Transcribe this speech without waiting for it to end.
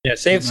Yeah,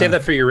 save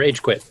that for your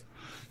rage quit.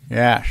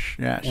 Yes,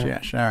 yes,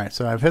 yes. All right,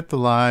 so I've hit the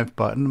live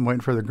button. I'm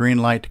waiting for the green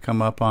light to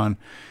come up on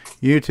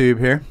YouTube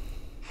here.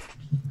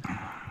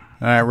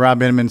 All right,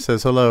 Rob Inman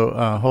says,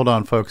 hello. Hold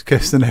on, folks.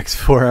 Kiss the next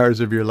 4 hours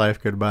of your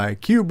life goodbye.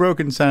 Cue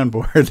broken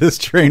soundboard. This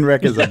train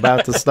wreck is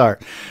about to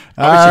start.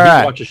 Obviously,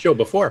 right. Watched the show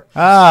before.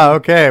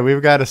 Okay.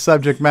 We've got a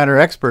subject matter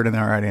expert in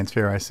our audience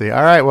here, I see.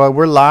 All right, well,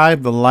 we're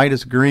live. The light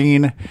is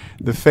green.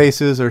 The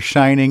faces are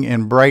shining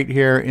and bright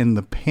here in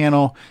the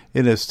panel.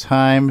 It is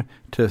time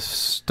to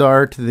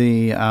start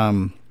the...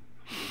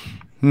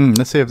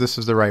 let's see if this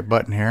is the right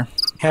button here.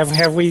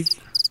 Have we...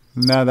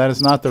 No, that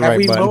is not the right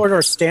button. Have we lowered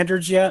our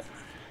standards yet?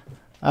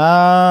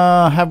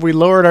 Have we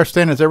lowered our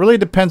standards? It really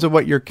depends on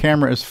what your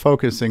camera is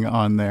focusing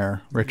on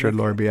there, Richard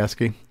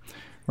Lorbieski.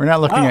 We're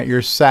not looking at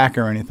your sack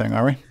or anything,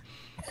 are we?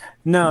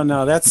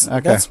 No, that's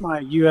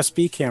my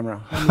USB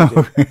camera.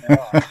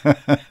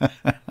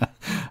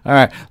 All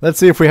right, let's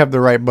see if we have the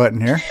right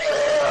button here.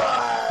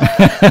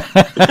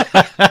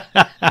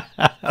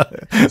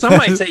 Some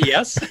might say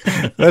yes.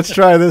 Let's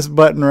try this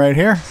button right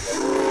here.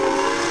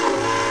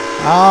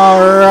 All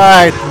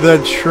right,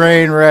 the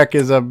train wreck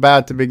is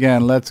about to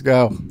begin. Let's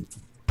go.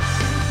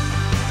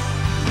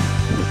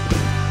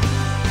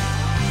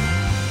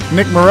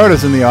 Nick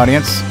Marota's in the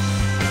audience.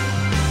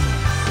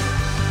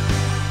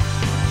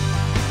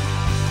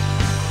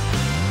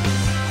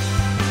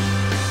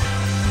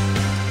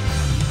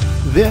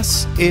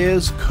 This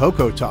is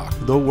Coco Talk,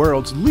 the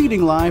world's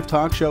leading live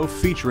talk show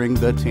featuring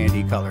the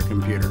Tandy Color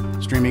computer.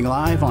 Streaming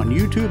live on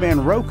YouTube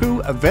and Roku,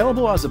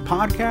 available as a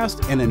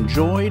podcast and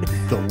enjoyed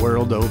the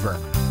world over.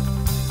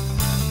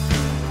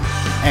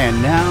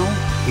 And now,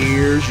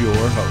 here's your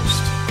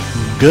host.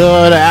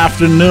 Good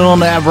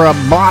afternoon,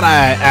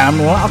 everybody, and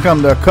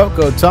welcome to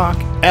Coco Talk,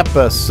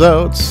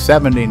 episode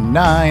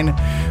 79,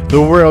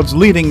 the world's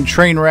leading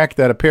train wreck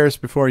that appears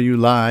before you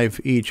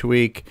live each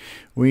week.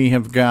 We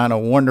have got a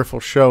wonderful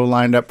show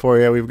lined up for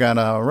you. We've got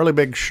a really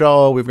big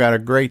show. We've got a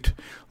great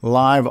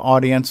live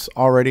audience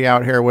already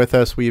out here with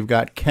us. We've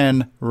got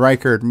Ken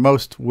Reichert,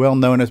 most well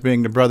known as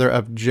being the brother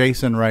of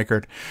Jason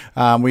Reichert.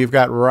 We've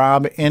got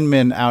Rob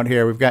Inman out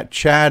here. We've got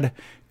Chad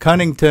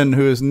Cunnington,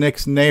 who is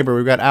Nick's neighbor.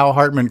 We've got Al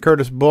Hartman,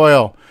 Curtis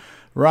Boyle,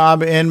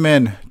 Rob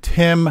Inman,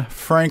 Tim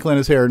Franklin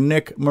is here,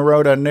 Nick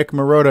Marota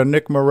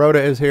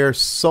is here,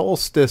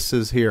 Solstice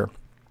is here,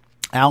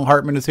 Al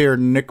Hartman is here,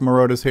 Nick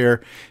Marota is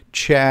here,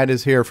 Chad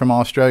is here from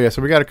Australia.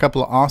 So we got a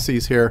couple of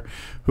Aussies here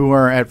who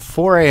are at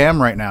 4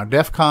 a.m. right now,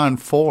 DEF CON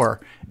 4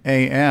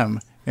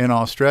 a.m. in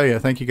Australia.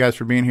 Thank you guys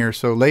for being here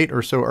so late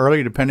or so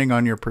early, depending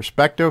on your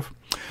perspective.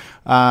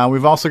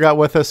 We've also got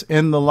with us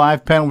in the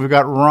live panel, we've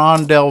got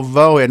Ron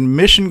Delvaux at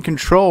Mission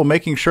Control,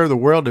 making sure the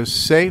world is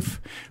safe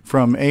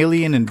from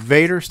alien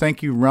invaders.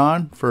 Thank you,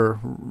 Ron, for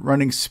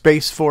running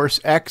Space Force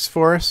X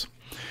for us.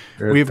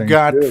 Sure, we've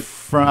got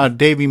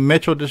Davey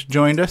Mitchell just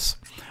joined us.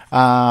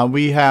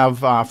 We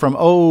have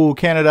from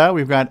Canada,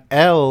 we've got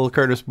L.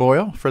 Curtis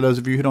Boyle. For those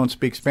of you who don't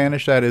speak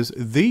Spanish, that is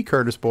the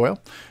Curtis Boyle.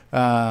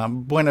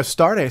 Buenas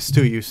tardes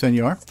to you,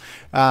 senor.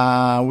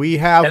 We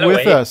have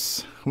with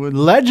us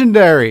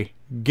legendary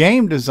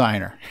game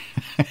designer,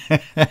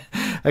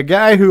 a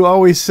guy who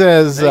always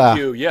says thank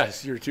you.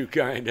 Yes, you're too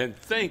kind, and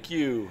thank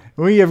you.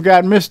 We have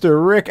got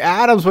Mr. Rick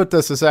Adams with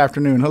us this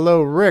afternoon.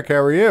 Hello, Rick. How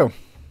are you?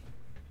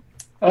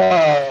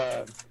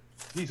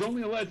 He's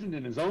only a legend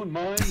in his own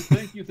mind.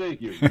 Thank you.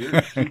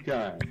 You're too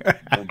kind.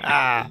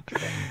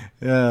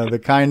 Yeah, the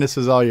kindness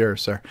is all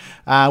yours, sir.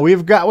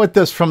 We've got with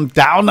us from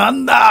Down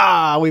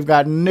Under, we've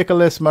got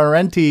Nicholas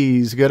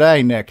Marentes. Good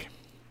day, Nick.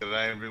 Good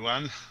day,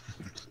 everyone.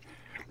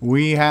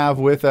 We have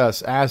with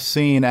us, as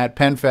seen at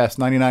PenFest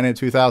 99 and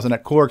 2000,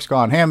 at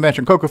CorksCon,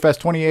 Hamvention, CocoFest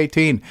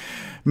 2018,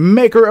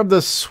 maker of the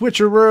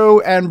Switcheroo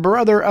and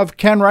brother of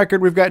Ken Reichert,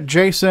 we've got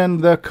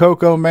Jason the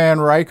Coco Man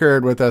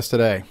Reichert with us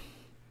today.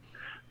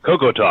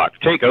 Coco Talk,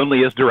 take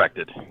only as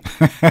directed.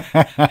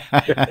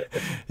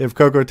 If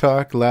Coco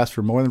Talk lasts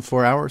for more than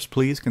 4 hours,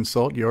 please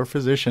consult your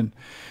physician.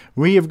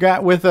 We have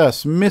got with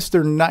us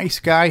Mr. Nice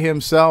Guy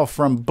himself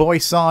from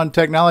Boyson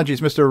Technologies.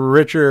 Mr.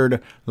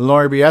 Richard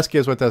Lorbieski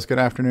is with us. Good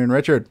afternoon,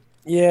 Richard.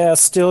 Yeah,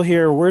 still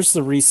here. Where's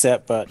the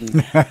reset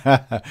button?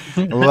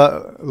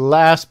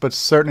 Last but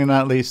certainly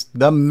not least,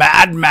 the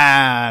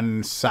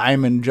Madman,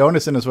 Simon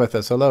Jonason is with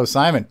us. Hello,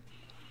 Simon.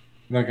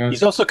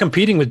 He's also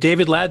competing with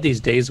David Ladd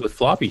these days with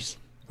floppies.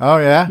 Oh,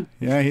 yeah?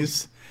 Yeah,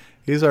 he's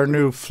our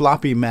new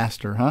floppy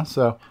master, huh?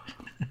 So,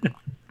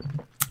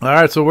 all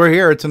right, so we're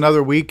here. It's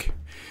another week.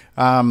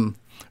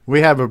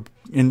 We have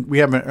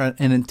an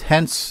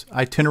intense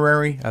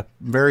itinerary, a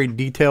very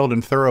detailed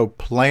and thorough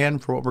plan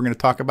for what we're going to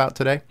talk about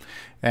today.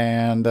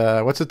 And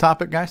what's the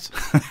topic, guys?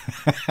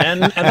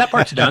 and that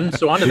part's done.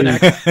 So on to the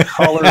next.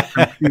 Color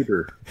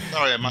computer.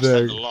 Sorry, I must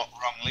have the wrong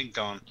link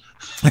on.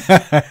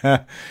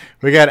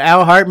 We got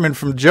Al Hartman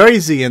from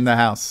Jersey in the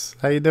house.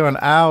 How you doing,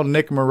 Al?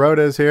 Nick Marota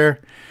is here.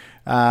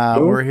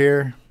 We're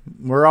here.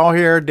 We're all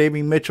here.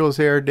 Davey Mitchell's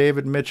here.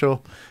 David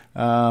Mitchell.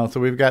 So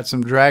we've got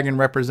some Dragon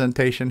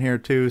representation here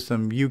too,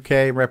 some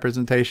UK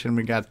representation.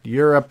 We got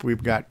Europe,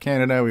 we've got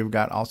Canada, we've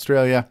got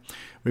Australia,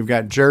 We've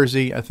got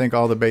Jersey. I think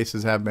all the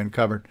bases have been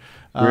covered.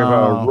 We have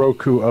a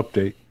Roku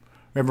update.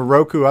 We have a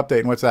Roku update,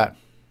 and what's that?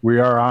 We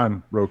are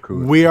on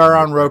Roku. We are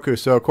on Roku.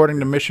 So according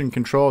to Mission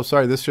Control,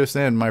 sorry, this just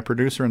in, my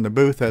producer in the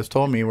booth has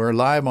told me we're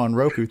live on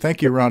Roku.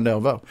 Thank you, Ron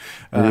Delvaux.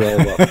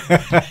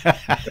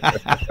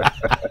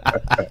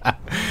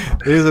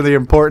 These are the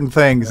important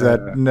things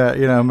that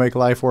make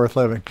life worth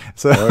living.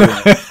 So,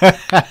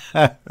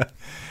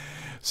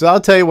 so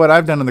I'll tell you what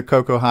I've done in the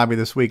Coco hobby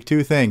this week.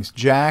 2 things: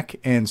 Jack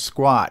and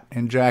squat.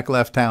 And Jack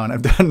left town.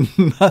 I've done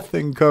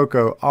nothing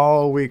Coco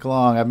all week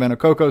long. I've been a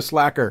Coco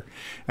slacker.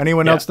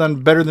 Anyone else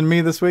done better than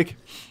me this week?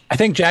 I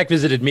think Jack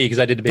visited me because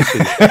I did the big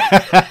food.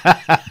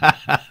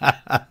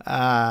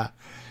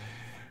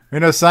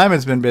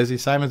 Simon's been busy.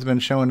 Simon's been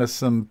showing us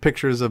some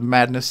pictures of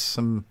madness,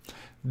 some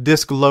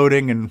disc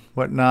loading and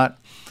whatnot.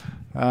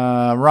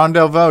 Ron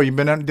Delvaux, you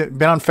been on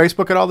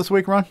Facebook at all this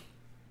week, Ron?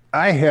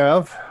 I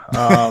have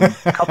a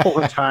couple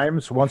of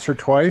times, once or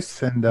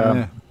twice, and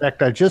in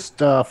fact, I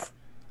just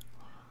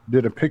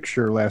did a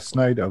picture last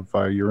night of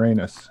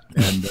Uranus,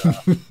 and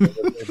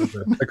it was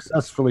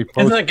successfully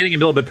posted. Isn't that getting a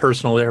little bit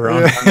personal there,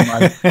 Ron? On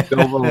my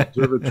Delvaux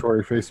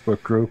Observatory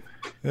Facebook group.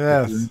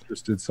 Yes. If you're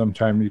interested,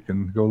 sometime you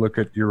can go look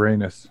at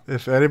Uranus.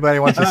 If anybody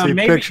wants to see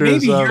maybe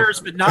pictures of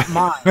yours, but not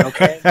mine.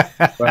 Okay.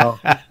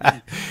 Well,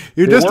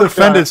 you just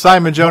offended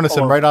Simon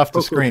Jonasson right off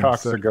the screen.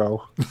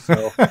 Ago,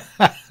 so.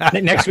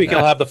 Next week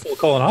I'll have the full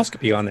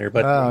colonoscopy on there.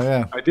 But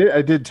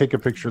I did take a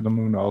picture of the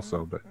moon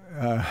also, but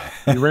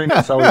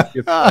Uranus always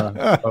gets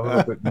a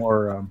little bit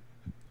more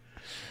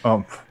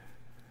oomph.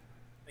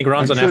 I think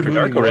Ron's on After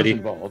Dark already.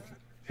 Involved.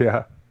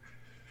 Yeah.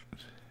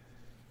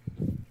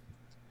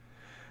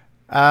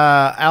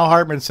 Al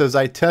Hartman says,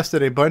 I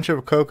tested a bunch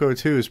of Coco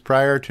 2s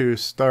prior to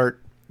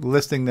start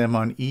listing them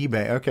on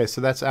eBay. Okay,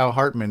 so that's Al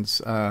Hartman's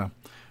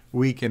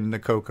week in the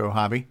Coco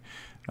hobby.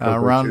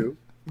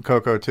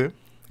 Coco 2.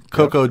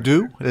 Coco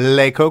Do.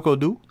 Le Coco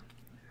Do.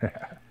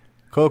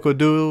 Coco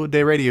Do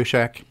de Radio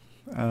Shack.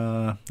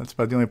 That's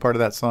about the only part of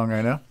that song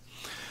I know.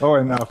 Oh,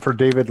 and for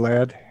David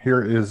Ladd,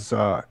 here is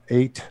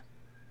 8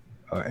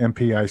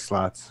 MPI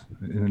slots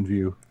in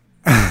view.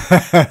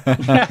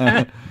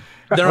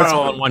 They're not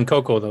all on one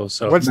Coco though.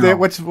 So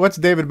what's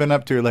David been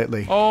up to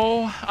lately?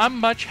 Oh, I'm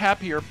much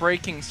happier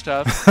breaking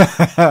stuff.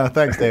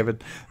 Thanks,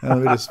 David.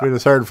 We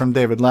just heard from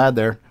David Ladd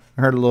there.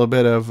 I heard a little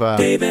bit of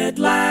David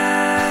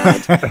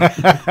Ladd.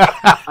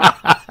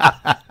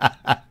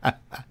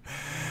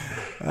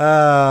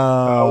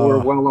 We're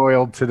well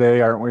oiled today,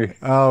 aren't we?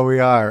 Oh, we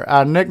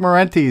are. Nick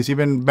Marentes, you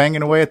been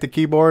banging away at the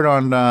keyboard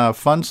on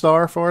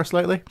Funstar for us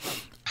lately?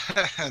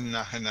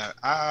 No.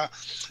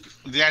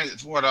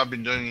 What I've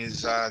been doing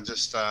is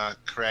just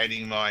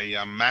creating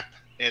my map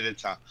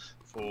editor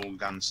for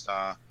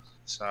Gunstar.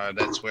 So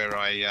that's where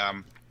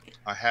I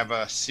have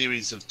a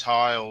series of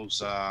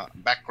tiles,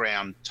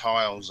 background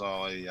tiles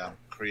I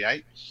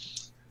create.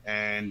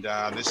 And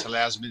this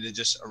allows me to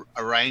just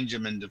arrange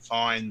them and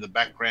define the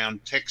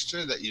background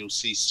texture that you'll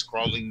see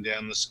scrolling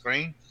down the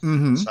screen.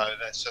 Mm-hmm. So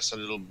that's just a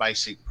little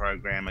basic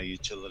programmer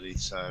utility.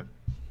 So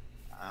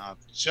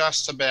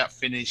just about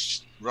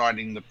finished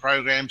writing the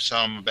program, so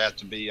I'm about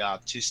to be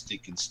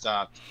artistic and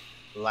start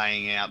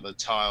laying out the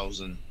tiles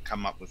and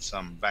come up with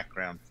some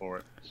background for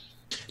it.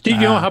 Do you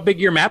know how big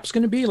your map's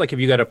going to be? Like, have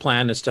you got a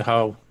plan as to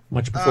how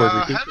much before it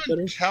repeats? I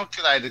haven't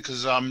calculated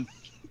because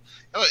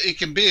it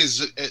can be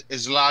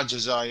as large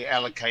as I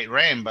allocate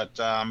RAM, but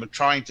I'm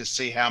trying to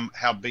see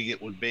how big it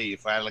would be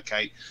if I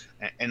allocate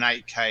an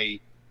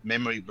 8K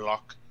memory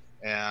block.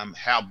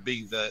 How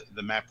big the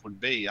map would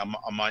be. I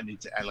might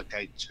need to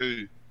allocate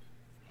 2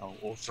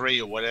 or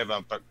 3 or whatever,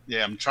 but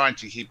yeah, I'm trying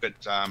to keep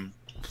it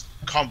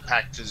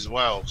compact as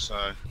well.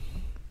 So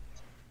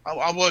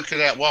I'll work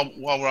it out while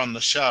we're on the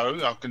show.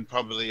 I can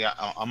probably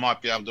I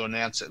might be able to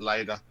announce it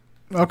later.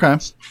 Okay.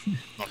 It's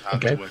not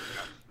hard to work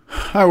out.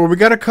 All right, well, we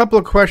got a couple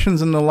of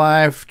questions in the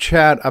live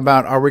chat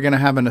about are we going to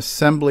have an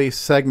assembly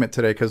segment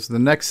today, because the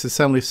next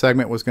assembly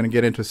segment was going to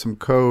get into some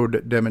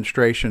code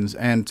demonstrations,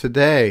 and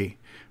today,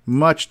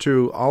 much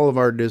to all of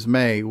our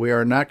dismay, we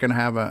are not going to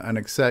have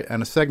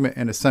a segment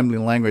in assembly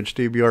language.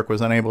 Steve Bjork was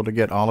unable to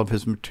get all of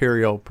his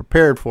material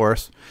prepared for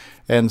us,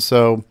 and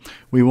so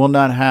we will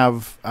not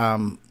have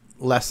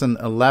lesson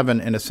 11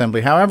 in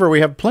assembly. However, we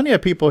have plenty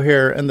of people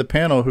here in the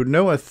panel who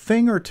know a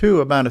thing or two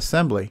about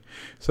assembly,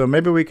 so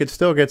maybe we could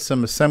still get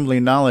some assembly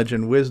knowledge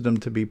and wisdom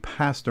to be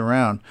passed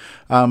around.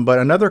 But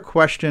another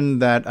question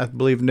that I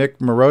believe Nick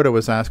Marotta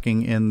was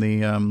asking in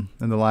the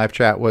live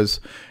chat was,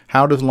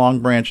 how does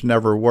Long Branch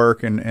Never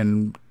work,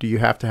 and do you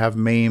have to have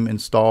MAME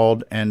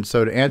installed? And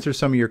so to answer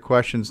some of your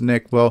questions,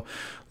 Nick, well,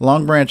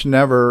 Long Branch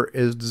Never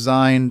is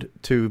designed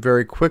to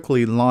very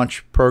quickly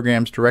launch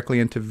programs directly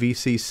into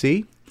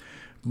VCC,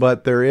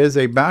 but there is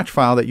a batch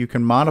file that you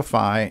can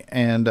modify,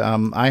 and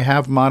I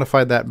have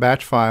modified that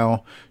batch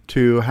file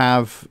to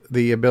have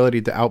the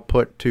ability to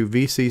output to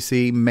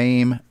VCC,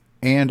 MAME,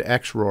 and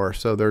XROAR.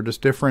 So they're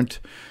just different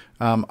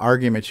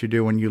arguments you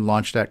do when you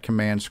launch that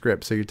command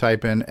script. So you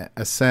type in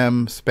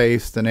asem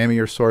space the name of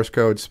your source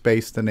code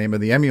space the name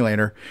of the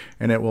emulator,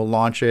 and it will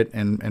launch it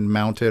and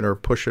mount it or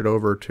push it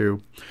over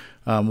to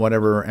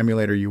whatever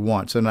emulator you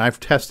want. So, and I've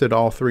tested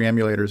all 3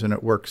 emulators, and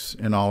it works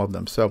in all of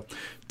them. So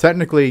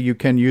technically, you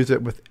can use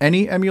it with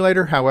any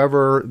emulator.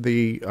 However,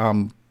 the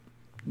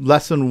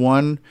Lesson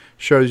 1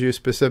 shows you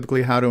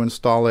specifically how to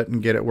install it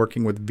and get it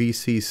working with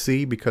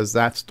VCC, because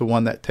that's the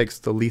one that takes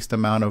the least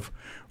amount of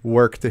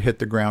work to hit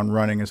the ground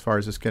running as far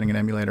as just getting an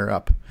emulator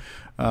up.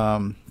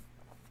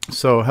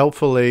 So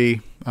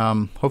hopefully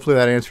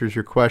that answers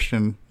your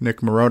question,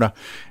 Nick Marotta.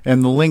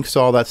 And the links to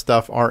all that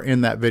stuff are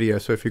in that video.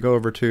 So if you go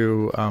over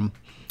to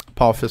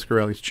Paul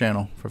Fiscarelli's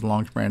channel for the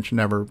Long Branch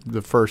Never,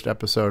 the first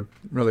episode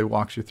really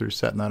walks you through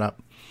setting that up.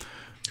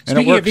 And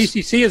Speaking of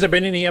VCC, has there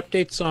been any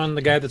updates on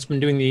the guy that's been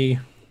doing the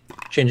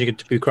changing it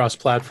to be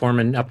cross-platform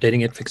and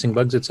updating it, fixing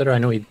bugs, etc.? I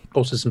know he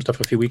posted some stuff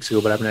a few weeks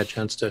ago, but I haven't had a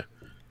chance to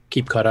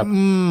keep caught up.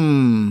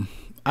 I'm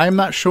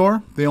not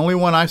sure. The only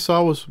one I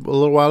saw was a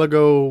little while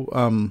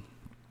ago.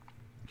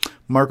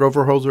 Mark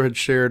Overholzer had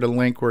shared a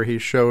link where he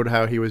showed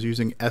how he was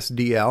using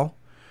SDL.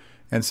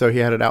 And so he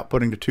had it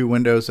outputting to 2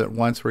 windows at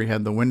once, where he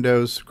had the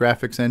Windows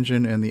graphics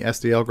engine and the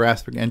SDL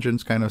graphic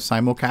engines kind of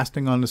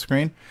simulcasting on the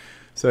screen.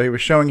 So he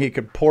was showing he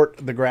could port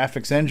the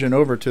graphics engine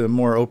over to the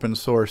more open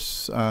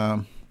source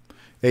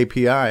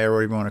API, or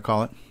whatever you want to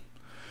call it.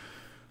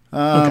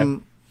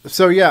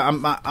 So yeah,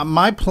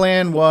 my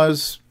plan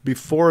was,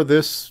 before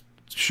this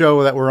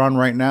show that we're on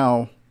right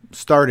now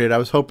started, I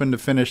was hoping to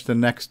finish the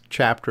next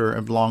chapter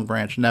of Long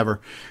Branch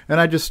Never, and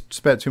I just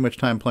spent too much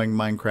time playing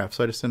Minecraft,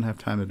 so I just didn't have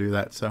time to do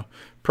that. So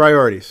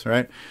priorities,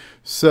 right?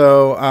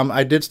 So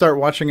I did start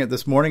watching it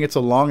this morning. It's a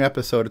long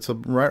episode. It's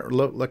like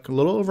a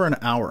little over an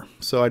hour,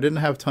 so I didn't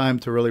have time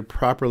to really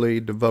properly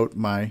devote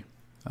my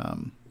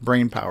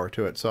brain power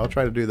to it. So I'll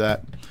try to do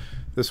that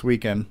this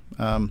weekend.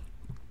 And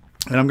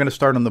I'm going to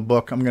start on the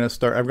book. I've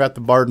got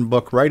the Barden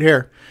book right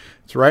here.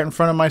 It's right in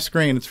front of my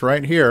screen. It's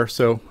right here.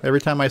 So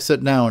every time I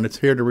sit down, it's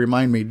here to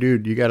remind me,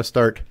 dude, you got to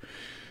start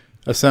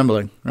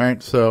assembling,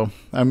 right? So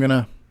I'm going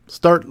to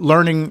start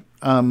learning.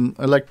 I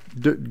like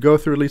to go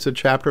through at least a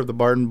chapter of the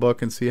Barden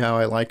book and see how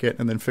I like it,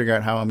 and then figure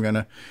out how I'm going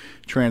to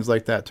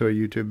translate that to a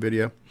YouTube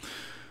video.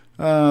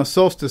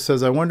 Solstice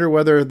says, I wonder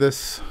whether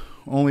this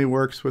only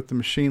works with the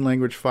machine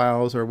language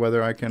files, or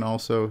whether I can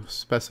also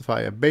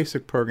specify a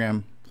basic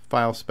program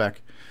file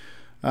spec.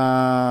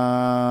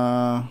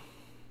 Are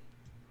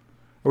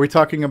we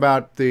talking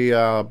about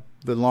the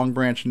Long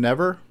Branch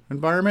Never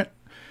environment?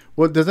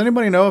 Well, does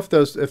anybody know if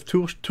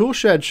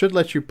Toolshed should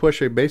let you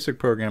push a basic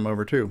program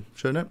over too?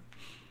 Shouldn't it?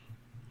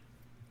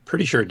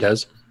 Pretty sure it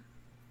does.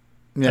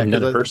 Yeah, I've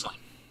done it personally.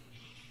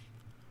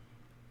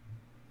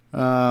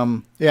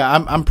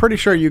 Yeah, I'm pretty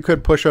sure you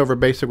could push over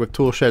basic with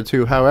Toolshed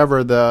too.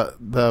 However,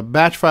 the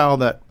batch file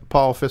that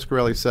Paul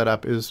Fiscarelli set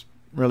up is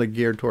really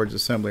geared towards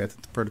assembly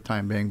for the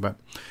time being, but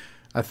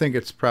I think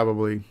it's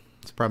probably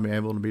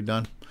able to be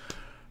done.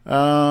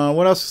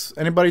 What else?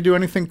 Anybody do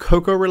anything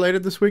Cocoa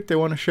related this week they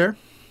want to share?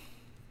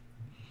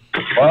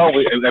 Well,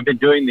 I've been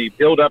doing the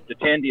build up to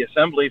Tandy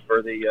assembly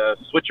for the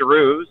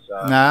switcheroos.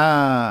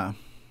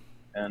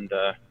 And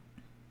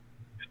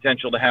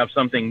potential to have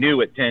something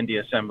new at Tandy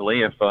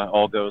assembly if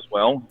all goes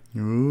well.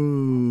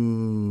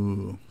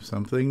 Ooh,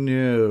 something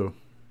new.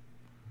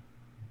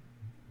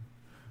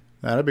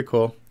 That'd be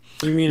cool.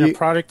 You mean a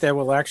product that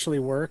will actually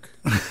work?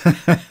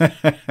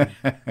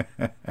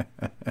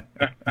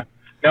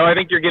 No, I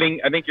think you're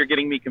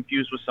getting me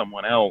confused with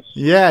someone else.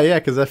 Yeah,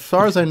 because as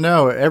far as I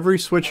know, every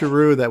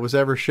switcheroo that was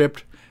ever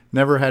shipped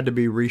never had to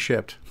be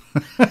reshipped.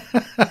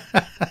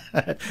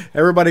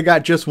 Everybody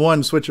got just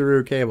one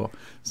switcheroo cable.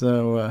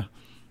 So,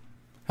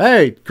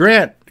 hey,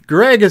 Greg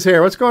is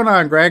here. What's going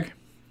on, Greg?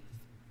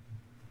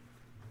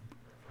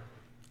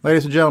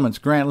 Ladies and gentlemen, it's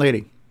Grant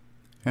Lady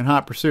in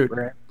Hot Pursuit.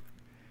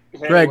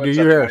 Hey, Greg, do you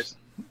hear us?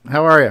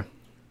 How are you?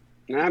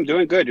 I'm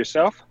doing good.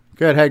 Yourself?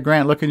 Good. Hey,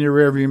 Grant, look in your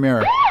rearview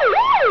mirror.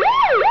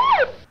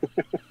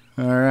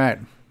 All right.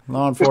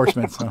 Law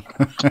enforcement. So.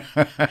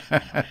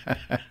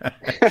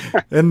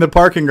 In the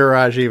parking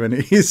garage even.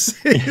 He's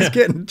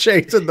getting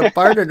chased in the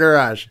parking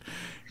garage.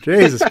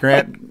 Jesus,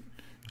 Grant.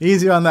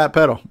 Easy on that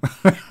pedal.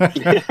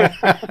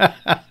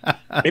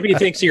 Maybe he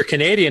thinks you're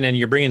Canadian and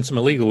you're bringing some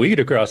illegal weed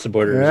across the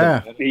border.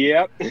 Yeah.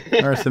 Yep.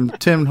 Or some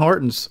Tim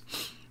Hortons.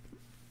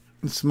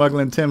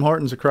 Smuggling Tim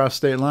Hortons across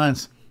state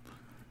lines.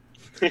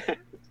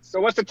 So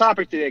what's the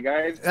topic today,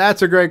 guys?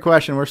 That's a great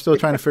question. We're still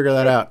trying to figure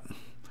that out.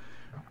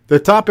 The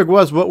topic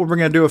was what we're going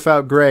to do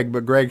without Greg,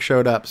 but Greg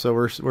showed up, so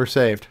we're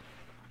saved.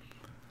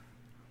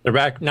 They're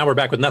back. Now we're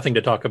back with nothing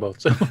to talk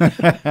about. So.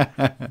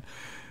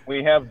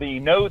 We have the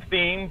no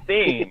theme.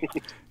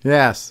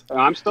 Yes.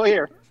 I'm still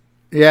here.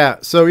 Yeah.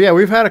 So, yeah,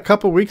 we've had a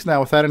couple weeks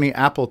now without any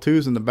Apple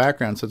IIs in the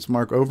background since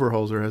Mark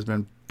Overholzer has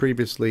been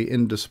previously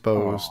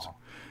indisposed. Oh.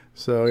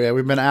 So, yeah,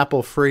 we've been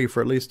Apple-free for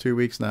at least 2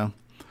 weeks now.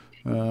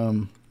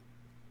 I'm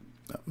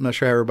not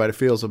sure how everybody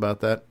feels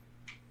about that.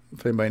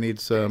 If anybody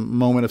needs a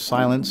moment of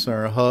silence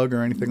or a hug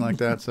or anything like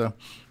that. So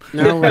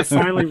no, we're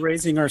finally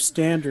raising our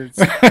standards.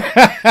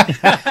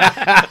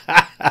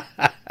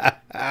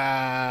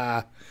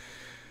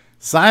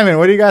 Simon,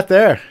 what do you got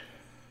there?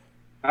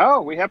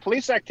 Oh, we have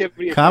police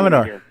activity.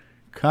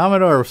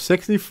 Commodore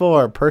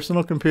 64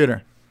 personal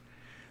computer.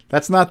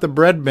 That's not the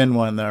bread bin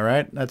one, though,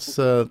 right? That's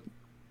is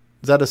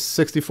that a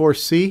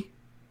 64C?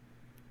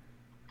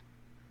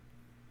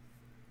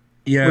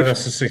 Yeah,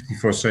 that's a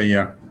 64C.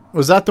 Yeah.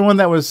 Was that the one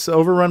that was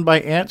overrun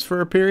by ants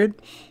for a period?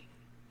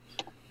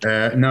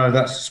 No,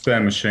 that's a spare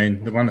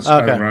machine. The one that's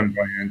overrun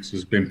by ants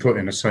has been put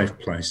in a safe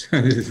place.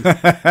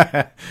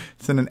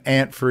 It's in an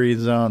ant-free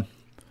zone.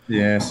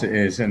 Yes, it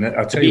is. And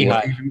I'll tell you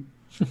what,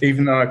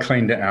 even though I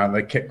cleaned it out,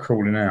 they kept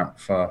crawling out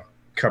for a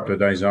couple of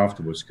days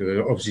afterwards because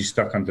they're obviously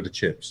stuck under the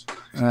chips.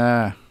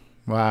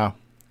 Wow.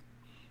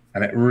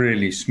 And it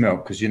really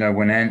smelled because,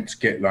 when ants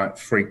get like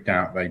freaked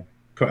out, they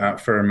put out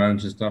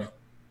pheromones and stuff.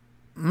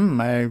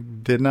 I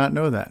did not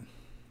know that.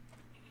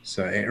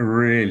 So it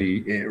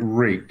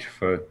reeked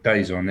for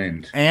days on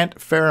end. Ant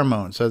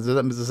pheromones. So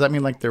does that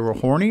mean like they were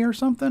horny or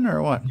something,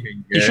 or what? Yeah.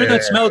 You sure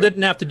that smell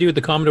didn't have to do with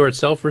the Commodore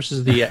itself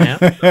versus the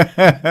ant?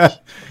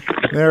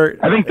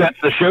 I think that's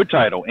the show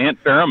title,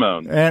 Ant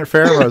Pheromones. Ant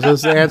pheromones.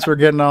 Those ants were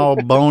getting all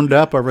boned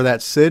up over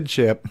that SID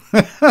chip.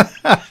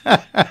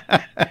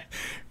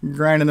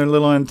 Grinding their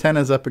little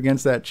antennas up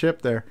against that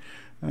chip there.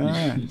 All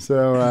right.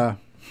 So...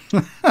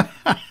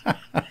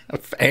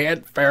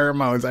 ant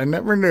pheromones. I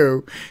never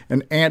knew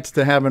an ant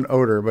to have an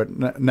odor,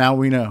 but now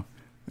we know.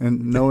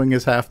 And knowing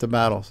is half the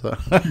battle. So,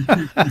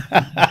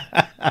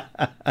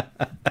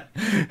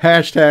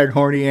 hashtag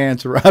horny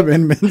ants. Rob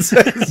Inman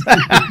says.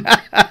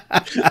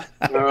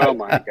 Oh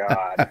my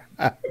God.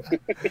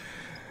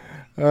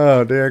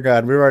 Oh dear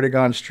God, we've already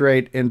gone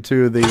straight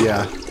into the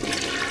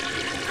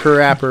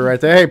crapper right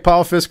there. Hey,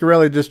 Paul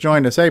Fiscarelli just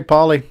joined us. Hey,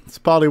 Paulie, it's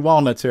Paulie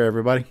Walnuts here,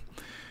 everybody.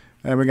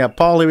 And we got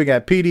Paulie, we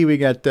got Petey, we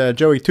got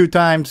Joey 2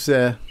 times.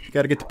 Got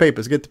to get the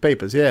papers,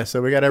 Yeah, so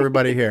we got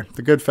everybody here.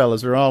 The good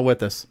fellas are all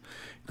with us.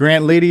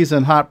 Grant Leedy's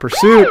in hot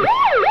pursuit.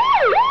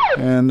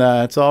 And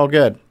it's all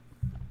good.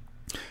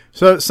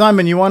 So,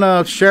 Simon, you want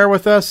to share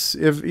with us,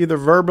 if either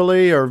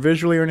verbally or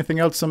visually or anything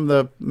else, some of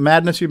the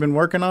madness you've been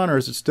working on, or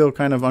is it still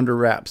kind of under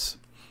wraps?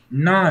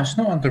 No, it's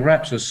not under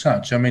wraps as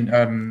such. I mean,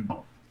 I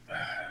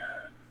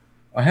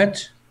had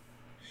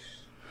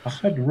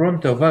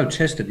Ron Delvaux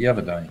test it the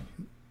other day.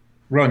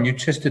 Ron, you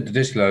tested the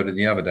disc loader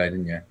the other day,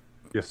 didn't you?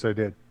 Yes, I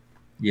did.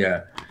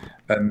 Yeah.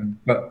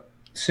 But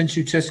since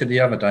you tested the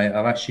other day,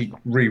 I've actually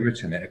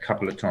rewritten it a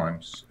couple of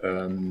times.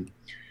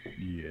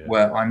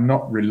 Where I'm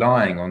not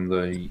relying on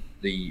the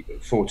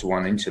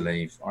 4-to-1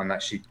 interleave. I'm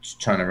actually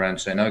turning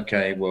around saying,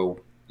 okay, well,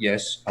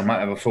 yes, I might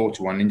have a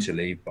 4-to-1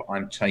 interleave, but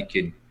I'm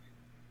taking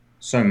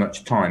so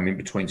much time in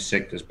between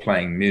sectors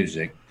playing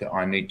music that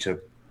I need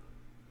to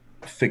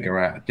figure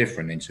out a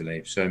different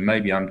interleave. So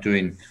maybe I'm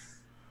doing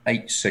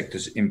 8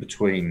 sectors in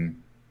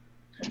between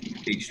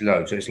each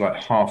load, so it's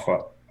like half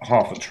a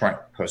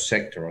track per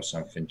sector or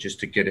something,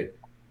 just to get it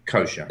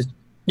kosher.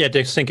 Yeah,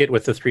 to sync it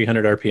with the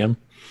 300 RPM.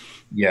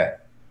 Yeah.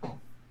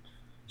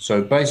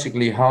 So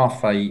basically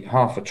half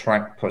a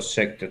track per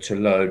sector to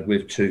load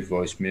with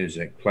 2-voice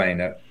music playing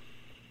at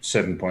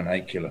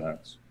 7.8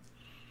 kilohertz.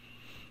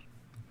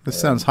 This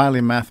sounds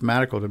highly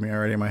mathematical to me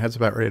already. My head's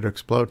about ready to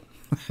explode.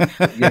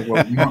 Yeah,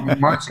 well,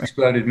 mine's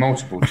exploded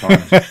multiple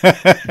times.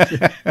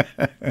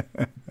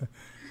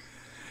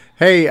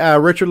 Hey,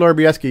 Richard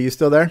Lorbieski, you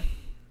still there?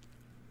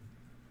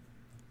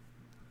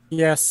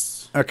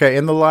 Yes. Okay,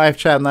 in the live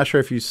chat, I'm not sure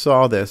if you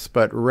saw this,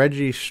 but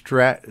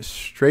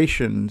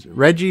Registration,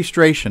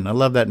 I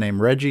love that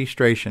name,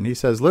 Registration. He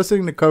says,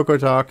 listening to Coco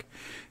Talk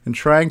and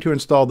trying to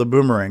install the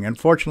Boomerang.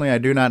 Unfortunately, I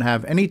do not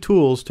have any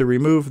tools to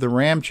remove the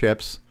RAM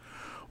chips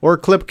or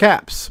clip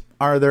caps.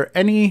 Are there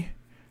any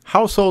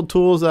household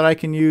tools that I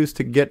can use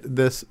to get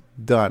this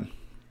done?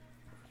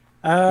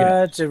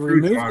 To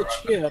remove the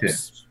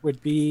chips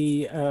would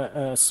be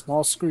a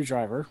small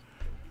screwdriver.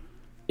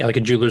 Yeah, like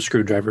a jeweler's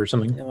screwdriver or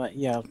something.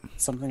 Yeah,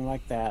 something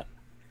like that.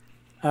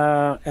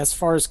 As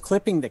far as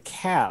clipping the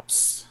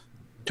caps,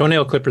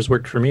 toenail clippers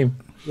worked for me.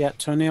 Yeah,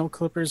 toenail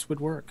clippers would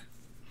work.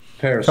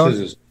 Pair of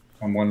scissors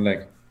on one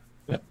leg.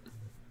 Yep.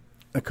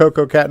 A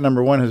Coco Cat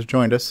number 1 has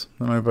joined us.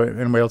 I don't know if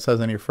anybody else has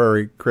any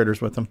furry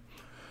critters with them.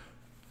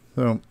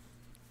 So,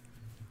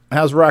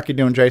 how's Rocky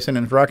doing, Jason?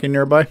 And is Rocky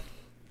nearby?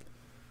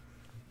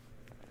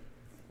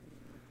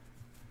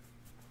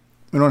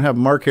 We don't have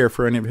Mark here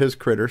for any of his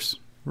critters.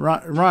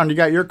 Ron, you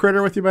got your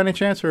critter with you by any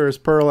chance, or is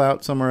Pearl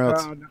out somewhere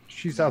else? No,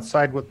 she's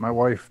outside with my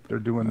wife. They're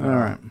doing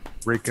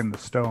raking the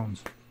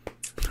stones.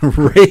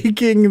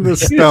 Raking the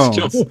stones.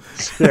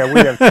 Yeah, we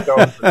have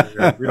stones over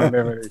here. We don't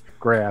have any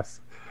grass.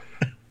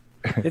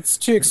 It's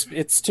too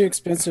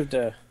expensive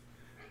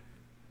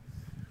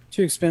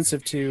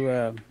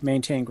to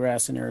maintain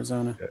grass in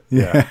Arizona.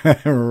 Yeah,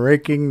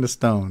 raking the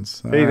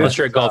stones. Hey, unless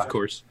you're a golf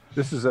course.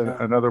 This is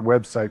another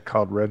website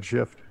called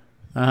Redshift.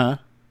 Uh-huh.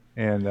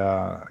 And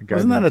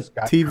wasn't that a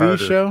Scott TV Carter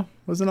show?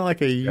 Wasn't it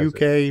like a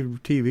UK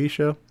TV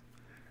show?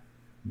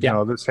 Yeah.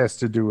 No, this has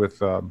to do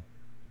with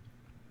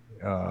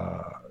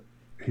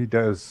he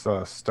does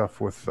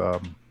stuff with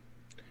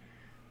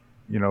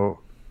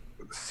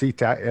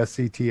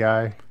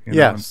SETI.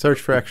 Yeah, search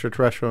for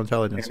extraterrestrial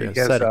intelligence. And he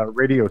has a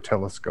radio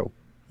telescope.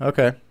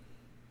 Okay.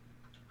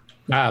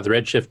 The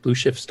Redshift, Blue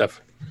Shift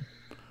stuff.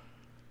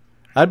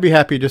 I'd be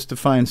happy just to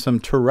find some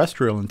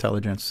terrestrial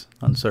intelligence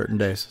on certain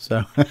days.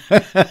 So,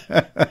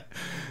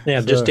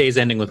 yeah, just days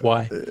ending with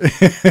Y.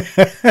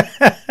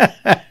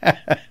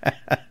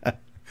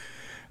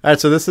 All right,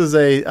 so this is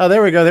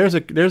there we go.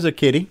 There's a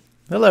kitty.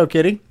 Hello,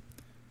 kitty.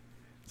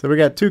 So we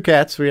got 2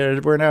 cats.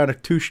 We're now at a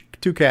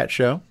two cat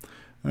show.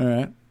 All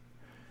right.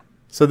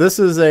 So this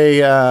is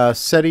a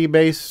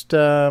SETI-based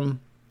website.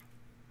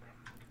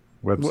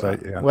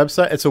 Yeah.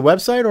 Website. It's a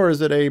website, or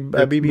is it a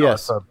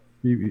BBS? No,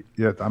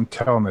 yeah, I'm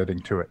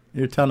telnetting to it.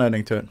 You're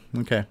telnetting to it.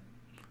 Okay.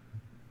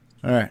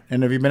 All right.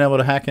 And have you been able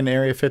to hack into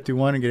Area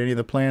 51 and get any of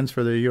the plans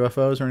for the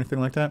UFOs or anything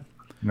like that?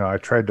 No, I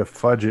tried to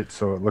fudge it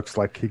so it looks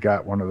like he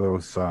got one of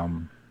those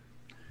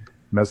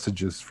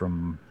messages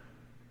from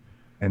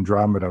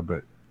Andromeda,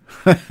 but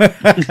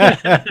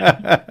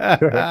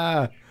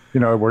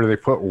where they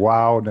put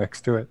 "wow"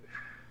 next to it.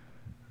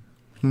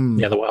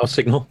 Yeah, the WoW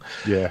signal.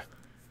 Yeah.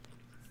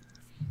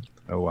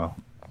 Oh well.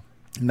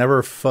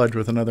 Never fudge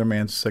with another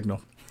man's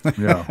signal.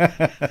 Yeah.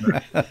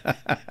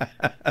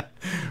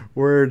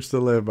 Words to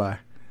live by.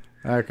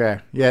 Okay.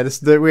 Yeah,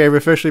 we have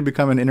officially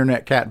become an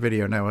internet cat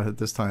video now at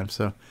this time.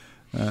 So,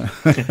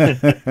 I've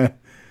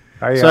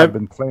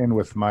been playing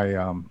with my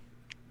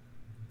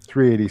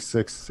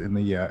 386 in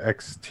the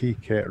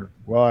XT cabinet.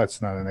 Well,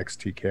 it's not an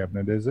XT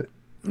cabinet, is it?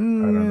 I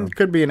don't know. It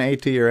could be an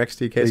AT or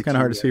XTK. It's kind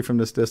of hard to see from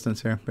this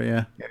distance here, but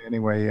yeah.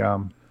 Anyway,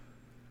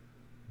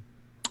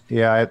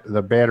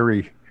 the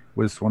battery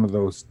was one of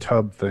those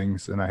tub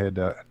things, and I had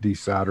to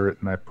desolder it,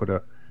 and I put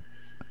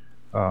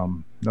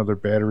another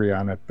battery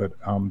on it, but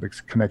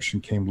the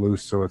connection came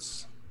loose, so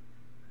it's,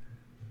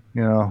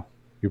 you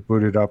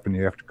boot it up and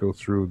you have to go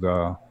through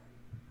the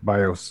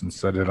BIOS and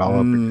set it all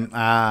up again.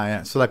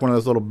 Yeah. So like one of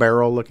those little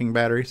barrel-looking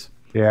batteries?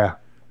 Yeah.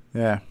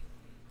 Yeah.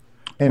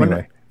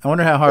 Anyway. I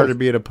wonder how hard it'd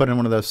be to put in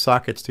one of those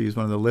sockets to use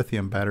one of the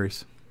lithium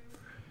batteries.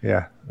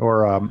 Yeah.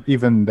 Or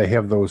even they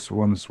have those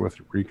ones where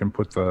you can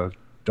put the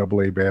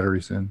AA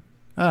batteries in.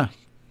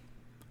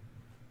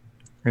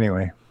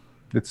 Anyway,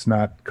 it's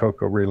not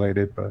Coco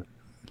related, but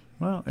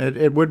well,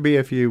 it would be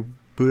if you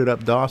booted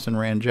up DOS and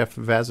ran Jeff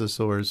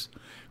Vasasor's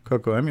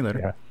Coco emulator.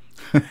 Yeah.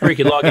 Or you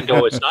could log into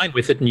OS9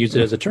 with it and use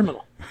it as a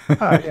terminal.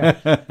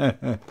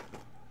 Yeah.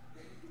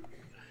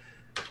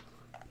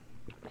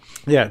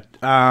 Yeah.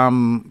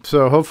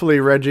 So hopefully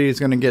Reggie is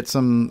going to get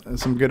some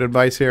good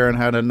advice here on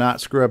how to not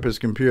screw up his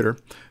computer.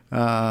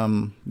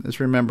 Just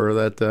remember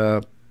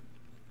that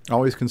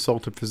always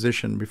consult a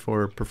physician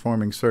before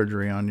performing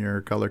surgery on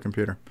your color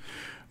computer.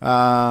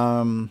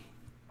 Grant,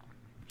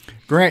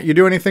 you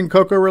do anything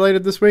Coco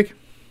related this week?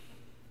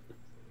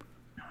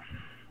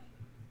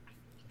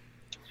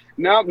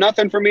 No,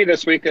 nothing for me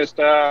this week. Just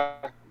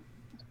wrapping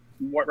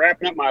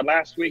up my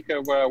last week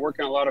of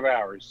working a lot of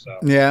hours. So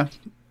yeah.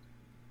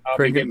 I'll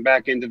be getting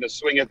back into the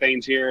swing of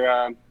things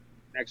here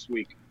next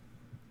week.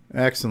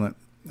 Excellent.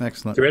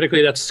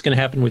 Theoretically, that's going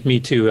to happen with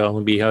me too.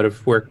 I'll be out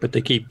of work, but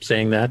they keep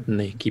saying that, and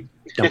they keep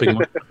dumping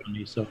more on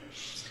me. So,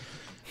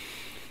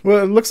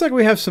 well, it looks like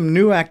we have some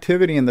new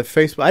activity in the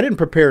Facebook. I didn't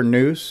prepare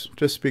news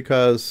just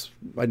because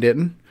I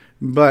didn't.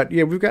 But,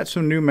 yeah, we've got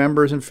some new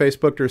members in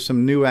Facebook. There's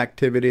some new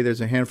activity.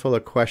 There's a handful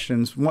of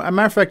questions. As a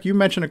matter of fact, you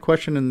mentioned a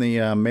question in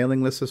the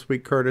mailing list this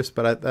week, Curtis,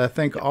 but I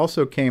think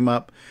also came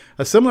up,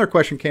 a similar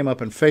question came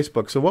up in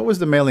Facebook. So what was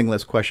the mailing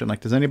list question?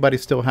 Like, does anybody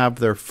still have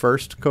their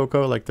first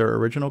Coco, like their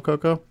original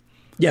Coco?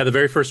 Yeah, the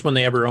very first one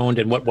they ever owned,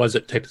 and what was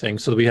it type thing.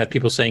 So we had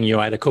people saying,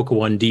 I had a Coco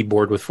 1D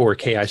board with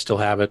 4K, I still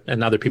have it.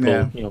 And other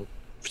people,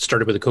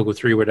 started with a Coco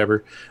 3 or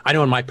whatever. I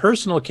know in my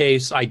personal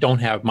case, I don't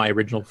have my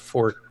original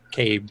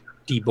 4K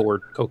D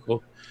board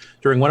Coco.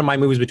 During one of my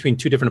moves between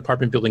 2 different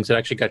apartment buildings, it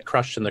actually got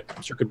crushed and the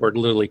circuit board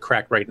literally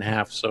cracked right in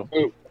half. So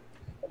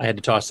I had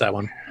to toss that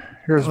one.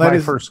 Here's my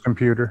first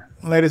computer.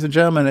 Ladies and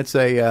gentlemen, it's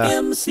a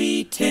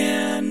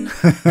MC10.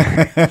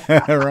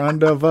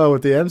 Rendezvous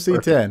with the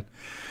MC10.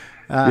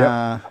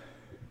 Yep.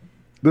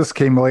 This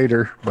came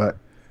later, but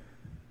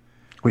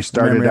we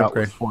started out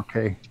with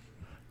 4K.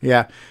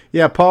 Yeah.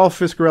 Paul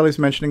Fiscarelli's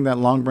mentioning that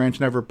Long Branch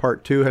Never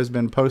Part 2 has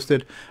been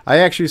posted. I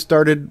actually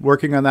started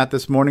working on that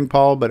this morning,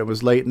 Paul, but it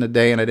was late in the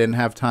day and I didn't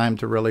have time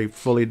to really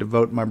fully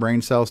devote my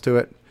brain cells to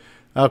it.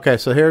 Okay,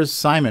 so here's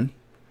Simon.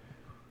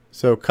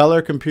 So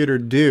Color Computer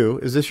Do.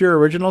 Is this your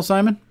original,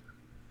 Simon?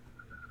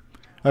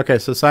 Okay,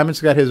 so Simon's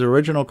got his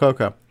original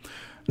Coco.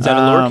 Is that a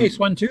lowercase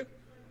one too?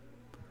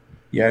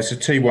 Yeah, it's a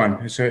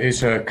T1.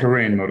 It's a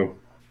Korean model.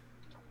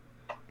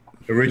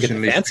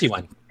 Originally, fancy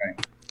one.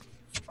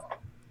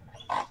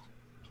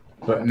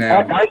 But now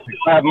I still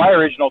have my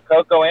original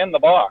Coco in the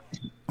box.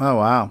 Oh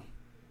wow!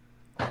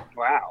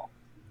 Wow.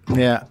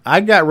 Yeah, I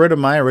got rid of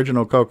my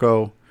original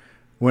Coco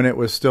when it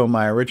was still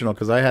my original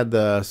because I had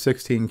the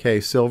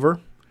 16K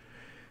silver,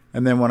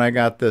 and then when I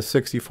got the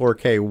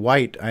 64K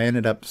white, I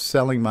ended up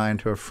selling mine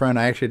to a friend.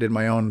 I actually did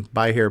my own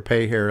buy here,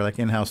 pay here, like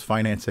in-house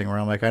financing, where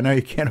I'm like, I know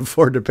you can't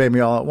afford to pay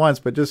me all at once,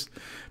 but just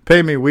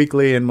pay me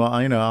weekly, and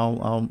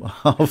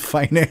I'll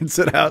finance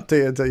it out to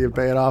you until you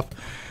pay it off.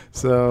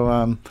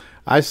 So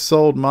I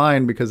sold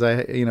mine because I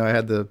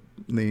had the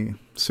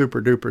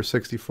super duper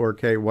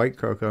 64K white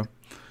Coco.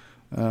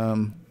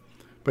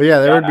 But yeah,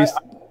 there would be. I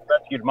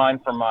rescued mine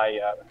from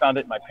found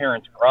it in my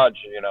parents' garage.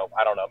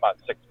 I don't know, about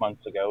 6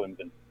 months ago, and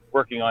been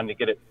working on to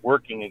get it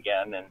working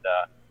again. And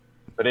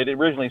but it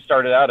originally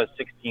started out as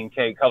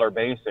 16K color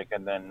basic,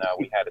 and then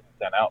we had it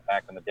sent out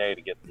back in the day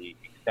to get the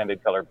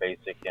extended color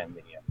basic, and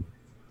the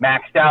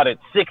maxed out at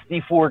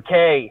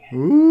 64K.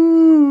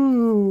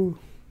 Ooh.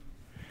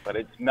 But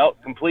it's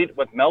complete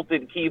with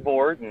melted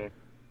keyboard, and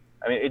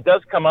I mean it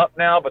does come up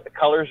now, but the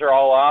colors are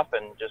all off,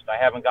 and I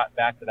haven't gotten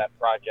back to that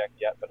project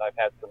yet. But I've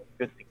had some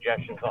good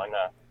suggestions on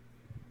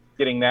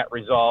getting that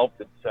resolved.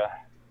 It's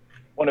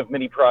one of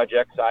many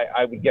projects.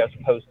 I would guess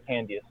post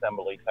Tandy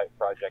assembly type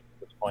project at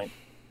this point.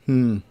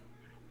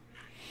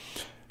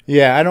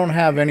 Yeah, I don't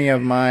have any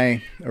of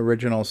my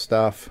original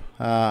stuff.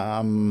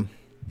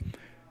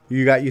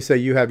 You say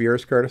you have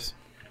yours, Curtis?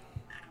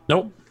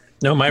 Nope.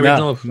 No, my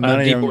original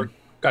D-board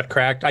got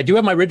cracked. I do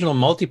have my original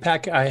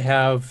multi-pack. I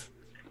have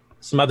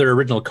some other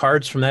original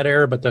cards from that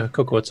era, but the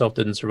Coco itself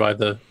didn't survive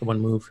the one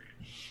move.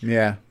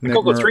 Yeah. The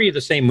Coco 3,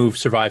 the same move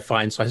survived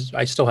fine, so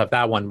I still have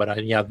that one, but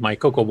my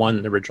Coco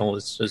 1 original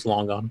is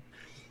long gone.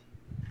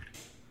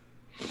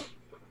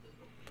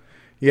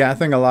 Yeah, I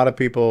think a lot of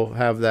people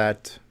have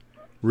that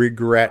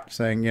regret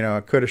saying,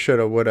 I coulda,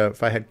 shoulda, woulda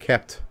if I had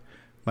kept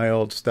my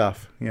old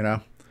stuff,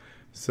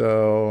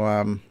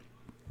 So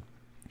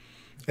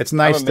it's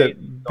nice to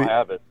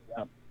have it.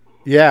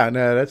 Yeah,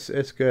 no,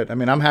 it's good. I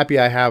mean, I'm happy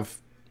I have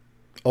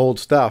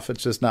old stuff.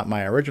 It's just not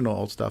my original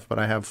old stuff, but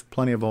I have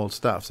plenty of old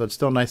stuff. So it's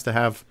still nice to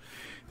have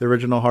the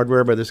original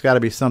hardware, but there's got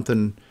to be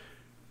something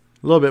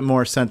a little bit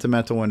more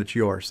sentimental when it's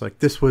yours. Like,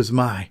 this was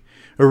my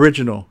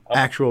original,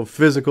 actual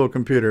physical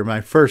computer,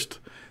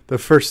 the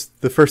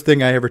first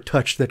thing I ever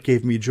touched that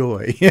gave me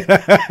joy. This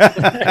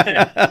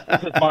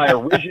is my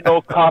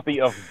original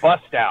copy of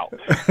Bust Out.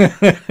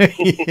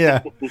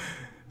 Yeah.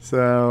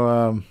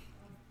 So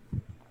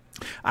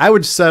I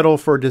would settle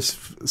for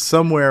just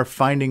somewhere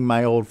finding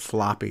my old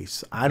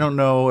floppies. I don't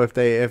know if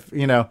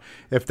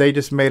they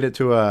just made it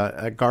to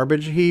a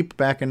garbage heap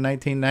back in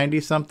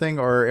 1990 something,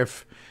 or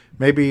if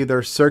maybe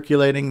they're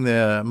circulating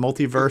the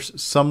multiverse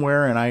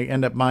somewhere and I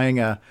end up buying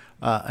an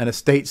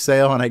estate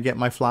sale and I get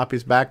my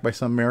floppies back by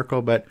some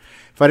miracle. But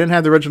if I didn't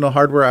have the original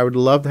hardware, I would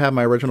love to have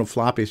my original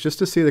floppies just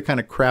to see the kind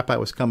of crap I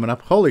was coming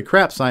up. Holy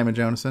crap, Simon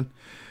Jonason.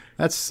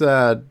 That's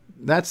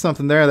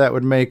something there that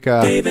would make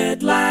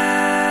David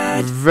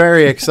Ladd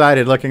very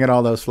excited looking at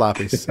all those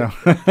floppies. So.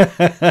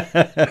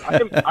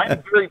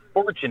 I'm very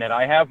fortunate.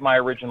 I have my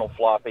original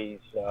floppies,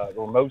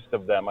 or most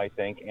of them, I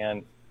think,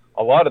 and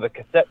a lot of the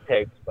cassette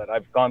tapes, but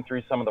I've gone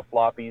through some of the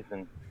floppies,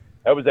 and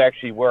that was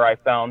actually where I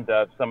found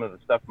some of the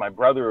stuff my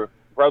brother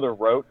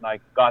wrote, and I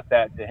got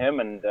that to him.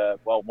 And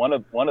one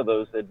of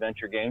those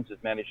adventure games has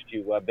managed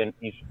to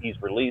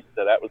he's released,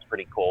 so that was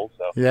pretty cool.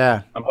 So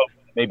yeah, I'm hoping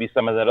maybe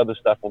some of that other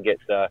stuff will get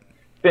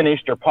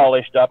finished or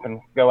polished up and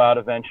go out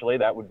eventually.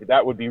 That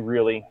would be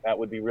really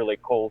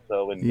cool.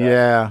 So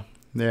yeah.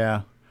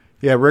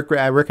 Rick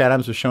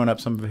Adams was showing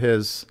up some of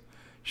his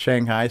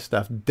Shanghai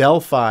stuff.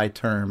 Delphi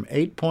term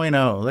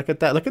 8.0. Look at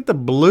that. Look at the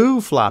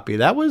blue floppy.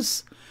 That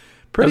was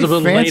pretty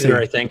fancy.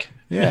 Later, I think.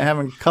 Yeah,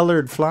 having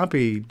colored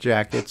floppy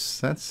jackets.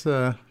 That's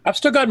I've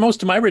still got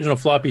most of my original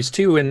floppies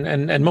too,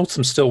 and most of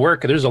them still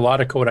work. There's a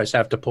lot of code I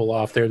have to pull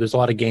off there. There's a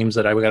lot of games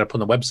that I got to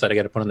put on the website. I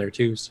got to put on there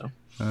too. So.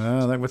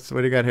 What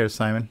do you got here,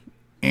 Simon?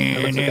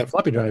 It looks like a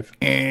floppy drive.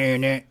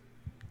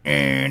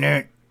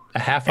 A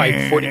half-height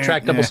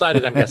 40-track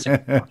double-sided, I'm guessing.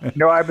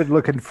 No, I've been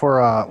looking for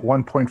a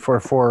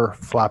 1.44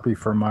 floppy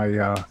for my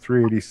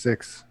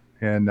 386,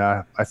 and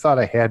I thought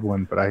I had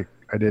one, but I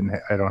didn't.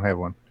 I don't have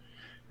one.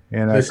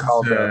 And this I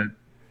called.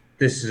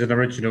 This is an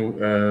original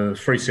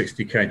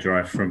 360K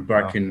drive from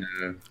back in.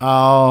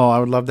 I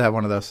would love to have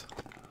one of those.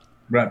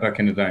 Right back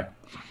in the day.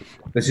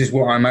 This is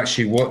what I'm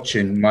actually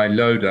watching my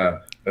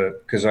loader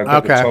because I've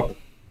got the top.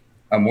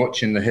 I'm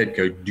watching the head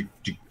go.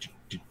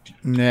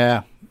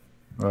 Yeah.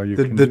 Oh,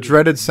 the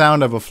dreaded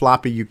sound of a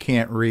floppy you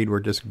can't read where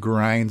it just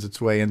grinds its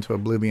way into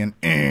oblivion.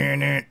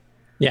 Yeah.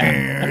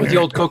 And with the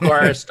old Coco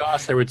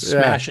RS-DOS, they would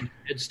smash and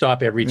it'd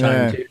stop every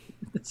time, too.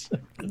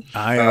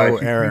 I.O.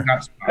 error.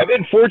 I've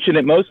been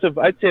fortunate.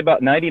 I'd say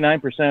about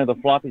 99% of the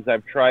floppies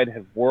I've tried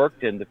have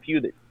worked, and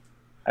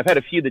I've had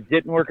a few that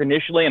didn't work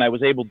initially, and I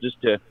was able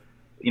just to,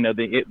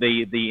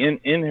 the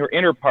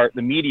inner part,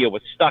 the media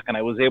was stuck, and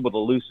I was able to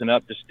loosen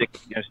up, to stick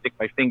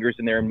my fingers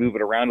in there and move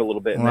it around a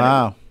little bit. And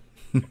wow.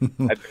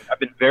 I've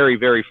been very,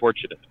 very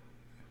fortunate.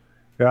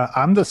 Yeah,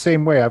 I'm the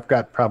same way. I've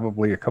got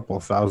probably a couple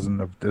of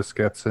thousand of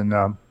diskettes, and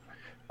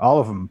all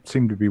of them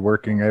seem to be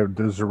working.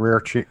 There's a rare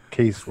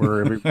case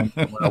where everyone.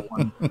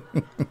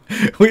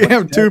 We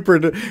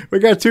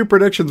got two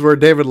predictions where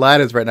David Ladd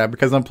is right now,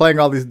 because I'm playing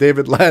all these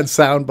David Ladd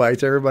sound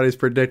bites. Everybody's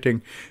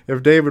predicting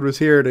if David was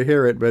here to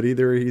hear it, but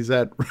either he's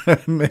at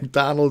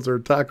McDonald's or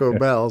Taco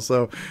Bell.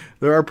 So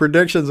there are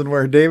predictions on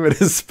where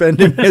David is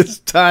spending his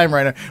time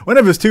right now. One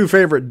of his two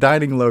favorite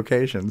dining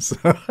locations.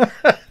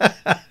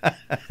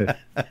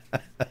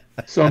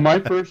 So my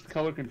first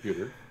color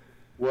computer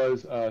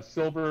was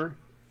silver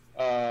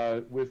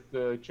with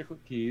the chiclet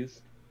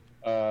keys,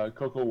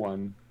 Coco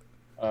 1,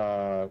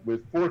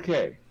 with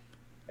 4K.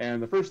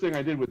 And the first thing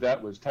I did with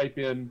that was type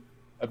in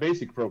a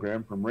basic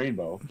program from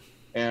Rainbow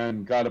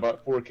and got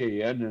about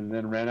 4K in and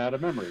then ran out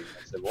of memory.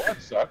 I said, well,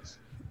 that sucks.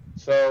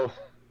 So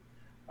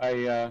I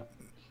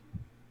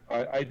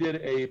did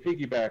a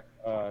piggyback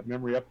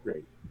memory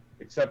upgrade,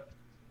 except,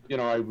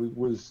 I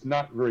was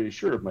not very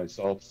sure of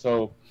myself.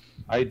 So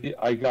I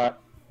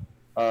got,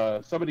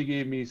 somebody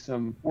gave me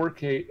some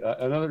 4K,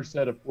 another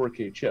set of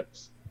 4K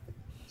chips.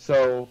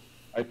 So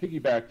I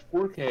piggybacked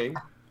 4K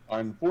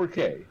on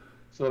 4K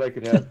so that I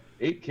could have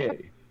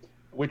 8K,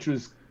 which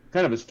was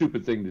kind of a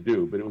stupid thing to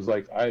do, but it was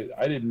like I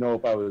didn't know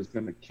if I was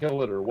going to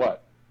kill it or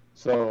what.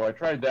 So I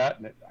tried that,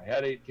 and I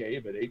had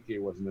 8K, but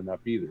 8K wasn't enough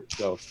either.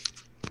 So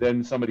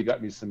then somebody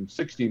got me some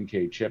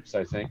 16K chips,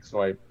 I think,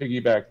 so I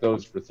piggybacked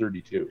those for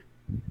 32.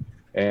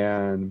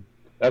 And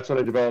that's what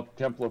I developed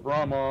Temple of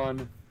Ram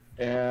on,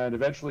 and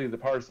eventually the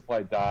power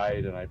supply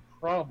died, and I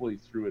probably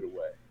threw it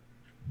away.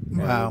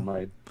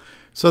 Wow.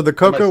 So the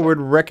Coco would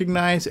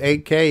recognize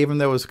 8K, even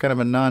though it was kind of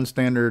a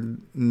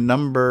non-standard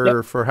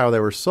number for how they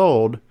were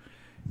sold.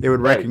 It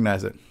would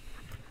recognize it.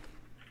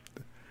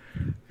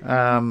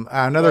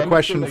 Another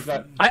question.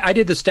 I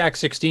did the stack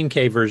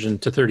 16K version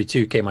to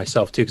 32K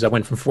myself, too, because I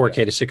went from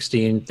 4K to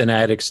 16. Then I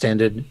had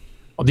extended.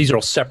 Oh, these are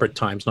all separate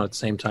times, not at the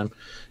same time.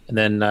 And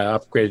then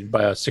upgraded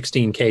by a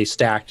 16K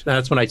stacked. And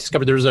that's when I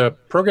discovered there was a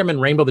program in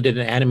Rainbow that did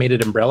an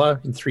animated umbrella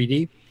in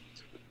 3D.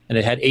 And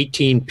it had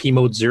 18 P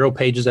mode 0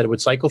 pages that it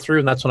would cycle through.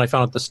 And that's when I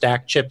found out the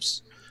stack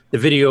chips, the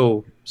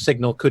video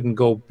signal couldn't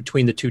go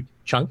between the two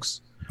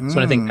chunks. So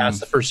anything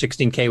past the first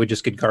 16K would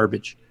just get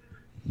garbage.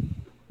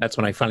 That's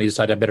when I finally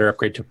decided I better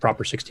upgrade to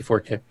proper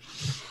 64K.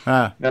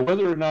 Now,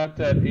 whether or not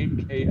that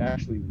 8K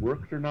actually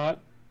worked or not,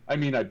 I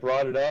mean, I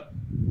brought it up.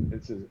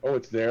 It says, oh,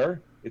 it's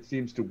there. It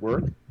seems to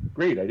work.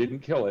 Great, I didn't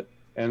kill it.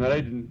 And then I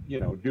didn't,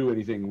 do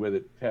anything with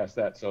it past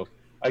that. So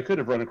I could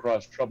have run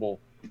across trouble,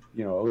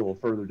 a little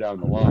further down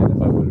the line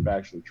if I would have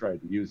actually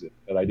tried to use it.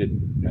 But I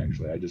didn't,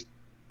 actually. I just,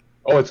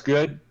 oh, it's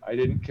good. I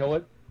didn't kill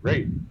it.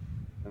 Great.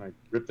 And I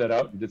ripped that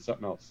out and did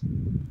something else.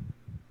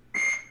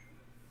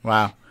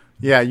 Wow.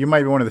 Yeah, you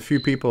might be one of the few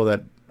people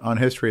that on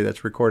history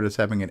that's recorded as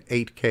having an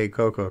 8K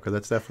Coco, because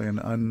that's definitely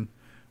an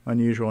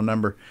unusual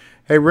number.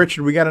 Hey,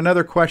 Richard, we got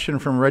another question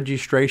from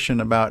Registration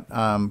about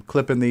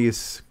clipping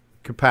these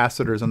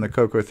capacitors on the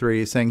Coco 3.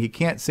 He's saying he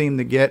can't seem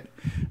to get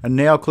a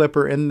nail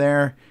clipper in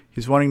there.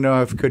 He's wanting to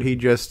know if could he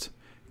just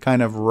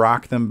kind of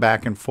rock them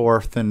back and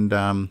forth and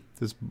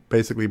just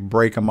basically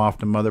break them off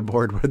the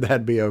motherboard. Would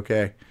that be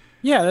okay?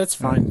 Yeah, that's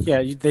fine.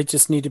 Yeah, they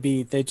just need to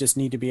be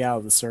out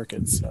of the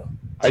circuit. So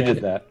I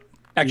did that.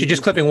 Actually,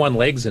 just clipping one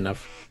leg's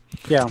enough.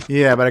 Yeah.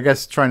 Yeah, but I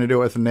guess trying to do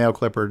it with a nail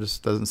clipper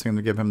just doesn't seem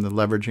to give him the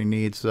leverage he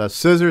needs.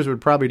 Scissors would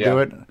probably do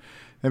it.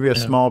 Maybe a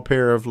small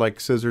pair of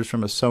scissors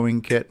from a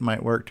sewing kit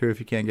might work too if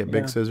you can't get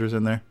big scissors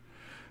in there.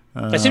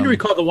 I seem to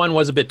recall the one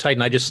was a bit tight,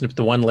 and I just snipped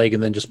the one leg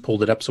and then just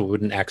pulled it up so it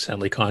wouldn't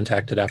accidentally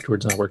contact it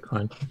afterwards, and that worked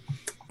fine.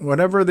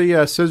 Whatever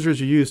the scissors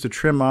you use to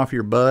trim off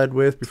your bud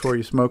with before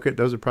you smoke it,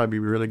 those would probably be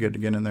really good to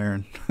get in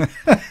there.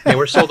 Yeah,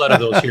 we're sold out of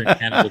those here in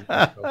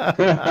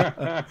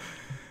Canada.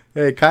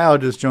 Hey, Kyle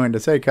just joined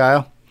us. Hey,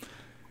 Kyle.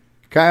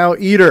 Kyle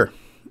Eder.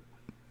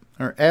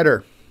 Or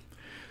Eder.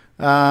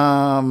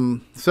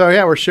 So,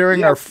 yeah, we're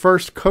sharing our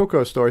first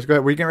Coco stories. Go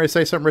ahead. Were you getting ready to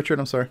say something, Richard?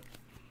 I'm sorry.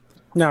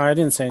 No, I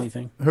didn't say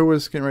anything. Who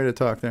was getting ready to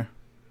talk there?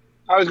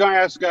 I was going to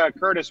ask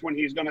Curtis when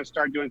he's going to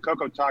start doing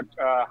Coco Talk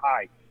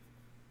High.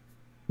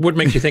 What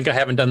makes you think I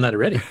haven't done that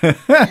already?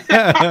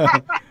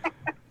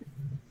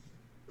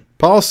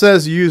 Paul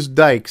says use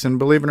dikes, and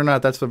believe it or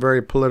not, that's a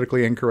very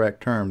politically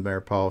incorrect term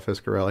there, Paul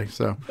Fiscarelli.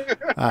 So,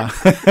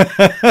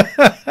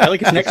 I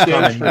like his next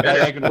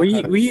comment.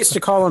 We used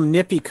to call them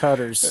nippy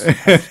cutters.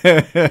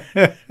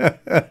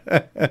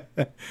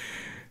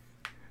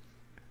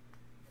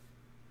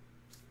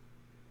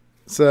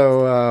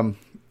 So,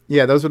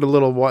 yeah, those are the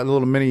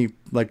little mini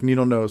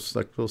needle nose,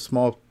 little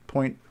small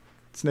point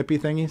snippy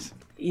thingies.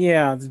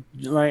 Yeah,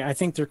 I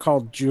think they're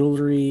called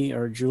jewelry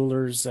or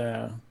jewelers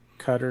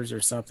cutters or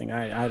something.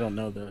 I don't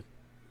know the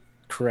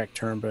correct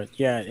term, but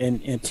yeah,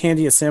 in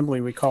Tandy Assembly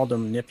we called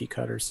them nippy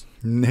cutters.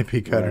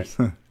 Nippy cutters.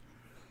 Right.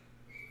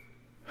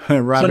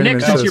 Rob so Inman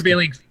Nick, since you're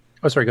being,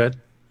 oh sorry, go ahead.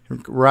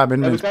 Rob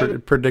Inman's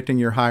predicting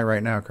your high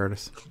right now,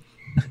 Curtis.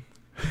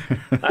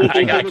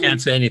 I can't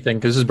say anything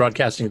because this is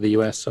broadcasting to the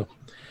U.S. So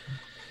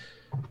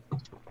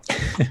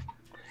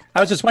I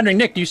was just wondering,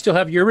 Nick, do you still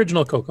have your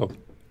original Coco?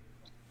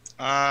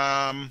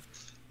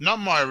 Not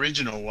my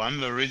original one.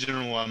 The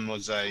original one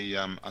was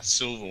a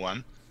silver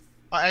one.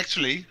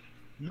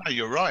 No,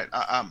 you're right.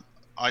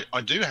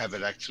 I do have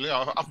it actually.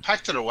 I've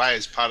packed it away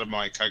as part of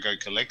my Coco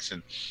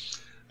collection.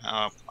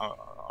 I've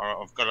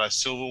got a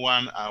silver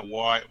one, a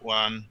white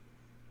one,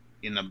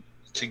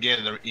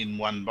 together in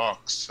one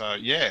box. So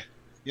yeah,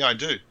 I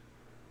do.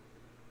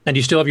 And do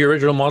you still have your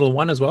original Model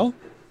 1 as well?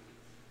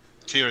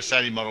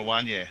 Tirasati Model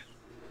 1, yeah.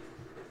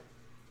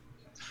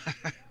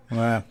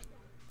 Wow.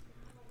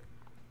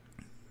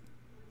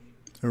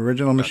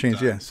 Original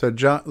machines, yeah. So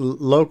John,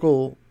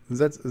 local, does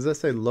that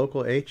say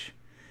local H?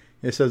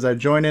 It says, I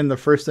join in. The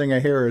first thing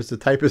I hear is the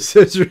type of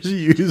scissors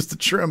you use to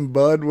trim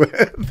bud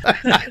with.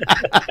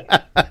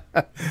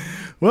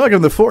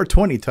 Welcome to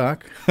 420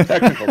 Talk.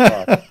 Technical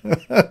talk.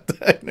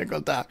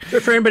 Technical talk.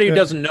 For anybody who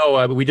doesn't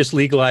know, we just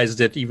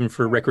legalized it even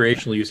for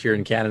recreational use here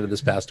in Canada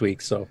this past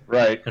week. So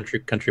right,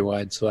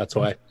 countrywide. So that's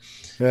why.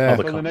 Yeah.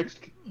 So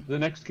the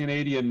next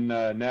Canadian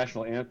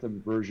national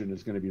anthem version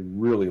is going to be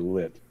really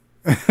lit.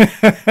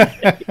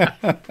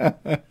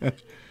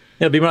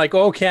 It'll be more like,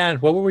 oh,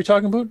 what were we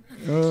talking about?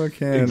 Oh,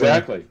 Canada.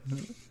 Exactly.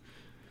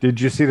 Did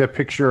you see the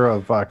picture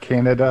of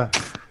Canada?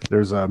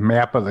 There's a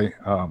map of the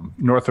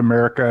North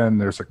America,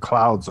 and there's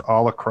clouds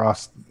all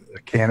across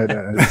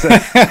Canada.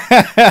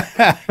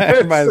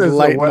 Everybody's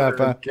lighting up.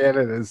 Huh?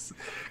 Canada's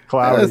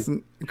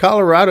cloudy.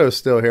 Colorado's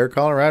still here.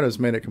 Colorado's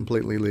made it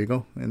completely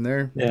legal, and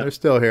they're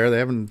still here. They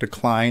haven't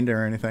declined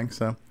or anything.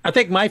 So I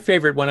think my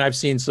favorite one I've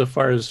seen so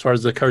far, as far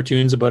as the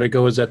cartoons about it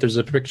go, is that there's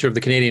a picture of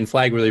the Canadian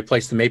flag where they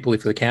place the maple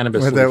leaf for the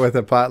cannabis with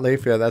a pot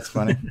leaf. Yeah, that's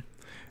funny.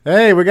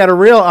 Hey, we got a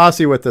real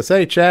Aussie with us.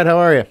 Hey, Chad, how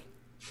are you?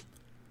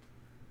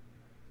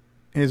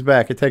 He's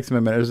back. It takes him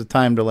a minute. There's a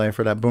time delay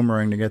for that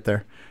boomerang to get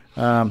there.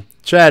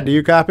 Chad, do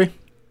you copy?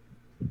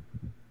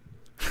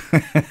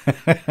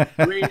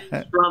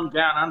 Greetings from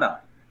down under.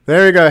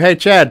 There you go. Hey,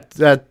 Chad,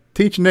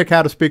 teach Nick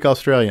how to speak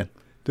Australian.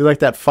 Do like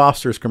that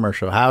Foster's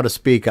commercial, how to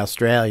speak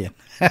Australian.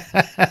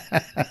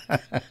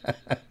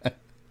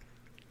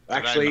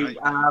 Actually,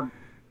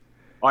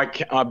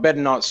 I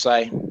better not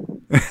say.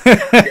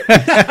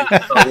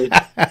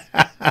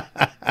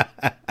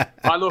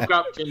 I look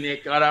up to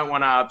Nick. I don't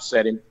want to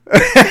upset him.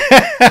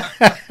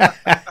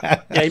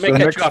 Yeah, you may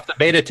catch you off the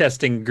beta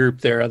testing group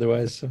there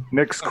otherwise. So.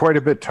 Nick's quite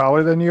a bit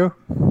taller than you.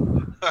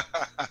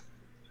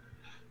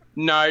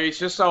 No, he's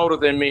just older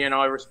than me, and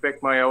I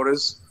respect my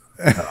elders.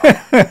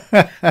 I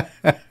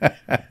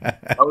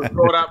was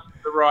brought up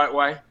the right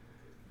way.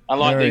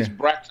 Unlike these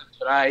brats of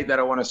today that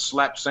I want to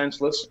slap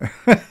senseless.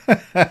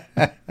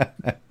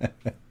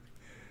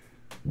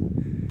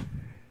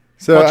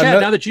 So, Chad,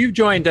 now that you've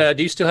joined, do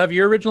you still have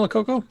your original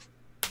Coco?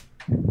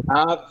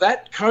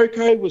 That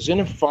Coco was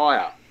in a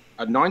fire,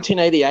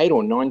 1988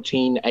 or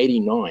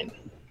 1989.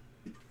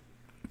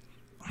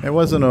 It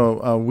wasn't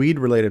a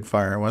weed-related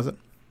fire, was it?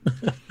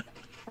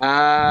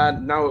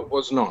 No, it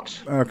was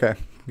not. Okay,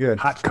 good.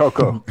 Hot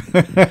cocoa.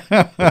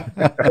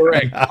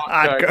 Correct.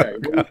 Hot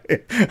cocoa.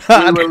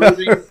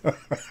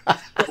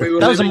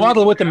 That was a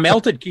model with the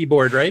melted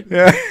keyboard, right?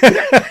 Yeah.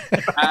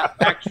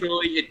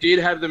 Actually, it did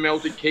have the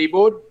melted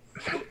keyboard.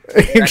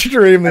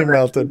 Extremely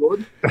melted.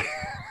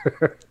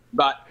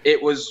 But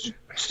it was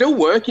still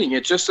working.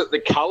 It's just that the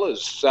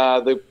colors,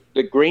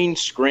 the green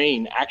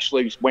screen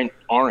actually went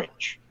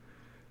orange.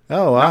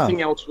 Oh, wow.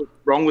 Nothing else was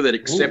wrong with it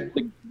except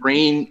the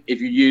green.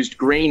 If you used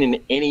green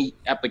in any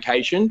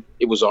application,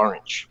 it was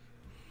orange.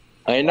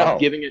 I ended up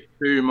giving it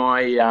to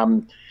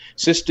my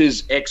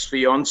sister's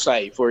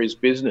ex-fiance for his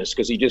business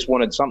because he just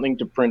wanted something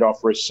to print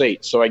off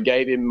receipts. So I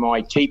gave him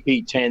my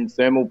TP10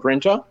 thermal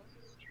printer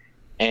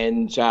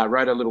and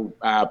wrote a little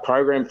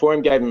program for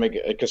him, gave him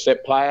a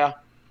cassette player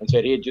and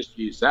said, here, just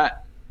use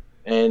that.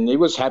 And he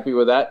was happy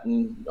with that.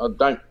 And I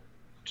don't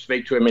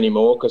speak to him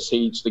anymore because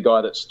he's the guy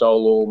that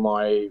stole all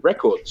my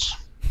records.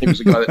 He was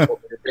the guy that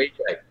taught me to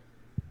DJ.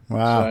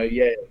 Wow. So,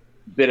 yeah,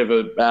 bit of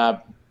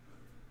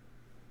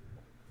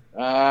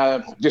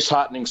a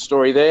disheartening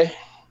story there,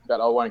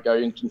 but I won't go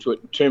into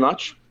it too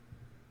much.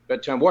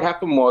 But what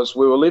happened was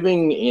we were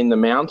living in the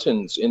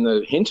mountains in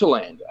the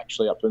hinterland,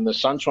 actually up in the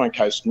Sunshine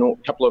Coast, a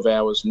couple of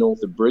hours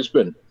north of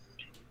Brisbane.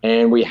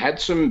 And we had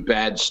some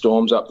bad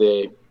storms up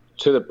there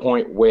to the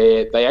point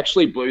where they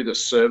actually blew the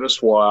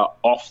service wire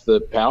off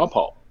the power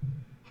pole.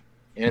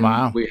 And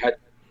wow. we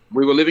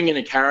were living in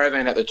a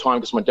caravan at the time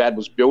because my dad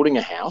was building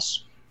a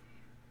house.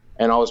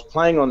 And I was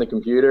playing on the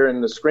computer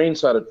and the screen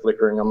started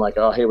flickering. I'm like,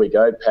 oh, here we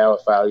go, power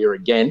failure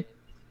again.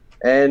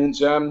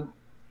 And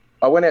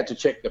I went out to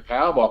check the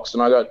power box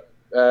and I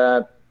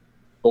got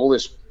all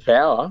this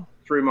power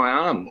through my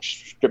arm.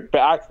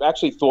 I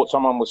actually thought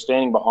someone was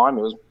standing behind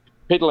me. It was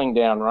piddling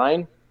down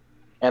rain.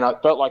 And I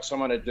felt like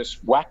someone had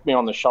just whacked me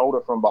on the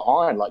shoulder from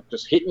behind, like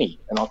just hit me.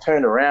 And I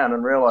turned around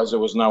and realized there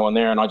was no one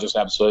there and I just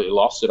absolutely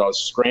lost it. I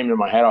was screaming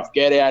my head off,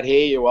 get out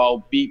here, you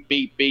old beep,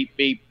 beep, beep,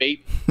 beep,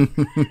 beep.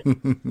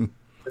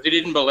 But they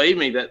didn't believe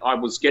me that I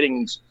was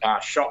getting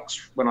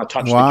shocks when I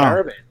touched the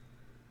caravan.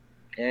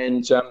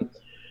 And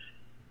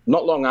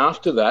not long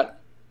after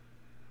that,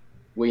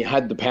 we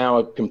had the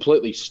power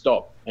completely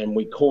stop and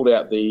we called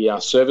out the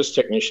service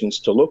technicians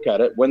to look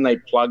at it. When they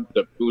plugged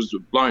it was a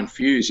blown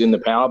fuse in the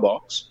power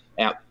box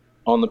out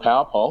on the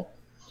power pole.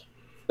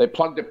 They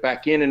plugged it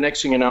back in and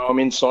next thing you know, I'm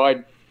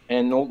inside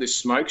and all this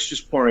smoke's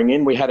just pouring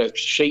in. We had a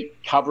sheet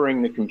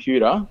covering the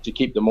computer to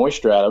keep the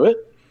moisture out of it.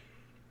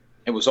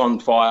 It was on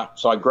fire.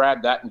 So I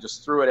grabbed that and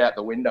just threw it out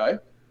the window.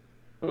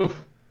 And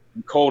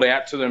called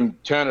out to them,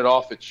 turn it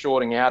off, it's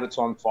shorting out, it's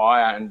on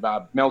fire, and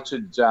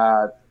melted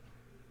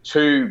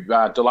 2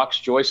 deluxe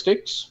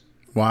joysticks.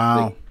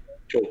 Wow.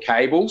 The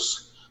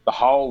cables. The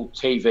whole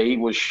TV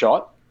was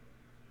shot.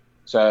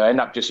 So I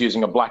ended up just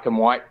using a black and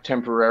white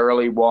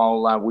temporarily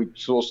while we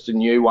sourced a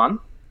new one.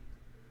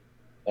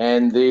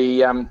 And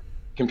the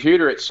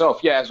computer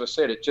itself, yeah, as I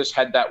said, it just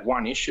had that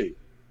one issue,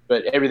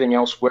 but everything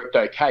else worked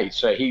okay.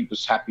 So he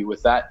was happy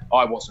with that.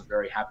 I wasn't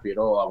very happy at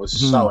all. I was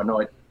so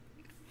annoyed.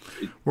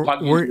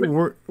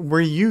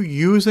 Were you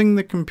using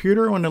the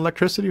computer when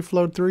electricity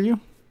flowed through you?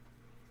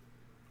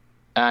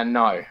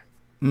 No.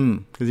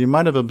 Because you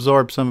might have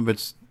absorbed some of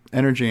its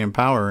energy and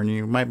power, and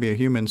you might be a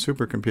human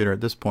supercomputer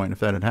at this point if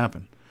that had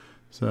happened.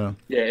 So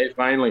yeah, if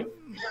only.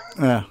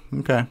 Yeah,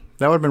 okay.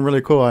 That would have been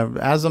really cool.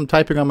 As I'm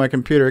typing on my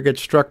computer, it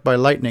gets struck by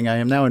lightning. I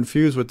am now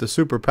infused with the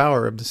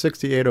superpower of the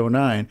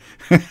 6809.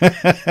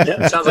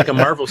 Yeah, it sounds like a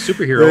Marvel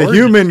superhero. The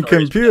human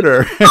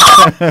computer.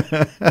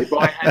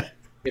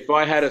 If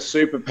I had a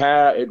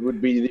superpower, it would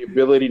be the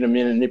ability to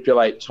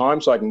manipulate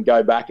time so I can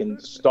go back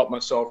and stop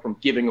myself from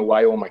giving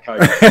away all my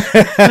code.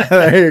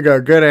 There you go.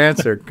 Good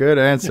answer. Good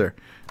answer.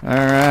 All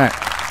right.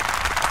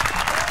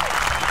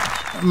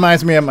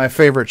 Reminds me of my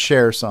favorite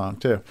Cher song,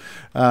 too.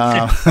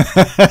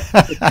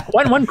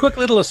 One quick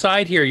little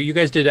aside here. You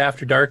guys did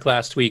After Dark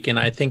last week, and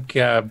I think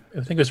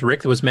it was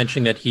Rick that was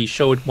mentioning that he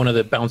showed one of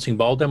the bouncing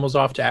ball demos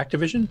off to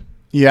Activision.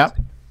 Yeah.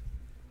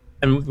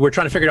 And we're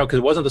trying to figure it out because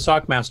it wasn't the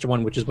Sockmaster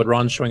one, which is what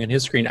Ron's showing on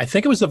his screen. I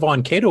think it was the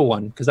Von Cato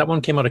one because that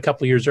one came out a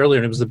couple of years earlier,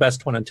 and it was the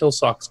best one until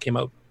Socks came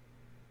out.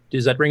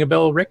 Does that ring a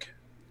bell, Rick?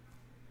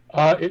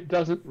 It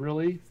doesn't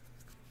really.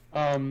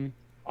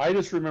 I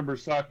just remember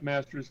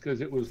Sockmasters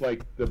because it was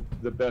like the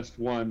best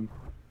one,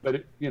 but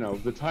it,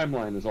 the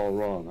timeline is all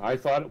wrong. I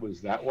thought it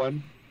was that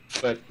one,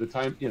 but the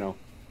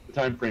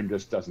time frame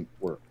just doesn't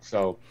work.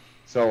 So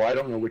I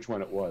don't know which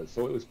one it was.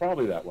 So it was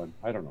probably that one.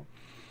 I don't know.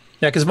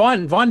 Yeah, because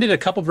Vaughn did a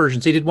couple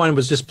versions. He did one that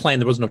was just plain.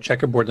 There was no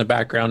checkerboard in the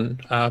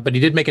background. But he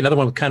did make another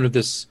one with kind of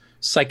this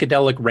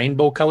psychedelic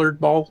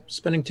rainbow-colored ball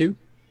spinning too,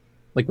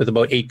 like with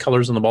about 8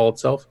 colors on the ball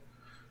itself.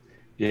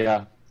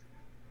 Yeah.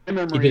 My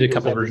memory he did a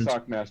couple was versions. The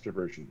Sockmaster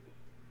version.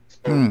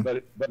 So,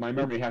 but my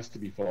memory has to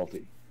be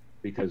faulty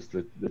because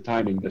the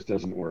timing just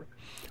doesn't work.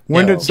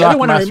 When did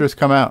Sockmasters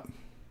come out?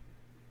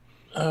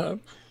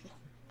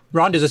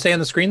 Ron, does it say on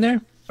the screen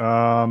there?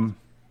 No.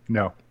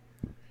 No.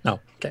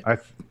 Okay.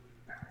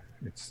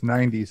 It's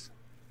 90s.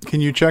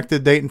 Can you check the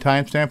date and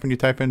timestamp when you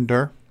type in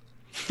DIR?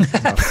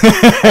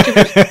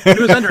 If it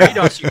was under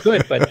ADOS, you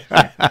could, but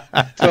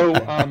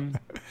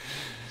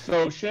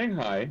so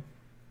Shanghai,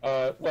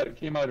 it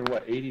came out in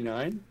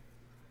 89?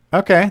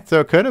 Okay, so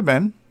it could have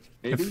been.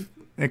 Maybe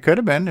it could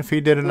have been if he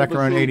did it like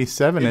around 87-ish or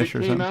something. If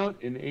it came out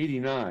in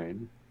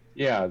 89,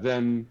 yeah,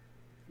 then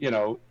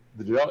the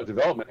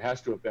development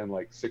has to have been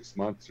like 6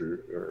 months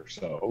or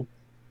so,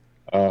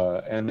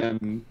 and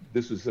then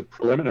this was a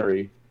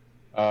preliminary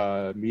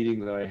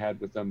meeting that I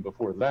had with them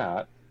before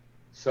that,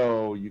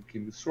 so you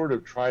can sort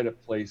of try to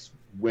place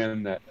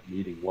when that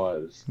meeting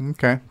was.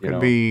 Okay,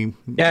 could be.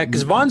 Yeah,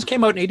 because Vaughn's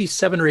came out in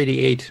 87 or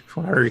 88,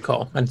 from what I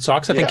recall, and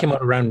Sox I think came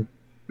out around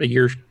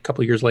a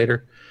couple of years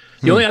later.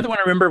 The only other one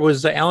I remember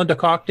was Alan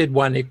DeCock did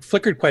one. It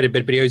flickered quite a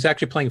bit, but he was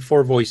actually playing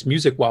 4-voice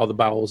music while the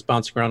ball was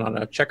bouncing around on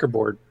a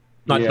checkerboard,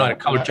 not a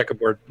colored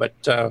checkerboard, but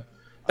that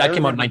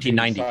came out in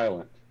 1990.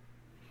 Silent.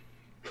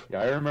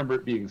 Yeah, I remember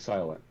it being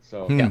silent.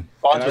 So yeah,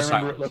 Vaughn's was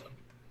silent.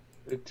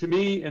 To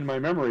me, in my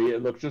memory,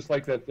 it looked just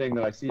like that thing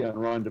that I see on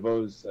Ron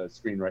DeVoe's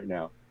screen right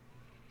now.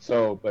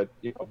 So, but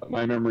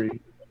my memory,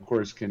 of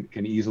course, can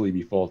easily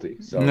be faulty.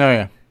 So, no,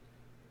 yeah.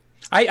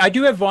 I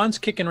do have Vaughn's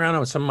kicking around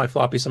on some of my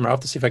floppies somewhere. I'll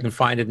have to see if I can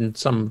find it in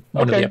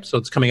one of the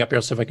episodes coming up here.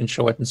 I'll see if I can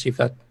show it and see if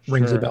that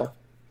rings a bell.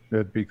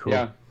 That'd be cool.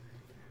 Yeah,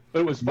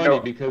 but it was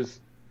funny because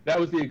that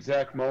was the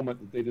exact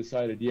moment that they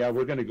decided,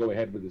 we're going to go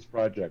ahead with this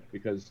project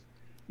because,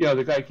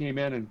 the guy came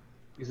in and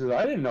he says,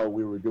 I didn't know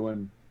we were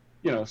doing,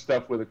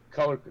 stuff with a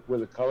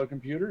color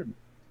computer.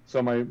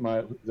 So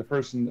the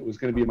person that was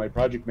going to be my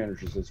project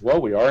manager says,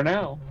 well, we are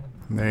now.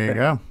 There you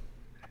go.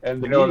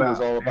 And the meeting was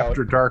all about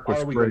After Dark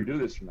was are we great. going to do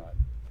this or not?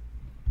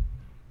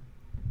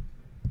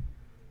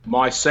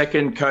 My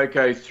second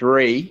Coco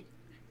 3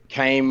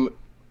 came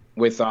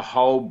with a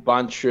whole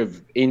bunch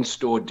of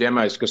in-store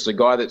demos because the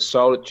guy that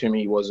sold it to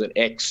me was an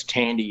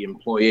ex-Tandy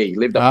employee. He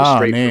lived up the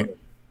street from me.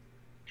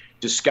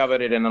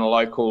 Discovered it in a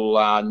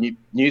local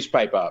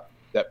newspaper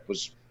that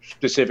was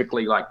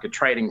specifically like a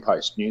trading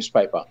post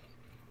newspaper.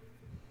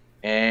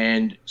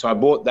 And so I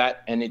bought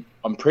that, and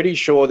I'm pretty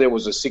sure there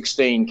was a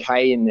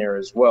 16K in there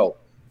as well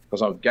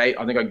because I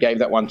think I gave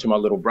that one to my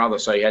little brother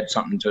so he had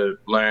something to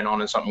learn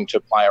on and something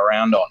to play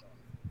around on.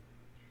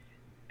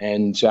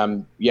 And,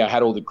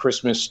 had all the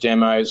Christmas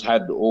demos,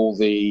 had all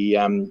the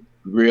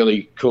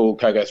really cool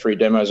Coco 3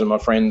 demos, and my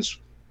friends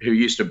who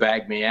used to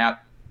bag me out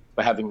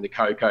for having the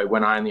Coco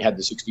when I only had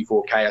the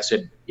 64K, I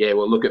said,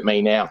 look at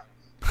me now.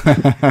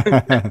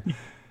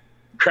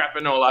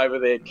 Crapping all over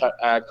their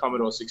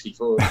Commodore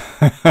 64.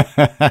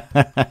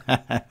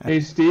 Hey,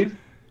 Steve?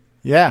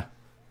 Yeah.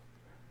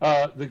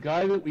 The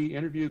guy that we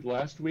interviewed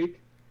last week?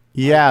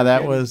 Yeah,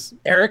 that was...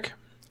 Eric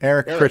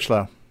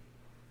Critchlow.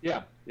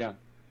 Yeah.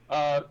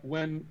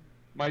 When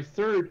my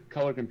third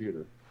color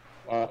computer,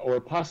 or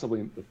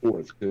possibly the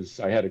fourth, because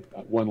I had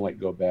one light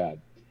go bad,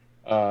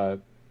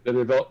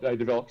 that I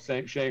developed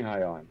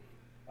Shanghai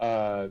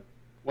on.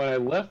 When I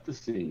left the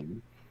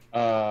scene,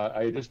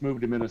 I had just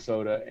moved to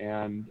Minnesota,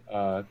 and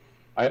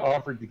I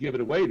offered to give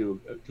it away to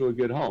a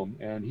good home,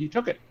 and he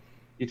took it.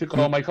 He took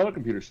all my color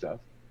computer stuff.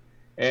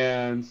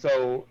 And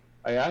so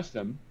I asked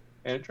him,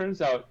 and it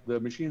turns out the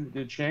machine that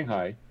did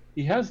Shanghai,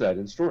 he has that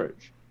in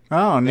storage.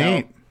 Oh,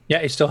 neat. Yeah,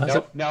 he still has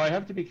it. Now I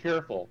have to be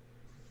careful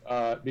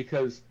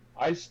because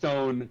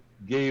iStone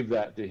gave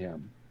that to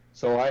him.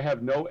 So I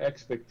have no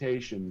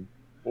expectation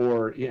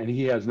and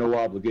he has no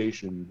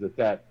obligation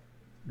that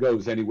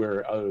goes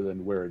anywhere other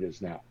than where it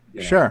is now.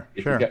 Sure.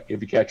 If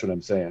you catch what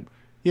I'm saying.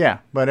 Yeah,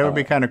 but it would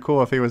be kind of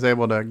cool if he was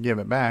able to give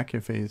it back,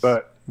 if he's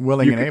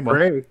willing and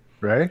able.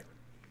 Right?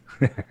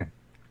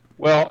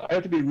 Well, I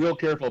have to be real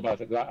careful about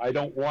that. I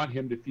don't want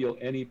him to feel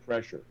any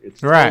pressure.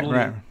 It's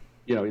right.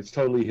 It's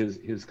totally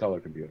his color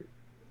computer.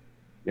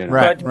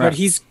 But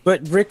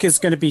Rick is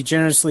going to be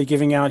generously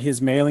giving out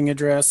his mailing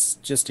address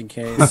just in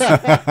case.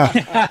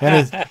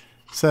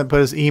 And put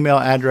his email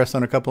address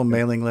on a couple of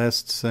mailing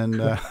lists,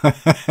 and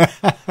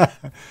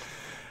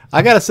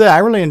I gotta say, I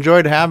really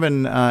enjoyed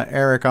having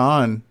Eric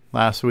on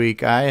last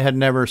week. I had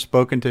never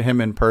spoken to him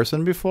in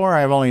person before.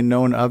 I've only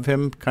known of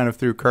him kind of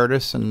through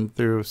Curtis and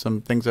through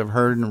some things I've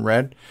heard and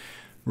read.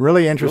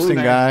 Really interesting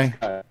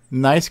guy.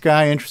 Nice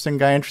guy,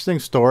 interesting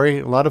story.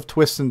 A lot of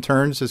twists and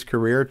turns his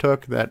career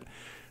took that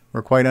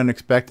were quite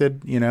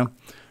unexpected,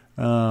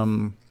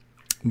 but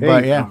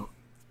yeah.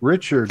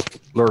 Richard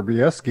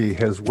Lorbieski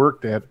has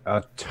worked at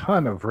a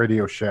ton of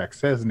Radio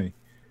Shacks, hasn't he?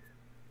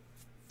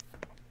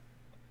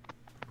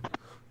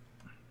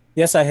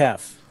 Yes, I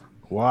have.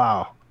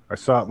 Wow. I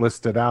saw it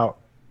listed out.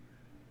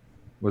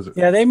 Was it?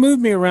 Yeah, they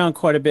moved me around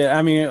quite a bit.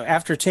 I mean,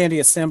 after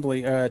Tandy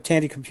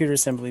Computer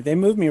Assembly, they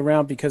moved me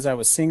around because I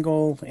was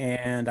single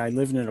and I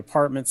lived in an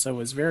apartment, so it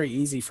was very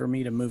easy for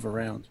me to move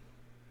around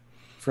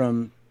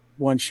from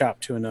one shop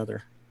to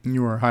another.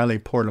 You were highly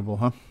portable,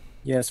 huh?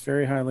 Yes,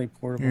 very highly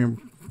portable. Your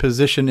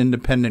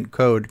position-independent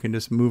code can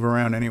just move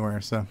around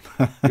anywhere. So,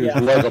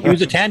 yeah. He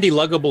was a Tandy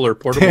luggable or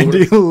portable.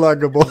 Tandy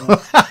luggable.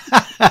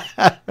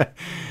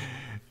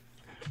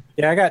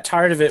 Yeah, I got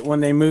tired of it when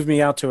they moved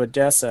me out to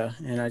Odessa,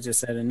 and I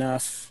just had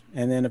enough.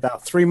 And then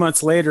about 3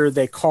 months later,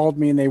 they called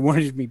me and they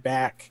wanted me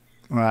back.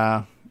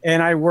 Wow.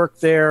 And I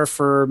worked there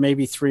for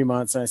maybe 3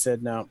 months, and I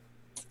said no.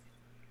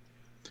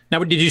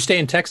 Now, did you stay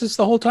in Texas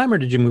the whole time, or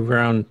did you move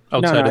around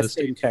outside of the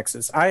state? I stayed in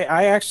Texas.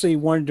 I actually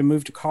wanted to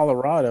move to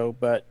Colorado,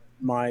 but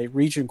my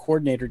region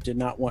coordinator did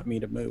not want me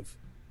to move.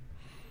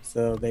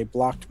 So they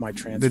blocked my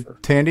transfer.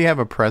 Did Tandy have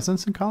a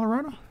presence in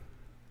Colorado?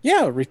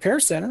 Yeah, a repair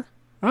center.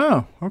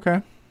 Oh,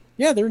 okay.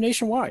 Yeah, they're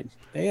nationwide.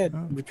 They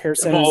had repair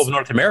centers. All over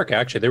North America,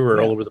 actually. They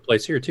were all over the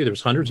place here, too. There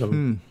was hundreds of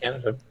them in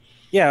Canada.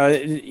 Yeah,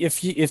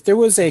 if there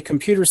was a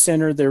computer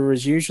center, there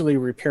was usually a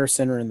repair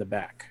center in the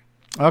back.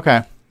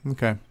 Okay.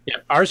 Yeah,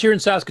 ours here in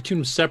Saskatoon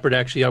was separate,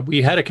 actually.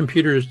 We had a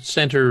computer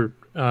center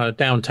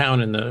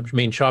downtown in the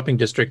main shopping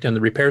district, and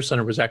the repair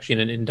center was actually in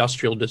an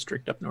industrial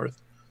district up north.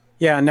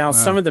 Yeah, now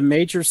some of the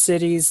major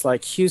cities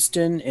like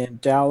Houston and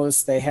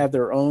Dallas, they had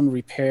their own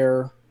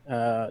repair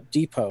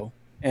depot.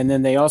 And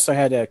then they also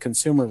had a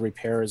consumer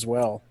repair as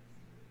well.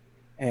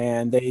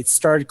 And they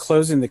started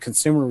closing the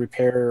consumer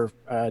repair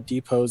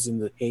depots in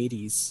the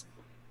 80s.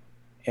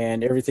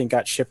 And everything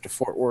got shipped to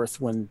Fort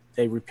Worth when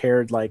they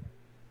repaired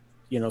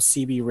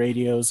CB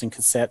radios and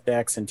cassette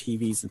decks and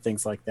TVs and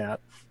things like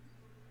that.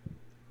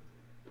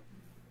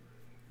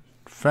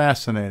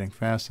 Fascinating.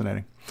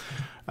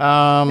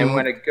 And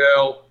when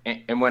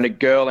a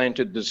girl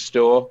entered the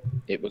store,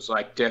 it was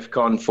like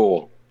DEFCON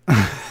 4.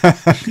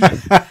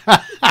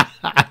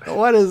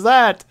 What is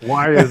that?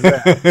 Why is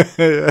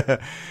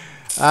that?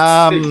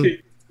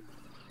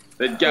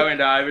 They'd go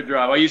into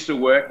overdrive. I used to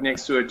work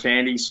next to a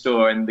Tandy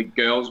store, and I'd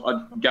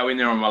go in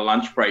there on my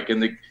lunch break, and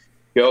the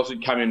girls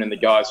would come in, and the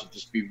guys would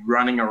just be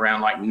running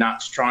around like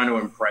nuts trying to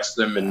impress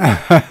them. And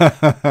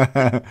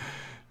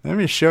let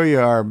me show you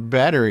our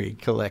battery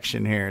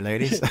collection here,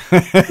 ladies.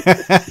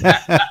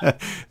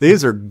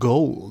 These are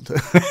gold.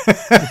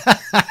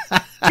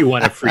 You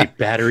want a free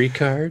battery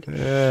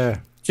card?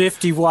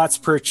 50 watts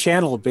per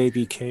channel,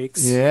 baby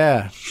cakes.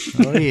 Yeah.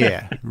 Oh,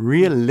 yeah.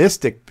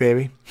 Realistic,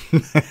 baby. All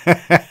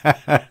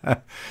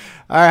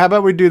right, how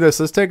about we do this?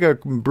 Let's take a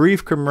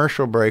brief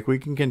commercial break. We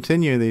can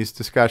continue these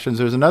discussions.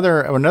 There's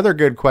another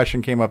good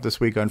question came up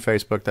this week on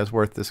Facebook that's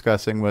worth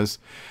discussing was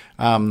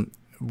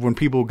when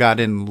people got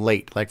in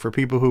late, like for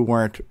people who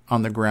weren't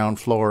on the ground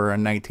floor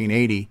in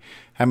 1980,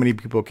 how many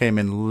people came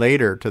in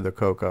later to the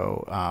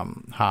Coco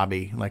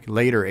hobby, like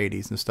later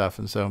 80s and stuff.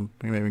 And so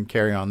maybe we can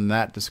carry on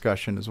that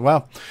discussion as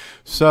well.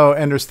 So,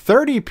 and there's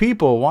 30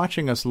 people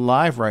watching us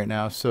live right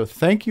now. So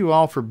thank you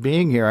all for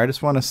being here. I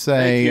just want to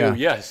say... Thank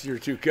you. Yes, you're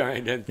too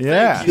kind. And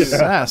thank you.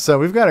 Yeah. So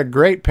we've got a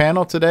great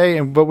panel today,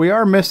 but we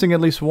are missing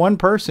at least one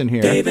person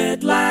here.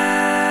 David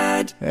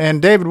Ladd.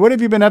 And David, what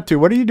have you been up to?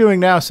 What are you doing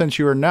now since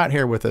you are not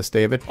here with us,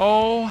 David?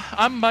 Oh,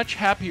 I'm much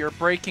happier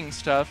breaking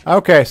stuff.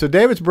 Okay, so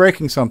David's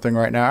breaking something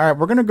right now. All right,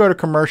 we're going to go to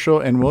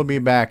commercial, and we'll be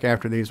back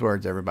after these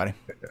words, everybody.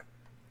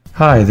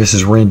 Hi, this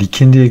is Randy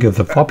Kindig of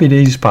the Floppy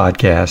Days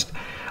podcast.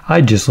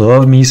 I just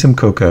love me some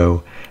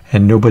cocoa,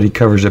 and nobody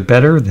covers it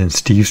better than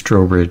Steve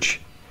Strobridge.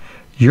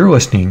 You're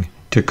listening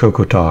to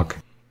Cocoa Talk.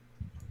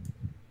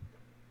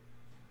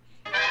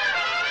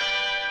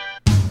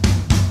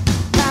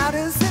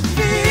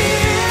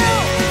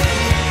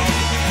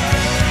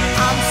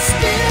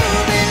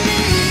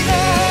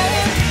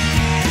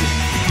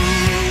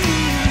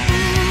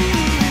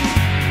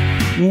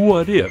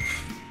 What if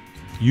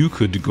you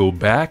could go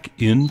back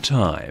in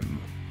time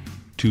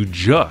to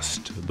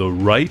just the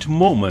right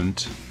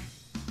moment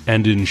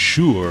and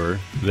ensure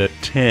that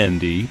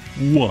Tandy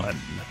won?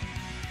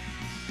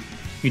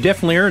 You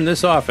definitely earned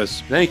this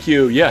office. Thank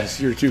you.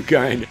 Yes, you're too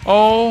kind.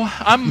 Oh,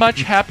 I'm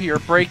much happier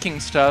breaking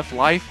stuff.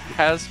 Life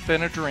has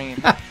been a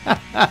dream.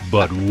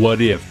 But what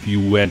if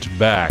you went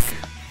back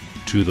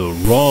to the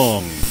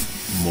wrong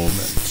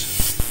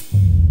moment?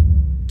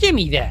 Give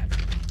me that.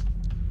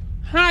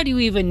 How do you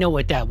even know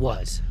what that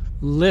was?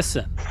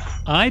 Listen,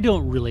 I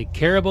don't really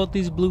care about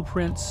these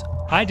blueprints.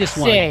 I just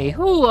want... Say,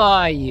 who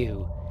are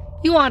you?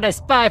 You want to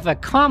spy for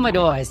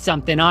Commodore or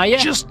something, are you?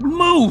 Just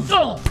move!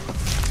 Oh.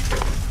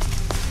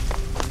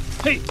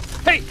 Hey,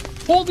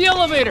 hold the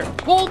elevator!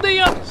 Hold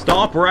the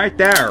Stop right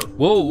there!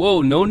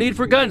 Whoa, no need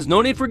for guns,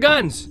 no need for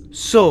guns!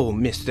 So,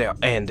 Mr.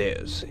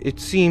 Anders, it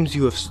seems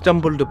you have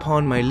stumbled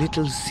upon my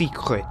little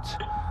secret.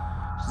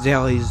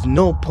 There is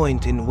no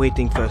point in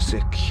waiting for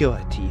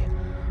security.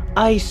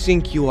 I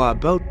think you are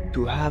about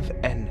to have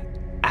an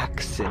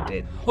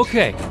accident.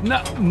 Okay,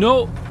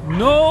 no!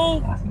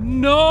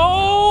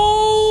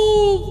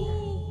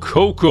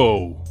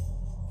 Coco,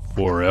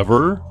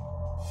 forever?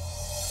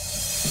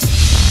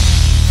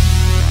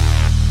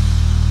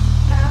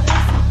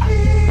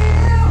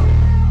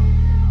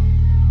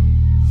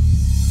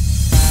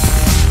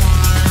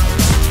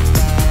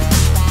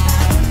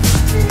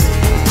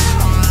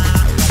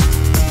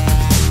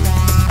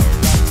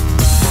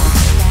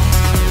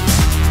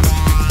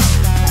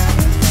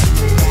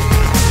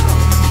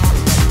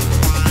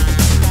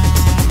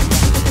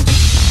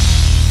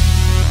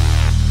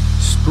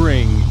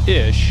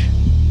 Spring-ish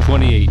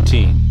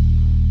 2018.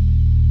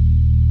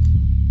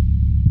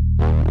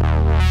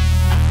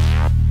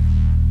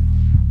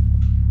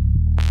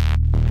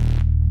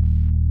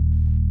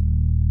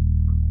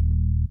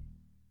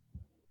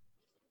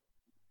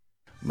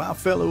 My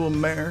fellow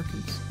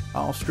Americans,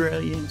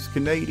 Australians,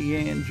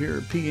 Canadians,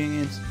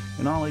 Europeans,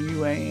 and all of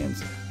you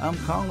ands, I'm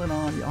calling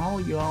on all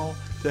y'all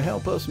to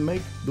help us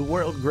make the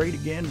world great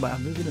again by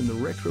visiting the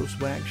Retro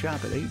Swag Shop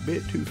at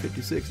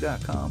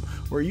 8bit256.com,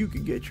 where you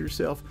can get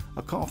yourself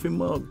a coffee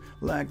mug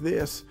like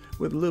this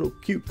with a little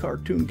cute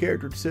cartoon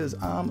character that says,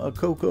 I'm a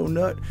cocoa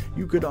nut.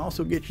 You could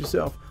also get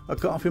yourself a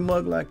coffee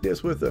mug like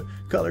this with a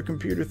Color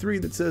Computer 3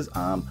 that says,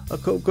 I'm a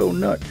cocoa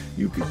nut.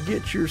 You could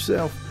get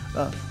yourself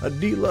a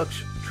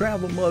deluxe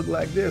travel mug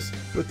like this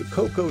with the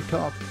Cocoa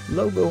Talk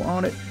logo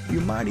on it.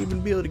 You might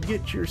even be able to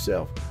get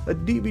yourself a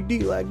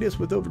DVD like this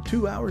with over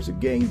 2 hours of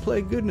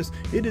gameplay goodness.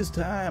 It is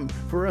time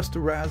for us to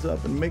rise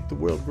up and make the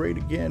world great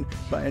again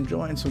by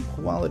enjoying some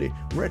quality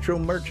retro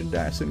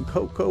merchandise and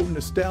Cocoa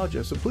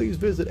nostalgia. So please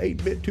visit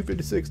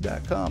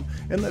 8bit256.com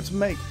and let's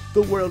make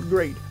the world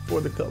great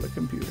for the color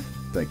computer.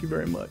 Thank you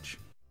very much.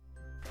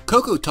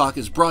 Cocoa Talk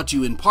is brought to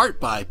you in part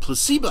by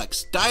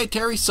Placeblex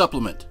Dietary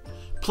Supplement.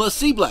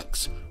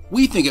 Placeblex.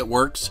 We think it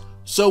works,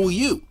 so will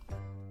you.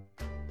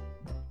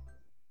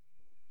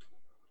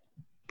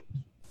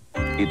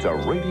 It's a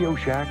Radio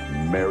Shack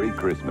Merry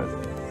Christmas.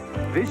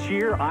 This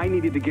year, I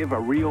needed to give a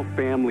real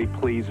family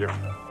pleaser.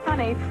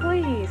 Honey,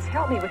 please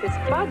help me with this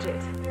budget.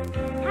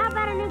 How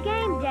about a new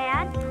game,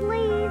 Dad?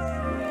 Please.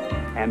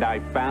 And I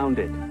found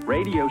it.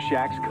 Radio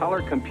Shack's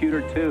Color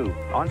Computer 2.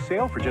 On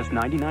sale for just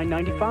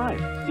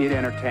 $99.95. It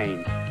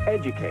entertains,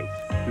 educates,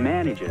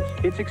 manages,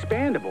 it's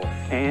expandable,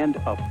 and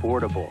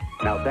affordable.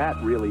 Now that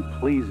really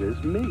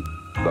pleases me.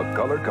 The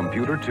Color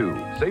Computer 2.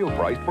 Sale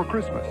price for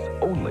Christmas.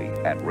 Only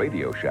at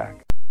Radio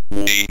Shack.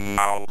 We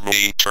now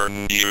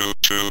return you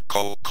to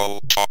Cocoa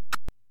Talk.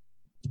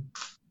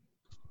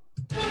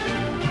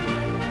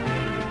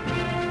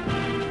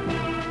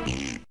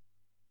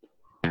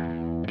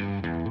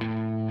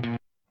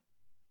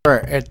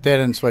 It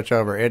didn't switch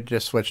over. It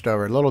just switched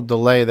over. A little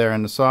delay there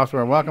in the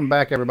software. Welcome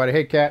back, everybody.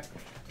 Hey, Cat.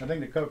 I think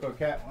the Cocoa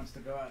Cat wants to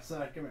go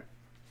outside. Come here.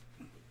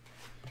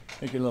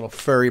 Take your little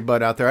furry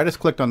butt out there. I just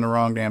clicked on the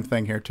wrong damn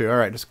thing here, too. All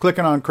right, just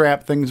clicking on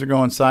crap. Things are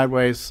going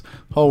sideways.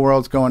 Whole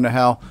world's going to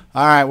hell.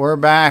 All right, we're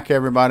back,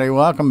 everybody.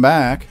 Welcome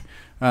back.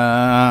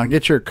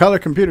 Get your Color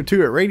Computer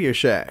 2 at Radio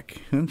Shack.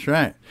 That's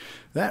right.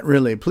 That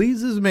really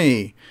pleases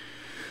me.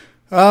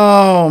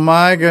 Oh,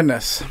 my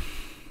goodness.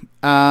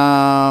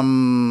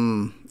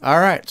 All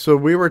right, so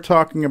we were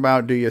talking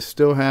about, do you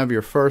still have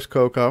your first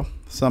Cocoa?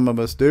 Some of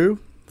us do.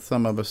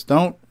 Some of us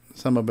don't.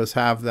 Some of us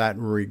have that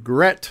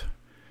regret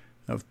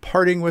of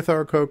parting with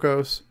our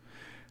Cocos.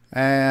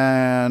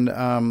 And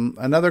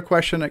another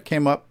question that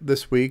came up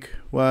this week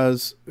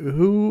was,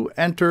 who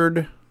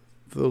entered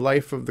the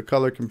life of the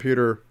color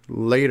computer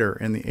later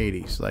in the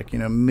 80s, like,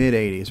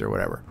 mid-80s or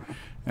whatever?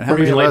 And how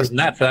even later than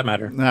that, for that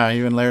matter. No,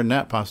 even later than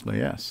that, possibly,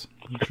 yes.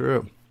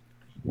 True.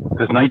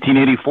 Does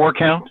 1984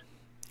 count?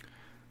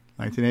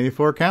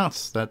 1984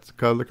 counts. That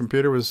Color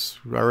Computer was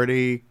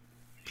already.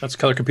 That's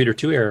Color Computer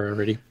 2 era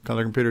already.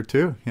 Color Computer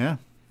 2, yeah.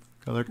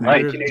 Color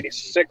Computer.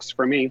 1986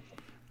 for me.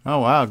 Oh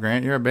wow,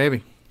 Grant, you're a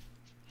baby.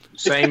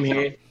 Same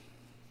here.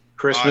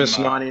 Christmas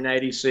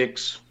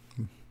 1986.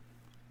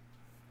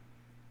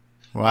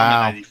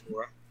 Wow.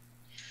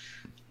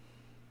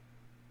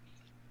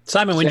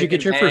 Simon, when did you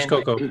get your first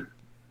Coco?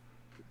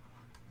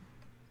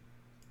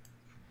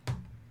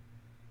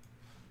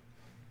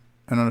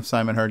 I don't know if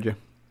Simon heard you.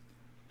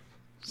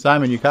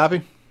 Simon, you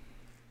copy?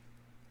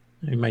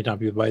 He might not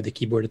be by the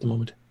keyboard at the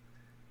moment.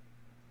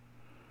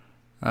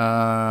 All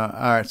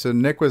right. So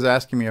Nick was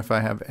asking me if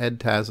I have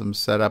EdTasm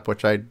set up,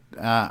 which I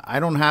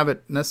don't have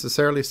it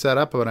necessarily set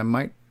up, but I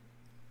might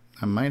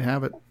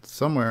have it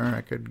somewhere.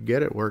 I could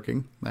get it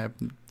working. I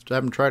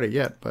haven't tried it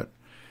yet, but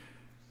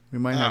we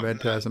might have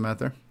EdTasm out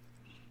there.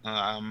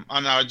 I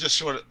know. I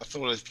just thought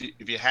if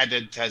you had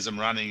EdTasm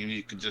running, and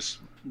you could just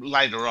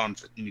later on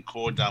in your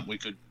core dump, we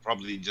could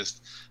probably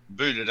just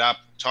boot it up,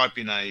 type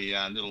in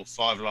a little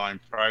 5-line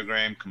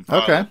program,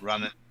 compile it,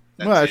 run it.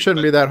 Well, it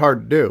shouldn't be that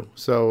hard to do.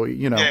 So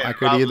I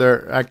could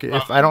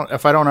if I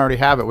don't already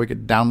have it, we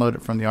could download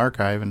it from the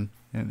archive and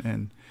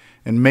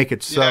make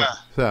it so. Yeah.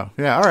 So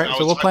yeah, all right.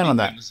 So we'll plan on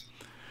that.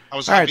 I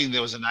was hoping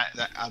there was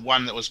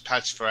one that was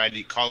patched for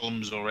 80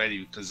 columns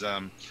already, because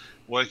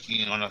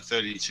working on a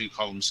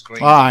 32-column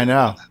screen. Oh, I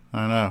know.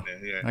 Yeah.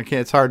 I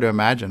can't. It's hard to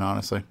imagine,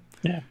 honestly.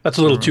 Yeah, that's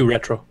a little too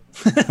retro.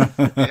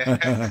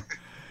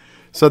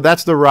 So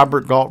that's the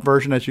Robert Galt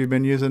version that you've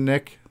been using,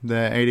 Nick, the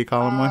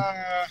 80-column one.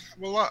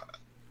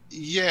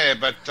 Yeah,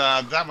 but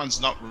that one's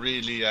not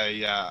really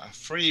a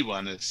free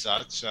one as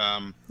such.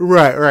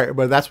 Right.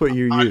 But that's what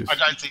you use. I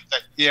don't think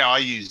that. Yeah, I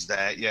use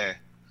that. Yeah,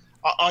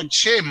 I'd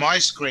share my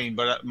screen,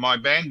 but my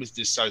bandwidth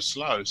is so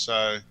slow.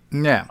 So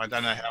yeah, I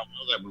don't know how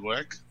well that would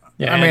work.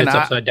 Yeah, it's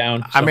upside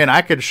down. I mean,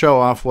 I could show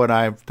off what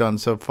I've done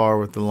so far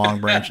with the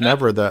Long Branch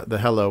Never, the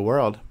Hello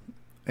World.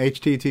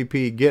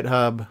 HTTP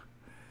GitHub,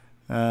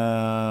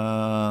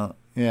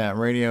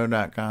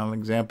 radio.com,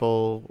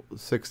 example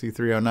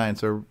 6309.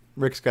 So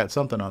Rick's got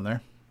something on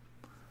there.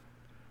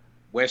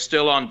 We're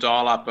still on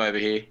dial-up over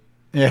here.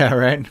 Yeah,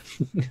 right.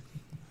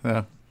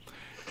 So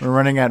we're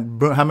running at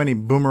how many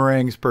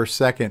boomerangs per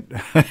second?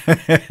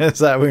 Is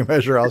that we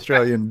measure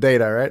Australian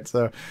data, right?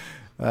 So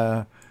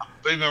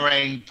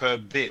boomerang per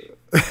bit.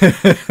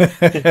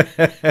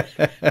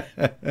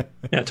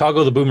 Yeah,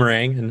 toggle the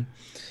boomerang and.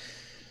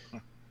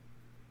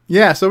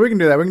 Yeah, so we can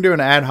do that. We can do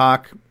an ad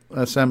hoc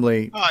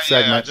assembly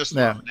segment. Yeah, just an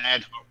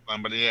ad hoc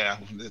one, but yeah,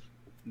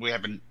 we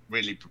haven't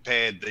really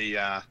prepared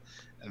the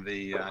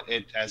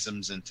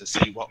EdTasms and to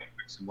see what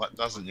works and what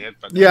doesn't yet.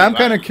 But yeah,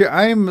 anyway.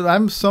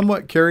 I'm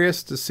somewhat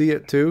curious to see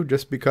it too,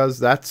 just because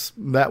that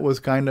was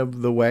kind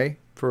of the way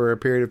for a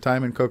period of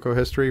time in Coco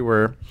history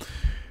where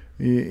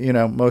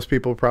most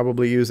people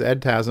probably use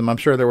EdTasm. I'm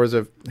sure there was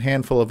a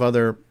handful of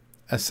other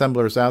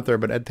assemblers out there,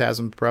 but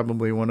EdTasm is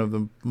probably one of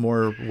the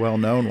more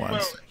well-known ones.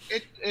 Well,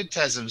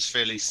 EdTasm's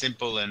fairly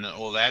simple and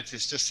all that.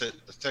 It's just that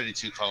the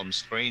 32-column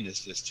screen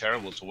is just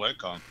terrible to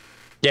work on.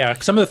 Yeah,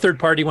 some of the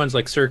third-party ones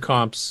like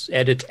Circomp's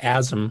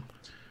EditAsm,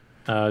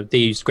 they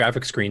use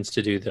graphic screens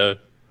to do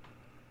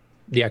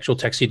the actual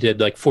text. He did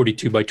like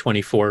 42 by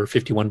 24 or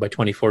 51 by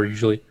 24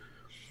 usually.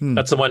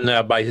 That's the one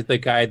by the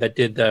guy that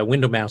did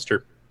Window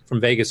Master from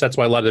Vegas. That's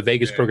why a lot of the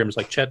Vegas programmers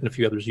like Chet and a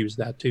few others use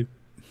that too.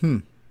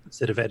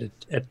 Instead of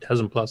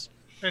EdTasm Plus.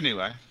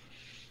 Anyway.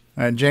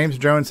 James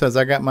Jones says,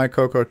 I got my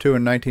Coco 2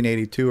 in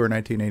 1982 or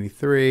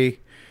 1983.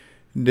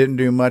 Didn't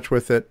do much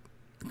with it.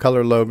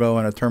 Color logo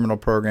and a terminal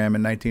program.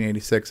 In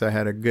 1986, I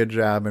had a good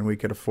job and we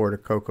could afford a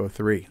Coco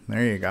 3.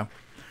 There you go.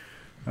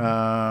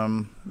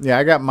 Yeah,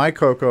 I got my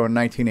Coco in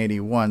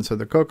 1981, so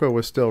the Coco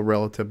was still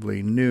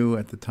relatively new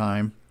at the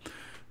time.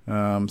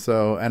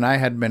 And I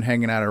had been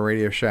hanging out at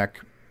Radio Shack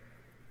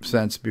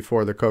since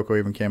before the Coco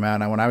even came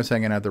out. And when I was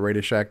hanging out at the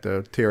Radio Shack,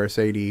 the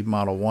TRS-80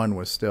 Model 1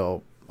 was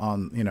still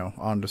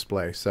on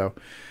display. So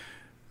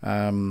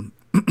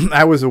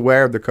I was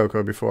aware of the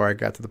Coco before I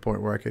got to the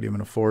point where I could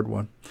even afford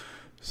one.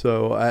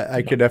 So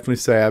I could definitely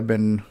say I've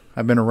been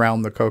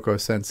around the Coco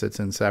since its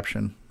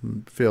inception.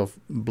 Feel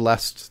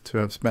blessed to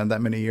have spent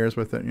that many years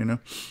with it,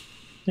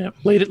 Yeah,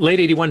 late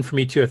 81 for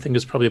me too. I think it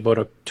was probably about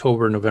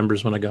October, November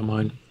is when I got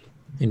mine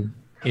in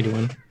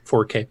 81,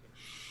 4K.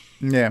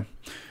 Yeah.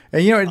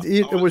 And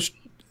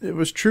it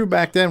was true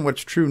back then.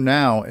 What's true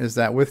now is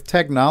that with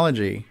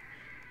technology,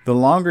 the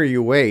longer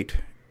you wait,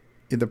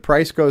 the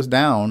price goes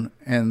down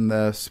and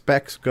the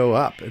specs go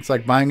up. It's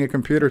like buying a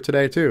computer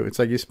today too. It's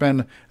like you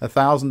spend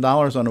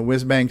 $1,000 on a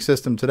whiz-bang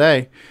system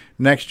today.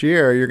 Next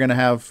year, you're going to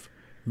have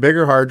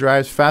bigger hard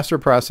drives, faster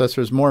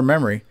processors, more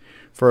memory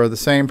for the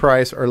same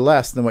price or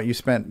less than what you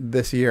spent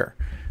this year.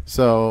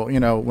 So,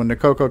 when the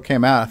Coco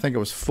came out, I think it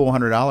was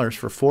 $400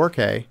 for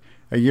 4K.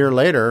 A year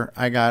later,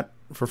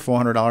 for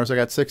 $400, I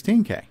got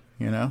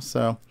 16K,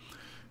 so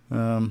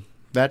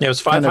it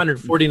was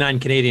 $549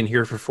 Canadian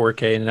here for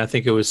 4K, and I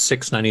think it was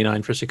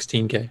 $699 for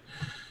 16K.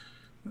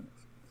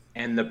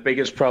 And the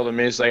biggest problem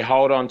is they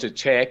hold on to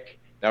tech.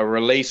 They'll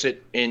release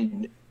it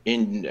in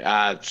in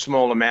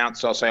small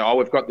amounts. I'll say, oh,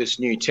 we've got this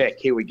new tech.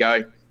 Here we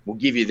go. We'll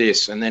give you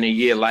this. And then a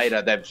year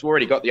later, they've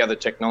already got the other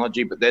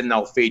technology, but then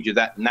they'll feed you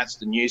that, and that's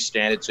the new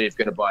standard, so you've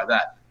got to buy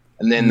that.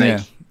 And then they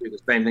do the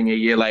same thing a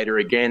year later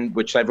again,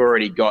 which they've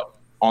already got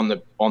on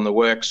the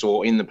works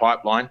or in the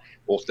pipeline,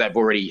 or they've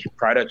already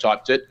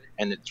prototyped it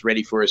and it's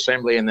ready for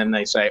assembly. And then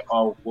they say,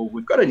 oh, well,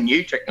 we've got a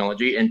new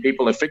technology, and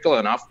people are fickle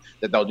enough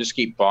that they'll just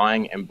keep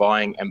buying and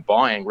buying and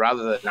buying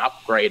rather than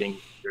upgrading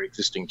their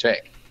existing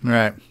tech.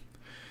 Right.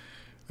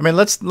 I mean,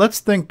 let's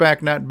think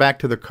back, not back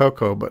to the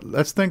cocoa, but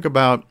let's think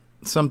about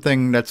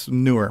something that's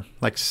newer,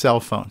 like cell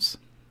phones.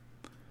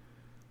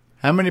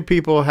 How many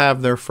people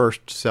have their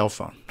first cell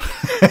phone?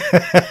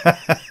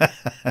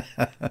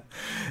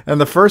 And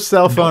the first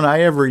cell phone I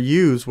ever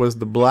used was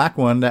the black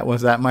one that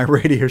was at my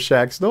Radio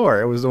Shack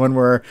store. It was the one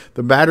where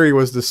the battery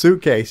was the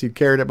suitcase. You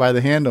carried it by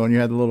the handle and you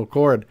had the little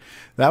cord.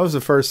 That was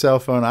the first cell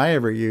phone I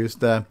ever used.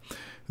 The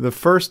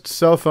first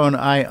cell phone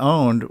I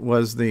owned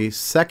was the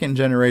second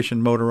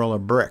generation Motorola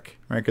Brick,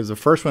 right? Because the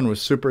first one was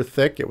super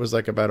thick. It was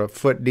like about a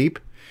foot deep.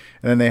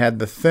 And then they had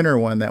the thinner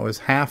one that was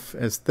half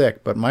as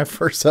thick. But my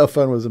first cell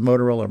phone was a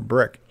Motorola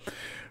Brick.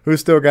 Who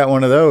still got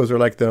one of those? Or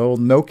like the old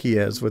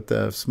Nokias with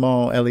the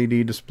small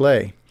LED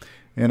display,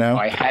 you know?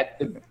 I had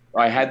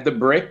the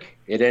Brick.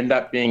 It ended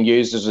up being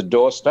used as a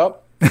doorstop.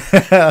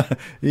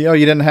 You know,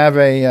 you didn't have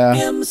a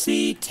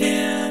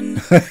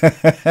MC10.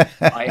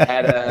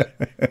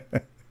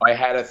 I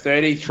had a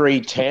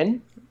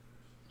 3310.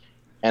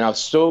 And I've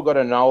still got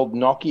an old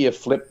Nokia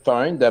flip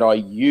phone that I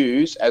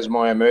use as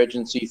my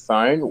emergency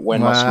phone when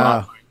my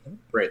smartphone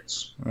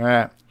spreads.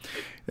 Right.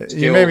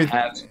 Still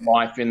has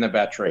life in the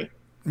battery.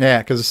 Yeah,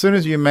 because as soon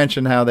as you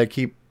mentioned how they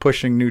keep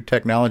pushing new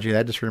technology,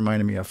 that just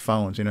reminded me of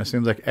phones. You know, it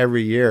seems like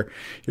every year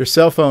your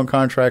cell phone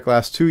contract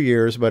lasts 2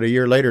 years, but a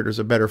year later there's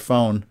a better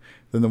phone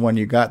than the one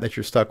you got that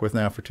you're stuck with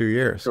now for 2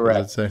 years.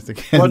 Correct.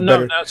 Well,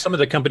 no, some of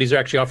the companies are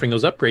actually offering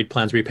those upgrade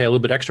plans where you pay a little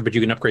bit extra, but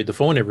you can upgrade the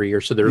phone every year,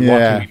 so they're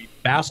walking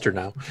faster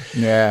now.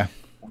 Yeah.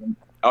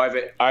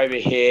 Over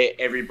here,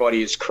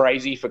 everybody is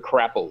crazy for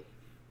Crapple.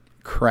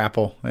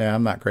 Crapple. Yeah,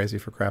 I'm not crazy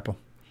for Crapple.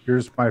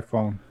 Here's my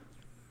phone.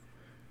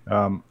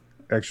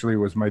 Actually, it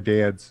was my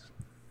dad's.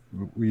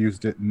 We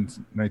used it in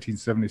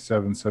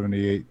 1977,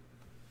 78.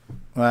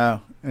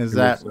 Wow. Is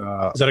that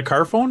a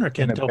car phone or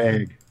in a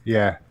bag?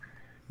 Yeah.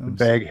 The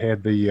bag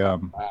had the a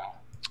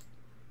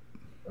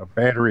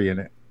battery in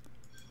it,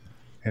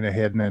 and it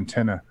had an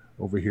antenna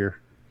over here.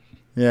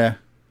 Yeah.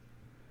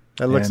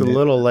 That looks a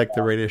little like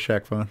the Radio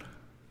Shack phone.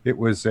 It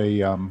was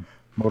a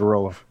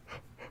Motorola.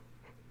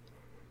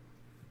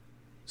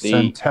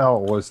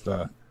 Centel was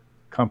the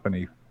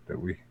company that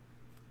we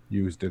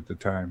used at the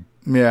time.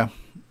 Yeah.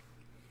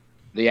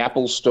 The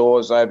Apple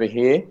stores over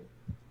here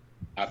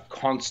are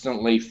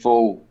constantly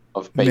full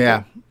of people.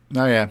 Yeah.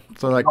 Oh, yeah.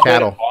 So like They're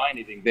cattle. not there to buy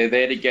anything. They're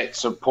there to get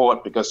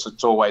support because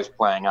it's always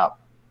playing up.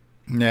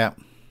 Yeah.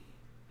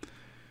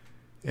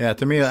 Yeah,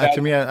 to me,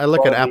 I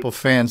look at Apple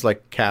fans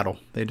like cattle.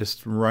 They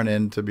just run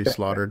in to be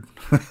slaughtered.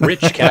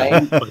 Rich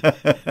cattle.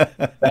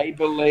 They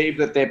believe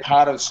that they're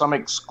part of some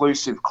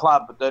exclusive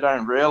club, but they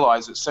don't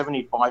realize that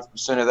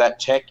 75% of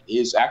that tech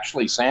is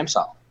actually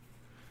Samsung.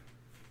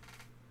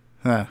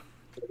 Huh.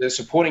 They're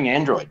supporting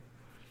Android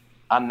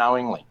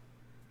unknowingly.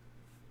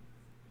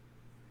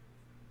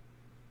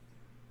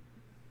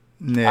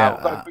 Yeah.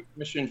 I've got a quick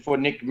question for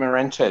Nick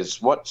Marentes.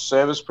 What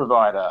service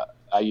provider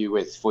are you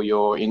with for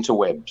your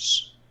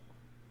interwebs?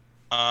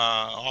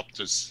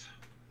 Optus.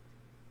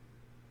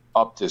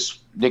 Optus,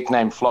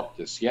 nickname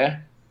Floptus, yeah?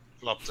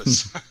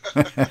 Floptus.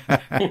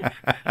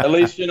 At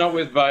least you're not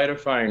with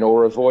Vodafone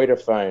or a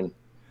Vodafone.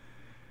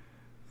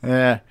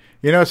 Yeah,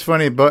 you know it's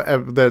funny, but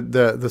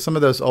the some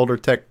of those older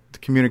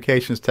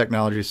communications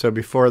technologies. So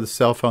before the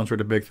cell phones were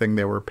the big thing,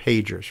 they were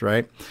pagers,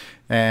 right?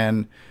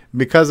 And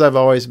because I've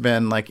always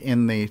been like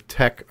in the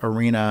tech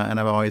arena, and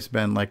I've always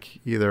been like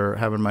either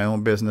having my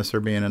own business or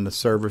being in the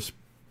service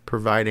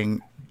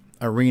providing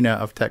arena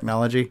of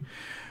technology.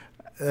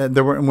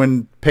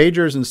 When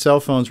pagers and cell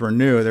phones were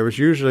new, there was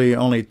usually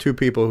only two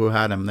people who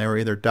had them. They were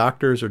either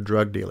doctors or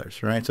drug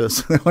dealers, right? So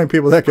it's the only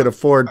people that could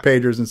afford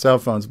pagers and cell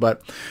phones.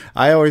 But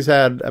I always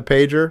had a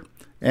pager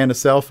and a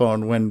cell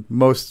phone when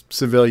most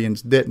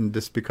civilians didn't,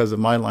 just because of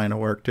my line of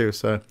work too.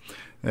 So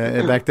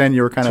back then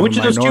you were kind of which a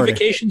of those two minority.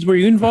 vacations were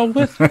you involved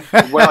with?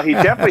 Well,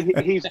 he's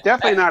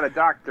definitely not a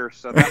doctor,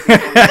 so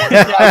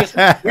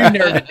that we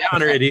narrowed it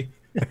down already.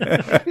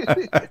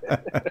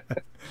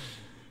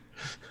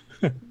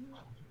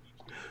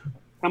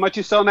 How much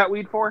you selling that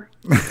weed for?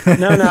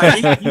 No,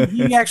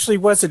 he actually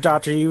was a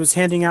doctor. He was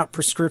handing out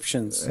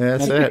prescriptions.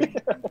 That's it.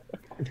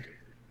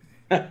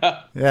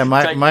 Yeah,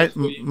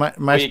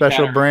 my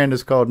special brand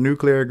is called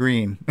Nuclear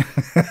Green.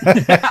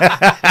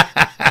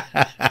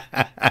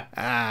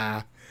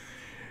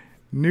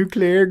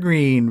 Nuclear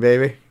Green,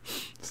 baby.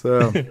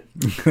 So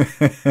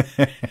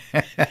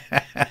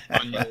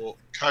On your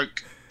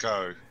Coke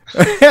Go.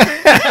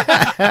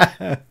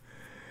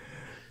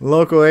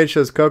 Local H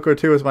says Coco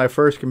 2 was my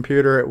first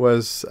computer. It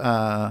was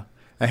a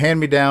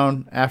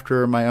hand-me-down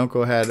after my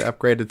uncle had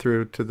upgraded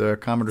through to the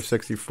Commodore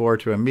 64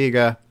 to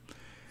Amiga.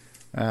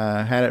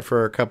 Had it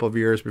for a couple of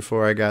years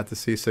before I got the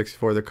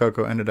C64. The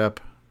Coco ended up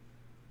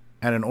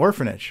at an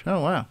orphanage.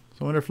 Oh, wow.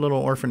 So I wonder if little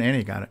orphan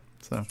Annie got it.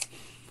 So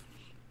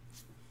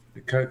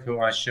the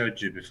Coco I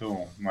showed you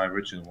before, my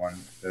original one,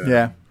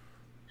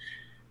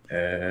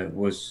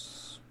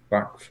 was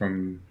back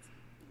from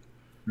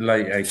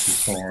late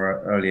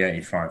 84, early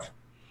 85.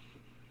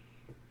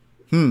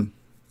 Was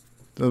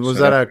So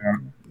that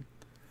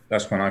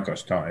that's when I got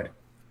started.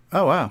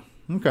 Oh, wow.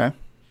 Okay.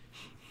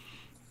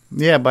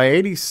 Yeah, by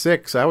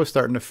 86, I was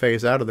starting to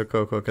phase out of the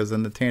Coco because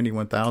then the Tandy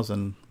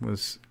 1000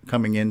 was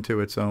coming into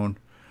its own.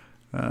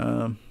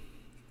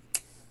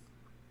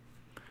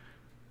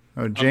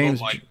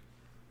 James.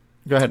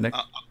 Go ahead, Nick.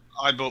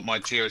 I bought my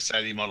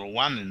TRS-80 Model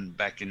 1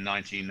 back in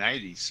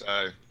 1980,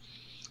 so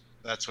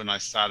that's when I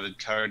started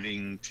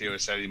coding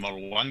TRS-80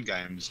 Model 1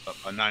 games. But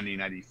by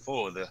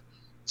 1984, the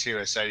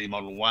TRS-80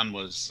 Model 1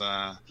 was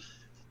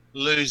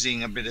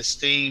losing a bit of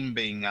steam,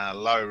 being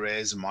low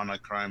res,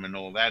 monochrome, and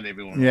all that.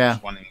 Everyone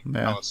was wanting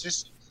a color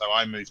system. So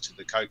I moved to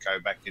the Coco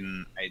back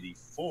in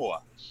 84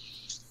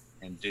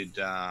 and did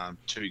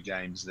 2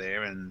 games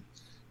there. And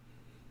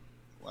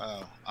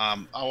well,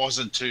 I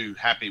wasn't too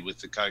happy with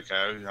the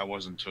Coco. I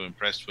wasn't too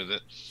impressed with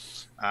it.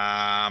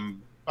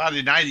 But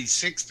in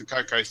 86, the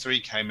Coco 3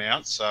 came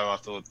out, so I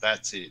thought,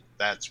 that's it.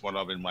 That's what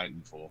I've been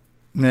waiting for.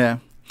 Yeah.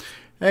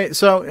 Hey,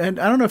 so, and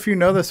I don't know if you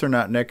know this or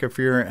not, Nick, if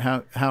you're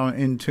how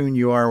in tune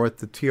you are with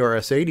the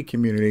TRS-80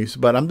 communities,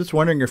 but I'm just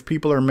wondering if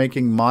people are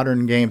making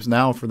modern games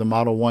now for the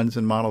Model 1s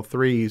and Model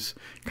 3s,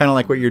 kind of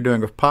like what you're doing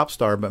with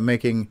Popstar, but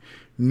making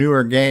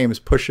newer games,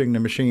 pushing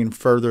the machine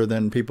further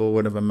than people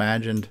would have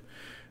imagined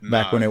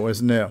back when it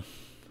was new.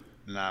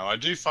 No, I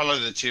do follow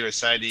the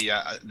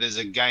TRS-80. There's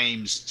a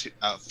games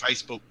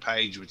Facebook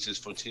page which is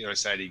for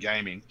TRS-80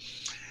 gaming,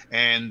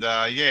 and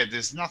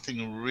there's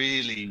nothing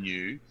really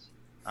new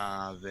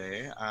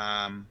there.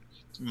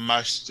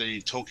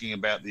 Mostly talking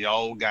about the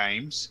old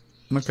games.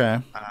 Okay.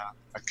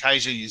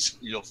 Occasionally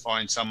you'll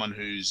find someone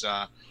who's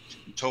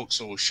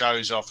talks or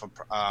shows off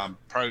a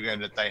program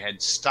that they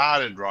had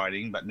started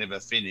writing but never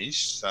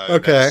finished. So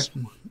that's a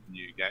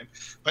new game,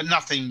 but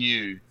nothing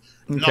new.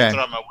 Not that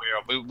I'm aware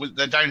of.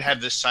 They don't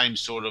have the same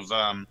sort of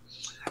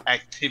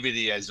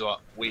activity as what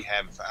we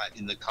have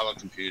in the color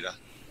computer.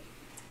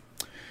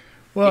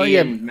 Well,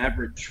 Ian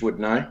Maverick would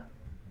know.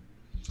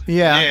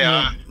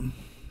 Yeah.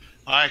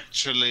 I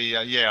actually,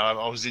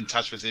 I was in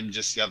touch with him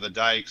just the other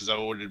day because I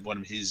ordered one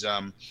of his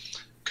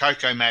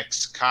Coco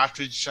Max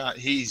cartridge.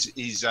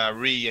 He's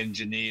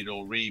re-engineered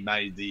or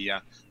remade the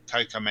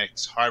Coco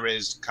Max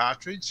high-res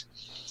cartridge.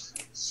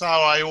 So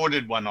I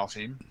ordered one off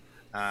him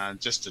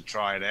just to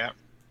try it out.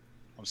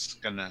 I was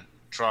going to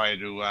try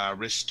to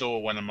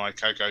restore one of my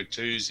Coco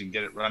 2s and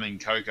get it running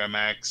Coco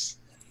Max.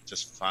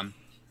 Just fun.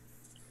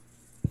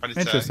 But it's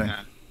interesting.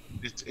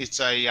 It's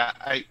a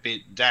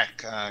 8-bit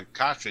DAC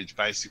cartridge,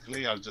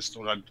 basically. I just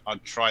thought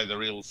I'd try the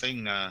real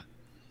thing.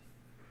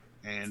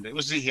 And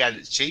he had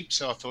it cheap,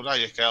 so I thought, oh,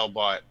 okay, I'll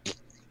buy it.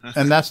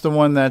 And that's the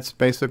one that's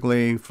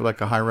basically for like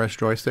a high-res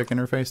joystick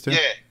interface too?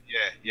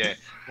 Yeah.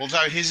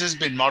 Although his has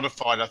been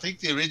modified. I think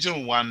the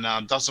original one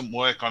doesn't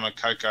work on a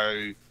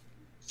Coco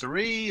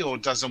 3 or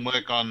doesn't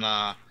work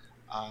on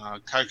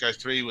Coco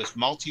 3 with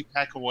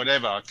multi-pack or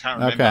whatever. I can't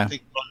remember. I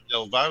think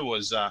Ron Delvaux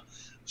was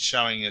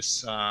showing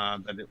us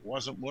that it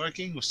wasn't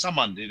working. Well,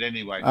 someone did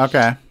anyway.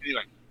 Okay.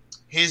 Anyway,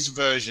 his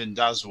version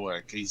does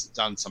work. He's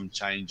done some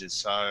changes.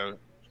 So,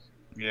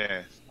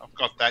 yeah, I've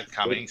got that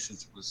coming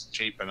since it was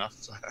cheap enough.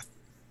 So.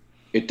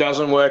 It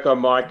doesn't work on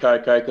my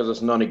Coco because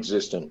it's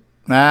non-existent.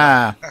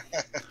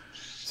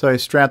 So he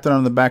strapped it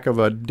on the back of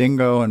a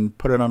dingo and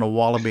put it on a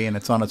wallaby, and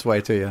it's on its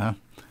way to you, huh?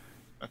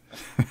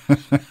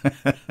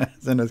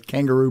 It's in a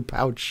kangaroo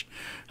pouch,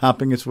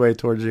 hopping its way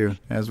towards you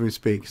as we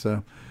speak.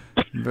 So,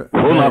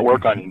 will not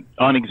work on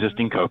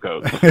unexisting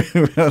Cocos.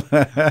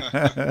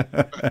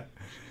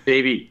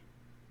 Baby.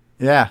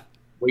 Yeah.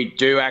 We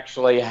do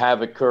actually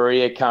have a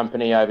courier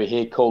company over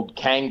here called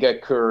Kanga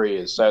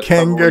Couriers. So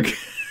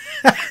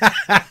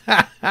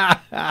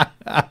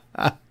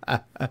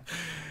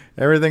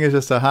everything is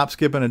just a hop,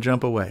 skip, and a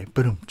jump away.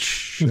 Boom.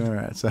 All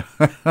right. So.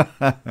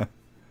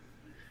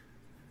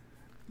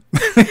 You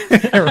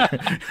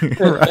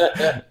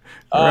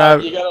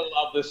gotta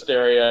love the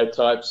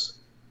stereotypes.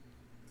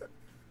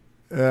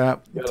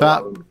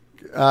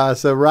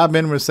 So Rob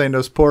Min was saying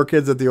those poor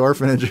kids at the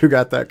orphanage who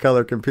got that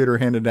color computer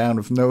handed down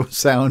with no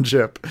sound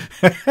chip.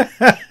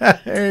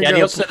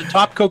 They also said the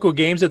top Coco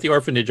games at the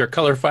orphanage are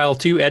Color File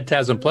 2,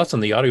 EdTasm Plus,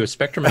 and the Audio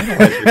Spectrum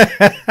Analyzer.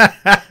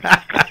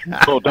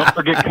 Oh, don't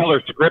forget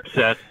Color Script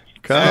Set.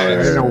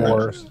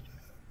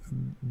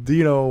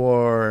 Dino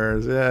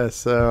Wars. Yeah,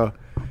 so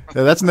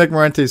that's Nick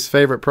Morente's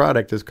favorite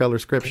product is Color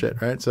Script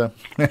Shit, right? So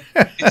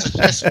it's a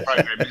test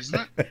program,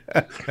 isn't it?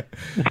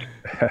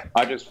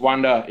 I just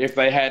wonder if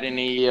they had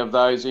any of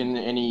those in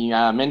any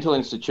mental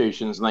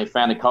institutions and they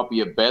found a copy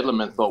of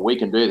Bedlam and thought, we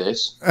can do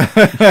this.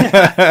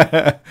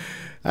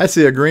 I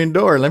see a green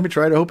door. Let me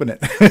try to open it.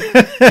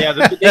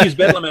 They use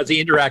Bedlam as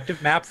the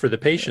interactive map for the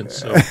patients.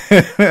 So.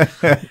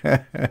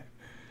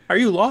 Are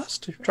you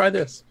lost? Try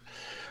this.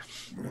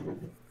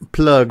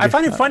 plug. I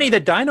find it funny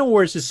that Dino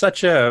Wars is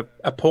such a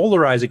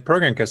polarizing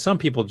program because some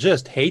people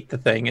just hate the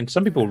thing and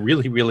some people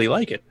really, really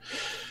like it.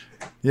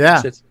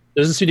 Yeah. There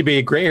doesn't seem to be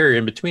a gray area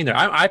in between there.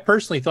 I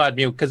personally thought,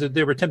 because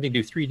they were attempting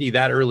to do 3D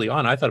that early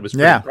on, I thought it was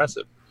pretty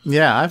impressive.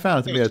 Yeah, I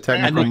found it to be a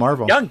technical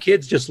marvel. Young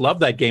kids just love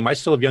that game. I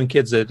still have young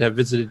kids that have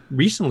visited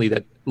recently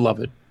that love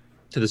it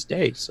to this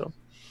day. So,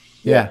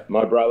 yeah.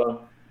 My brother.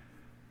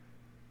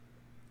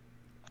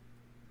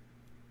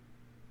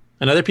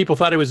 And other people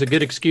thought it was a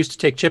good excuse to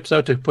take chips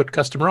out to put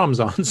custom ROMs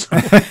on. So.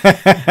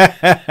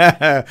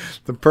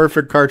 The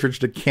perfect cartridge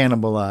to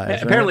cannibalize.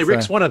 Yeah, apparently,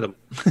 Rick's one of them.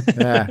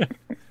 Yeah,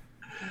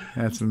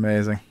 that's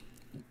amazing.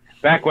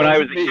 Back when I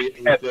was a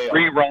kid, I had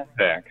 3 ROM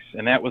packs,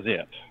 and that was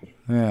it.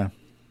 Yeah.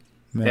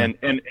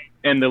 And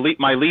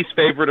my least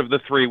favorite of the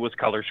 3 was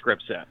Color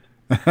Script Set.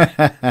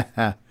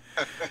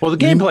 Well, the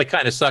gameplay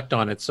kind of sucked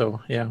on it,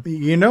 so yeah.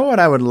 You know what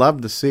I would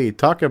love to see?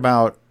 Talk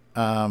about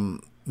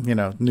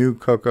new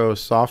Coco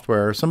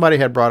software. Somebody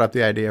had brought up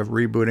the idea of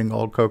rebooting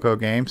old Coco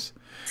games.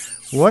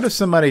 What if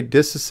somebody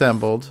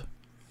disassembled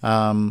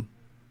Dino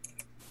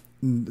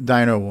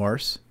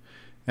Wars,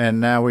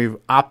 and now we've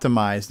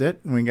optimized it,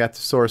 and we got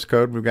the source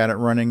code, we've got it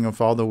running with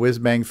all the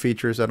whiz-bang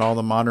features that all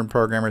the modern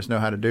programmers know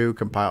how to do,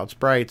 compiled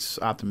sprites,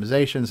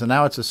 optimizations, and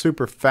now it's a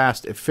super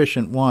fast,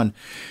 efficient one.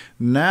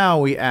 Now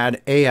we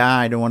add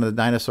AI to one of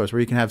the dinosaurs where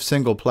you can have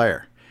single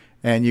player.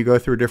 And you go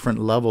through different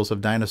levels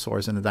of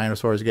dinosaurs, and the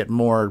dinosaurs get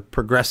more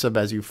progressive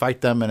as you fight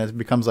them, and it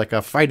becomes like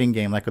a fighting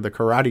game, like with the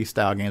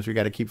karate-style games. You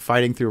got to keep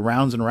fighting through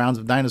rounds and rounds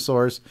of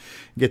dinosaurs,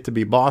 get to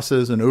be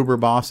bosses and uber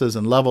bosses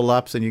and level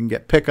ups, and you can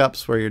get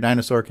pickups where your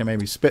dinosaur can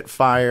maybe spit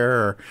fire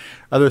or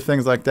other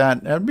things like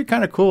that. It'd be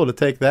kind of cool to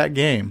take that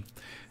game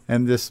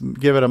and just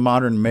give it a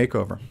modern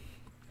makeover.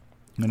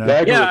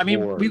 Yeah, I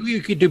mean, we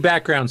could do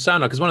background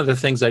sound because one of the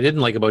things I didn't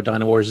like about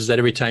Dino Wars is that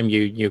every time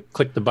you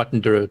click the button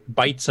to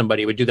bite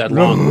somebody, it would do that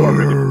long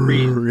roar.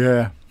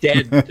 Yeah.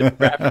 Dead. The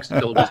graphics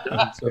until it was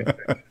done. So.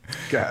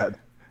 God.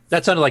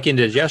 That sounded like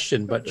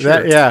indigestion, but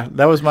sure.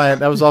 That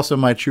was also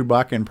my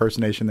Chewbacca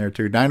impersonation there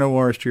too. Dino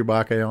Wars,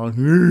 Chewbacca,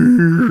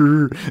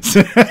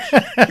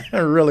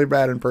 a really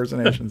bad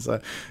impersonation.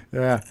 So,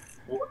 yeah.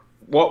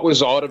 What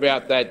was odd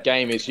about that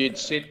game is you'd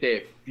sit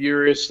there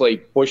furiously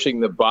pushing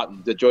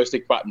the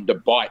joystick button to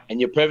bite, and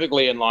you're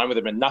perfectly in line with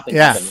them, and nothing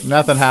happens.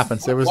 Nothing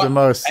happens. It was the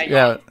most,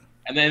 and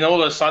then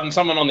all of a sudden,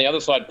 someone on the other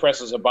side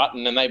presses a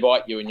button, and they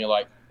bite you, and you're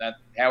like,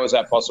 how is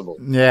that possible?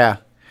 Yeah.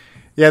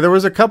 Yeah, there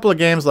was a couple of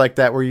games like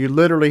that where you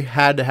literally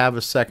had to have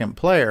a second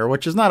player,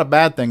 which is not a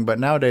bad thing, but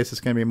nowadays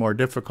it's going to be more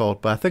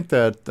difficult. But I think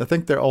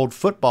their old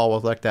football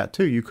was like that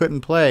too. You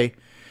couldn't play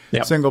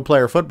single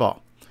player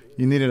football.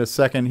 You needed a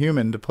second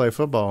human to play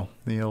football,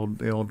 the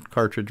old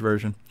cartridge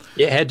version.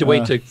 Yeah, I had to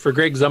wait for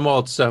Greg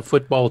Zumwalt's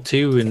Football 2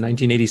 in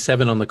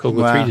 1987 on the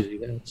Coco 3 to do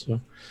that.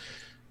 So.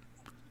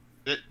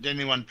 Did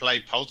anyone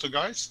play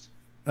Poltergeist?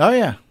 Oh,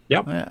 yeah.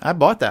 Yep. I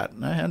bought that.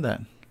 I had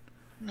that.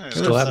 No,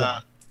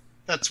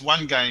 that's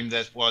one game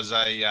that was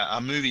a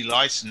movie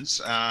license,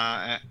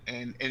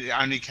 and it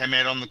only came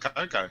out on the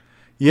Coco.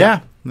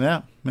 Yeah.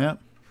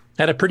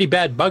 Had a pretty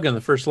bad bug on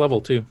the first level,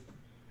 too.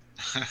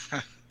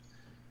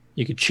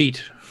 You could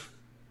cheat.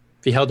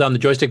 If you held down the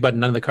joystick button,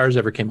 none of the cars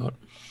ever came out.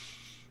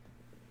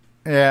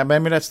 Yeah, but I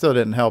mean, that still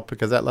didn't help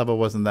because that level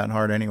wasn't that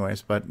hard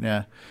anyways. But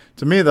yeah,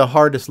 to me, the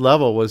hardest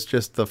level was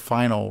just the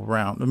final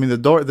round. I mean,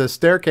 the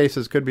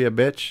staircases could be a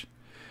bitch,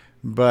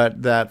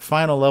 but that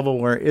final level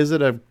where is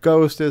it a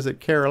ghost? Is it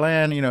Carol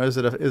Ann?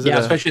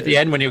 Especially at the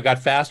end when you got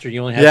faster,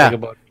 you only had like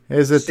about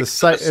a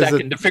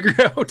second to figure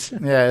out.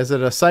 Yeah, is it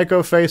a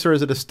psycho face or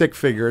is it a stick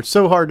figure? It's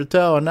so hard to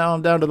tell, and now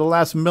I'm down to the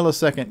last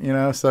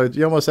millisecond, so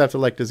you almost have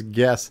to just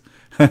guess.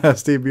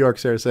 Steve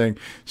Bjork's there saying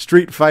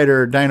Street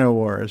Fighter Dino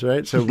Wars,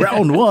 right? So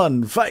round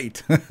 1,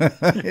 fight.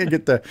 You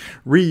get the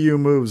Ryu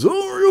moves.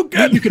 Oh,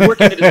 you can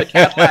work it into the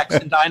Cadillacs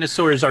and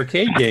Dinosaurs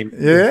arcade game.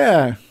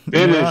 Yeah.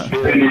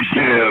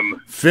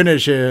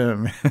 Finish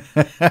him.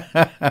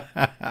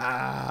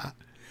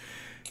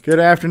 Good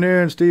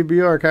afternoon, Steve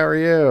Bjork. How are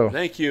you?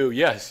 Thank you.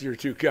 Yes, you're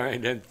too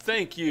kind, and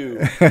thank you.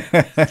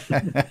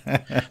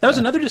 That was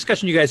another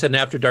discussion you guys had in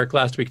After Dark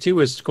last week, too,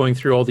 was going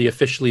through all the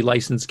officially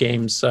licensed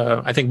games,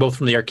 I think both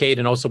from the arcade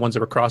and also ones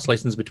that were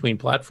cross-licensed between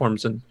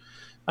platforms. And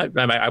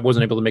I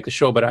wasn't able to make the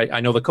show, but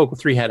I know the Coco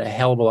 3 had a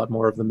hell of a lot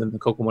more of them than the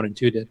Coco 1 and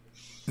 2 did.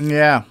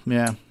 Yeah.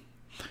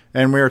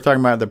 And we were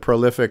talking about the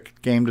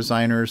prolific game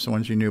designers, the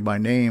ones you knew by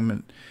name,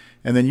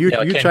 and then you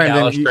chimed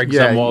Dallas, in. Greg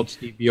Zumwalt,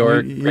 Steve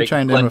Bjork, you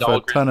chimed in with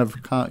a ton of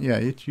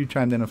you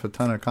chimed in with a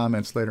ton of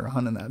comments later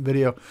on in that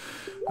video.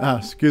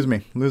 Excuse me,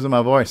 losing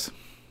my voice.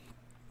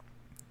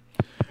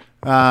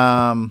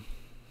 Yeah,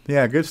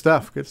 good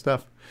stuff.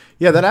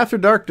 Yeah, that After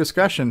Dark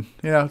discussion.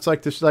 It's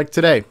like this, like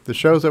today, the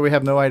shows that we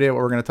have no idea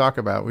what we're going to talk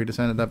about. We just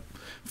ended up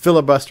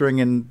filibustering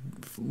and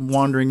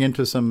wandering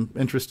into some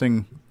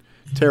interesting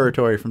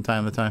territory from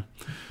time to time.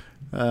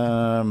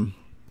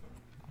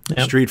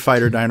 Street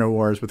Fighter Dino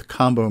Wars with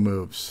combo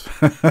moves.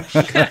 You need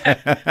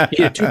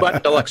a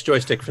 2-button deluxe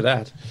joystick for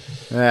that.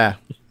 Yeah.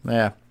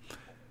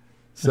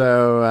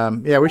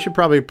 So yeah, we should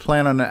probably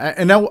plan on that.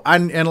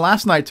 And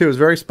last night too was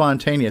very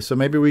spontaneous. So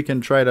maybe we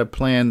can try to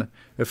plan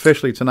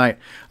officially tonight.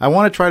 I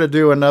want to try to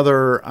do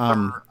another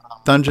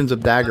Dungeons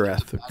of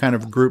Daggorath kind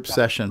of group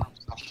session.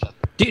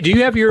 Do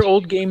you have your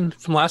old game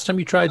from last time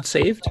you tried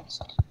saved,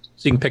 so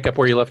you can pick up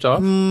where you left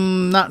off?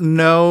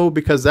 No,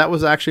 because that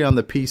was actually on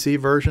the PC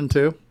version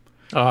too.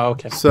 Oh,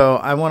 okay. So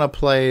I want to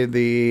play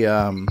the.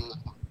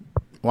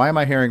 Why am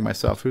I hearing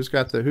myself? Who's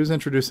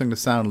introducing the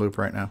sound loop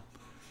right now?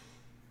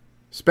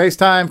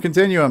 Space-time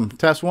continuum.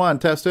 Test 1,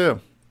 test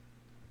 2.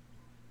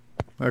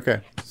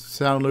 Okay,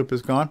 sound loop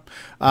is gone.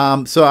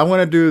 So I want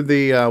to do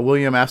the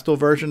William Astle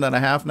version that I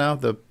have now,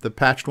 the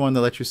patched one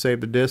that lets you save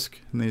the disc,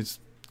 and he's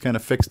kind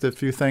of fixed a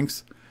few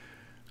things.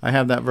 I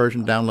have that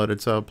version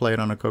downloaded, so I'll play it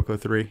on a Coco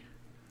 3.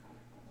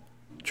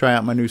 Try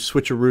out my new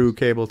switcheroo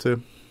cable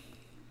too.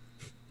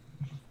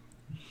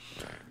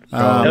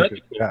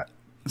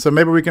 So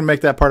maybe we can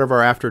make that part of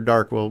our After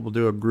Dark. We'll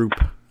do a group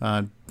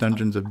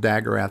Dungeons of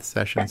Daggorath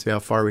session, see how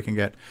far we can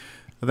get.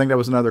 I think that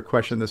was another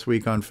question this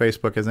week on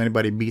Facebook. Has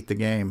anybody beat the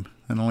game?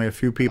 And only a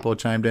few people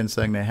chimed in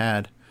saying they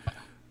had.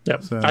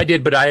 Yep, so, I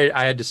did, but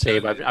I had to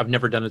save. I've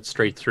never done it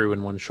straight through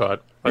in one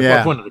shot.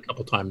 I've won it a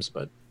couple times,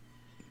 but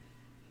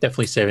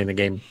definitely saving the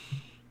game.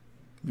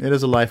 It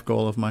is a life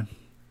goal of mine.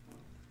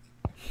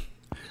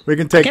 We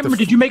can take.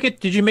 Did you make it?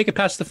 Did you make it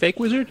past the fake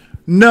wizard?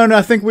 No.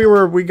 I think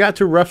we got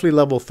to roughly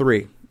level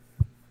 3.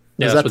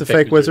 Yeah, is that the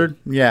fake wizard?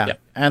 Yeah. Yep.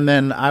 And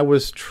then I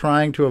was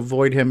trying to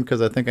avoid him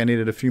because I think I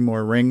needed a few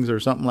more rings or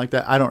something like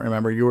that. I don't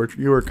remember. You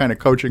were kind of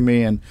coaching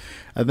me, and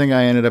I think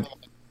I ended up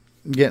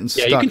getting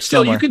stuck. Yeah,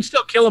 somewhere. you can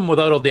still kill him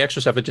without all the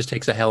extra stuff. It just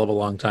takes a hell of a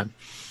long time.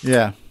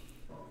 Yeah.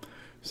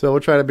 So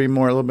we'll try to be a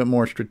little bit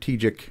more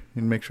strategic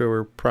and make sure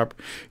we're proper.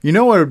 You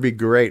know what would be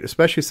great,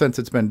 especially since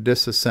it's been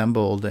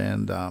disassembled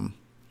and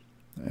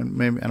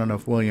maybe I don't know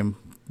if William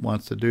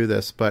wants to do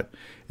this, but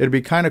it'd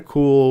be kind of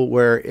cool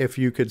where if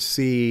you could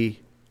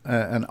see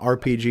an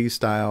RPG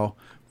style,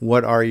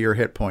 what are your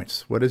hit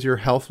points? What is your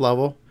health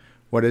level?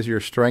 What is your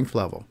strength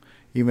level?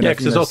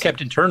 Because it's all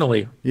kept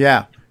internally.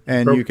 Yeah,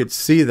 and you could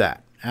see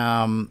that.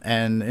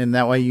 And in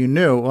that way you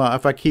knew, well,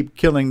 if I keep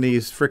killing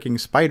these freaking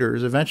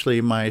spiders,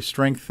 eventually my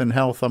strength and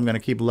health, I'm going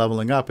to keep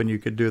leveling up, and you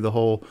could do the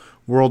whole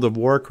World of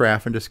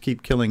Warcraft and just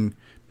keep killing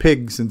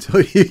pigs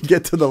until you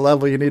get to the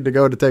level you need to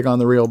go to take on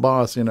the real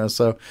boss,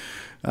 so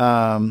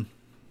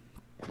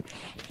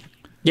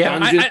yeah,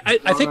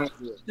 I think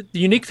the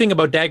unique thing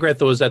about Daggorath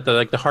though is that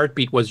the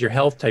heartbeat was your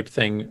health type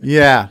thing.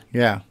 Yeah.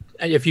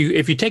 If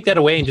you take that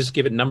away and just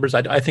give it numbers,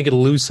 I think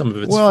it'll lose some of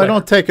its. Well, flair. I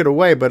don't take it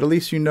away, but at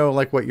least you know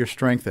what your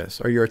strength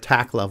is or your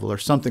attack level or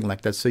something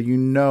like that. So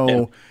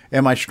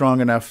am I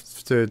strong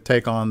enough to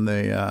take on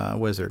the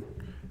wizard?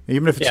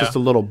 Even if it's just a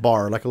little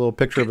bar, like a little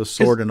picture of a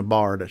sword in a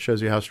bar that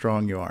shows you how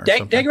strong you are.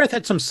 Daggorath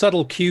had some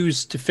subtle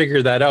cues to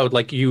figure that out.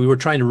 Like you were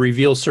trying to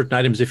reveal certain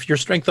items. If your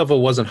strength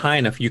level wasn't high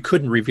enough, you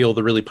couldn't reveal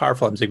the really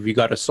powerful items. Like if you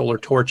got a solar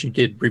torch, you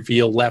did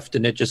reveal left,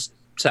 and it just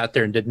sat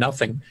there and did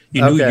nothing.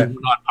 You knew you were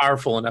not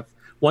powerful enough.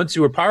 Once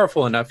you were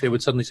powerful enough, it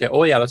would suddenly say,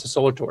 "Oh yeah, that's a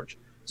solar torch."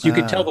 So you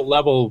could tell the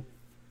level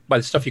by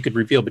the stuff you could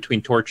reveal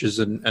between torches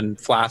and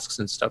flasks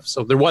and stuff.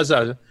 So there was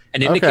an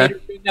indicator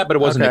doing that, but it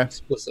wasn't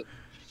explicit.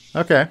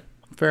 Okay,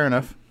 fair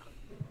enough.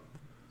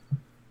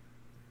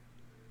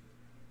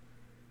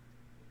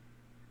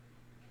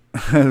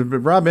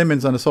 Rob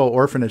Emmons on this whole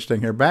orphanage thing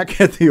here. Back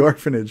at the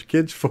orphanage,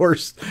 kids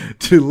forced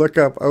to look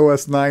up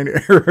OS 9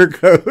 error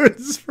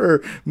codes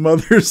for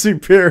Mother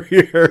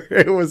Superior.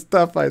 It was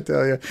tough, I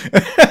tell you.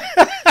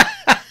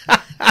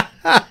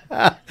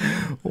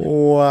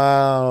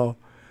 Wow,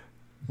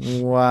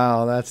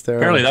 that's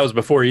terrible. Apparently that was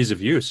before ease of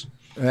use.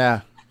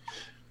 Yeah.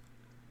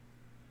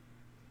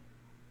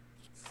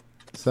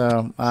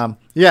 So,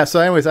 so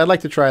anyways, I'd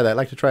like to try that. I'd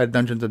like to try a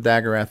Dungeons of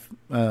Daggorath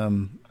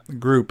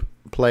group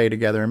play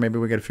together, and maybe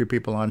we get a few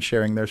people on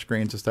sharing their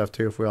screens and stuff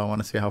too if we all want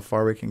to see how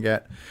far we can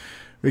get.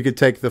 We could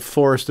take the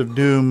Forest of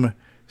Doom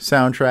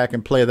soundtrack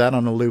and play that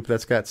on a loop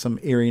that's got some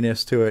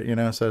eeriness to it,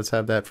 so let's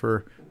have that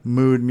for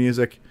mood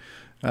music.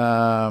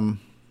 As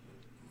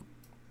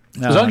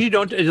long as you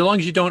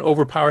don't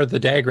overpower the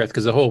Daggorath,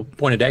 because the whole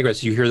point of Daggorath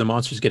is you hear the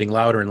monsters getting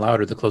louder and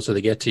louder the closer they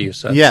get to you.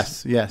 So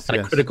yes,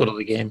 kind of critical to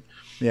the game.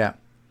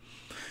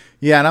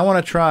 Yeah, and I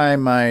want to try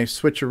my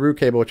switcheroo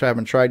cable, which I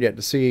haven't tried yet,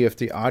 to see if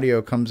the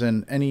audio comes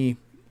in any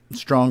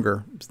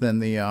stronger than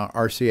the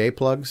RCA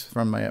plugs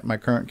from my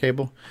current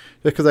cable.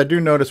 Because I do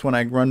notice when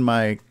I run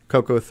my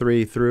Coco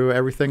 3 through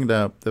everything,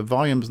 the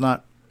volume's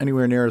not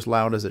anywhere near as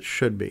loud as it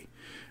should be.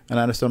 And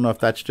I just don't know if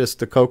that's just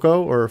the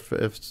Coco or if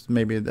it's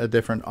maybe a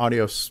different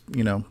audio,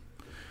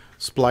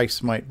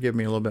 splice might give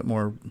me a little bit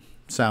more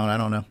sound. I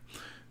don't know.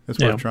 That's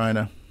what I'm trying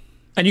to...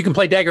 And you can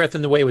play Daggorath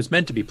in the way it was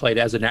meant to be played,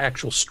 as an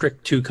actual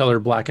strict 2-color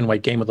black and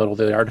white game with all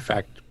the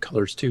artifact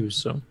colors too.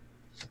 So,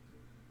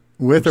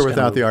 with or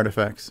without the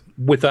artifacts?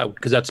 Without,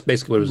 because that's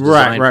basically what it was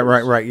designed for.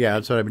 Right. Yeah,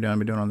 that's what I've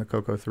been doing on the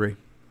Coco 3.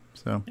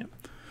 So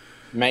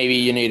maybe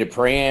you need a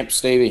preamp,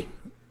 Stevie.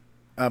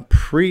 a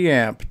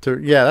preamp to.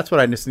 Yeah, that's what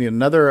I just need.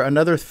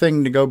 Another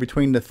thing to go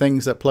between the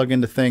things that plug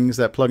into things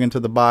that plug into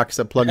the box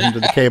that plugs into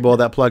the cable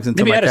that plugs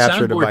into my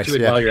capture device.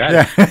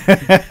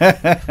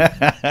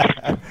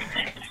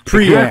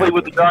 Exactly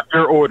what the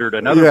doctor ordered.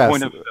 Another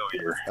point of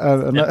failure.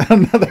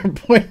 Another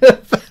point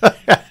of failure.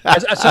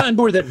 A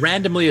soundboard that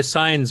randomly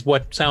assigns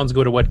what sounds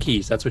go to what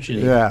keys. That's what you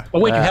need. Yeah. Oh,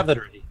 wait, you have that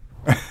already.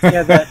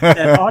 Yeah,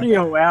 that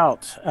audio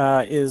out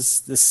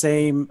is the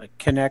same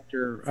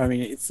connector. I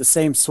mean, it's the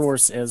same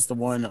source as the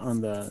one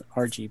on the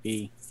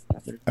RGB.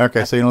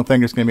 Okay, so you don't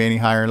think there's going to be any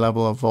higher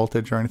level of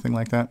voltage or anything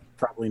like that?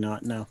 Probably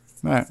not, no.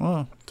 All right,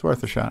 well, it's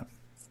worth a shot.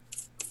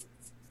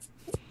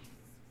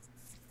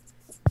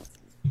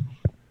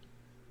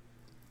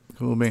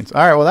 Cool beans.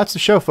 All right, well, that's the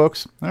show,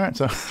 folks. All right,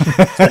 so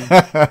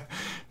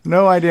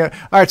no idea.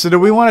 All right, so do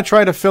we want to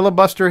try to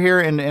filibuster here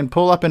and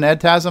pull up an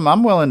EdTASM?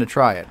 I'm willing to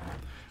try it.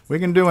 We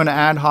can do an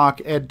ad hoc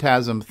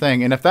EdTASM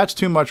thing, and if that's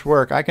too much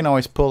work, I can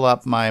always pull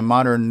up my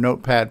modern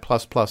Notepad++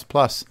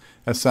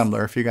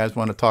 assembler if you guys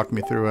want to talk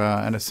me through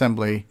an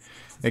assembly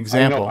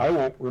example. I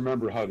won't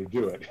remember how to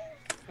do it.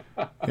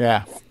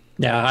 Yeah.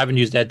 Yeah, I haven't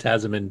used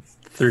EdTASM in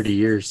 30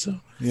 years, so.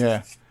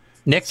 Yeah.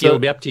 Nick, it'll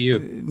be up to you.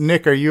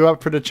 Nick, are you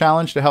up for the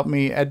challenge to help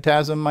me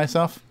EdTASM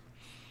myself?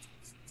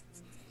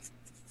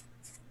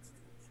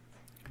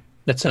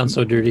 That sounds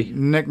so dirty.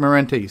 Nick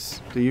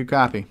Marentes, do you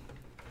copy?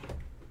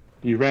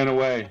 He ran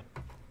away.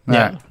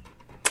 Yeah.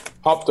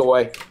 Hopped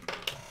away.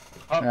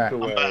 Hopped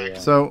away. Yeah.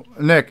 So,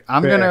 Nick,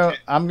 I'm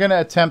gonna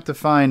attempt to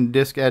find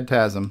disk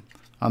EdTASM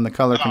on the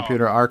Color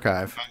Computer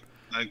Archive.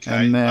 Okay.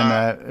 And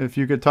then if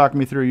you could talk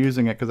me through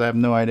using it, because I have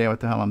no idea what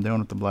the hell I'm doing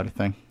with the bloody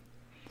thing.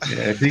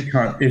 Yeah, if he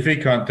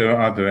can't do it,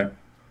 I'll do it.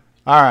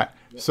 All right.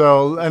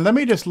 So, and let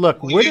me just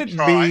look. Would it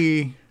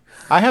be?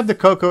 I have the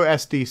Coco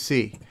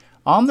SDC.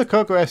 On the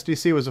Coco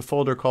SDC was a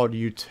folder called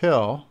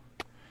Util,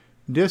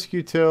 Disk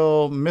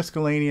Util,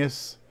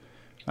 Miscellaneous.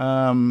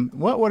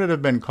 What would it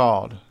have been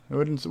called?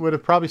 It would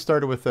have probably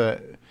started with a.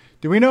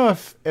 Do we know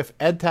if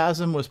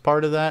EdTASM was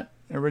part of that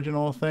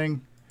original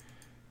thing?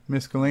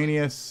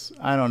 Miscellaneous.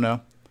 I don't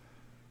know.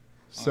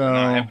 So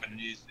I haven't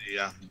used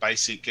the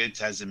basic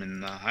EdTASM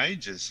in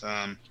ages.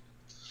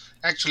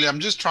 Actually, I'm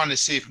just trying to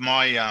see if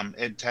my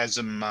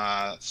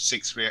EdTASM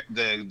 6,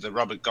 the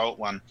Robert Galt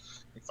one,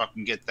 if I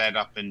can get that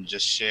up and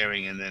just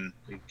sharing, and then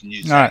we can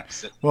use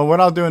that. Right. Well,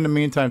 what I'll do in the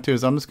meantime too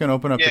is I'm just going to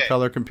open up the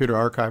Color Computer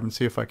Archive and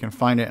see if I can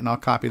find it, and I'll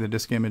copy the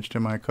disk image to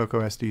my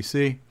Coco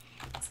SDC.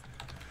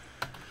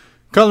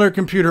 Color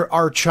Computer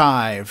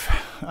Archive.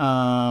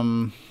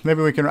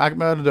 Maybe we can.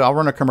 I'll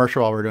run a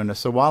commercial while we're doing this.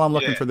 So while I'm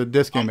looking for the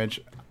disk image,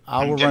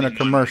 I will run a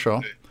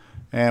commercial,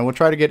 and we'll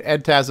try to get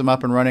EdTASM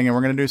up and running. And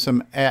we're going to do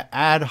some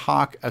ad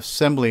hoc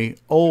assembly,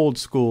 old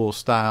school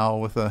style,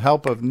 with the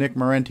help of Nick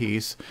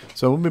Marentes.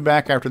 So we'll be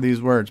back after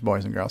these words,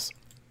 boys and girls.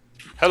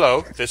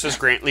 Hello, this is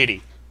Grant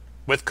Leedy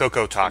with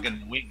Coco Talk.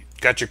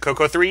 Got your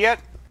Coco 3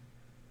 yet?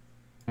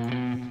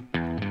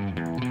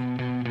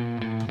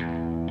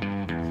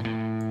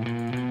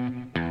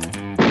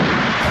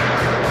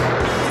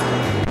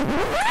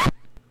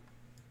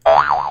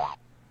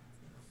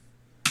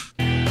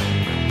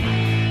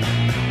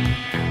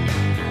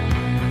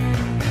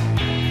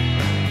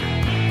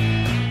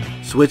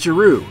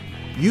 Switcheroo.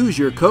 Use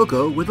your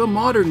Coco with a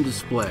modern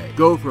display.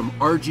 Go from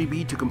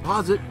RGB to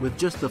composite with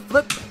just the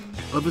flip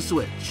of a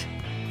switch.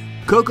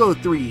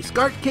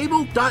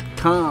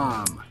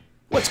 Coco3SCARTcable.com.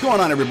 What's going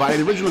on, everybody?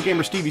 The Original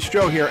Gamer Stevie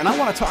Stroh here, and I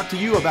want to talk to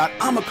you about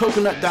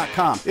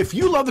I'mACoconut.com. If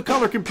you love the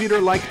color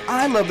computer like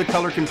I love the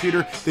color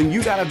computer, then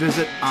you got to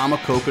visit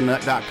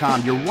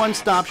I'mACoconut.com, your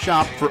one-stop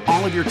shop for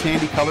all of your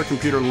Tandy color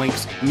computer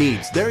links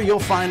needs. There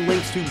you'll find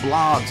links to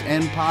blogs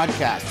and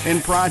podcasts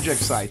and project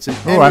sites.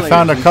 And I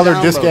found a color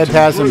disk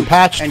EdTASM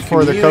patched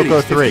for the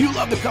Coco 3. If you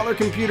love the color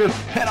computer,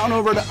 head on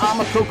over to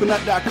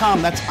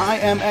I'mACoconut.com. That's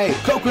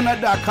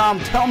IMACoconut.com.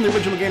 Tell them the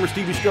Original Gamer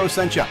Stevie Stroh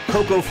sent you.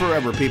 Coco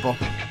forever, people.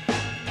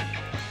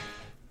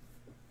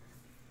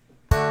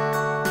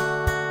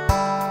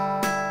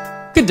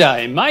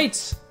 G'day,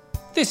 mates.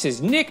 This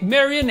is Nick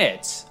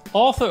Marionettes,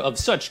 author of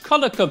such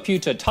color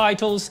computer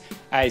titles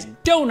as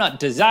Donut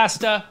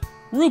Disaster,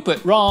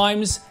 Rupert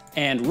Rhymes,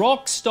 and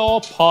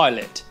Rockstar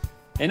Pilot.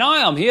 And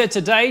I am here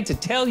today to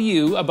tell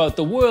you about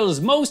the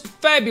world's most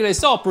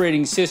fabulous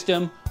operating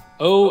system,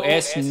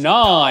 OS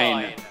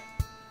 9.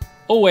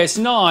 OS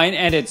 9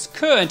 and its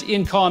current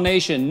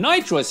incarnation,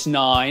 Nitrous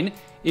 9,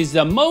 is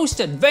the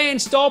most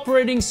advanced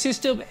operating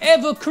system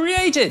ever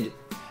created.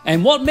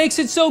 And what makes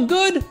it so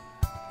good?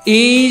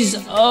 Ease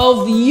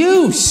of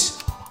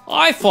use.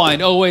 I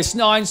find OS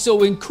 9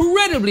 so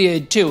incredibly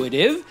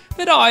intuitive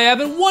that I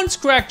haven't once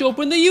cracked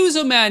open the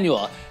user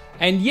manual,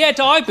 and yet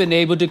I've been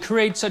able to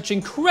create such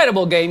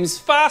incredible games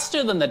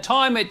faster than the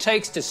time it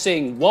takes to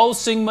sing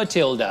Waltzing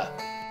Matilda.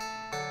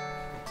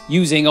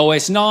 Using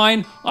OS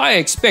 9, I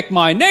expect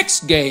my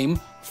next game,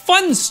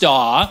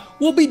 Funstar,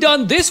 will be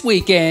done this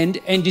weekend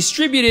and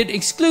distributed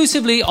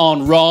exclusively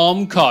on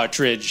ROM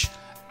cartridge.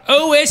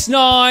 OS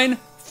 9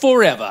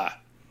 forever.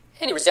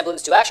 Any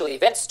resemblance to actual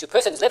events to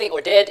persons living or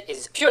dead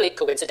is purely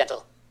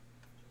coincidental.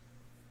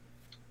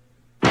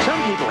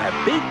 Some people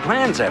have big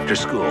plans after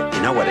school.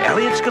 You know what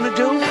Elliot's going to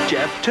do?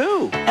 Jeff,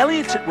 too.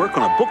 Elliot's at work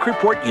on a book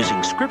report using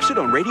Scripsit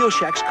on Radio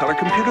Shack's Color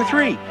Computer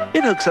 3.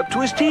 It hooks up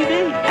to his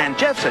TV. And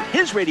Jeff's at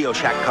his Radio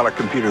Shack Color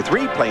Computer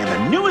 3 playing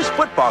the newest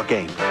football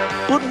game.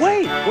 But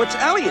wait, what's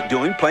Elliot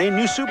doing playing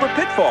new Super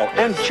Pitfall?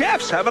 And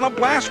Jeff's having a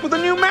blast with a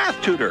new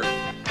math tutor.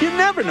 You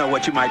never know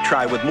what you might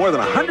try with more than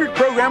 100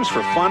 programs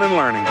for fun and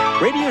learning.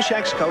 Radio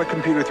Shack's Color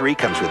Computer 3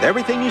 comes with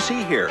everything you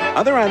see here.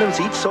 Other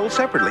items each sold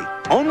separately.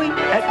 Only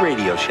at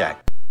Radio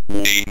Shack.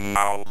 We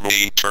now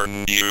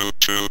return you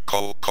to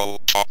Coco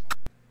Talk.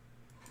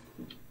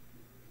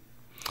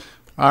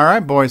 All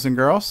right, boys and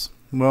girls.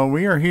 Well,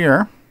 we are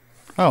here.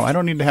 Oh, I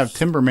don't need to have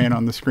Timberman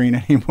on the screen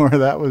anymore.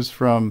 That was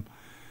from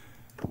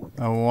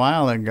a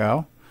while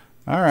ago.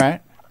 All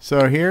right.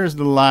 So here's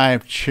the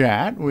live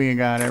chat. We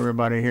got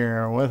everybody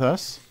here with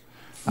us.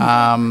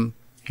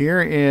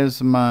 Here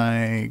is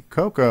my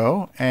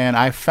Coco, and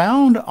I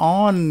found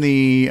on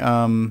the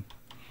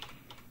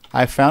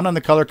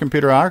Color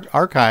Computer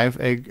Archive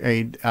a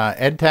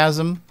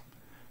EdTASM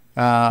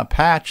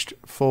patched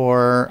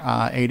for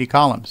 80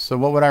 columns. So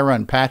what would I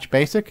run? Patch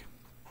Basic?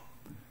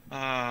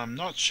 I'm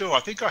not sure.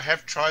 I think I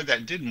have tried that.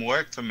 It didn't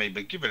work for me,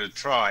 but give it a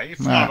try. If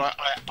not,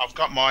 I've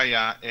got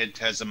my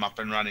EdTASM up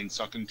and running,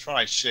 so I can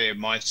try share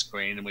my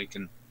screen, and we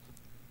can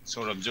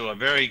sort of do a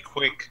very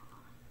quick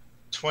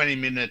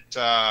 20-minute,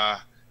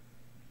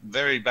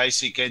 very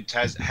basic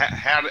EdTASM,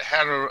 how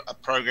to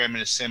program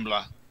an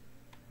assembler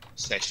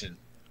session.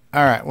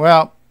 All right.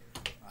 Well,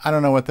 I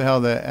don't know what the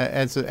hell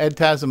it's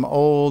EdTASM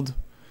old.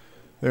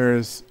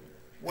 There's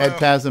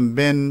EdTASM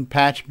bin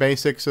patch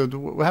basic. So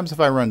what happens if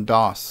I run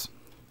DOS?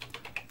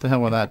 What the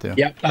hell will that do?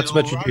 Yeah, that's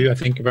what you do, I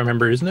think, if I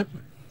remember, isn't it?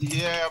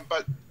 Yeah,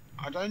 but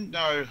I don't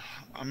know.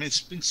 I mean, it's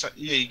been so.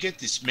 Yeah, you get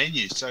this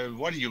menu. So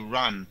what do you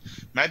run?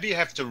 Maybe you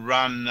have to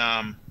run.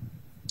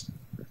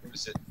 What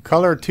is it?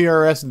 Color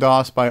TRS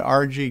DOS by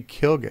RG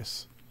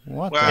Kilgus.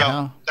 What the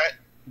hell?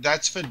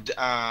 That's for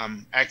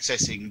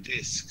accessing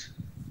disk.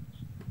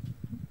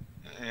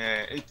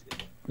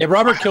 Yeah,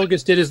 Robert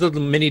Kilgus did his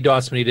little mini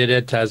DOS when he did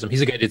EdTASM.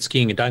 He's a guy who did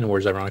skiing in Dino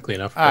Wars, ironically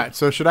enough. All right,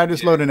 so should I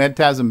just load an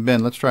EdTASM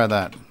bin? Let's try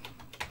that.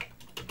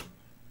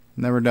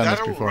 Never done this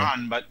before. That'll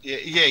run, but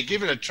yeah,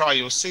 give it a try.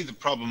 You'll see the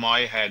problem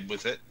I had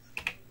with it.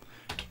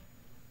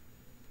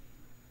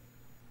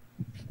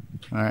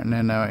 All right, and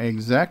then now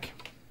exec.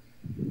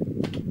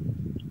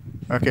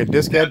 Okay,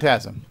 disk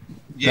EdTASM.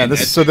 Yeah,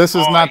 this is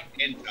not.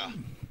 Enter.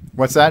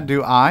 What's that?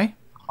 Do I?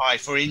 I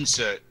for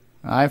insert.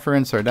 I for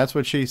insert. That's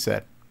what she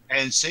said.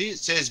 And see, it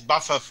says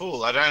buffer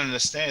full. I don't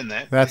understand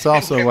that. That's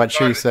also what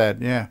she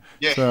said. Yeah.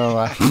 So.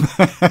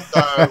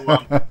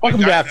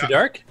 Welcome to After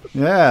Dark.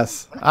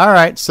 Yes. All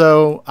right.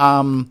 So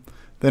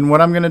then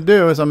what I'm going to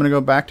do is I'm going to go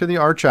back to the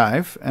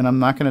archive, and I'm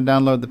not going to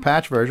download the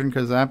patch version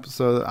because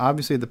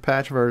obviously the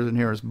patch version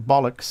here is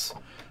bollocks.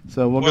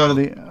 So we'll go to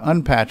the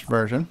unpatched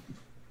version.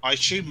 I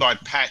assume by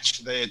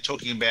patch they're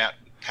talking about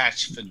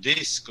patch for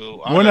disk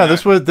or. Well, no,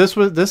 this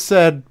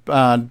said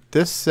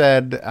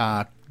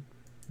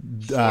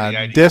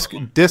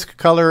disk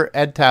color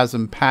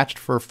EdTASM patched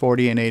for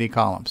 40 and 80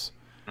 columns.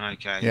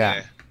 Okay.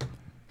 Yeah.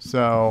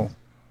 So.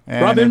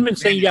 Rob Inman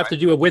saying you have to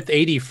do a with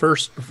 80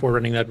 first before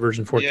running that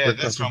version 4. Yeah,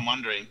 that's what I'm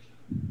wondering.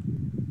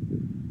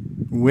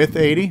 With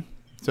 80.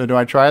 So do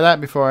I try that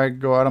before I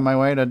go out of my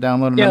way to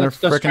download another?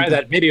 Let's try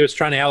that. Maybe it was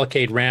trying to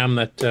allocate RAM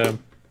that the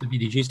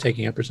VDG's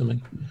taking up or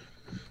something.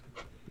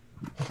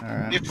 All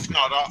right. If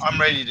not, I'm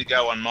ready to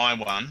go on my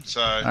one.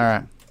 So. All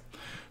right.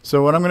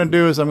 So what I'm going to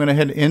do is I'm going to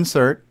hit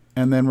insert,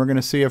 and then we're going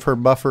to see if her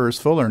buffer is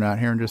full or not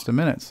here in just a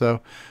minute.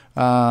 So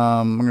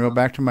I'm going to go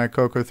back to my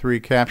Coco 3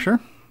 capture.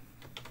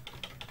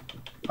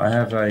 I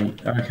have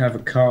a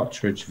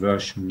cartridge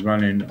version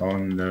running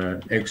on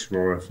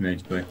XRAW if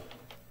needs be.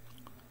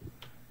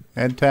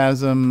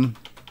 EdTASM.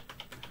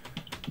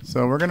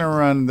 So we're going to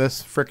run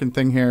this frickin'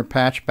 thing here,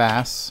 patch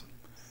bass.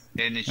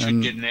 And it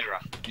should get an error.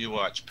 You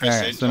watch. Press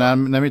all right, so now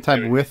let me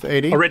type with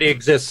 80. Already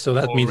exists, so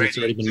that means it's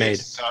already been made.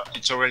 So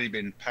it's already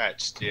been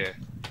patched, yeah.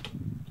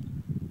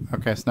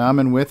 Okay, so now I'm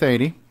in with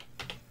 80.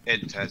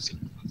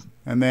 EdTASM.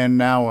 And then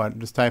now what?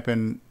 Just type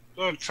in.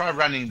 Well, try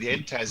running the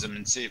EdTASM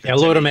and see if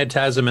it's load them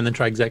EdTASM and then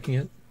try execing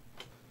it.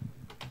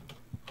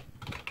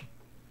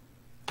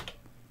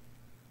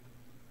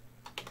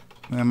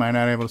 Am I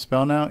not able to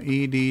spell now?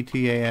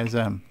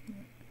 EdTASM.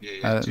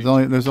 Yeah,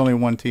 there's only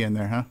one T in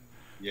there, huh?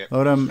 Yeah.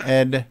 Load them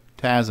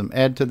EdTASM.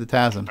 Ed to the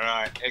TASM. All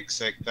right,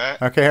 exec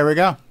that. Okay, here we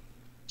go.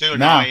 Do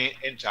now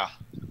enter.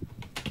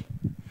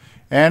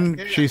 And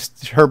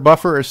her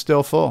buffer is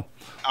still full.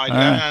 I don't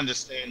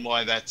understand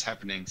why that's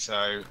happening.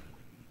 So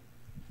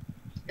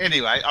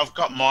anyway, I've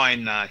got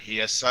mine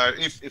here. So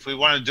if we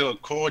want to do a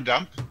core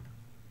dump.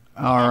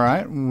 All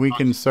right, we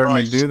can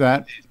certainly do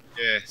that.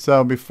 Yeah.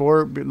 So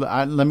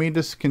let me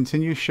just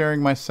continue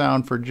sharing my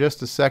sound for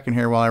just a second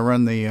here while I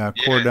run the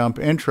core dump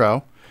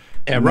intro.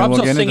 Yeah, Rob's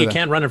also saying you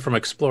can't run it from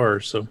Explorer,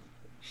 so.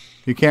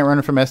 You can't run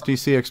it from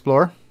SDC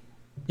Explorer?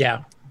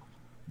 Yeah.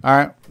 All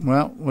right,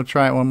 well, we'll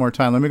try it one more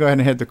time. Let me go ahead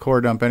and hit the core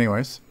dump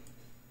anyways.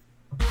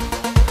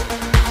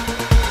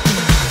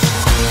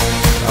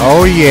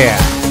 Oh, yeah.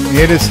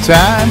 It is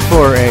time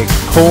for a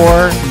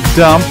core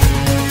dump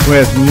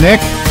with Nick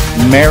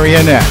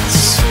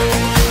Marionettes,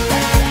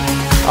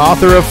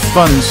 author of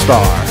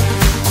Funstar.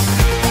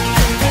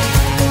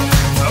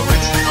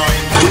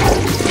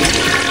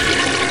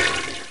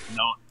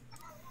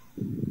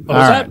 What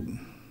was that?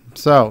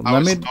 So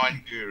let me.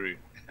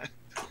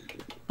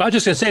 I was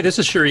just gonna say this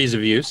is sure ease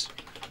of use.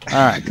 All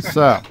right,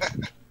 so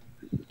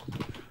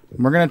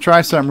we're gonna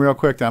try something real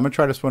quick. Now I'm gonna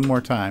try this one more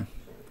time.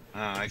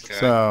 Oh, okay.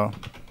 So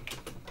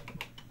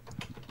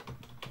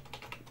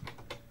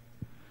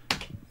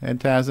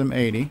Edtasm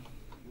 80.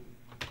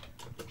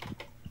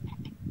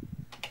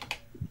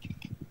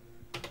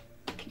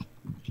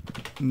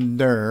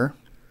 Load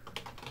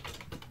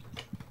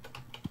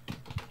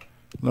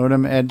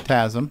them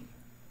Edtasm.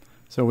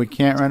 So we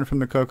can't run it from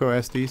the Coco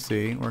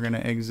SDC. We're going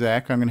to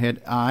exec. I'm going to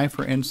hit I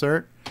for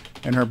insert,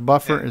 and her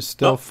buffer is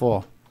still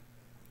full.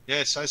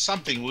 Yeah, so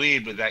something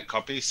weird with that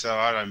copy, so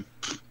I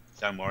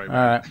don't worry All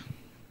about right.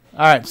 All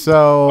right,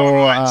 so... All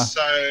right,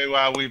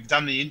 so we've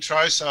done the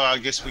intro, so I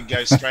guess we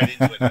go straight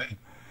into it.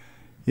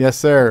 Yes,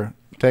 sir.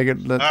 Take it.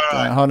 All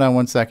right. Hold on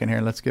one second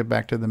here. Let's get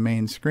back to the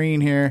main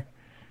screen here.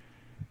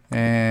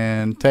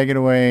 And take it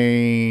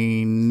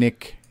away,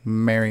 Nick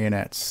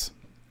Marionettes.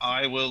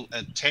 I will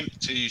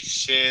attempt to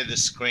share the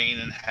screen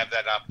and have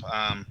that up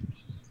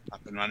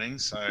and running.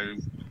 So,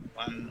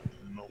 one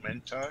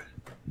momento.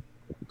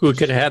 Who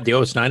could have had the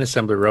OS9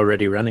 assembler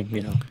already running,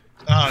 you know?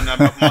 Oh, no,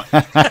 but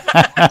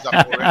mine's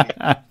up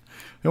already.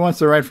 Who wants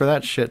to write for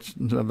that shit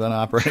of an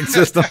operating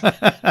system?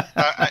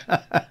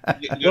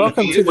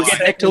 Welcome to the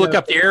Nick to look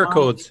up the error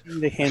codes.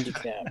 The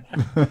handicap.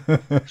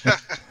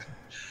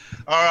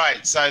 All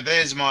right, so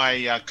there's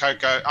my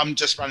Coco. I'm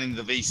just running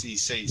the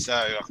VCC, so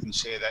I can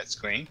share that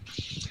screen.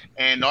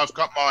 And I've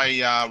got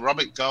my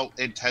Robert Galt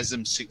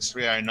Edtasm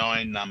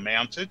 6309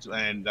 mounted,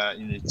 and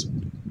in its.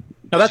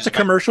 Now that's a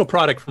commercial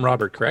product from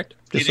Robert, correct?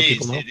 It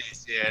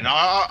is, yeah. And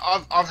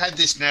I've had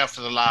this now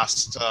for the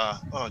last,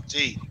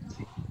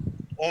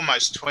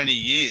 almost 20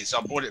 years.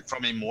 I bought it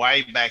from him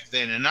way back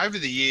then, and over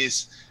the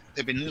years,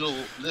 there've been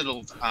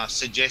little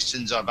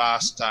suggestions I've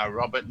asked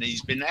Robert, and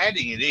he's been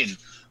adding it in.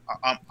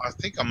 I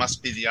think I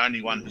must be the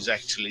only one who's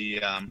actually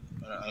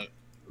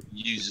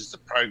uses the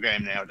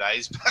program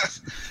nowadays.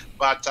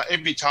 But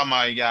every time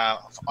I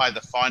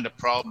either find a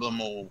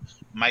problem or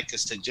make a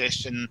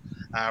suggestion,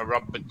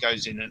 Robert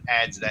goes in and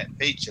adds that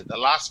feature. The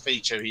last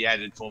feature he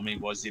added for me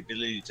was the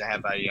ability to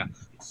have a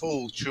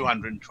full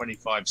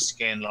 225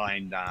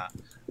 scanline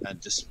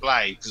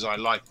display, because I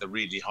like the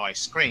really high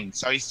screen.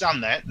 So he's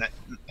done that,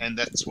 and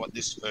that's what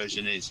this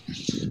version is.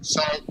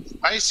 So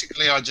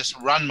basically I just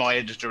run my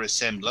editor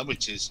assembler,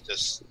 which is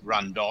just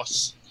run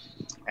DOS,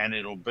 and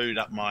it'll boot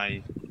up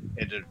my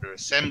editor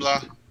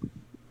assembler.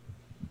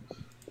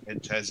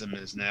 Edtasm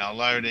is now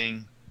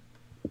loading.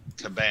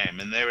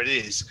 Kabam, and there it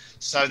is.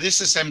 So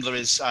this assembler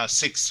is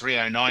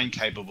 6309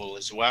 capable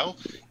as well.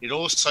 It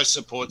also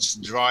supports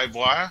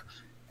DriveWire,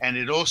 and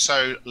it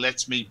also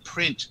lets me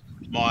print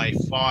my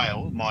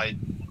file, my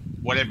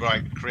whatever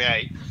I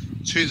create,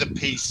 to the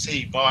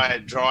PC via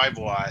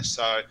DriveWire.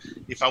 So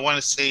if I want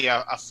to see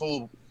a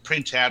full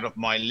printout of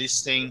my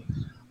listing,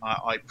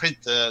 I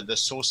print the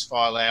source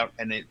file out,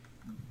 and it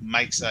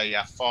makes a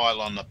file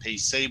on the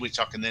PC, which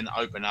I can then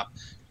open up,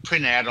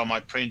 print out on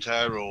my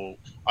printer, or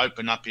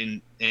open up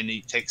in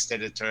any text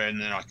editor, and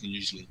then I can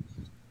usually,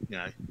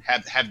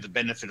 have the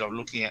benefit of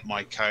looking at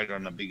my code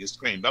on a bigger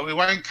screen. But we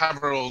won't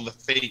cover all the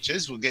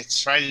features. We'll get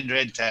straight into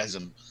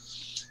Edtasm.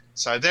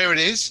 So there it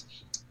is.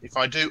 If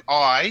I do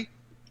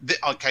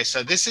okay,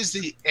 so this is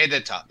the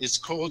editor. It's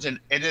called an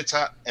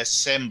editor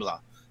assembler.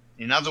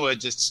 In other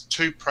words, it's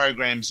two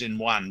programs in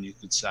one, you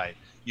could say.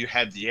 You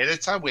have the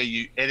editor where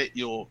you edit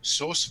your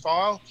source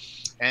file,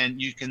 and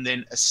you can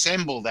then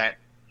assemble that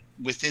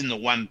within the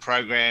one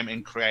program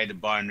and create a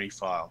binary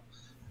file.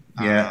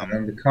 Yeah,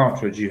 and the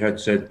cartridge you had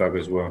ZBug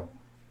as well.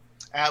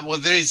 Well,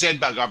 there is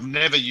ZBug. I've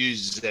never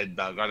used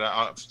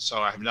ZBug, so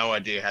I have no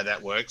idea how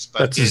that works. But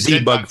that's a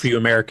ZBug for you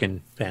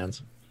American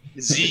fans.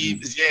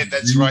 Yeah,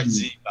 that's right,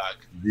 ZBug.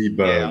 ZBug.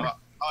 Yeah,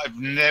 I've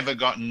never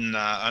gotten,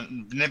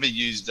 never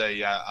used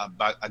a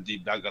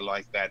debugger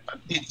like that, but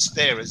it's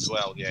there as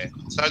well. Yeah,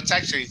 so it's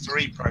actually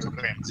three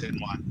programs in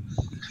one.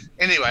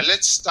 Anyway,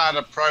 let's start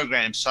a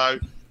program. So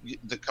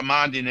the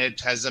command in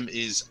Edtasm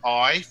is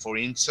I for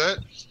insert,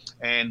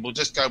 and we'll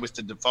just go with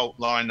the default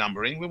line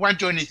numbering. We won't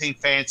do anything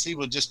fancy.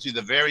 We'll just do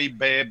the very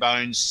bare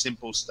bones,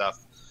 simple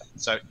stuff.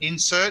 So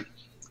insert,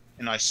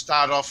 and I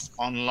start off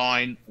on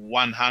line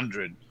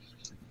 100.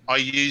 I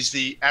use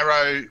the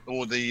arrow,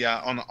 or the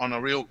on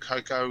a real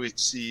Coco,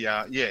 it's the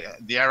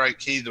arrow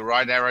key, the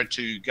right arrow,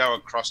 to go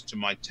across to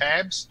my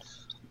tabs.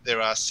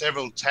 There are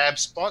several tab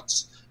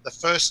spots. The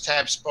first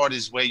tab spot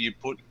is where you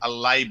put a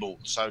label.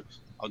 So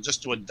I'll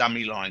just do a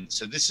dummy line.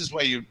 So this is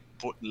where you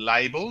put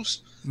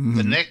labels. Mm-hmm.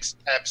 The next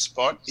tab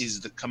spot is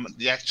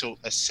the actual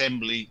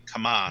assembly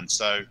command.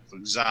 So, for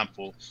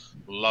example,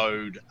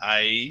 load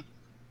A,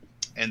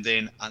 and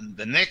then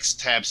the next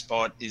tab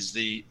spot is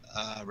the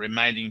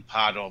remaining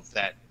part of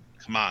that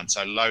command.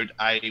 So load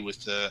A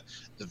with the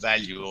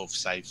value of,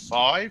 say,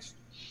 5.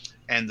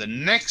 And the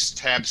next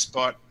tab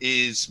spot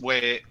is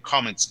where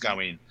comments go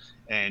in.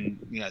 And,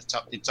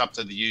 it's up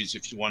to the user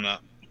if you want to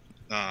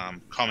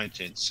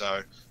comment in.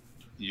 So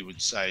you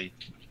would say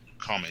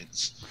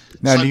comments.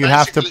 Now, so do you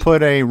have to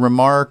put a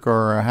remark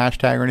or a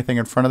hashtag or anything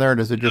in front of there? Or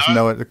does it just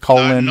know it, the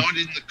colon? No, not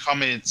in the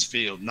comments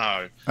field,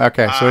 no.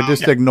 Okay, so it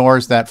just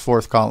ignores that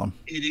fourth column.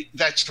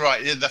 That's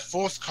right. The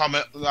fourth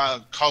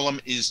column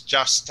is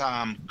just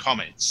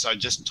comments. So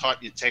just type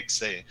your text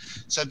there.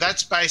 So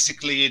that's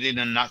basically it in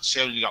a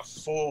nutshell. You've got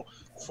four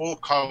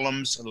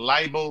columns: a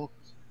label,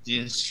 the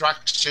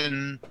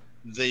instruction,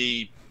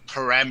 the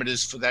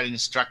parameters for that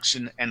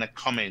instruction, and a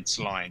comments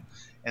line.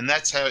 And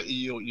that's how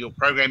your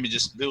program, you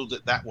just build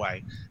it that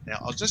way. Now,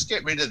 I'll just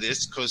get rid of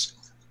this because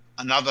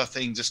another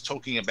thing, just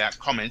talking about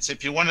comments,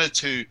 if you wanted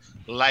to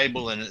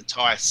label an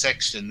entire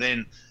section,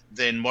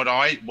 then what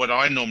I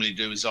normally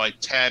do is I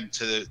tab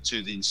to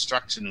the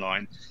instruction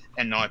line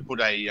and I put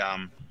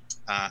an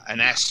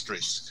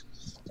asterisk,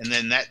 and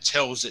then that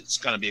tells it's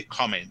going to be a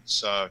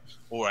comment,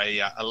 or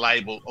a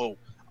label, or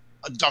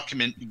a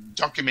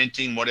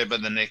documenting whatever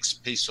the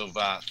next piece of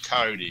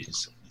code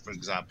is, for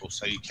example.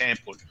 So you can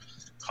put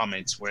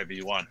comments wherever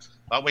you want.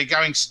 But we're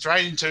going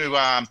straight into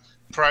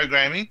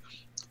programming.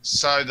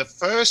 So the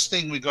first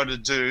thing we've got to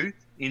do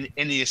in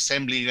any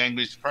assembly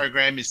language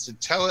program is to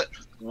tell it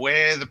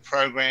where the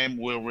program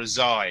will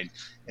reside.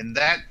 And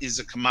that is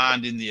a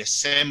command in the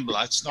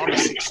assembler. It's not a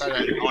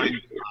 6809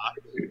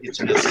 command. It's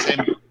an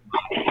assembler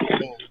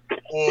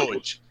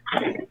called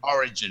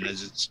origin,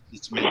 as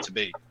it's meant to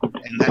be.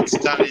 And that's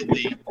done in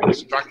the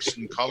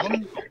instruction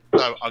column.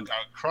 So I go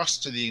across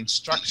to the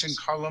instruction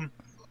column.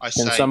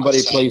 Can somebody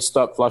please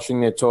stop flushing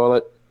their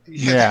toilet?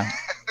 Yeah.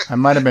 I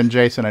might have been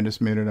Jason. I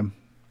just muted him.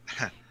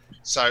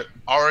 So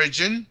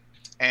origin,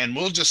 and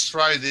we'll just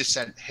throw this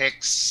at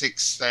hex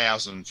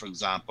 6000, for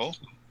example.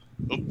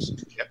 Oops.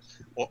 Yep.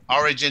 Or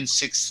origin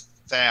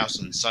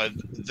 6000. So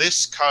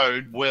this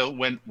code will,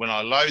 when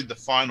I load the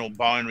final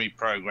binary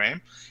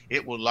program,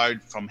 it will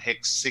load from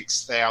hex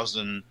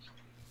 6000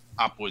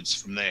 upwards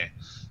from there.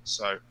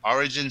 So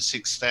origin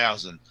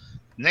 6000.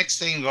 Next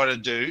thing you've got to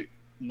do,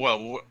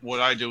 well, what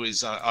I do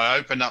is I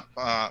open up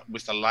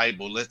with a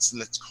label. Let's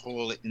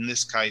call it, in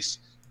this case,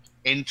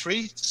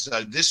 entry.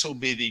 So this will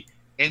be the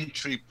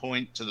entry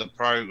point to the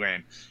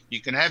program.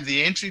 You can have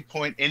the entry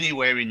point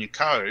anywhere in your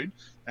code,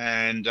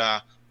 and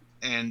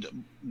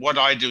what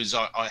I do is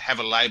I have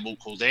a label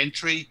called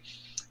entry,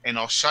 and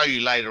I'll show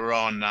you later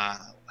on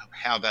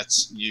how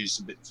that's used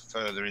a bit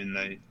further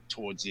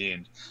towards the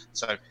end.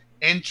 So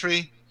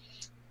entry.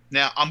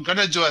 Now I'm going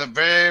to do a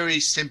very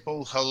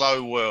simple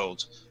hello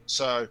world.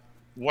 So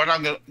what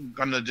I'm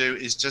going to do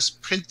is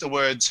just print the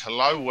words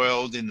hello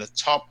world in the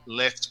top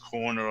left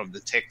corner of the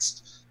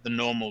text, the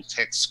normal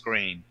text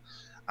screen.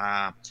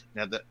 Now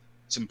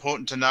it's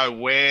important to know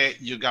where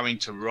you're going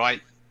to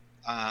write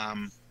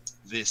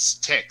this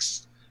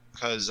text,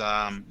 because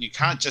you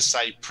can't just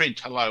say print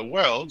hello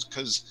world,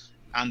 because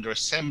under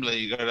assembly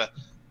you've got to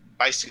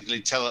basically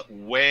tell it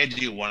where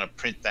do you want to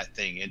print that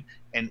thing,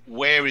 and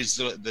where is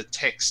the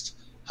text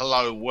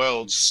hello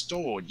world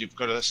stored. You've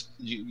got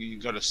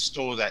to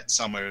store that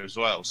somewhere as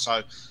well.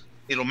 So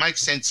it'll make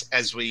sense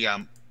as we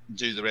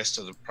do the rest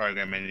of the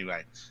program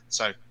anyway.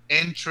 So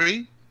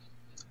entry,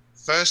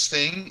 first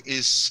thing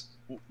is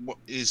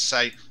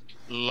say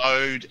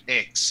load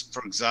X,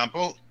 for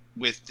example,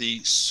 with the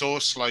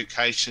source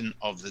location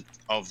of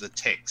the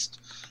text.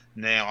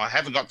 Now I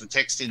haven't got the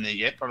text in there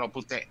yet, but I'll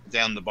put that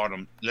down the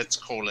bottom. Let's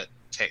call it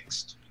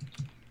text.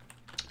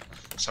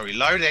 So we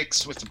load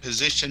X with the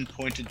position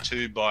pointed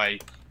to by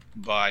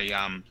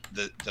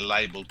the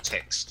labeled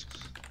text.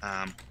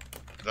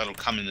 That'll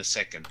come in a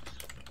second.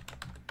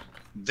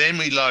 Then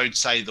we load,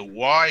 say, the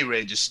Y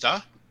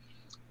register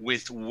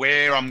with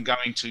where I'm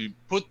going to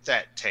put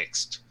that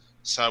text.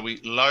 So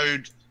we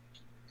load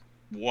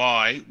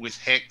Y with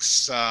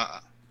hex,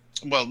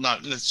 well, no,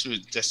 let's do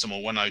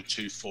decimal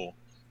 1024,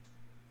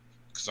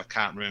 because I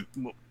can't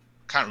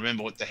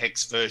remember what the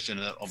hex version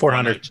of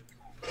 400.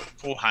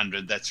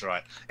 400, that's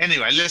right.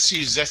 Anyway, let's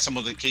use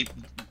decimal to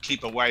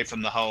keep away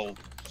from the whole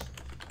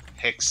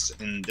hex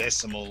and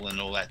decimal and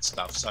all that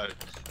stuff. So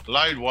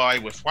load Y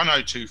with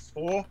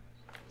 1024,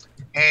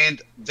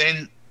 and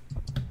then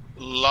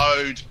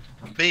load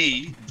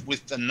B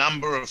with the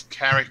number of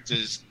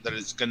characters that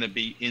is going to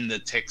be in the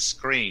text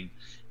screen.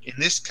 In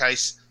this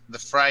case, the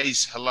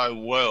phrase hello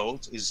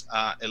world is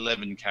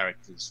 11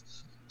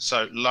 characters.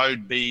 So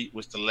load B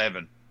with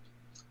 11.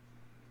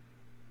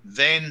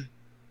 Then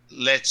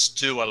let's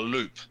do a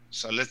loop.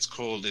 So let's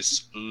call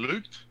this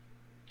loop.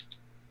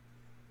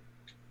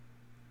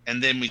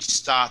 And then we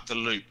start the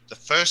loop. The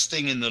first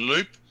thing in the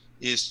loop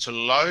is to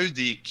load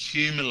the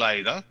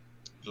accumulator,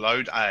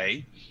 load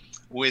A,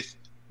 with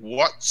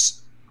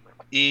what's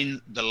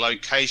in the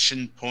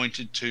location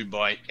pointed to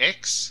by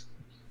X.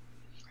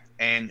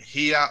 And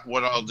here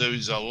what I'll do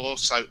is I'll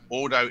also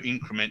auto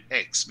increment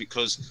X,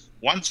 because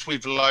once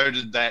we've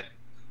loaded that,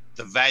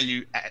 the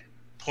value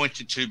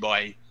pointed to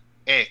by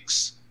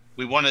X,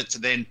 we want it to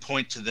then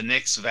point to the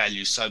next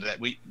value so that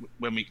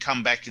when we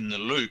come back in the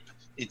loop,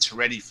 it's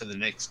ready for the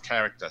next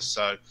character.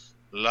 So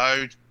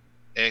load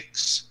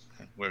X,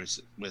 where is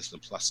it? Where's the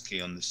plus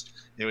key on this?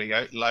 Here we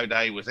go, load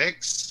A with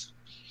X.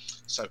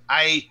 So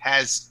A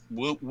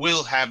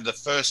will have the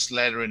first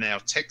letter in our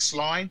text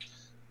line.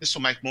 This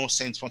will make more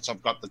sense once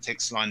I've got the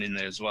text line in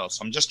there as well.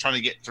 So I'm just trying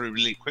to get through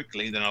really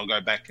quickly, then I'll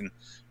go back and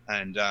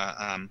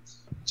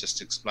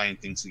just explain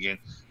things again.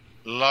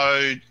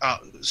 Load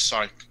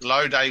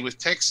A with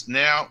text.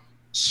 Now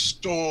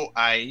store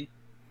A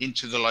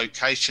into the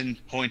location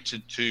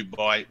pointed to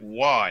by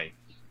Y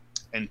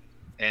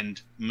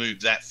and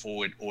move that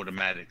forward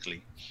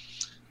automatically.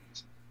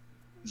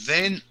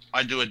 Then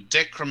I do a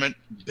decrement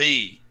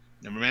B.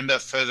 Now remember,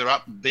 further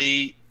up,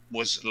 B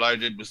was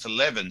loaded with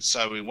 11,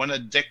 so we want to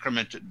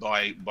decrement it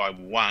by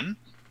 1.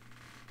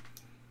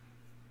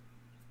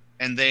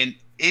 And then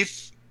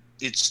if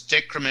it's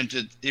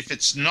decremented, if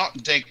it's not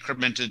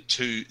decremented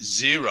to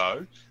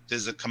 0,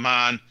 there's a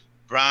command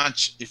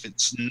branch. If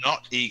it's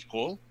not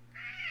equal,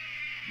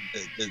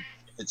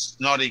 it's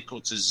not equal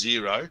to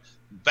 0,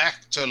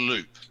 back to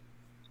loop.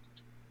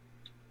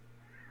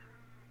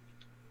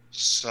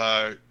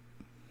 So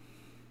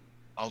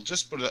I'll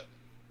just put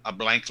a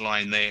blank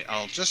line there.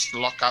 I'll just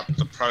lock up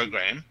the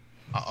program.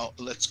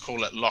 Let's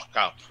call it lock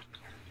up.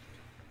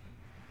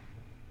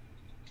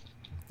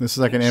 This is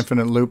like an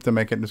infinite loop to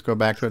make it just go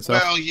back to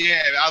itself. Well,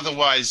 yeah.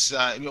 Otherwise,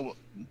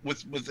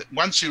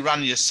 once you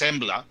run the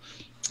assembler,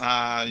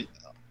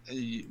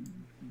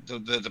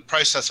 the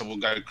processor will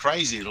go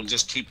crazy. It'll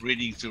just keep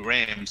reading through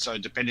RAM. So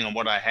depending on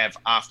what I have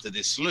after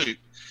this loop,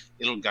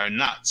 it'll go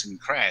nuts and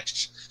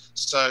crash.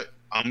 So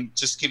I'm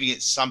just giving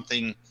it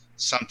something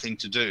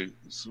to do.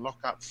 It's lock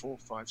up 4,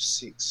 5,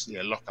 6.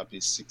 Yeah, lock up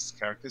is 6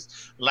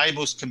 characters.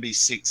 Labels can be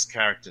 6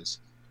 characters.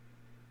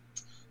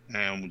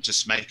 And we'll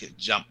just make it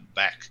jump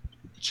back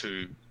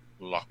to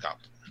lock up.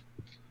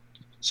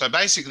 So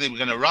basically we're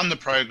going to run the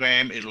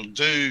program. It'll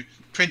do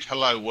print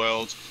hello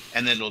world,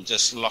 and then it'll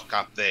just lock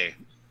up there.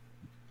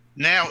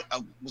 Now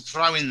we'll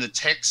throw in the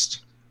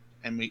text,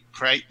 and we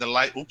create the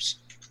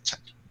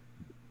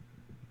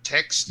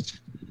text,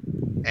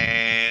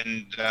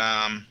 and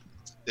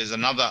there's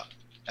another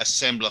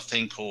assembler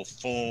thing called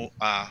form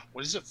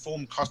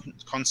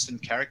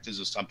constant characters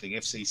or something,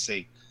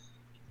 FCC.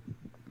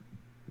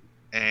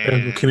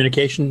 And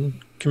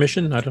Communication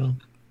Commission, I don't know.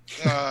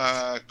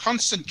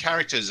 Constant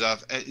characters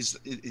is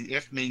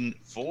F mean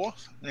 4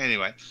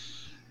 anyway.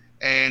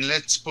 And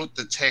let's put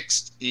the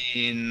text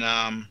in.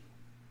 I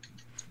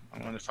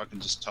wonder if I can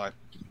just type.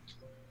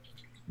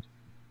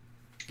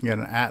 You got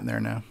an at in there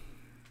now.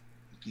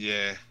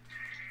 Yeah.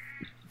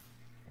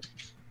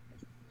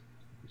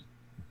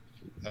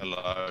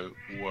 Hello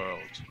world.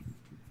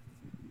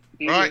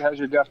 Right. How's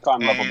your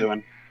DEFCON level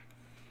doing?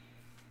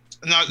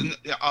 No,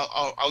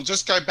 I'll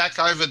just go back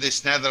over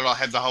this now that I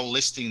have the whole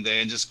listing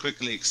there and just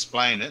quickly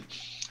explain it.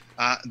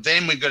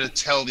 Then we've got to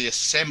tell the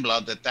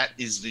assembler that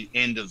is the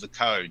end of the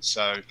code.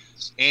 So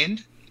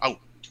end,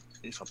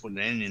 if I put an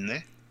N in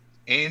there,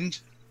 end,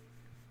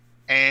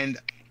 and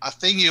a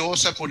thing you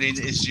also put in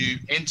is you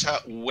enter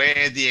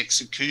where the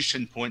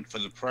execution point for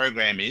the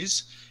program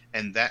is,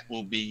 and that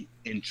will be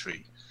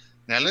entry.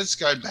 Now let's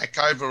go back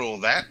over all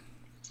that.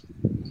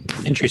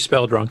 Entry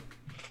spelled wrong.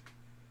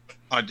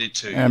 I did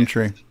too.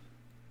 Entry. Yeah.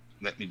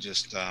 Let me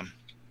just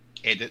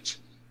edit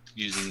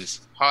using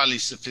this highly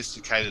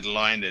sophisticated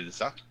line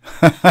editor.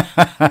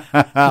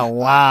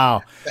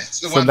 Wow.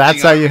 So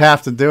that's how you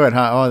have to do it,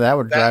 huh? Oh, that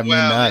would drive me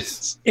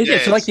nuts.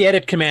 It's like the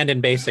edit command in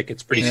BASIC.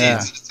 It's pretty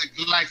easy.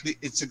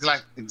 It's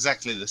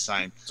exactly the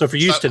same. So if you're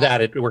used to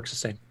that, it works the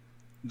same.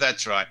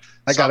 That's right.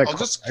 I'll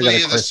just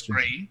clear the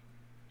screen.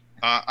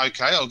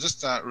 Okay, I'll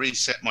just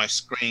reset my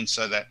screen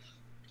so that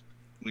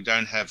we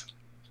don't have...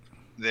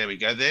 There we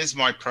go. There's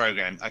my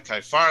program. Okay,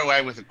 fire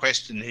away with a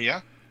question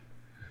here.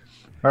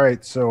 All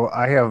right, so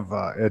I have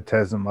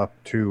EdTESM up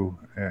to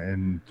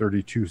in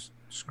 32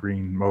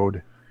 screen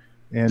mode,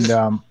 and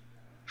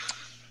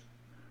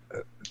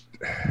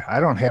I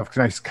don't have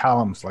nice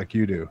columns like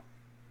you do.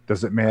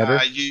 Does it matter?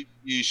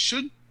 You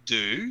should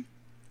do.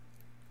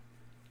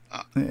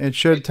 It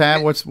should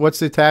tab. What's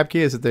the tab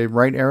key? Is it the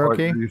right arrow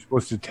key? You're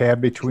supposed to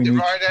tab between the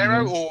right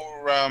arrow,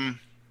 or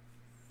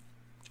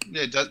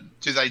do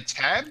they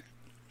tab?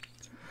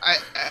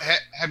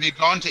 Have you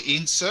gone to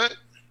insert?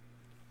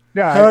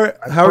 Yeah.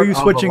 How are you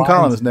switching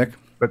columns, Nick?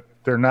 But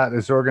they're not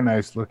as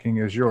organized looking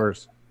as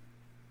yours.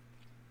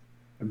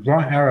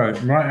 Right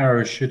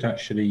arrow should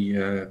actually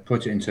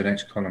put it into the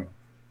next column.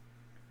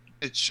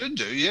 It should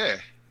do, yeah.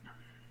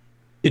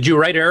 Did you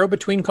right arrow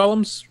between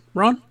columns,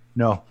 Ron?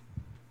 No.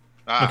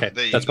 Okay,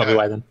 that's probably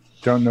why then.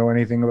 Don't know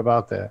anything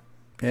about that.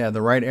 Yeah,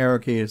 the right arrow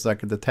key is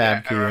like the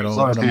tab key. It'll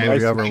move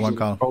you over one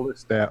column.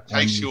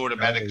 Takes you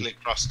automatically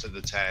across to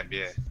the tab,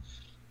 yeah.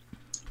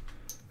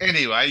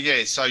 Anyway,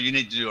 yeah, so you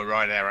need to do a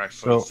right arrow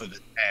for the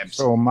tabs.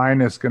 So mine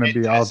is going to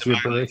be all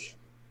gibberish.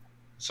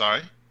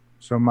 Sorry?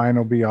 So mine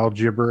will be all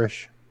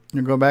gibberish.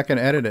 You go back and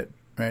edit it,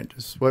 right?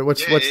 Just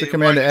what's the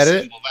command to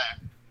edit?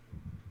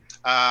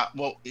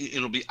 Well,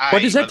 it'll be A.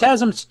 What does that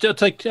TASM still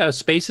take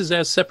spaces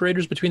as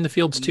separators between the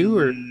fields too,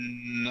 or?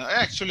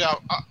 Actually,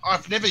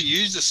 I've never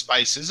used the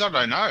spaces. I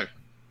don't know.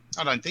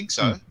 I don't think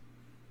so.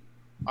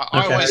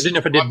 I didn't know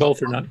if it did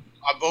both or not.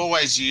 I've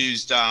always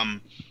used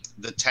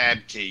the tab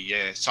key.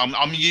 Yeah, so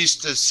I'm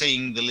used to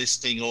seeing the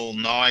listing all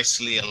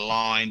nicely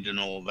aligned and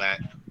all that.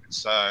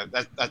 So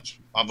that's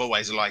I've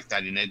always liked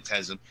that in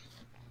EdTASM.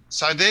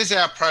 So there's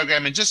our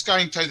program, and just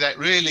going through that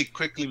really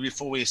quickly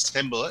before we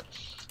assemble it.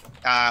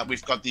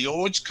 We've got the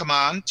ORG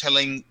command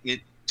telling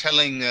the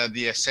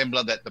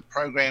assembler that the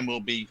program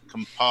will be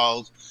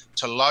compiled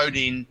to load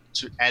in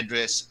to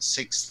address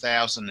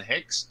 6000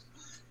 hex.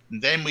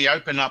 And then we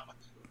open up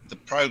the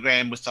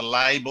program with a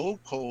label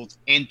called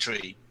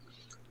entry.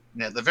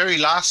 Now, the very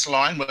last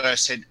line where I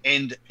said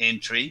end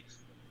entry,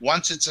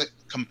 once it's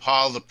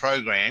compile the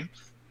program,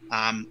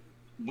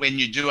 when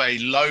you do a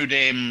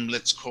loadm,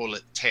 let's call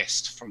it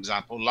test, for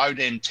example,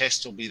 loadm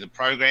test will be the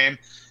program.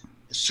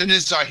 As soon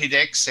as I hit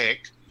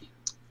exec,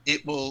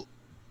 it will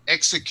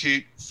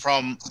execute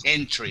from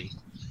entry.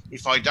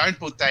 If I don't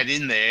put that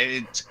in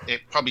there,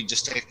 it probably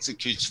just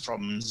executes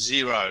from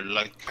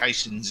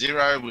location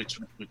 0, which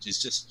is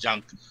just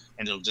junk,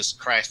 and it'll just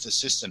crash the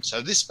system.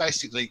 So this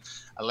basically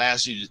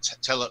allows you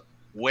to tell it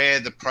where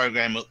the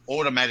program will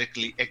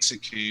automatically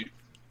execute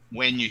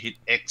when you hit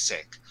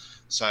exec.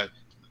 So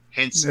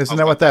hence, isn't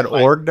that what that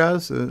org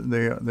does?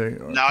 No,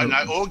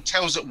 org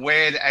tells it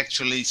where to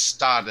actually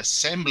start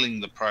assembling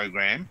the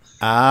program.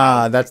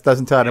 That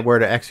doesn't tell it where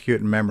to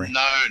execute in memory.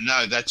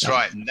 No, that's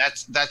right, and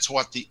that's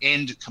what the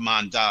end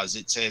command does.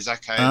 It says,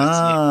 okay, that's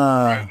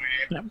the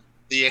program.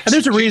 And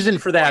there's a reason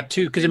for that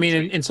too, because I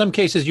mean, in some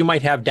cases you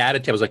might have data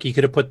tables, like you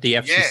could have put the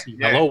FCC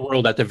Hello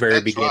World at the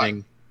very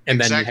beginning, and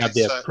then you have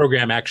the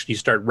program actually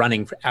start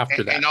running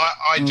after that. And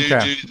I do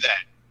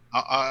that.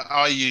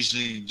 I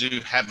usually do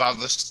have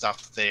other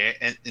stuff there,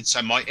 and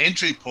so my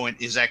entry point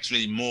is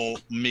actually more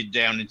mid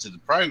down into the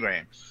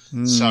program.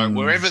 So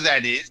wherever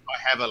that is,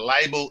 I have a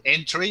label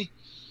entry,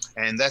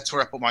 and that's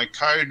where I put my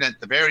code. And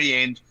at the very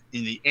end,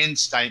 in the end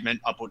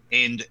statement, I put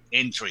end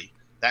entry.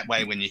 That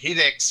way, when you hit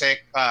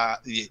exec,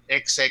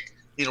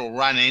 it'll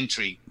run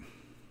entry,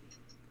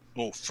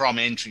 or from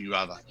entry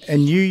rather.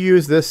 And you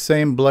use this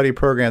same bloody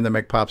program to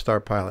make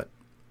Popstar Pilot.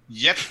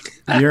 Yep.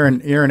 You're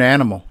an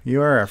animal.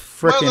 You are a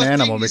freaking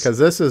animal, because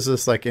this is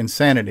just like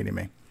insanity to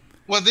me.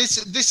 Well, this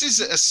is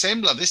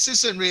assembler. This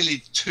isn't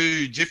really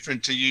too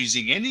different to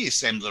using any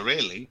assembler,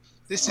 really.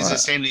 This is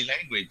assembly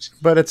language.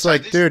 But it's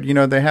like, dude,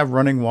 they have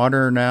running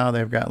water now.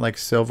 They've got like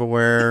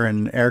silverware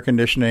and air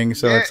conditioning.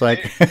 So it's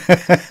like.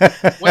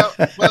 well,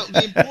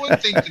 the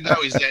important thing to know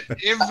is that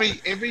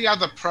every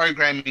other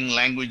programming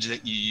language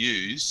that you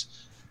use,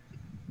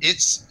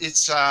 it's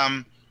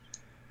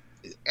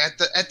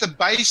at the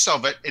base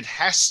of it, it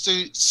has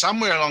to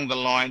somewhere along the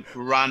line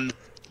run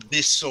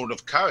this sort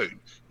of code.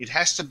 It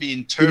has to be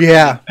interpreted.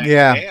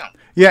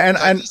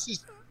 And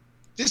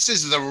this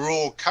is the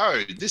raw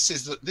code. This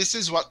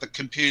is what the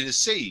computer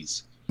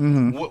sees.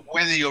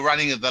 Whether you're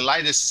running the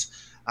latest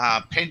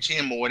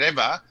Pentium or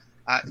whatever,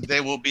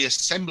 there will be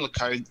assembler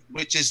code,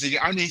 which is the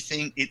only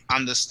thing it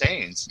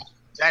understands.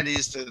 That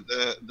is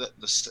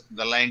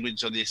the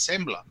language of the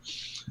assembler.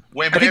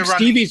 I think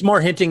Stevie's more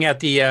hinting at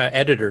the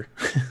editor.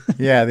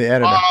 Yeah, the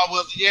editor. Oh,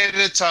 well, the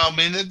editor, I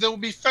mean, there will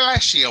be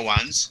flashier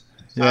ones.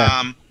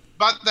 Yeah.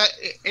 But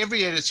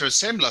every editor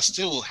assembler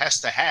still has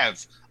to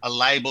have a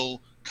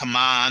label,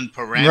 command,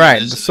 parameters.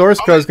 Right. The source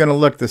code is going to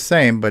look the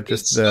same, but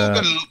just it's still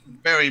going to look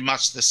very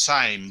much the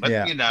same. But,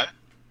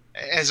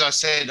 as I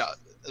said,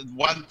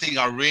 one thing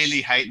I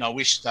really hate, and I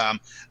wish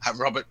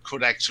Robert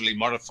could actually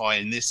modify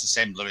in this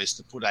assembler, is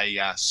to put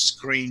a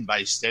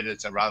screen-based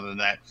editor rather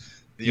than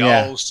the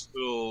old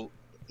school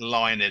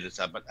line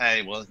editor. But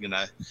hey, well,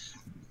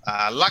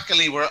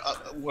 luckily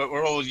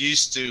we're all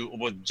used to,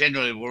 well,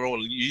 generally we're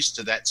all used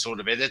to that sort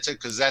of editor,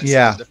 because that's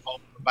the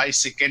default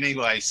basic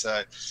anyway.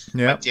 So,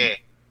 but yeah.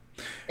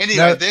 Anyway,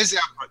 now, there's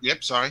our.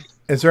 Yep, sorry.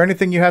 Is there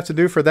anything you have to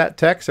do for that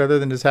text other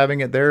than just having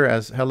it there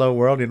as "Hello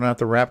World"? You don't have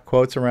to wrap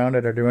quotes around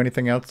it or do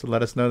anything else to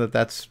let us know that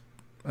that's.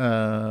 Hang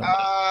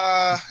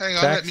on,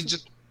 let me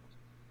just.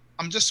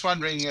 I'm just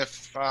wondering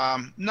if.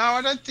 No,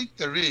 I don't think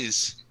there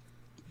is.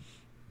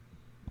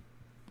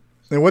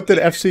 And what did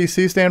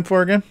FCC stand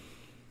for again?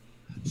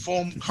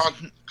 Form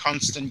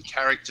constant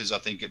characters, I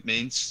think it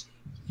means.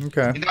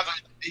 Okay. In other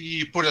words,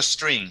 you put a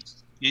string.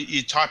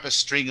 You type a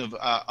string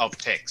of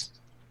text.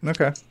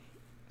 Okay.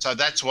 So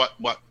that's what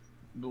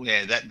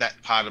that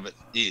part of it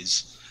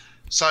is.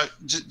 So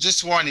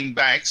just winding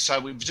back. So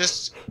we've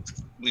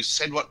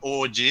said what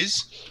ORG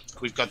is.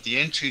 We've got the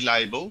entry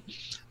label.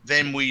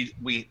 Then we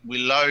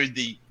load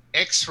the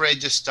X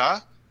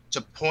register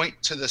to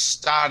point to the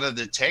start of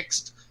the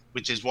text,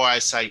 which is why I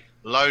say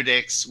load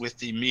X with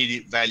the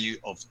immediate value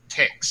of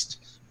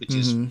text, which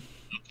is looking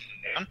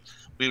down.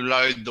 We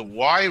load the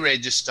Y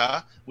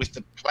register with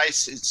the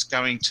place it's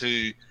going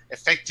to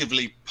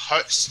effectively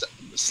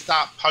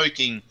start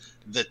poking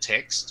the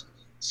text.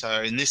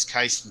 So in this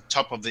case, the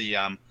top of the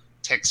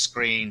text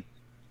screen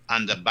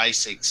under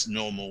basics,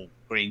 normal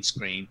green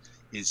screen,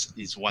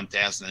 is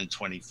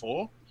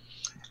 1024.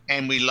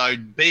 And we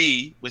load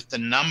B with the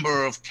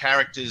number of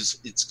characters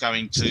it's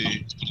going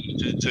to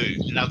do.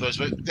 In other words,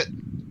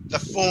 the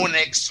for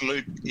next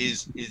loop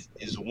is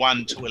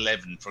 1 to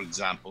 11, for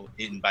example,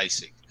 in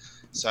BASIC.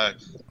 So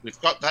we've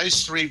got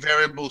those three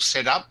variables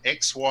set up,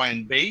 X, Y,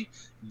 and B.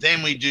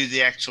 Then we do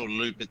the actual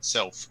loop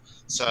itself.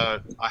 So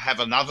I have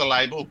another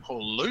label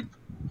called loop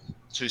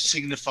to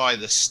signify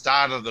the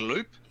start of the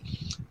loop.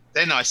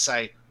 Then I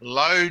say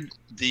load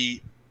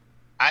the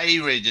A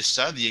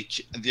register,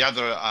 the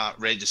other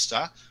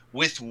register,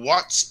 with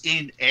what's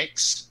in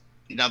X.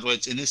 In other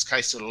words, in this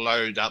case, it'll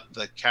load up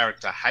the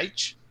character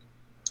H,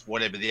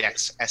 whatever the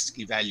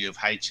ASCII value of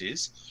H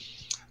is.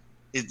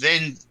 It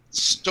then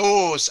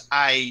stores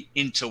A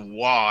into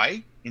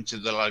Y, into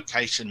the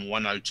location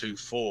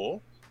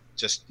 1024,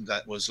 just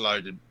that was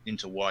loaded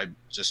into Y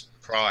just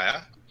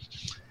prior.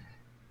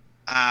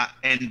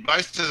 And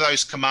both of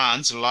those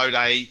commands, load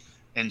A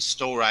and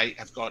store A,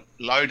 have got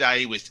load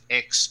A with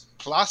X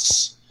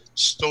plus,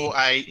 store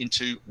A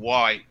into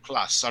Y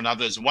plus. So in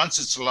other words, once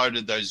it's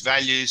loaded those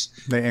values,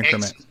 they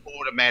increment. X is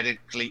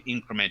automatically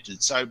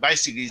incremented. So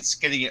basically it's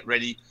getting it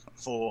ready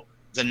for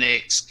the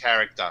next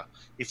character.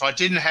 If I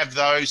didn't have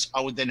those,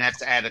 I would then have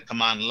to add a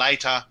command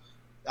later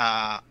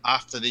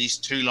after these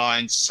two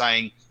lines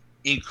saying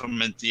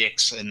increment the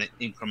X and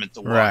increment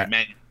the Y.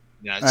 Right.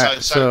 You know,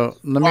 so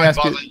let me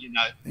ask you.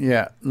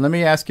 Yeah, let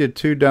me ask you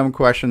two dumb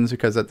questions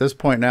because at this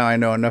point now I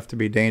know enough to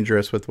be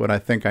dangerous with what I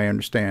think I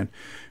understand.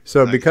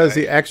 So because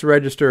the X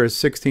register is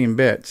 16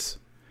 bits,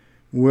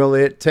 will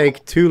it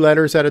take two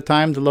letters at a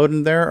time to load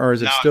in there, or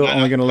is it still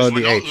only going to load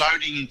the H? We're not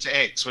loading into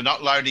X. We're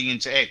not loading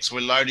into X.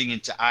 We're loading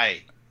into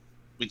A,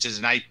 which is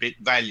an 8-bit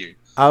value.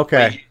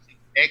 Okay.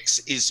 X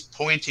is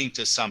pointing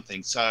to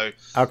something. So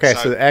so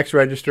the X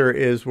register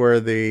is where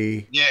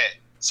the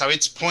so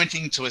it's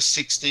pointing to a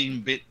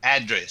 16-bit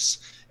address,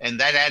 and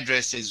that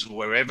address is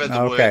wherever the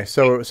word. Okay,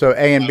 so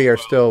A and B are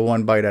still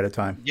 1 byte at a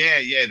time.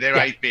 Yeah, they're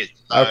 8-bit.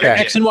 Okay.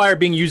 X and Y are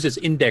being used as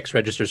index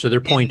registers, so they're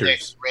pointers.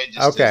 Index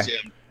registers,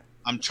 yeah.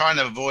 I'm trying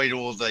to avoid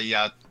all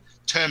the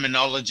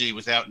terminology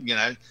without,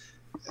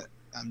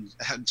 I'm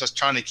just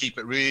trying to keep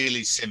it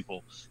really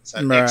simple. So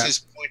X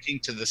is pointing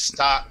to the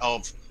start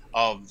of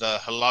the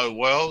hello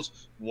world.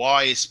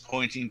 Y is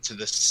pointing to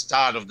the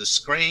start of the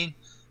screen.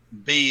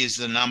 B is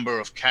the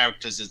number of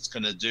characters it's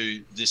going to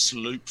do this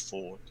loop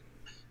for.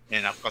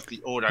 And I've got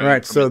the auto.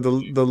 Right. So the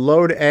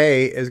load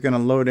A is going to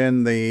load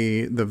in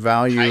the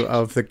value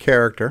of the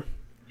character.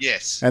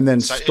 Yes. And then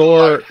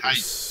store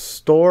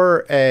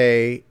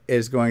A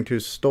is going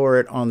to store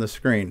it on the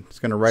screen. It's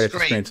going to write it to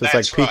the screen. So it's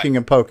like peeking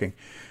and poking.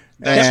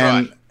 That's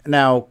right.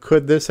 Now,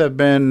 could this have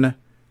been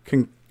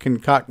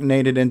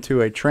concatenated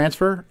into a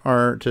transfer,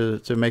 or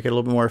to make it a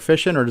little bit more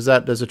efficient, or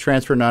does a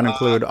transfer not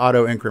include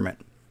auto increment?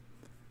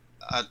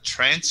 A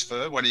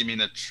transfer? What do you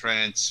mean a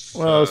transfer?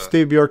 Well,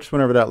 Steve Bjork just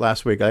went over that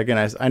last week.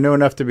 Again, I know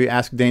enough to be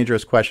asked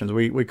dangerous questions.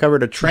 We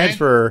covered a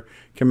transfer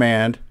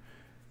command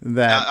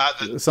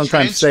that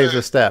sometimes saves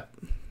a step.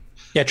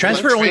 Yeah,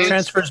 transfer only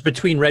transfers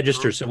between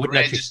registers, so it wouldn't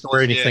actually store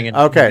anything.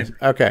 Yeah.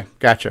 Okay,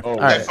 gotcha. All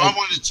right. If I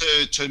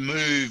wanted to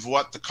move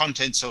what the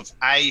contents of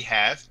A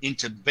have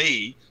into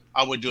B,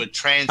 I would do a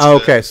transfer.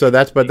 Okay, so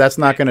that's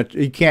not going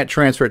to. You can't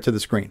transfer it to the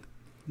screen.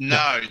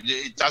 No,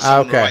 it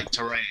doesn't write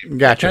to RAM.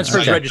 Gotcha.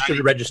 Transfers register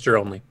to register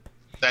only.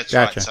 That's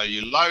right. So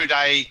you load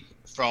A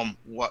from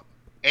what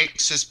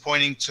X is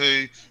pointing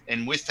to,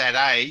 and with that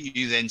A,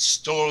 you then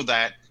store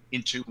that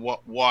into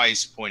what Y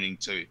is pointing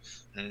to.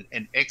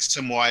 And X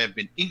and Y have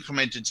been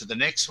incremented to the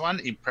next one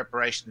in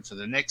preparation for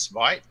the next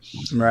byte.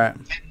 Right.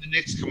 Then the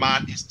next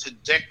command is to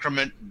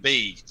decrement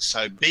B.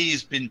 So B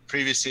has been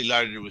previously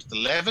loaded with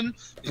 11.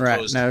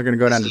 Right. Now we're going to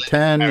go down to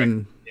 10,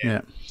 and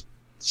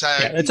So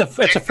it's a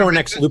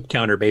 4next loop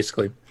counter,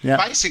 basically. Yeah.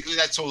 Basically,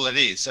 that's all it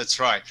is. That's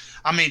right.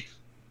 I mean,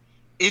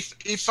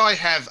 if I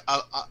have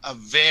a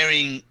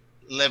varying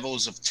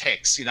levels of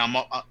text,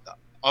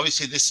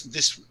 obviously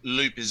this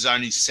loop is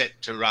only set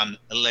to run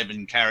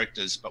 11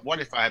 characters. But what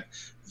if I have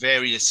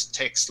various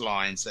text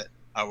lines that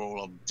are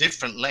all of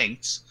different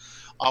lengths?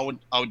 I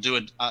would do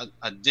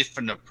a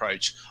different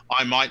approach.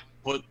 I might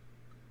put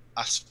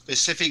a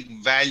specific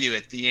value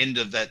at the end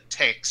of that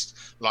text,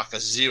 like a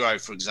 0,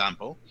 for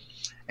example.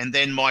 And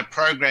then my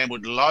program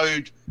would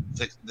load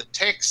the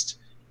text.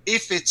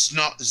 If it's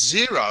not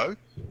 0,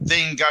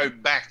 then go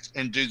back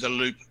and do the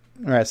loop.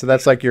 All right, so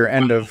that's like your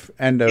end of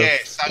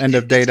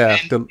data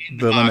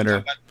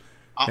delimiter.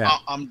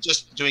 I'm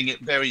just doing it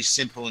very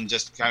simple and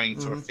just going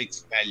for a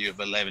fixed value of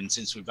 11,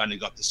 since we've only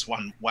got this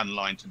one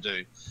line to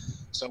do.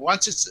 So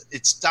once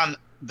it's done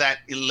that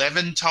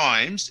 11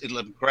 times, it'll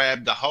have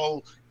grabbed the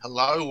whole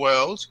hello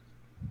world,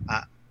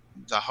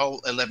 the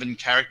whole 11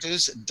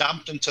 characters,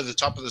 dumped them to the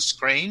top of the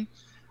screen.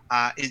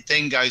 It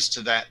then goes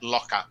to that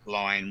lockup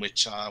line,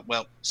 which,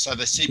 so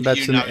the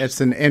CPU it's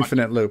an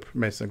infinite loop,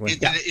 basically.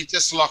 It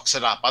just locks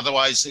it up.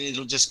 Otherwise,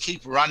 it'll just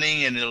keep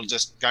running and it'll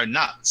just go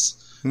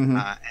nuts. Mm-hmm.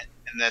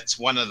 And that's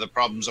one of the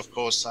problems, of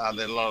course, that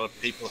a lot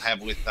of people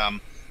have with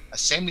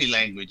assembly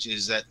language,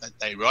 is that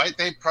they write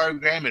their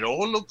program, it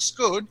all looks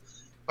good,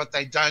 but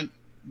they don't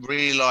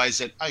realize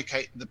that,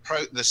 okay, the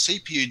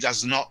CPU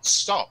does not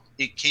stop.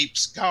 It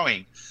keeps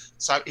going.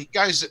 So it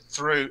goes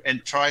through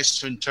and tries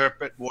to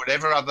interpret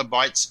whatever other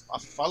bytes are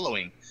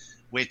following,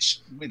 which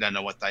we don't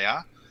know what they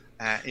are.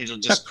 It'll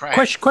just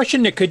crash.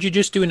 Question, Nick, could you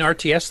just do an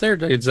RTS there?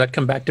 Does that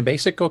come back to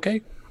basic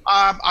okay?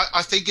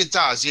 I think it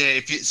does, yeah,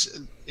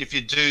 if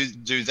you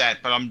do that.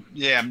 But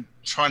I'm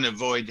trying to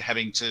avoid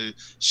having to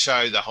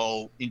show the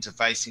whole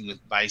interfacing with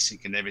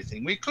basic and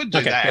everything. We could do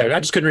that. Yeah, I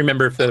just couldn't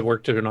remember if that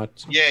worked or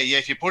not. Yeah,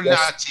 if you put an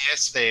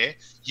RTS there,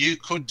 you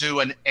could do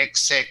an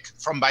exec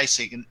from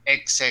basic, an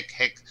exec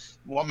hex.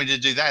 Want me to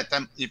do that?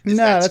 No,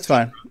 that's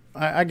fine.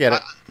 I get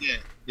it.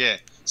 Yeah.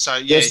 So,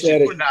 if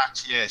you put an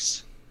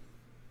RTS.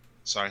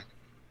 Sorry.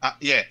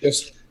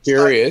 Just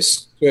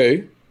curious,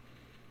 too.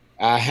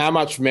 How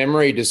much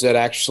memory does that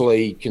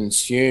actually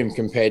consume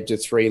compared to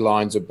 3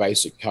 lines of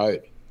basic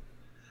code?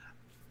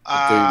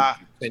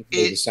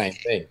 The same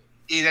thing.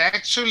 It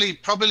actually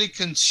probably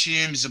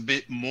consumes a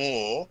bit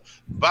more,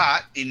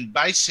 but in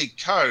basic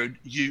code,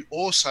 you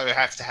also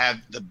have to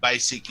have the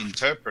basic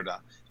interpreter.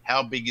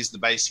 How big is the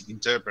basic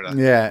interpreter?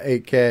 Yeah,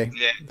 8K.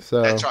 Yeah,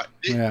 so, that's right.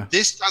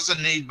 This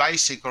doesn't need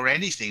basic or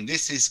anything.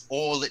 This is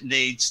all it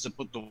needs to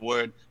put the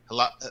word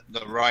hello,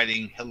 the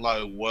writing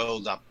 "hello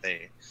world" up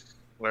there.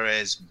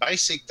 Whereas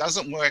basic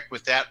doesn't work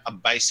without a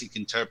basic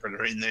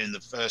interpreter in there in the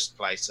first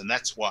place, and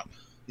that's what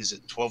is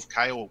it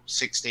 12K or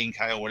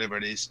 16K or whatever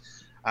it is.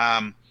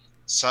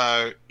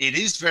 So it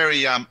is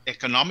very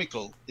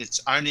economical. It's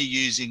only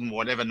using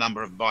whatever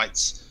number of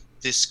bytes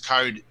this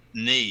code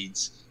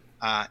needs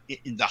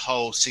in the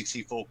whole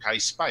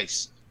 64K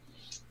space.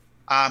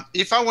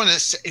 If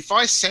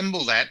I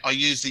assemble that, I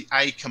use the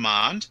A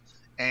command,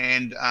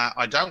 and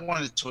I don't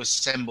want it to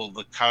assemble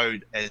the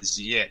code as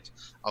yet.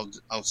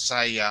 I'll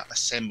say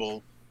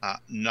assemble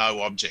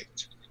no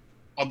object.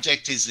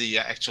 Object is the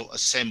actual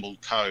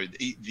assembled code,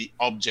 the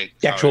object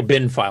the code. Actual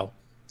bin file.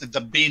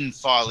 The bin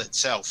file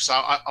itself. So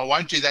I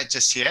won't do that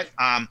just yet.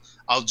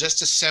 I'll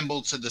just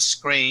assemble to the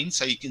screen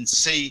so you can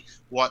see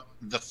what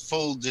the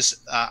full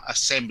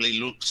assembly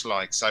looks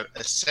like. So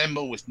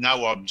assemble with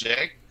no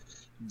object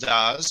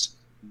does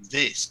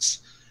this.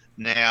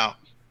 Now,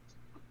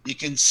 you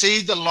can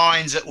see the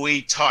lines that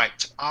we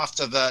typed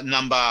after the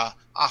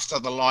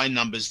line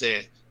numbers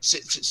there.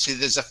 See,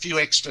 there's a few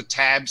extra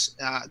tabs,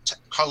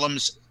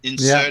 columns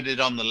inserted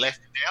on the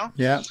left now.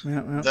 Yeah.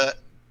 The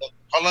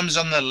columns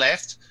on the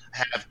left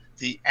have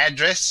the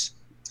address,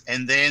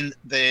 and then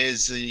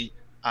there's the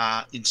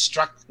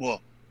instruct.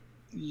 Well,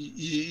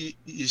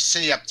 you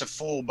see up to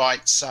 4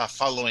 bytes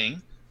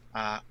following.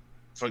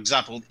 For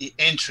example, the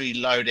entry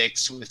load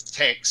X with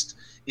text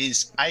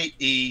is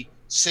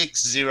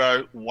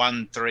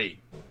AE6013.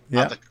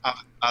 Yeah.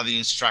 Are the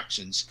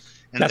instructions.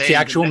 And that's the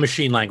actual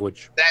machine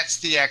language.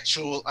 That's the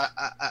actual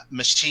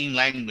machine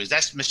language.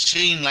 That's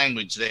machine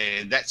language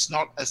there. That's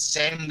not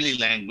assembly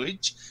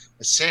language.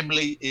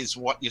 Assembly is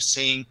what you're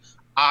seeing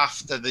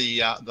after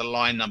the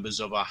line numbers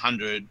of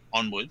 100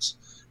 onwards.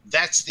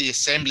 That's the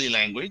assembly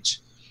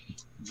language.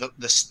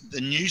 The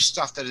new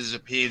stuff that has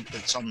appeared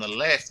that's on the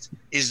left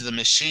is the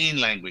machine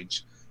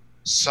language.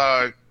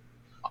 So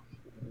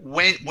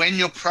when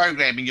you're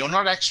programming, you're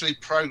not actually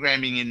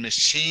programming in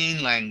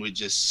machine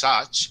language as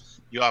such.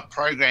 You are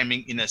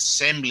programming in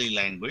assembly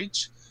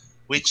language,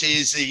 which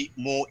is the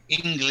more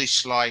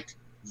English-like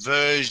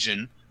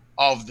version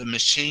of the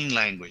machine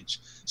language.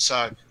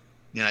 So,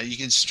 you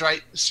can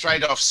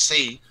straight off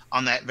see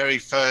on that very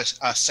first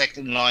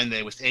second line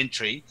there with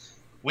entry,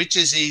 which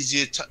is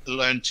easier to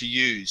learn to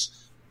use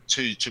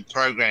to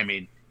program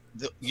in,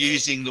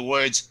 using the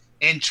words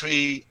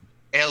entry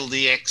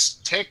LDX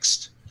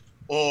text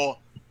or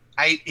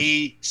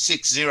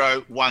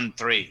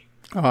 8E6013.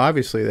 Oh,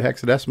 obviously the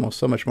hexadecimal is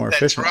so much more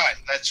efficient.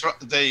 That's right.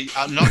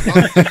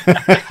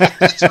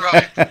 That's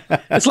right.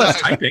 That's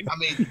less typing. I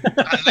mean,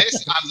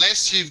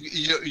 unless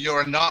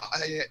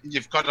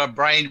you've got a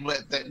brain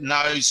that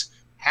knows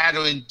how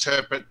to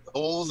interpret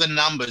all the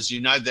numbers. You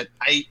know that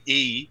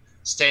 8E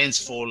stands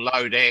for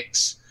load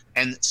X,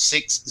 and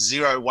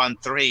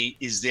 6013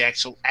 is the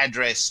actual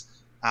address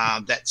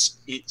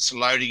it's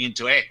loading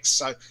into X.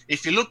 So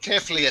if you look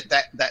carefully at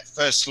that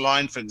first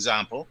line, for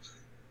example,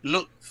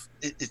 look.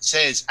 It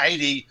says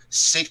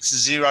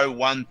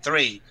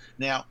 806013.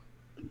 Now,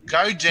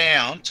 go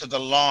down to the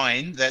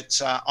line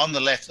that's on the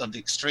left, on the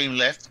extreme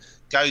left,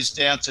 goes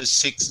down to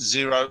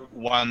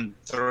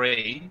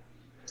 6013,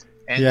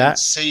 and then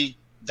see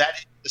that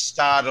is the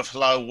start of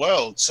Hello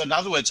World. So, in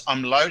other words,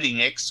 I'm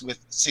loading X with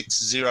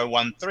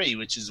 6013,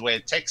 which is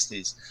where text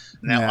is.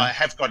 Now, I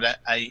have got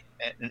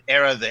an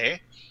error there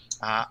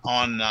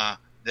on.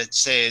 That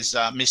says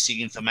missing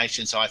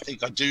information, so I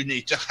think I do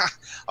need to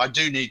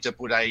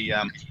put a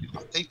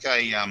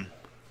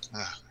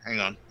hang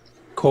on,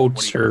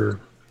 quotes or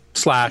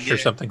slash or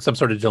something, some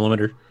sort of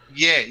delimiter.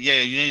 Yeah,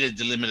 you need a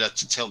delimiter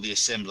to tell the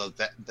assembler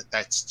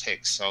that's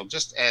text. So I'll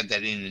just add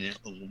that in, and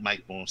it'll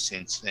make more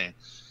sense then.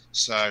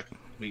 So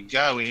we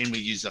go in, we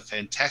use a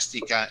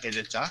fantastic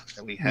editor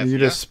that we have. You're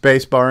just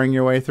space barring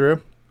your way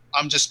through.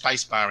 I'm just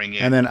space barring,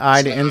 yeah. And then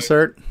to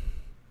insert.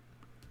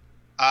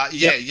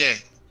 Yeah.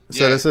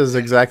 So this is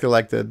exactly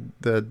like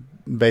the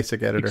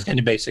basic editor.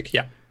 Extended basic,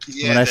 yeah.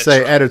 When I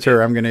say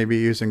editor, I'm going to be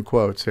using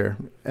quotes here.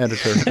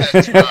 Editor.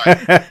 That's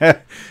right.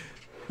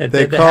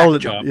 They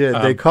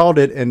called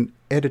it an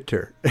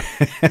editor.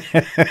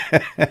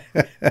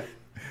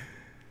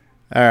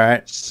 All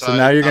right. So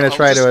now you're going to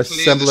try to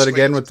assemble it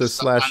again with the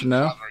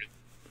 /no.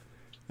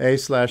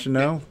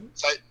 A/no.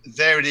 So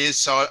there it is.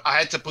 So I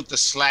had to put the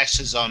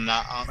slashes on.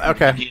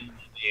 Okay. In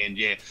the end,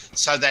 yeah.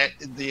 So that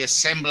the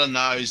assembler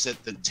knows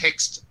that the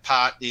text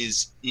part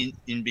is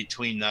in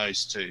between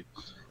those two.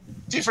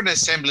 Different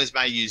assemblers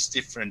may use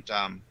different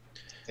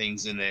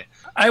things in there.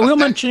 I will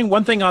mention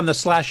one thing on the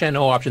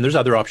 /no option. There's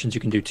other options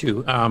you can do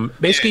too.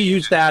 Basically,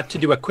 use that to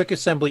do a quick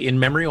assembly in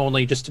memory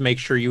only, just to make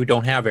sure you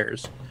don't have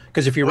errors.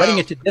 Because if you're writing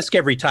it to disk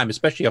every time,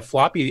 especially a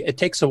floppy, it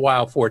takes a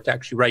while for it to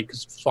actually write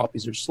because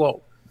floppies are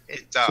slow.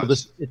 It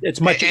does. So it's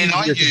much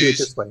easier to do it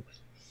this way.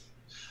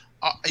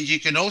 You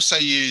can also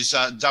use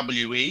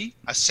WE,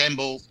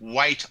 assemble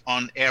wait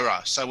on error.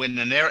 So when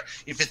an error,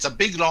 if it's a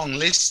big long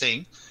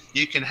listing,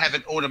 you can have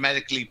it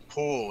automatically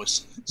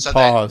pause so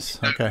that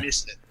you don't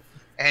miss it.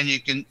 And you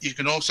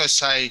can also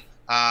say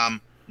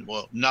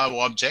no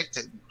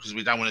object, because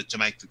we don't want it to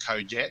make the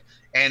code yet.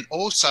 And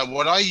also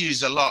what I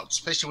use a lot,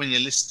 especially when your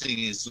listing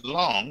is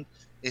long,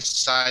 is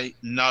say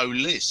no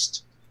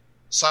list.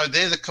 So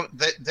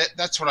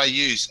that's what I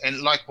use.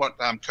 And like what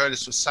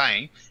Curtis was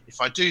saying,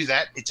 if I do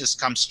that, it just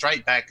comes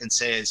straight back and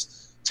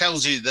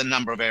tells you the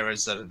number of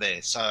errors that are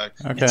there. So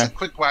it's a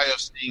quick way of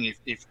seeing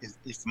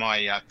if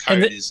my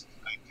code is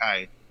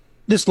okay.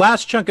 This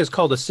last chunk is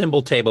called a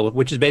symbol table,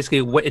 which is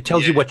basically what it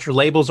tells you what your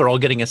labels are all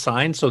getting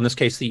assigned. So in this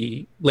case,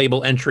 the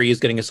label entry is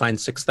getting assigned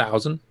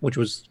 6,000, which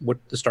was what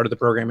the start of the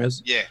program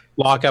is. Yeah.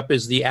 Lockup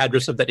is the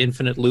address of that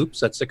infinite loop.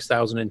 So that's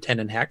 6,010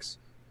 in hex.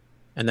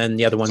 And then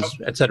the other ones,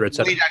 et cetera, et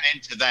cetera. We don't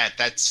enter that.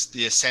 That's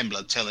the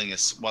assembler telling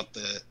us what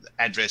the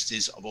address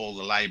is of all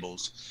the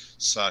labels.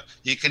 So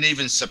you can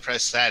even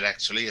suppress that,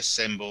 actually.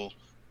 Assemble,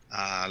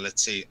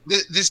 let's see.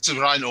 This is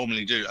what I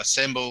normally do.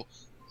 Assemble,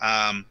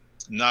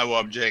 no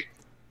object.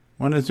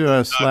 Why don't you do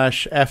a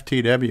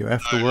 /FTW,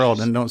 F the world,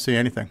 and don't see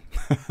anything?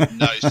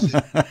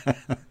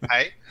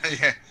 Hey,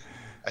 yeah.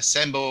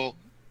 Assemble.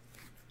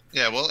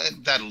 Yeah, well,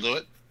 that'll do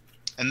it.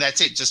 And that's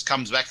it. Just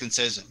comes back and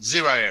says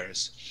 0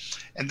 errors.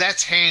 And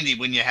that's handy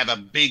when you have a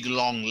big,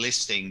 long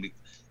listing.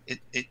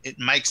 It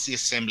makes the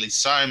assembly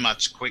so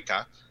much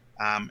quicker.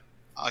 I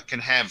can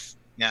have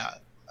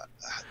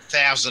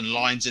 1,000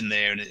 lines in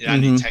there, and it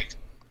only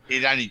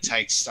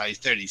takes say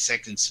 30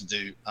 seconds to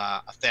do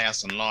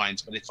 1,000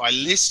 lines. But if I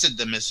listed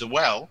them as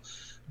well,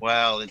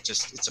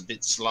 it's a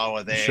bit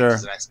slower there. Sure.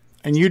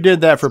 And you did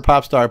that for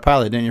Popstar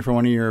Pilot, didn't you? For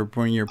one of your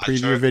preview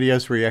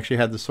videos where you actually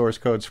had the source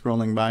code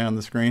scrolling by on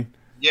the screen.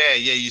 Yeah.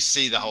 You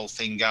see the whole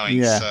thing going.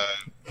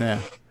 Yeah.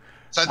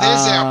 So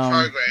there's our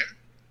program.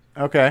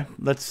 Okay,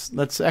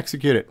 let's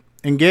execute it.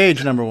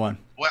 Engage number 1.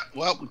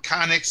 Well, we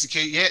can't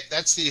execute yet.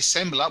 That's the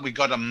assembler. We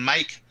got to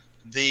make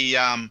the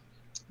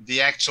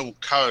actual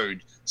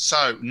code.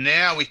 So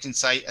now we can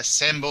say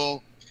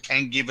assemble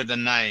and give it a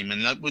name,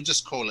 and we'll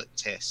just call it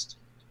test.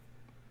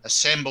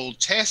 Assemble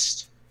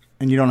test.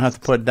 And you don't have to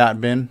put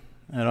 .bin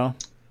at all?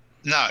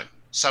 No.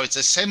 So it's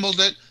assembled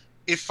it.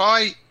 If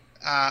I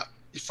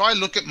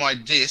look at my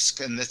disk,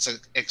 and that's an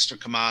extra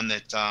command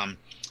that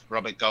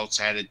Robert Goltz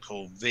added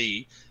called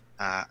V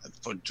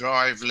for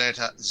drive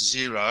letter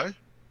 0.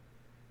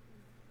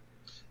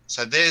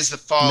 So there's the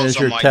files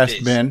on my disk. There's your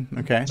test bin.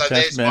 Okay. So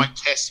there's my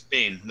test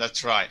bin.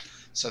 That's right.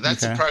 So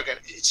that's the program.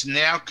 It's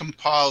now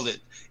compiled it.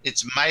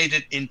 It's made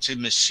it into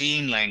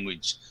machine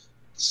language.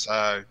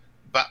 So,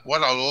 but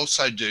what I'll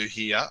also do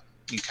here,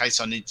 in case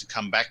I need to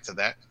come back to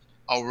that,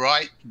 I'll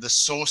write the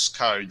source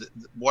code,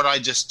 what I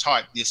just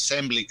typed, the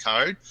assembly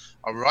code.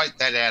 I'll write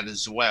that out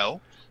as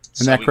well.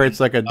 And that creates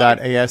like a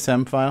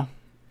 .asm file?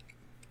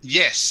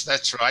 Yes,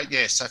 that's right.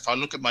 Yes. So if I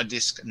look at my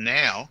disk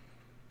now,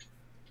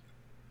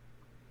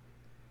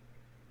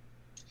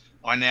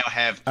 I now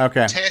have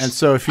test. And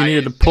so if you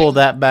needed to pull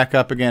that back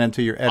up again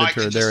into your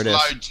editor, there it is.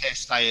 Load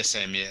test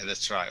ASM. Yeah,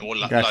 that's right. Or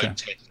load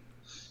test.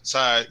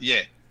 So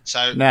yeah.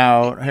 So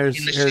now in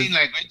machine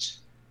language.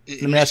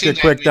 Let me ask you a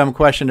quick dumb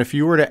question. If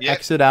you were to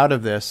exit out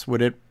of this,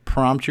 would it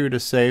prompt you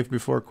to save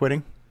before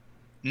quitting?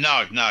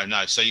 No.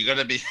 So you got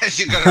to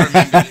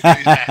remember to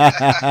do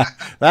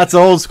that. That's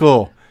old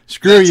school.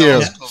 Screw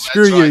you.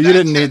 Screw you. You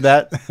didn't need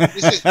that.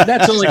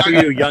 That's only for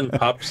you young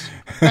pups.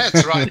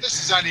 That's right.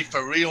 This is only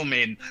for real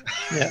men.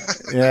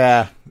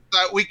 Yeah.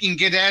 So we can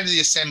get out of the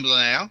assembler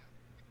now,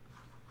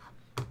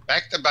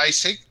 back to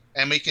basic,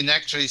 and we can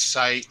actually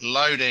say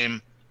load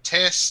M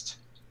test.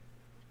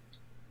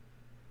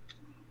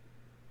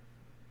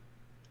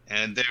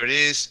 And there it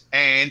is.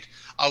 And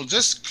I'll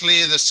just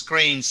clear the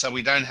screen so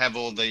we don't have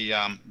all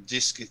the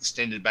disk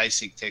extended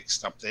basic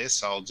text up there.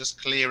 So I'll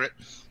just clear it.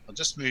 I'll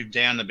just move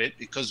down a bit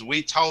because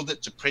we told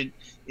it to print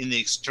in the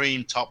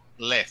extreme top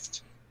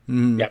left.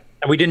 Yeah,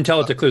 and we didn't tell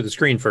it to clear the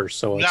screen first.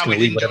 So no, we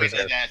didn't do any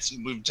of that.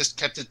 We've just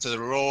kept it to the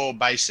raw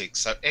basics.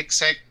 So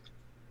exec,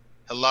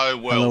 Hello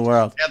World. Hello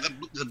World. Now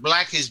the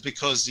black is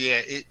because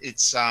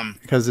it's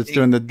because it's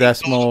doing the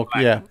decimal.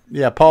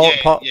 Paul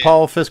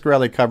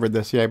Fiscarelli covered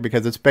this.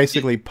 Because it's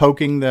basically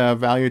poking the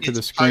value to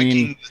the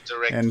screen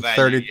and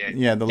 30.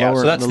 The lower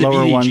so that's the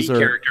lower VG ones are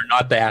character,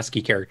 not the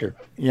ASCII character.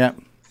 Yeah.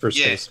 First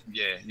case.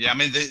 I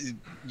mean,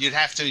 you'd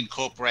have to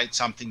incorporate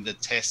something to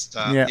test.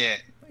 We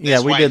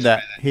did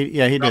that. He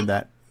did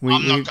that.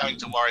 I'm not going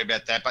to worry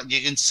about that, but you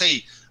can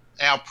see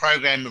our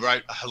program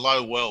wrote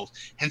 "Hello World"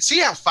 and see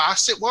how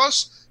fast it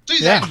was. Do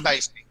that in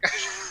BASIC.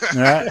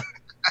 Right.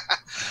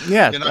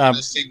 Yeah. You're not going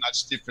to see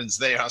much difference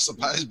there, I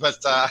suppose.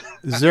 But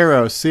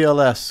 0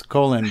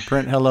 CLS :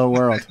 print hello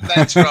world.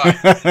 That's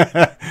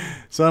right.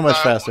 So much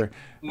faster.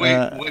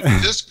 We've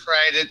just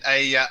created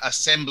a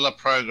assembler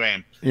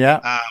program. Yeah.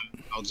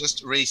 I'll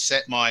just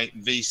reset my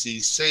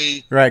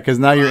VCC. Right, because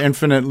now your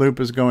infinite loop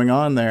is going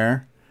on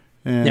there.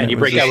 And you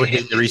break out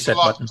with the reset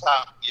button.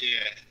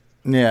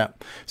 Yeah.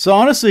 So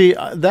honestly,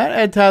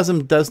 that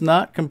EdTASM does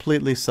not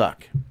completely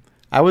suck.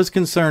 I was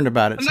concerned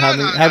about it.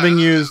 Having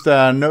used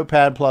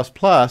Notepad++,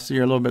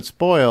 you're a little bit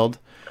spoiled,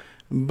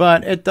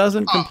 but it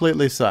doesn't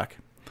completely suck.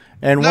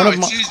 And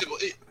it's usable.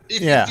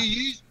 If you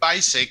use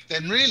BASIC,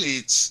 then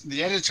really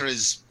the editor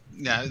is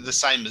the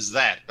same as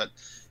that. But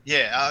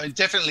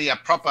definitely a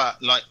proper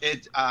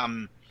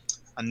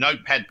a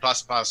Notepad++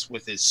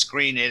 with its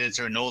screen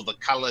editor and all the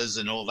colors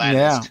and all that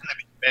is going to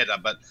be better.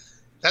 But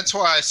that's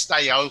why I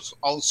stay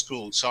old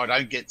school, so I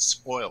don't get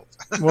spoiled.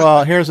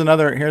 Well, here's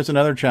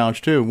another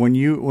challenge too. When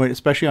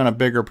especially on a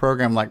bigger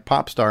program like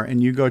Popstar,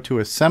 and you go to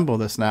assemble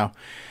this now,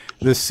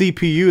 the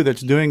CPU that's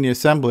doing the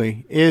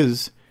assembly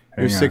is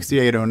your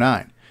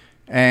 6809,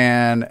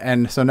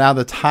 and so now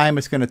the time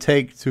it's going to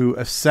take to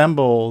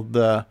assemble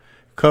the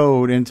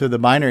code into the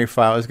binary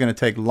file is going to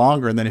take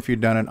longer than if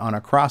you'd done it on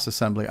a cross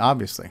assembly,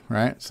 obviously,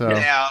 right? So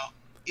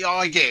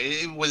I get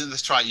it.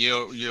 That's right.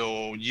 You're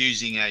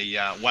using a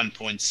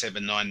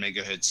 1.79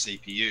 megahertz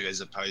CPU as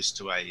opposed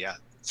to a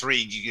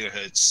 3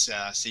 gigahertz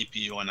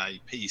CPU on a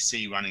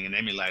PC running an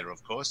emulator,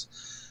 of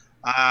course.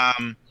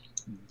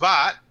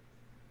 But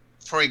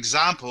for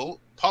example,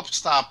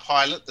 Popstar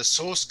Pilot, the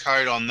source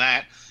code on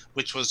that,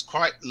 which was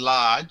quite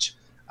large,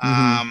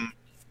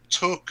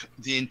 took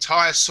the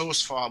entire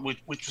source file,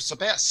 which was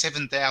about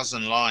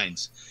 7,000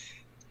 lines.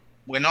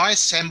 When I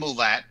assemble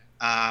that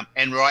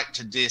and write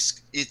to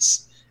disk,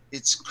 it's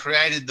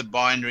created the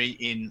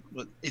binary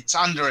it's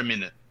under a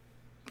minute.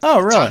 Oh,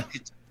 really?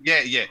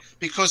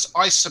 Because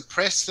I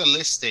suppress the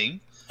listing.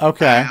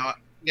 Okay.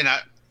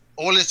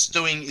 All it's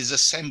doing is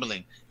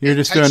assembling. You're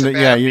just doing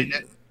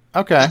the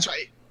okay. That's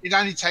right. It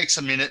only takes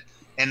a minute,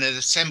 and it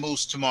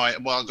assembles to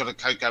I've got a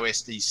Coco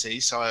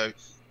SDC, so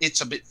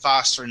it's a bit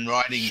faster in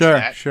writing to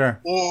that. Sure.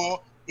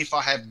 Or if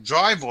I have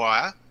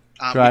DriveWire,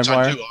 which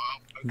I do,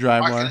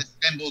 I can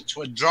assemble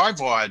to a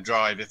DriveWire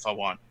drive if I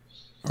want.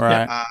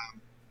 Right.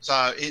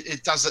 So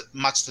it does it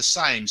much the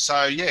same.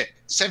 So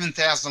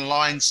 7,000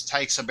 lines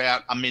takes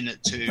about a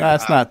minute to.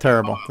 That's not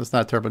terrible. That's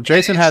not terrible.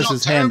 Jason has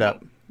his hand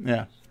up.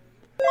 Yeah.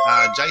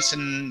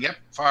 Jason,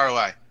 fire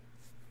away.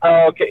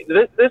 Okay,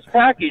 this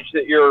package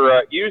that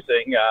you're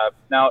using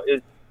now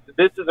is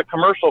a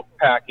commercial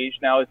package.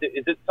 Now, is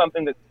it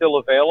something that's still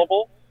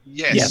available?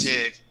 Yes.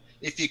 Yeah.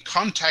 If you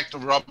contact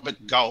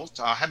Robert Galt,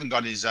 I haven't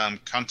got his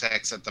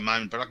contacts at the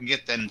moment, but I can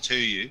get them to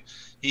you.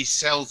 He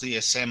sells the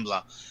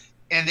assembler.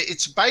 And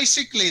it's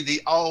basically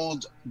the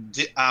old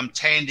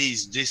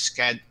Tandy's disk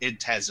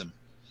EdTASM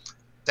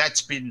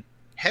that's been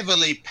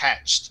heavily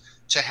patched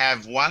to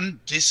have one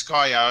disk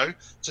I/O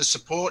to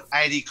support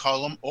 80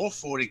 column or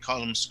 40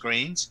 column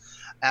screens.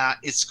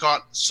 It's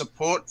got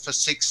support for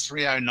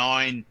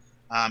 6309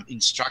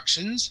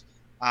 instructions.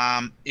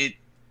 It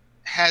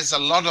has a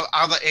lot of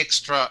other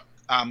extra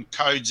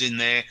codes in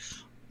there.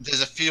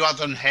 There's a few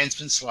other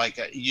enhancements, like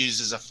it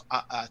uses a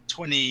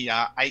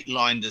 28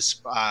 line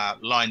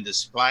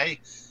display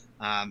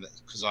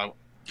because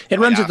it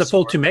runs at the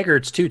full 2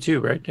 megahertz too,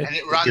 right? And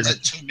it runs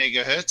at 2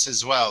 megahertz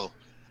as well.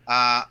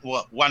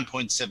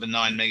 1.79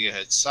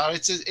 megahertz. So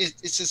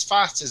it's as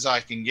fast as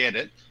I can get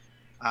it.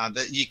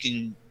 That you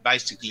can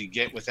basically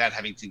get without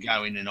having to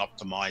go in and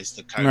optimize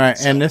the code. Right,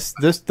 itself. and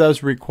this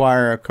does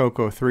require a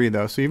Coco 3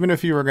 though. So even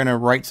if you were going to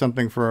write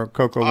something for a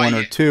Coco 1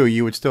 or 2,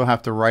 you would still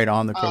have to write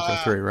on the Coco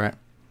 3, right?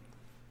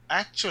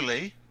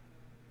 Actually,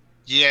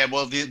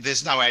 well,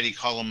 there's no 80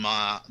 column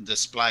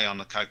display on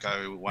the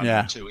Coco 1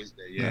 and 2, is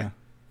there? Yeah.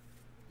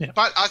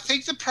 But I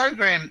think the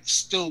program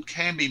still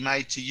can be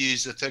made to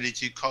use the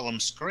 32 column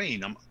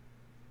screen.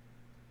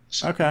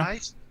 Okay.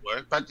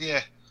 Work, but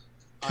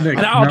And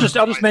I'll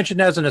just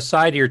mention as an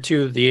aside here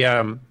too,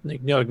 the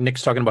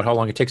Nick's talking about how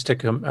long it takes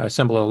to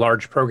assemble a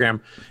large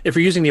program. If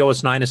you're using the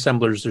OS9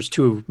 assemblers, there's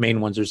two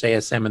main ones. There's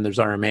ASM and there's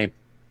RMA,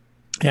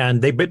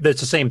 and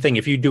it's the same thing.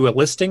 If you do a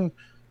listing,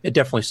 it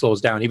definitely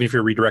slows down, even if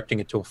you're redirecting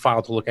it to a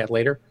file to look at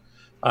later.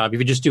 If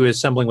you just do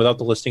assembling without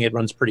the listing, it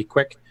runs pretty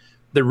quick.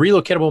 The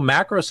relocatable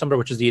macro assembler,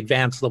 which is the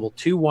advanced level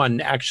 2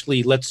 one,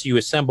 actually lets you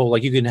assemble,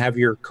 like you can have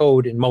your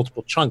code in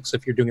multiple chunks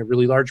if you're doing a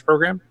really large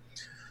program.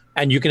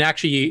 And you can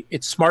actually,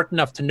 it's smart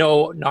enough to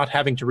know not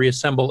having to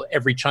reassemble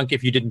every chunk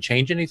if you didn't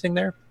change anything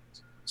there.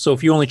 So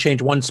if you only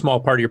change one small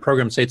part of your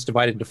program, say it's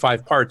divided into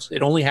 5 parts,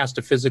 it only has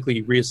to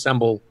physically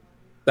reassemble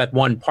that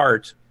one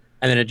part,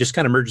 and then it just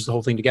kind of merges the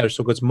whole thing together.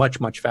 So it goes much,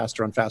 much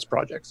faster on fast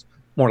projects,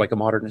 more like a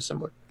modern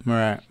assembler.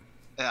 Right.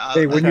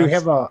 Hey, when you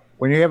have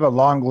a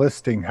long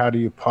listing, how do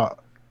you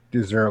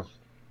is there a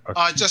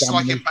just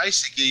like in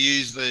BASIC, you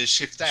use the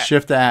Shift At.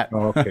 Shift At.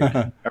 Oh, okay.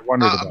 I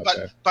wondered about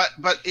that.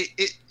 But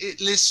it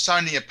lists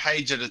only a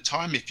page at a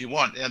time if you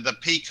want. The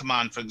P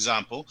command, for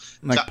example.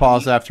 Like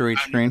pause after each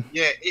screen?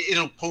 Yeah,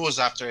 it'll pause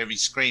after every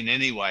screen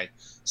anyway.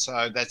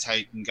 So that's how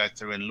you can go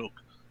through and look.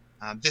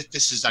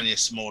 This is only a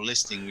small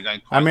listing. We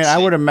don't. I mean, I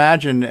would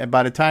imagine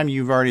by the time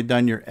you've already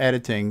done your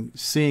editing,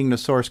 seeing the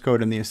source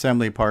code in the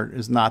assembly part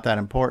is not that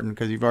important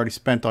because you've already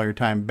spent all your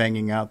time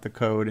banging out the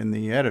code in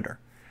the editor,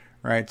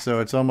 right? So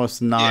it's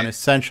almost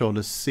non-essential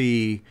to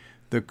see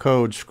the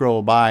code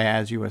scroll by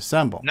as you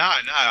assemble. No,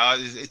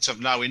 it's of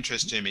no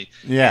interest to me.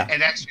 Yeah.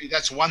 And actually,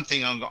 that's one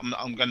thing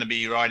I'm going to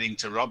be writing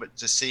to Robert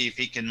to see if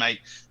he can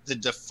make the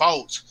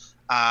default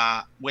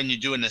when you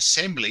do an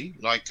assembly,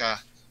 like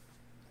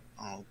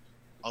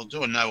I'll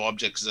do a no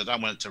object because I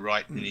don't want it to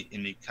write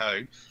any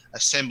code.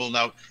 Assemble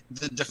no.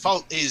 The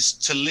default is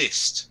to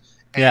list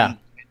and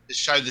to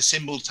show the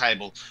symbol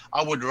table.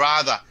 I would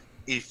rather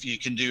if you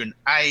can do an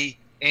A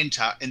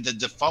enter and the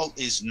default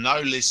is no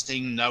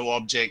listing, no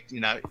object,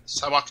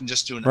 so I can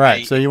just do an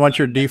right. A. So you want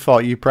your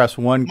default, you press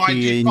one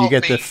key and you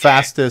get the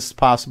fastest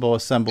possible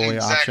assembly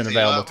option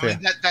available to you.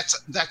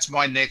 That's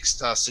my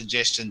next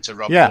suggestion to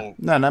Rob. Yeah,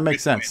 no, that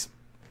makes sense.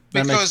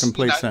 That makes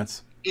complete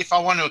sense. If I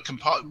want to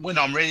compile, when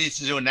I'm ready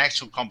to do an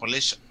actual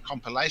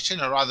compilation,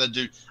 I'd rather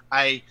do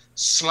a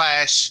 /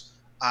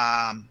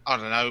 I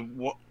don't know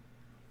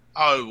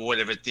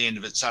whatever at the end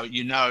of it. So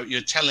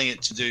you're telling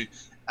it to do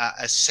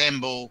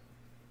assemble.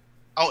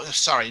 Oh,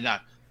 sorry, no,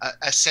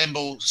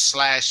 assemble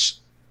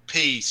 /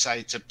 P,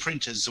 say to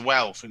print as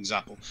well, for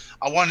example.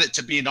 I want it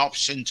to be an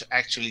option to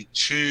actually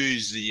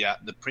choose the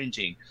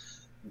printing,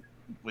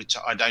 which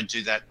I don't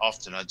do that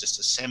often. I just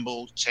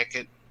assemble, check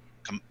it,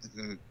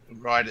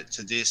 write it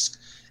to disk,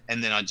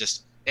 and then I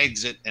just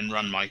exit and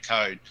run my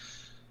code.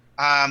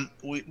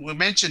 We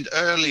mentioned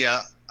earlier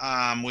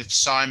with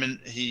Simon,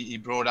 he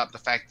brought up the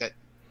fact that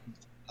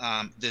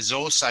there's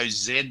also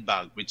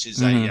ZBug, which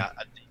is a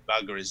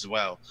debugger as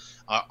well.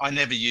 I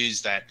never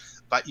use that,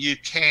 but you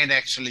can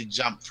actually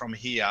jump from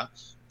here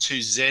to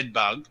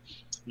ZBug,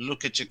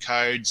 look at your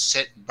code,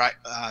 set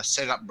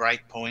up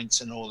breakpoints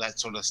and all that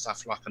sort of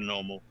stuff like a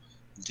normal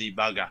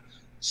debugger.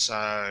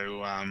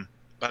 So,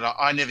 but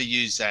I never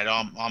use that.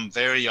 I'm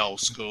very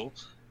old school.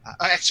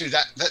 Actually,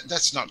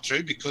 that's not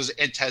true because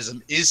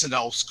EdTasm is an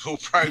old school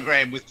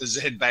program with the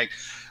ZBug.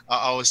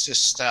 I was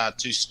just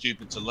too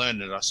stupid to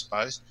learn it, I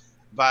suppose.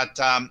 But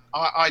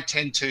I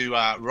tend to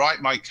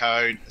write my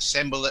code,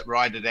 assemble it,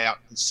 write it out,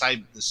 and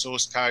save the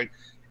source code,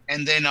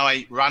 and then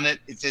I run it.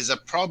 If there's a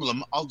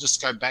problem, I'll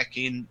just go back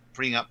in,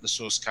 bring up the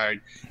source code,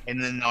 and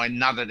then I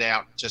nut it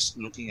out just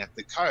looking at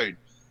the code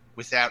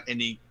without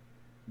any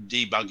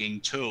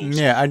debugging tools.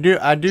 Yeah, I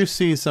do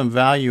see some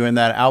value in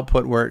that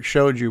output where it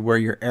showed you where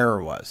your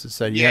error was. It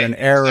said you had an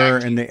error,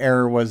 and the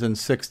error was in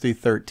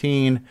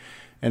 6013,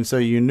 and so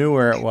you knew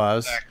where it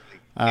was.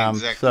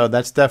 Exactly. So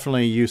that's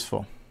definitely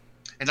useful.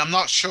 And I'm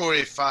not sure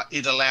if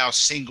it allows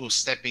single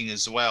stepping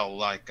as well,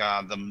 like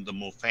the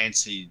more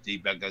fancy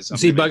debuggers.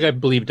 ZBug, I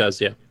believe,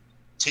 does, yeah.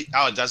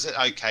 Does it?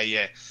 Okay,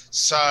 yeah.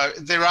 So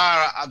there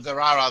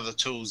are other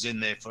tools in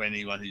there for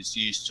anyone who's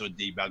used to a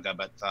debugger,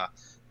 but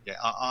yeah,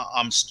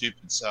 I'm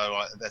stupid,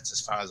 so that's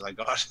as far as I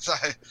got. So,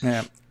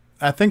 yeah,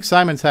 I think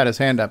Simon's had his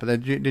hand up.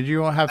 Did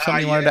you have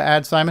something you wanted to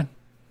add, Simon?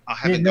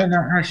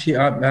 No, actually,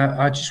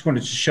 I just wanted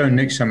to show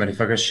Nick something. If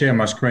I could share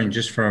my screen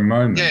just for a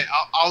moment. Yeah,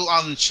 I'll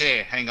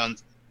unshare. Hang on.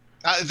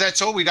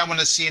 That's all. We don't want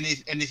to see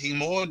anything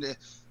more.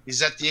 Is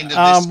that the end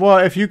of this? Well,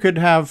 if you could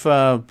have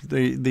the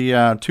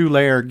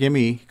 2-layer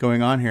gimme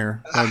going on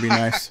here, that'd be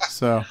nice.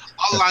 So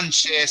I'll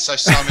unshare so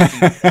Simon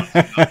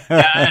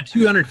can.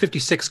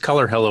 256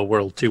 color Hello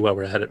World too. While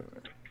we're at it.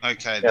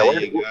 Okay. Yeah,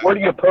 where do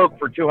you poke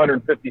for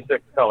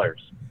 256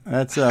 colors?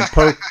 That's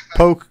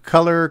poke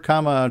color,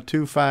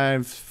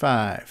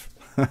 255.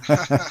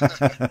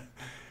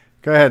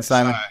 Go ahead,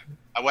 Simon. So,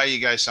 away you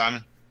go,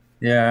 Simon.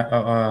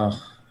 Yeah.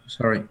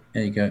 Sorry.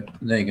 There you go.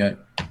 There you go.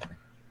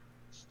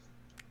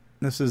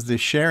 This is the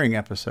sharing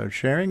episode.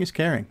 Sharing is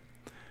caring.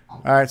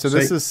 All right, so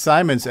this is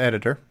Simon's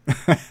editor.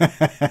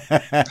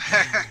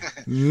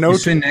 No,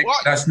 Nick,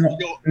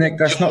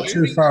 that's not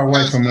too far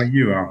away from where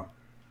you are.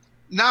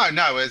 No,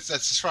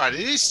 that's right.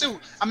 It is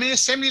still. I mean,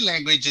 assembly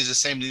language is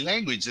assembly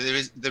language.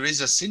 There is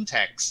a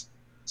syntax,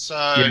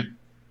 so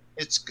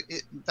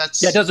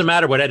that's. Yeah, it doesn't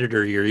matter what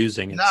editor you're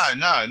using.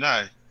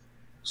 No.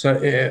 So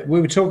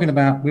we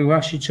were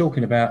actually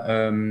talking about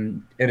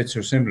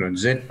editor assembler and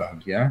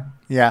ZBug, yeah?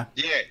 Yeah.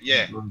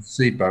 Yeah.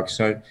 ZBug.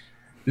 So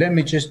let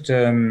me just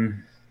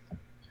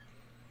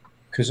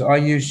because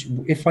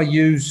if I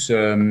use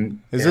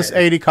is this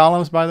 80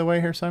 columns, by the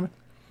way, here, Simon?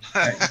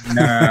 No,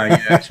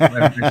 yeah, it's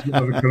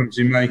whatever comes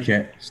you make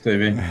it,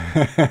 Stevie.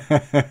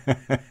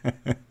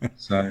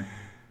 So,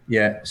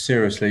 yeah,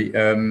 seriously.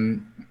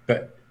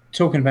 But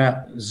talking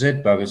about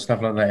ZBug and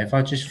stuff like that, if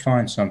I just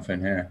find something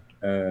here.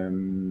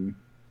 And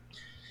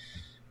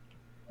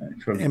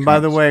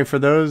by the way, for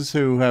those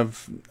who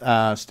have,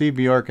 Steve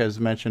Bjork has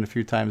mentioned a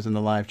few times in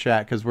the live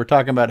chat, because we're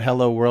talking about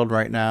Hello World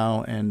right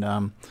now, and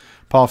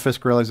Paul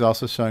Fiscarelli is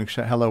also showing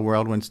Hello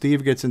World. When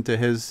Steve gets into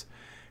his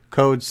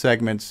code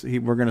segments,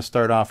 we're going to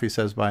start off, he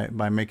says, by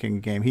making a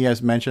game. He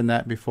has mentioned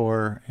that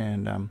before,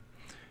 and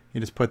he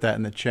just put that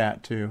in the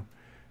chat too.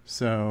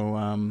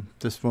 So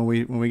just when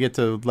we get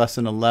to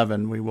lesson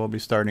 11, we will be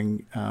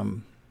starting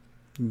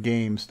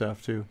game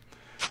stuff too.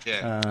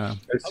 Yeah,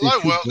 Hello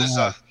World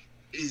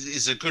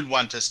is a good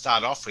one to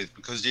start off with,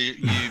 because you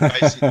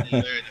basically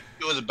learn a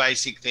few of the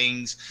basic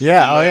things.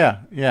 Yeah,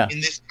 In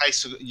this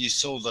case, you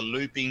saw the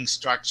looping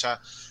structure.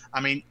 I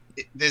mean,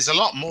 there's a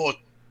lot more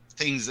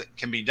things that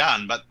can be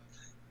done, but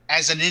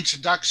as an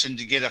introduction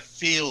to get a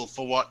feel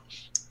for what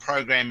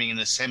programming and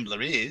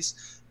assembler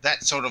is,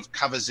 that sort of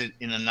covers it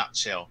in a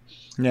nutshell.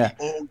 Yeah.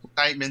 The all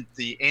statement,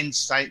 the end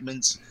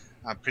statements,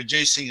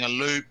 producing a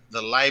loop,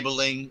 the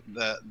labeling,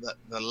 the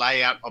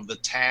layout of the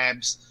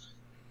tabs.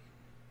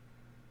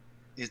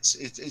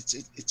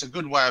 It's a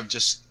good way of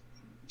just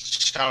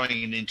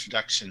showing an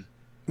introduction.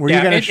 Were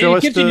you going to show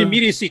us? It gives you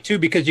immediacy too,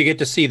 because you get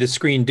to see the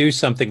screen do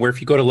something. Where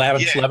if you go to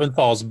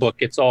Leventhal's book,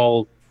 it's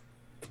all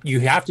you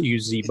have to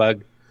use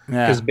ZBug,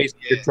 because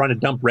basically you're trying to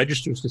dump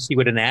registers to see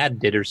what an ad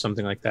did or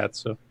something like that.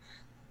 So,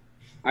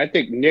 I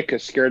think Nick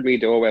has scared me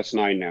to OS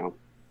 9 now.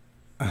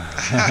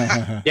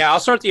 Yeah, I'll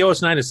start the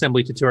OS 9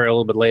 assembly tutorial a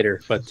little bit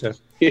later, but.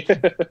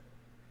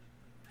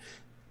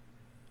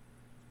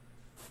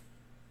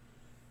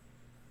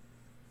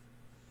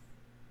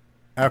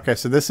 Okay,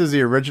 so this is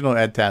the original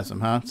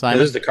EdTasm, huh, Simon?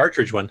 This is the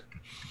cartridge one.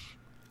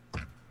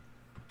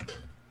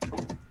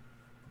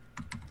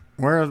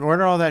 Where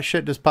did all that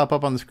shit just pop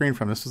up on the screen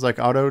from? This is like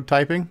auto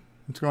typing?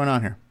 What's going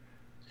on here?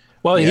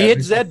 Well, he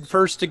hit Z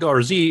first to go,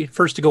 or Z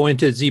first to go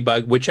into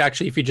ZBug, which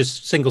actually, if you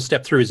just single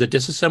step through, is a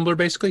disassembler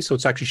basically. So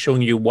it's actually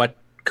showing you what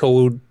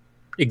code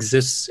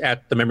exists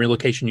at the memory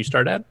location you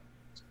start at,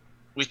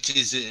 which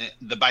is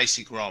the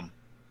basic ROM.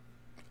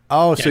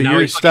 Oh, so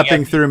you're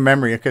stepping through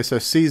memory. Okay, so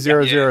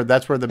C00,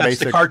 that's where that's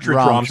basic the cartridge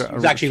ROM.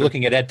 He's actually sure.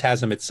 looking at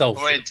EdTasm itself.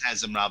 Or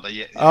EdTasm, rather,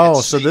 yeah.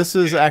 Oh, so this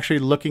is actually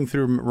looking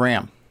through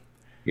RAM.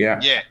 Yeah.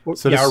 Yeah.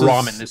 So yeah,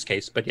 ROM in this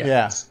case, but yeah.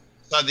 Yeah.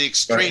 So the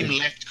extreme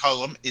left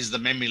column is the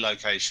memory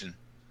location.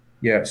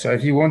 Yeah, so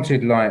if you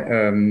wanted like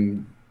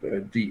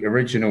the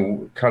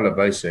original color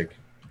basic.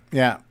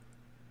 Yeah.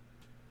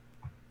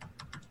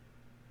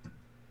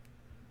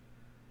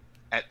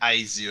 At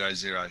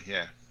A00,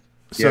 yeah.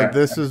 So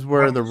this is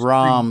where the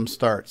ROM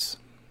starts.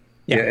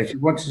 Yeah, if you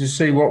wanted to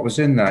see what was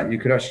in that, you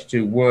could actually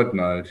do word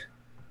mode.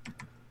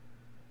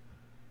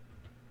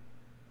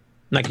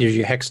 That gives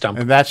you hex dump.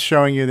 And that's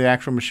showing you the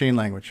actual machine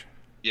language.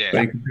 Yeah.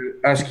 So you can do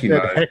ASCII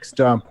mode. Hex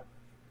dump.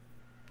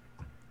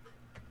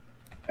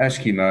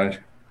 ASCII mode.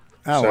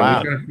 Oh,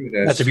 wow.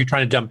 That's if you're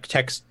trying to dump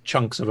text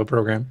chunks of a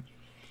program.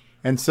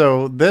 And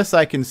so this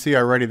I can see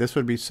already. This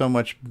would be so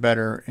much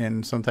better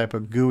in some type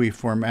of GUI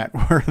format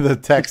where the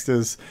text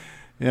is,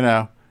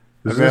 available.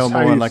 Is this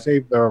how you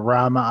save the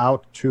RAM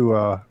out to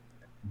a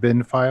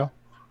bin file?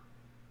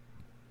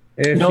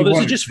 No, this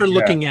is just for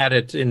looking at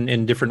it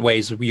in different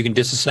ways. You can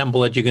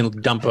disassemble it. You can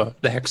dump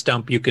the hex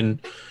dump. You can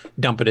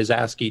dump it as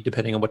ASCII,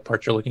 depending on what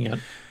part you're looking at.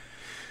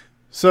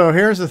 So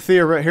here's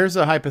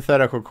a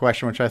hypothetical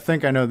question, which I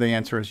think I know the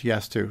answer is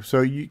yes to.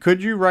 So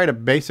could you write a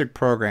basic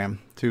program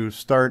to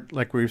start,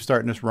 like we're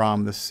starting this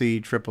ROM, the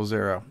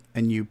C000,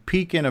 and you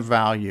peek in a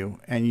value,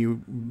 and you,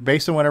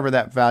 based on whatever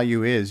that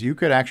value is, you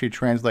could actually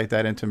translate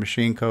that into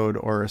machine code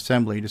or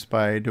assembly just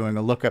by doing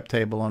a lookup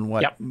table on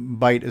what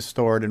byte is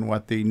stored and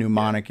what the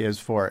mnemonic is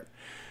for it.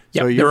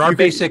 Yeah, so there are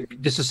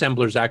basic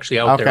disassemblers actually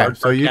out there. Okay,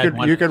 so you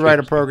could write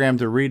a program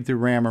to read through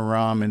RAM or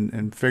ROM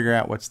and figure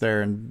out what's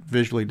there and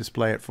visually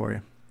display it for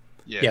you.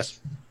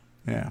 Yes.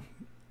 Yeah.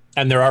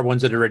 And there are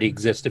ones that already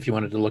exist if you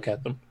wanted to look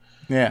at them.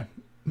 Yeah.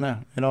 No,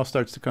 it all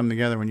starts to come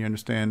together when you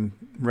understand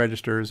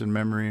registers and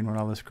memory and what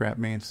all this crap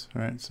means,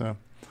 right? So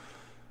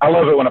I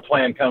love it when a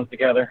plan comes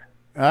together.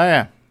 Oh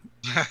yeah.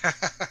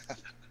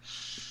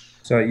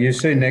 So you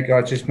see, Nick,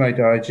 I just made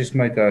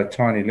a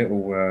tiny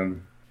little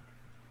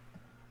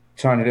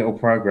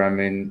program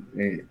in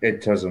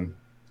EdTasm.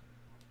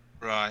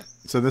 Right.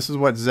 So this is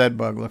what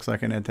ZBug looks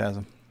like in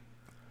EdTasm.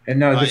 And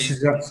no, this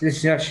is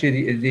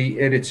actually the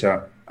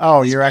editor.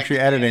 Oh, you're actually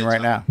editing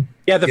right now.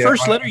 Yeah, the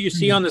first letter you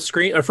see on the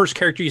screen, or first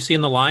character you see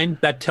in the line,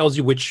 that tells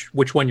you which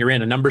one you're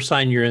in. A number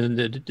sign, you're in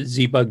the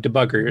ZBug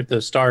debugger.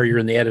 The star, you're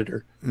in the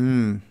editor.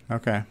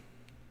 Okay.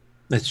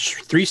 That's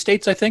 3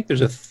 states, I think.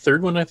 There's a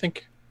third one, I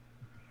think.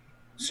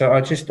 So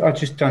I just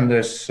done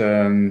this,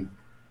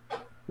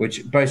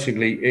 which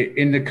basically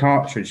in the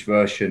cartridge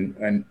version,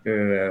 and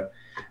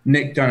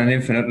Nick done an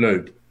infinite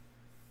loop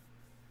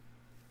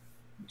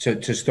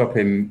to stop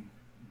him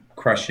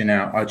crashing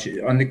out.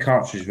 On the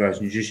cartridge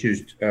version, you just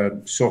used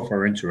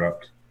software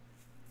interrupt.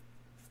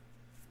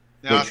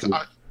 Now,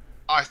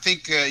 I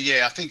think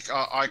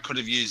I could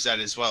have used that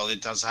as well.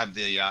 It does have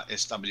the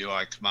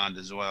SWI command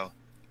as well.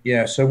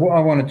 Yeah, so what I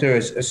want to do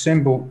is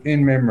assemble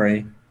in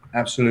memory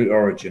absolute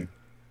origin.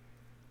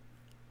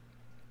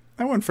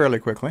 That went fairly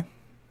quickly.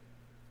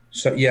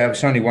 So yeah,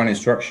 it's only one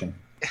instruction.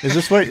 Is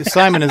this what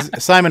Simon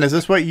is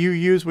this what you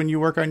use when you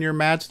work on your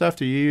MAD stuff?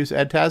 Do you use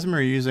EdTASM or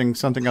are you using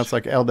something else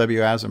like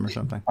LWASM or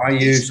something? I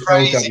use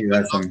LWASM.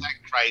 Not that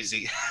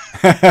crazy.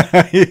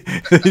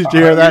 Did you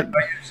hear that?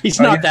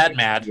 He's not that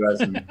mad.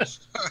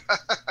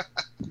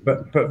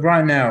 But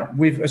right now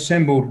we've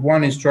assembled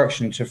one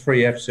instruction to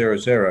free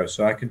F00,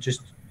 so I could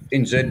just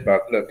in ZBug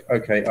look.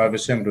 Okay, I've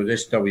assembled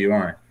this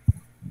WI.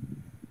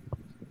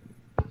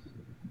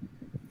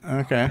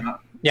 Okay.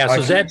 Yeah.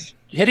 So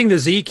hitting the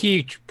Z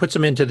key puts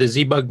them into the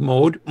ZBug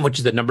mode, which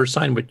is the number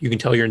sign, but you can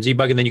tell you're in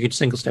ZBug, and then you can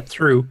single step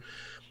through.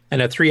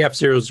 And at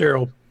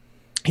 3F00,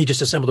 he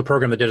just assembled a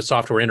program that did a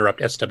software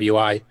interrupt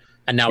SWI,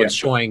 and now it's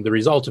showing the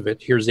result of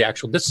it. Here's the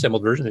actual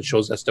disassembled version that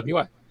shows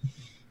SWI.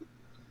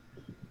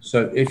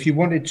 So if you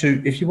wanted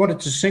to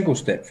single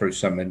step through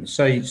something,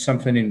 say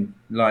something in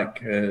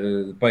like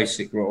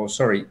basic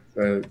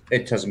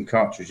EdTASM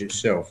cartridge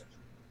itself,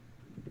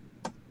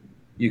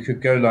 you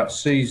could go like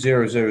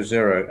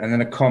C000 and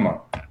then a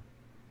comma.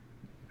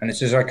 And it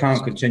says, I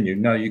can't continue.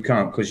 No, you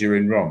can't because you're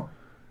in ROM.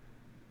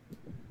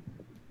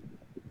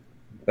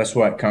 That's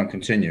why it can't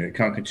continue. It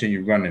can't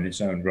continue running its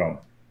own ROM.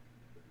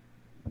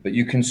 But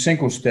you can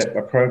single step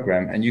a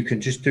program and you can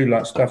just do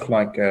like stuff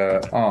like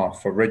R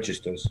for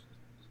registers.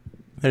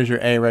 There's your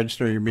A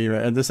register, your B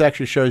register. This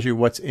actually shows you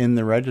what's in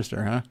the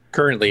register, huh?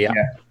 Currently, yeah.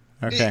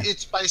 Okay.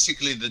 It's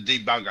basically the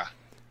debugger,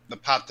 the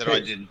part that I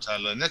didn't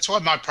learn. That's why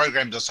my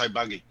programs are so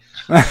buggy.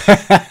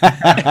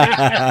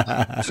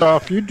 So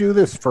if you do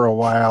this for a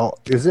while,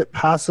 is it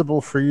possible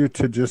for you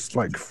to just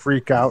like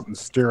freak out and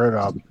stare at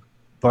a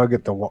bug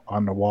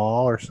on the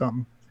wall or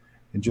something,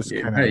 and just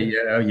kind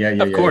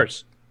of Of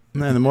course.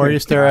 And the more you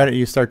stare at it,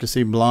 you start to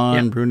see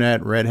blonde,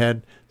 brunette,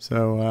 redhead.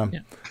 So,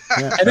 and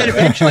then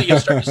eventually you'll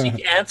start to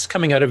see ants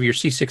coming out of your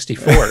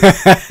C64.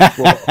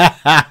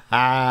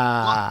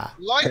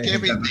 Like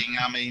everything,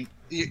 I mean,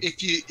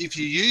 if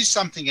you use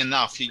something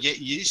enough, you get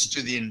used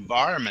to the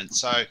environment.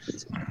 So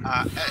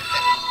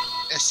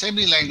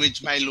assembly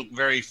language may look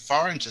very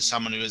foreign to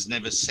someone who has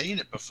never seen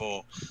it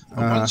before.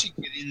 But once you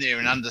get in there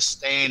and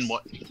understand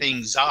what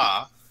things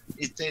are,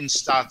 it then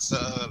starts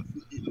to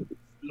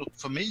look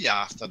familiar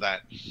after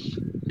that.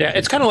 Yeah,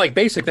 it's kind of like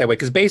BASIC that way,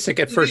 because BASIC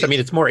at first, I mean,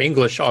 it's more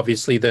English,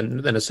 obviously,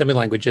 than assembly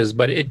language is,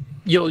 but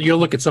you'll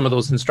look at some of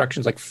those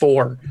instructions like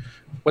for.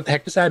 What the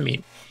heck does that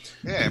mean?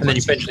 Yeah, and then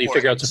eventually you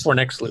figure out it's a for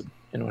next loop,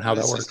 how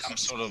that works. Some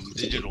sort of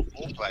digital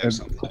foreplay or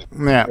something.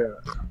 Yeah.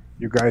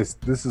 You guys,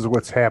 this is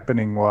what's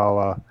happening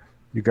while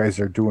you guys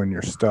are doing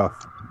your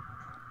stuff.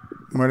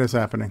 What is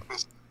happening?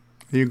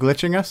 Are you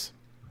glitching us?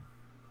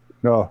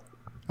 No.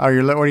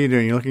 Oh, what are you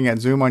doing? You're looking at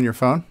Zoom on your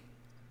phone?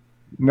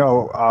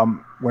 No.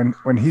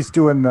 When he's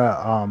doing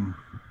the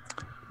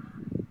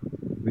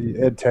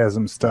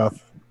EdTASM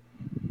stuff,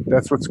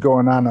 that's what's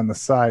going on the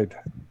side.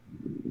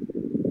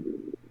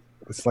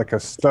 It's like a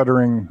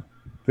stuttering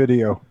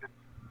video.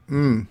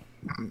 And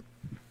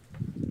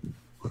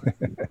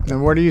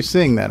what are you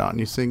seeing that on?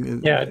 You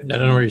seeing? Yeah, I don't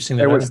know where you're seeing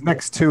that. It was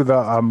next to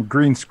the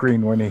green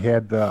screen when he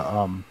had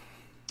the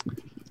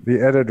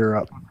editor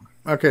up.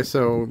 Okay,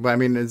 so I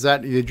mean,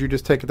 did you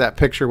just take that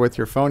picture with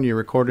your phone? You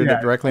recorded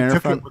it directly on your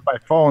phone? I took it with my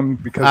phone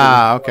because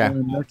it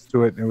was next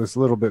to it. It was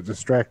a little bit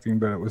distracting,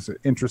 but it was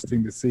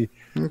interesting to see.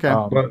 Okay,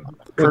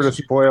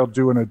 Curtis Boyle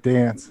doing a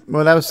dance.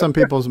 Well, that was some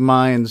people's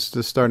minds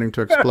just starting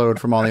to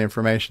explode from all the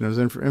information. It was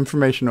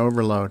information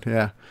overload.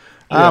 Yeah.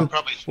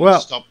 Probably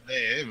should stop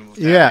there.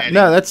 Yeah,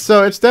 no, it's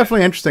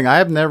definitely interesting. I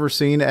have never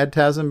seen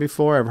EdTASM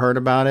before. I've heard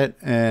about it,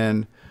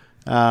 and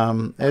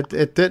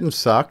it didn't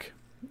suck.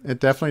 It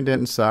definitely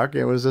didn't suck.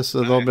 It was just a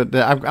little bit.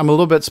 I'm a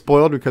little bit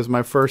spoiled because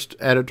my first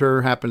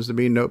editor happens to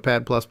be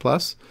Notepad++.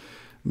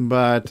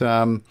 But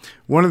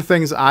one of the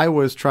things I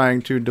was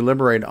trying to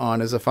deliberate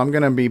on is if I'm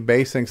going to be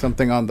basing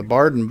something on the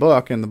Barden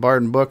book, and the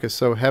Barden book is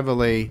so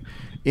heavily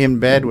in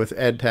bed with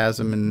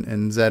EdTASM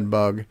and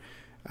ZBug,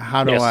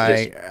 how do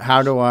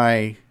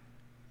I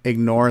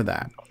ignore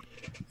that?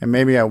 And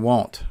maybe I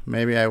won't.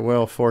 Maybe I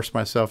will force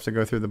myself to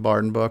go through the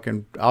Barden book,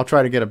 and I'll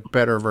try to get a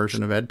better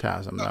version of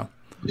EdTASM though.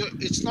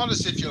 It's not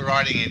as if you're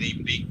writing any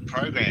big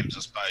programs, I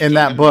suppose. In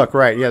that book,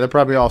 right? Yeah, they're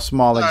probably all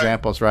small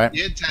examples, right?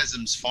 The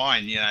EdTASM's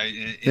fine,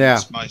 in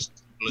its most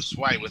simplest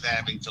way, without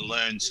having to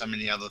learn so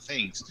many other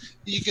things.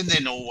 You can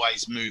then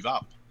always move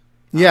up.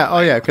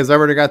 Yeah. Because I've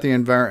already got the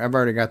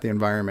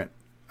environment.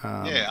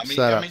 Set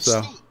up, it's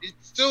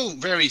still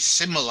very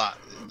similar.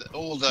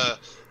 All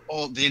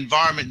the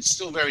environment is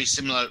still very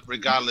similar,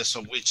 regardless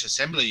of which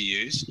assembly you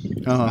use.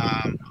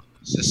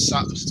 It's just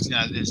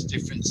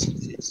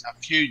there's a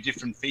few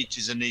different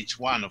features in each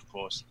one, of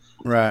course.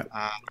 Right.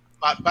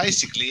 But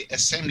basically,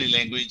 assembly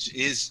language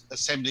is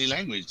assembly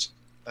language.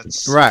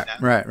 That's right. That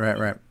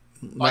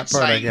part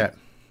I get.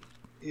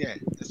 Yeah,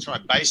 that's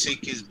right.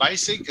 Basic is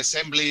basic.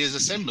 Assembly is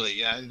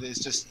assembly. There's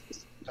just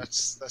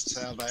that's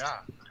how they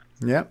are.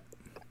 Yep.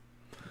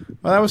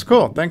 Well, that was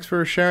cool. Thanks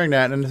for sharing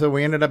that. And so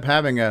we ended up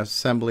having a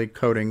assembly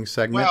coding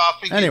segment. Well, I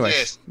think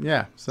anyways,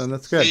 yeah, so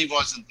that's good. Steve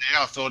wasn't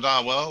there. I thought,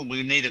 oh, well,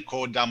 we need a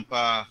core dump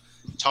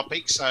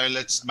topic, so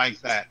let's make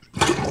that.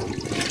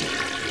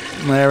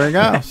 There we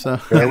go. So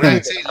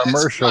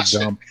commercial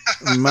dump.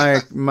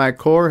 My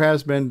core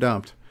has been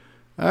dumped.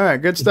 All right,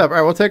 good stuff. All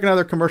right, we'll take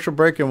another commercial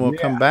break and we'll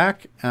come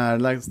back. I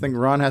think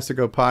Ron has to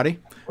go potty.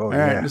 Oh, all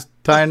right, just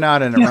tie a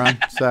knot in it, Ron.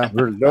 So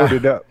we're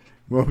loaded up.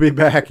 We'll be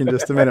back in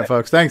just a minute,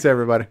 folks. Thanks,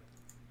 everybody.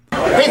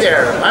 Hey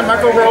there, I'm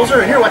Marco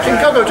Rolzer, and you're watching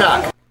Coco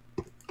Talk.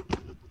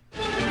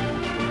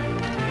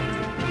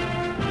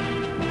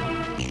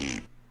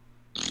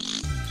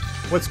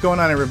 What's going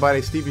on,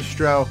 everybody? Stevie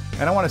Stroh,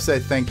 and I want to say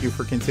thank you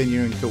for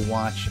continuing to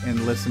watch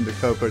and listen to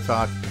Coco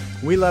Talk.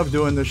 We love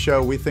doing this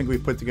show. We think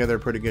we've put together a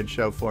pretty good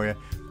show for you,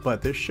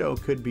 but this show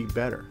could be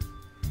better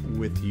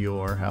with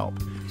your help.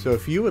 So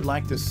if you would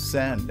like to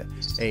send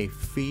a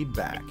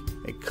feedback,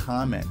 a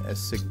comment, a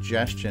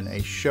suggestion,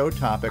 a show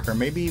topic, or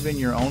maybe even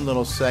your own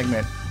little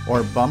segment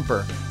or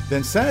bumper,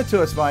 then send it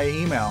to us via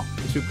email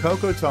to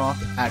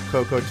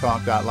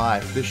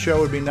cocotalk@cocotalk.live. This show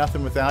would be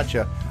nothing without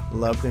you.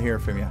 Love to hear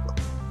from you.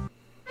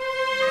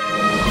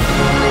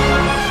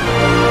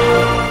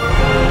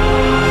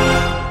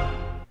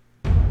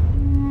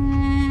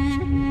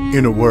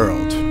 In a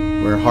world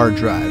where hard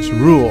drives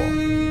rule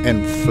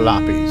and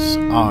floppies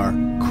are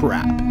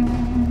crap,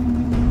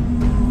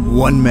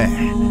 one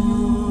man,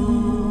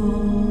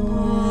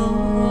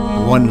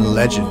 one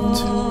legend,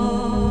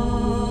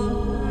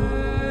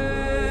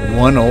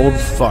 one old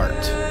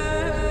fart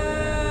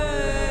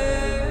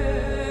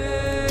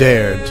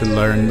dared to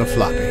learn the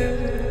floppy.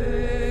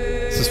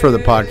 This is for the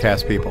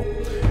podcast people,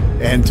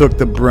 and took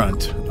the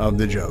brunt of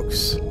the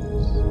jokes.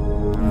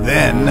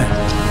 Then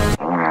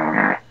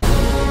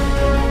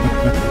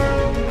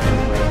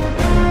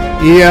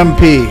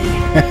EMP.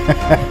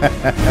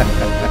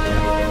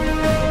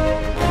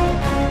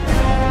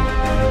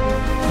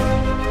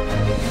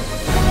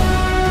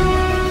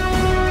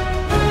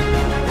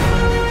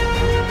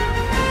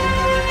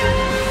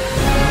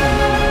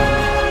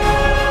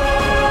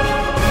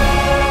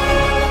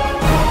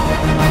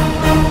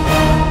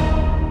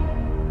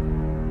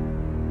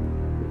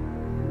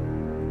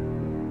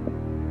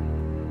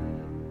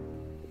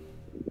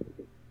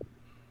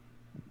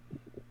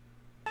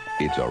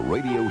 It's a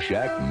Radio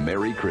Shack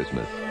Merry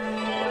Christmas.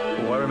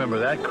 Oh, I remember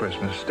that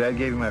Christmas. Dad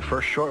gave me my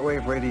first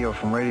shortwave radio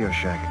from Radio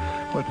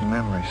Shack. What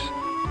memories.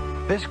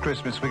 This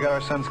Christmas, we got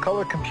our son's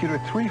Color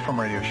Computer 3 from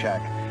Radio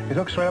Shack. It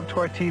hooks right up to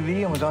our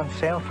TV and was on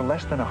sale for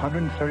less than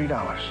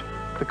 $130.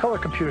 The Color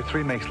Computer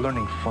 3 makes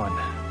learning fun.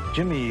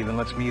 Jimmy even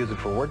lets me use it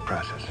for word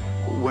process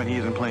when he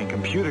isn't playing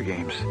computer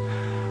games.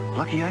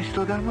 Lucky I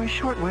still got my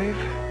shortwave.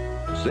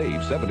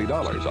 Save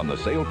 $70 on the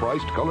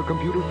sale-priced Color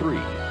Computer 3,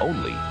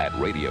 only at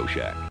Radio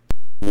Shack.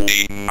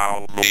 We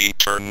now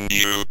return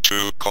you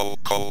to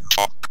Coco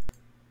Talk.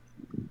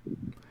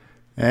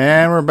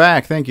 And we're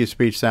back. Thank you,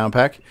 Speech Sound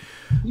Pack.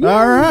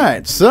 All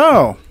right,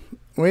 so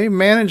we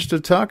managed to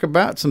talk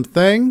about some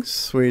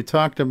things. We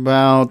talked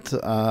about,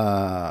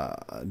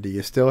 do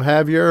you still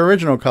have your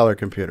original color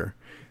computer?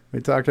 We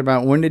talked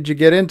about when did you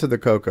get into the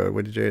Coco?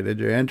 Did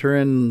you enter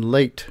in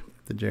late?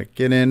 Did you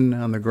get in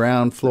on the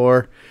ground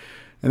floor?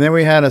 And then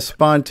we had a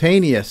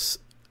spontaneous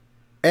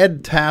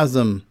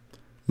Edtasm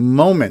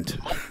moment.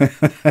 I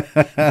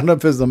don't know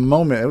if it was a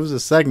moment. It was a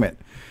segment.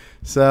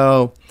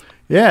 So,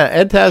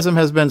 yeah, Edtasm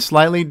has been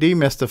slightly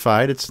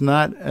demystified. It's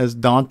not as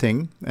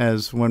daunting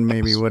as one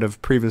maybe would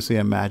have previously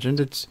imagined.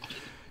 It's,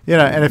 you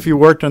know, and if you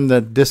worked on the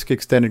Disk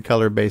Extended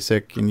Color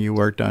Basic and you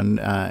worked on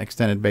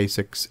Extended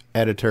Basics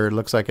Editor, it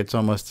looks like it's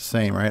almost the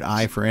same, right?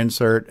 I for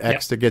insert,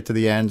 X to get to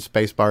the end,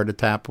 space bar to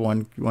tap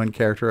one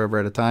character over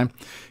at a time.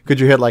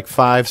 Could you hit like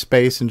 5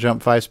 space and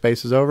jump 5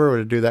 spaces over, or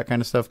to do that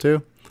kind of stuff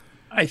too?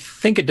 I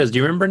think it does. Do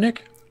you remember,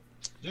 Nick?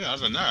 Yeah, I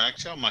don't know.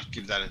 Actually, I might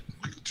give that a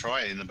quick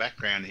try in the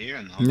background here.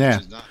 And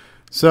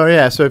So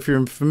if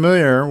you're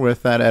familiar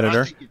with that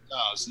editor, I think it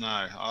does. No,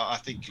 I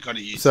think you got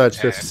to use. So it's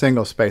just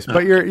single space,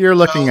 but you're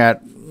looking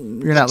at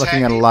not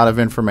looking at a lot of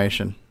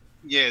information.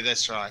 Yeah,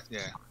 that's right.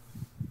 Yeah.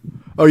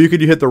 Oh, you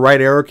hit the right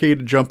arrow key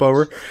to jump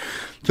over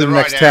to the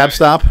next tab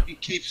stop.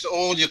 It keeps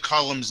all your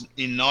columns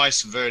in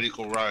nice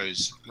vertical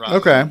rows.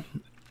 Okay.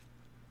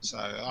 So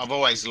I've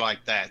always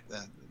liked that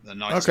the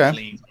nice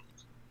clean.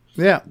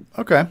 Yeah.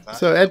 Okay.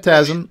 So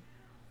Edtasm,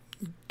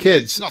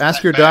 kids,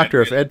 ask your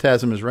doctor if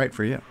Edtasm is right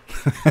for you.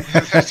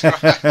 That's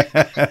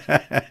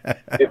right.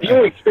 If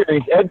you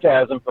experience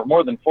Edtasm for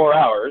more than 4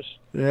 hours.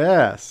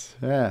 Yes.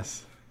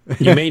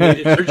 You may need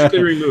it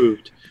surgically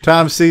removed.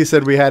 Tom C.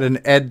 said we had an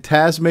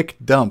Edtasmic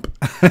dump.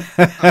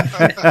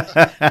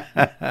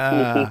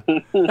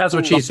 That's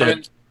what she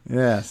said.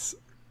 Yes.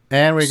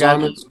 And we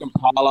Simon's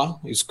compiler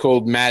is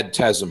called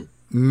Madtasm.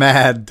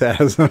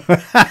 Madtasm.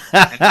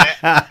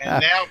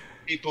 and now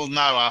people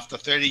know after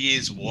 30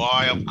 years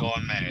why I've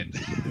gone mad.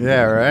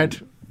 Yeah,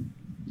 right?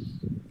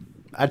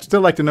 I'd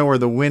still like to know where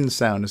the wind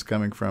sound is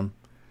coming from.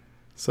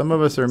 Some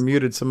of us are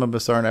muted, some of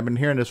us aren't. I've been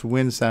hearing this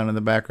wind sound in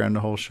the background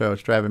the whole show.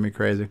 It's driving me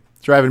crazy.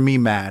 It's driving me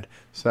mad.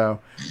 So,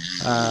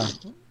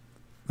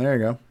 There you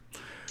go.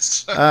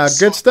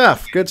 Good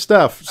stuff. Good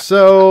stuff.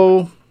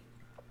 So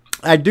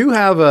I do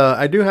have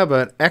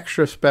an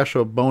extra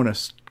special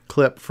bonus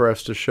clip for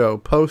us to show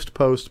post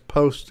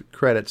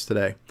credits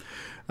today.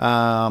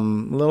 A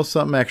little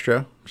something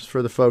extra just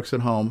for the folks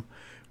at home.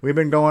 We've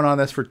been going on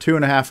this for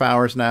 2.5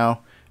 hours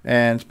now,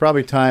 and it's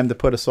probably time to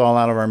put us all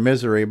out of our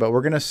misery, but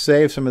we're going to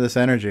save some of this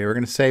energy. We're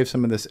going to save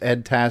some of this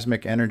Ed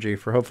Tasmic energy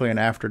for hopefully an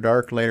After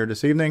Dark later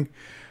this evening.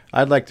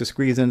 I'd like to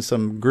squeeze in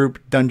some group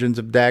Dungeons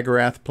of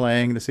Daggerath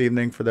playing this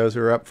evening for those who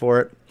are up for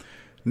it.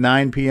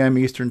 9 p.m.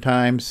 Eastern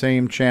Time,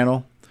 same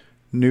channel,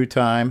 new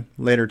time,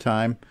 later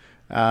time.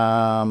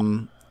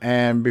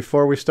 And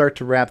before we start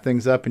to wrap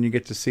things up and you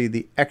get to see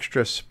the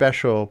extra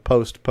special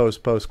post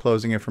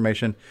closing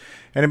information,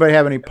 anybody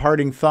have any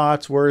parting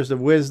thoughts, words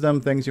of wisdom,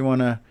 things you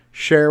want to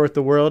share with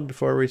the world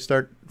before we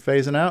start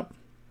phasing out?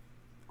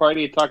 Probably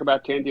need to talk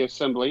about Tandy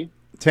Assembly.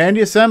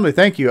 Tandy Assembly,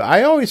 thank you.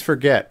 I always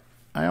forget.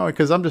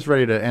 Because I'm just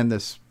ready to end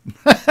this.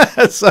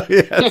 So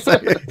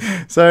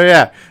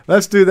yeah,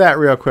 let's do that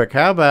real quick.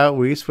 How about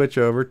we switch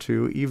over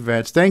to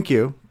events? Thank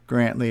you,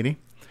 Grant Leedy.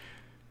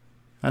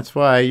 That's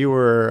why you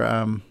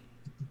were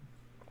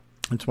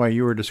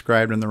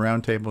described in the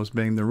roundtable as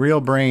being the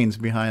real brains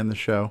behind the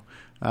show.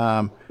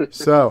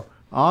 So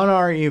on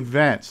our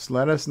events,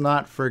 let us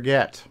not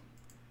forget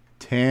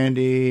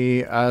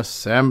Tandy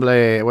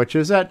Assembly, which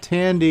is at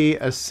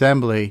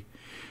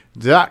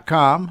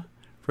tandyassembly.com.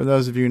 For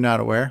those of you not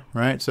aware,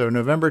 right? So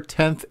November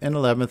 10th and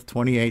 11th,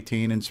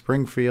 2018 in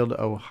Springfield,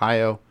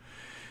 Ohio.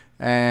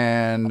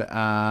 And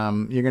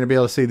you're going to be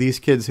able to see these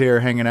kids here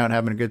hanging out,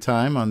 having a good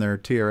time on their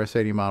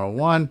TRS-80 Model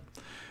 1.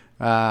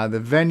 The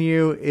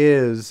venue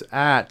is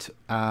at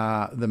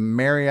the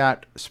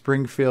Marriott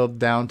Springfield,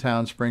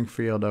 downtown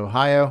Springfield,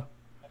 Ohio.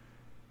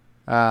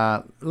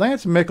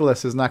 Lance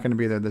Mikolas is not going to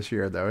be there this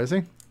year, though, is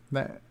he?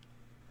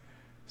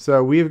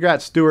 So we've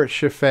got Stuart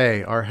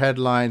Chaffee, our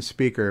headline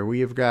speaker.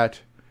 We've got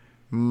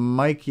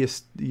Mike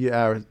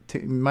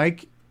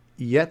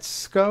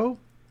Yetzko,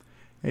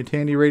 a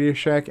Tandy Radio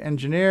Shack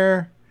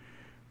engineer.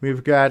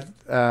 We've got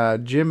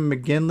Jim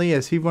McGinley.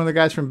 Is he one of the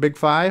guys from Big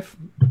Five?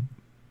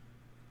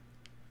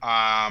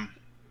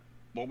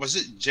 What was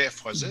it?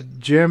 Jeff, was it?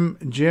 Jim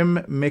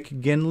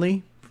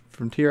McGinley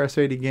from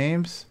TRS-80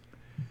 Games.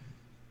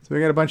 So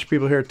we got a bunch of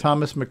people here.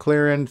 Thomas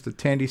McLaren, the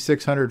Tandy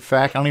 600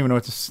 fact. I don't even know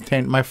what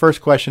the my first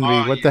question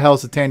would be, what the hell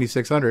is the Tandy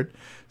 600?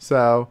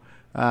 So,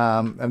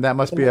 and that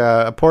must be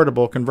a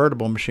portable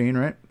convertible machine,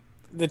 right?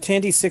 The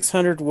Tandy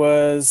 600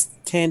 was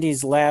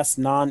Tandy's last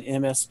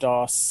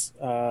non-MS-DOS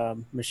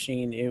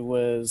machine. It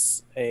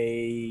was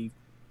a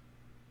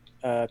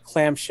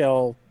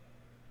clamshell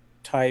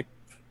type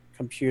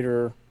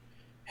computer,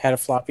 had a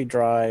floppy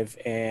drive,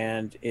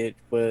 and it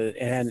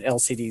had an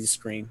LCD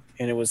screen,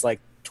 and it was like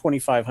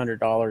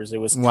 $2,500. It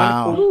was kind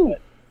of cool,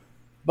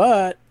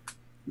 but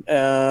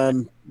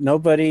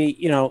nobody,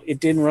 it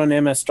didn't run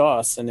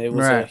MS-DOS, and it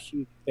was a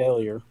huge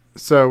failure.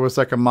 So it was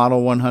like a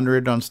Model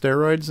 100 on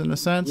steroids in a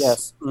sense?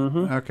 Yes.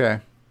 Mm-hmm. Okay.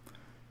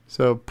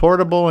 So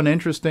portable and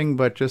interesting,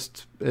 but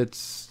just it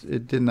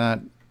did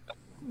not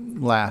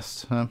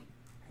last, huh?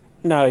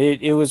 No,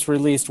 it was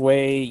released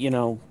way,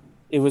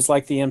 it was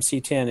like the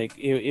MC-10.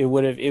 It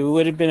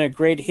would have been a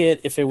great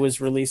hit if it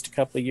was released a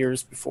couple of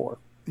years before.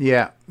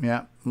 Yeah.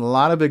 A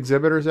lot of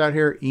exhibitors out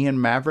here. Ian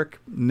Maverick,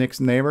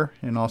 Nick's neighbor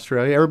in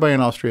Australia. Everybody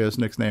in Austria is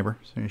Nick's neighbor,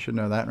 so you should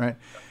know that, right?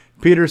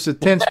 Peter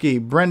Satinsky,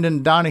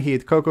 Brendan Donahue,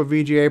 the Coco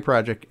VGA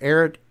Project,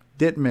 Eric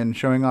Dittman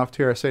showing off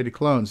TRS-80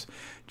 clones,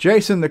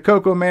 Jason, the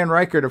Coco Man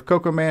Reichert of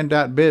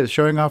CocoMan.biz,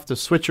 showing off the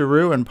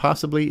Switcheroo and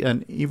possibly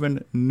an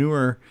even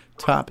newer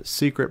top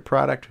secret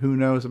product. Who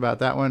knows about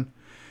that one?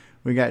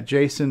 We got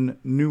Jason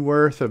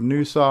Newworth of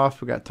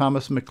Newsoft. We got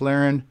Thomas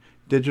McLaren,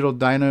 Digital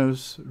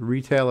Dinos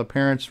Retail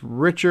Appearance.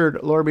 Richard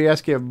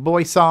Lorbieski of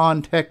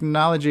Boyson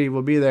Technology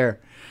will be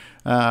there,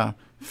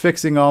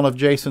 fixing all of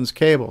Jason's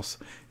cables.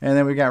 And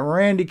then we got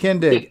Randy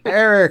Kindig.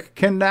 Eric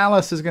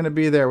Canales is going to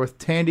be there with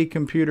Tandy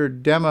Computer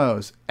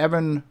Demos.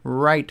 Evan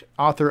Wright,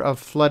 author of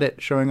Flood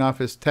It, showing off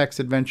his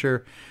text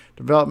adventure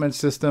development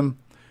system.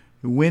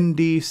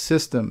 Windy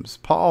Systems.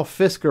 Paul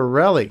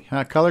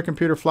Fiscarelli, Color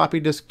Computer Floppy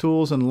Disk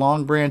Tools and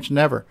Long Branch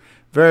Never.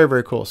 Very,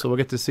 very cool. So we'll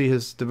get to see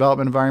his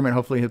development environment.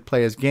 Hopefully he'll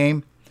play his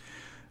game.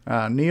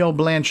 Neil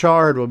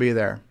Blanchard will be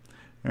there.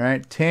 All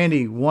right,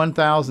 Tandy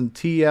 1000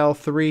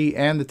 TL3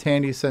 and the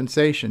Tandy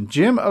Sensation.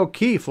 Jim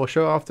O'Keefe will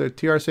show off the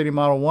TRS-80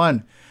 Model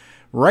 1.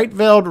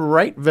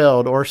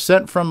 Reitveld, or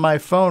Sent From My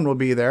Phone, will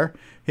be there.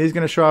 He's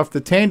going to show off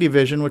the Tandy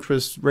Vision, which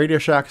was Radio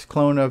Shack's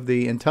clone of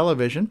the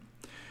Intellivision.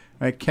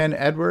 All right, Ken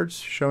Edwards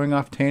showing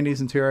off Tandys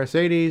and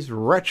TRS-80s.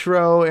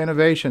 Retro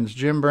Innovations,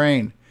 Jim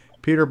Brain.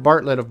 Peter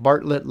Bartlett of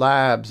Bartlett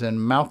Labs,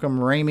 and Malcolm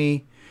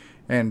Ramey,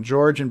 and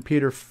George and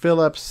Peter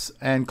Phillips,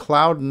 and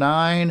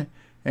Cloud9,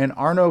 and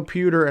Arno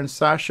Pewter and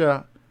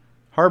Sasha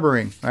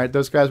Harboring. All right,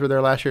 those guys were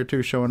there last year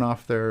too, showing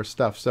off their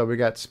stuff. So we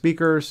got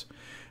speakers,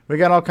 we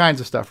got all kinds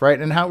of stuff, right?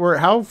 And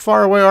how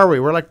far away are we?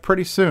 We're like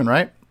pretty soon,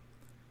 right?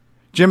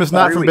 Jim is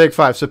not from Big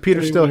Five, so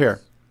Peter's still here.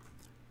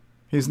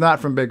 He's not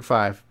from Big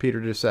Five,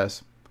 Peter just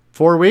says.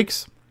 4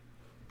 weeks?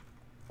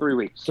 3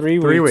 weeks. 3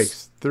 weeks. 3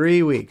 weeks.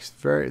 3 weeks.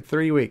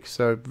 3 weeks.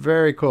 So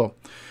very cool.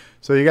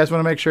 So you guys want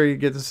to make sure you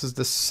get this is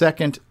the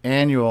second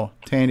annual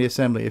Tandy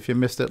Assembly. If you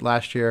missed it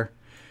last year,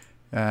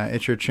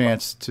 it's your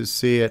chance to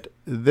see it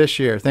this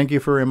year. Thank you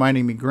for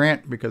reminding me,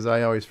 Grant, because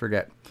I always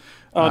forget.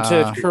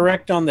 To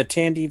correct on the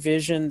Tandy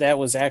Vision, that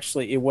was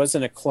actually, it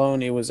wasn't a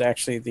clone. It was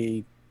actually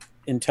the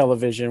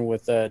Intellivision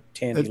with a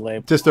Tandy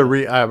label. Just a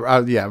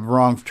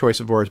wrong choice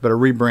of words, but a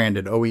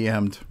rebranded,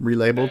 OEM'd,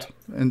 relabeled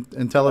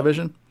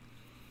Intellivision.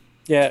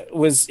 Yeah, it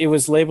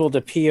was labeled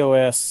a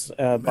POS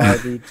by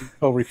the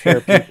Depot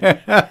Repair people.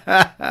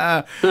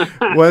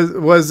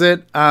 Was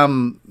it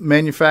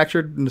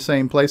manufactured in the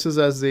same places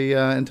as the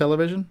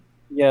Intellivision?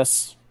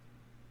 Yes.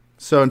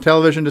 So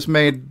Intellivision just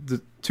made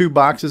the 2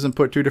 boxes and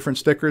put 2 different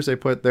stickers. They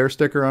put their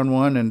sticker on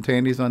one and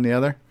Tandy's on the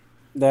other?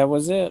 That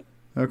was it.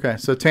 Okay,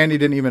 so Tandy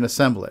didn't even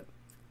assemble it?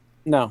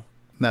 No.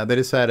 No, they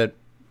just had it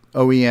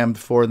OEM'd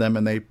for them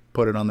and they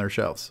put it on their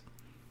shelves.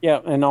 Yeah,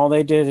 and all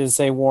they did is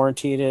they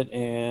warrantied it,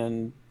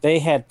 and they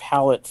had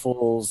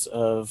palletfuls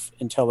of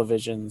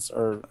Intellivisions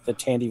or the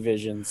Tandy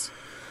Visions.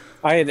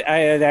 I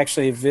had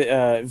actually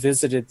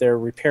visited their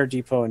repair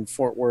depot in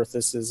Fort Worth.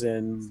 This is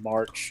in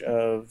March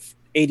of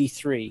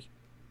 '83,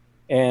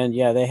 and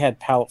yeah, they had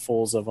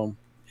palletfuls of them.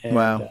 And,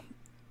 wow.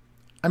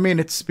 I mean,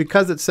 it's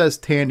because it says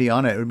Tandy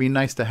on it. It would be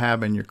nice to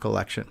have in your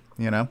collection,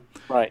 you know?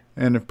 Right.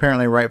 And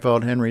apparently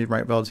Henry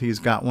Rietveld, he's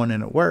got one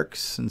and it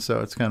works, and so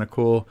it's kind of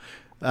cool.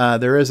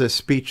 There is a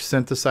speech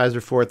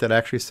synthesizer for it that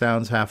actually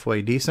sounds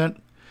halfway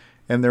decent.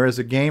 And there is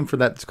a game for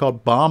that. It's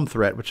called Bomb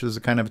Threat, which is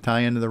a kind of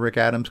tie-in to the Rick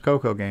Adams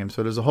Coco game.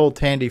 So there's a whole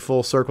Tandy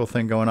full circle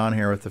thing going on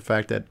here with the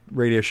fact that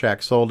Radio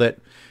Shack sold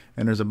it,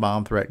 and there's a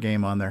Bomb Threat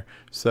game on there.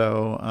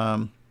 So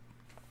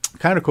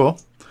kind of cool.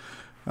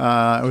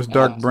 It was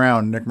dark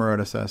brown, Nick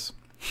Marotta says.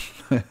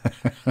 It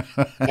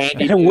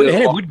had a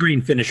wood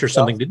grain finish or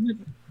something, didn't it?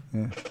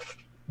 Yeah.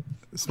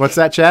 What's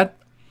that, Chad?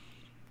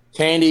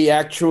 Tandy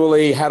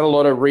actually had a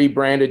lot of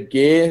rebranded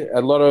gear.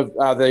 A lot of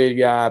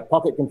the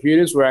pocket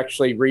computers were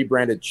actually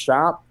rebranded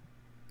Sharp.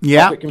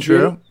 Yeah,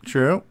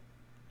 true.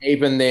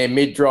 Even their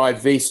mid-drive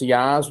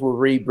VCRs were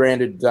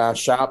rebranded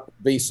Sharp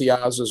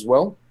VCRs as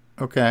well.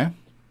 Okay.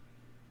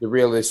 The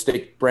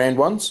realistic brand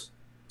ones.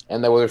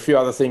 And there were a few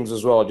other things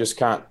as well. I just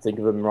can't think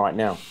of them right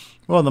now.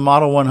 Well, the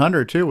Model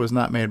 100, too, was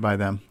not made by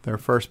them. Their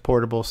first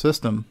portable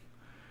system.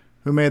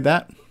 Who made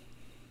that?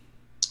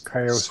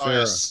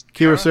 Kyocera.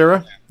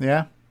 Kyocera?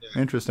 Yeah.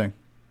 Interesting.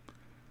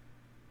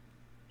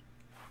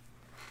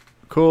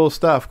 Cool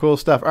stuff.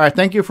 All right,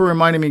 thank you for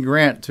reminding me,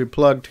 Grant, to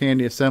plug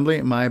Tandy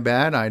Assembly. My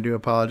bad. I do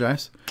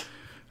apologize.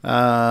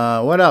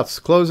 What else?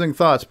 Closing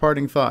thoughts,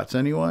 parting thoughts.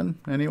 Anyone?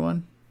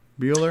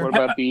 Bueller? What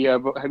about the?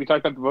 Have you talked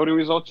about the voting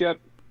results yet?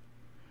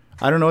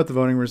 I don't know what the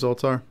voting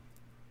results are.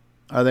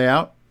 Are they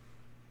out?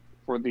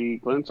 For the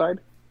Glen side?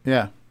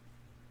 Yeah.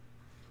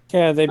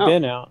 Yeah, they've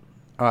been out.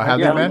 Have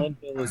they been?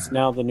 Linville is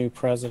now the new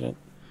president.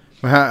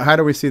 How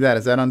do we see that?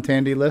 Is that on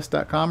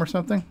tandylist.com or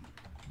something?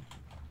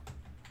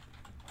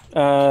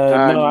 No,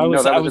 I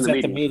was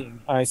at the meeting.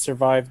 I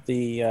survived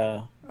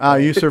the.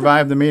 You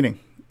survived the meeting.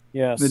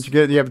 Yes.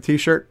 Did you have a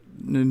T-shirt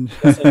and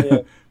yes, I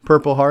did.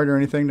 Purple Heart or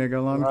anything to go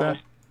along with that?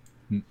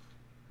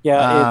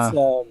 Yeah,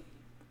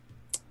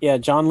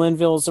 it's John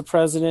Linville is the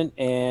president,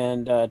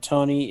 and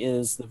Tony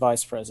is the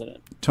vice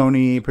president.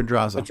 Tony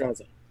Pedraza.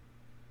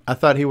 I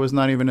thought he was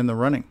not even in the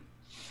running.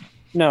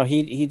 No,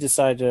 he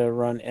decided to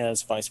run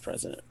as vice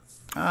president.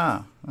 You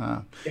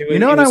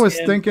know what I was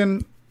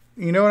thinking?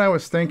 You know what I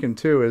was thinking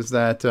too is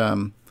that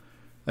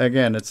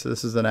again, this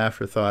is an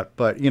afterthought,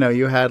 but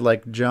you had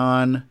like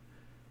John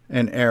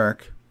and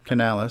Eric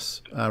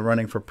Canales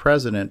running for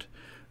president,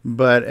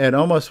 but it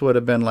almost would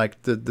have been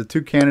like the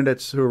 2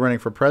 candidates who were running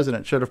for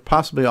president should have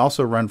possibly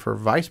also run for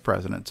vice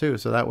president too.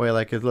 So that way,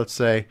 like, let's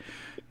say,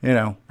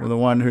 the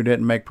one who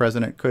didn't make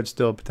president could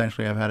still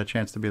potentially have had a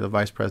chance to be the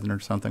vice president or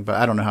something. But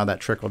I don't know how that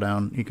trickle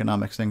down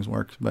economics things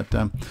works. But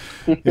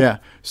yeah,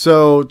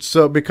 so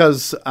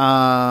because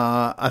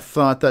I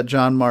thought that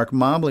John Mark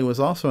Mobley was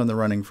also in the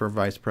running for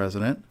vice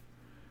president,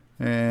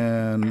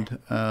 and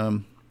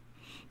all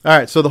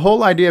right. So the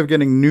whole idea of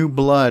getting new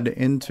blood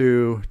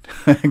into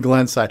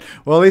Glenside.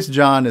 Well, at least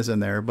John is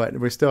in there, but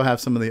we still have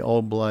some of the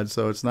old blood,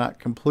 so it's not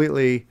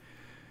completely.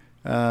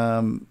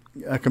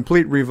 A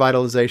complete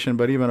revitalization,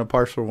 but even a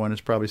partial one is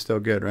probably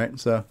still good, right?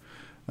 So,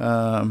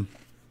 all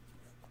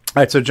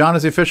right. So John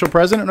is the official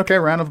president. Okay,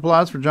 round of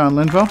applause for John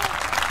Linville. All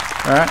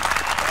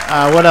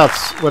right. What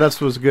else? What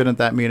else was good at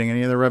that meeting?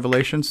 Any other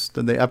revelations?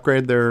 Did they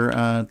upgrade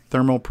their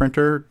thermal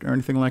printer or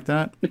anything like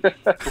that?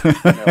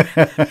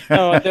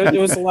 No, there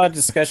was a lot of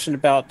discussion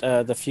about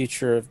the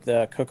future of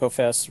the Cocoa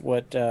Fest.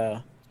 What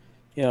the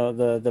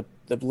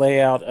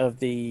layout of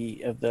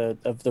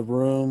the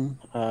room.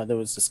 There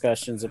was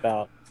discussions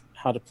about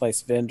how to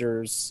place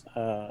vendors.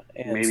 And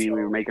maybe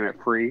we were making it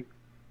free.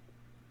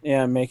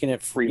 Yeah, making it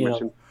free.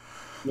 Mission.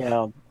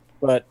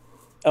 But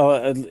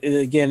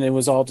again, it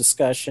was all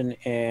discussion,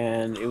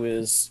 and it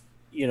was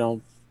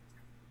going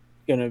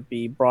to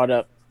be brought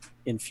up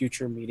in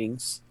future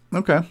meetings.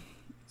 Okay.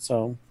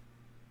 So.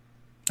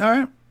 All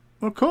right.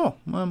 Well, cool.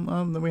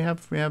 We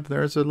have.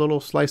 There's a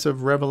little slice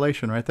of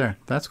revelation right there.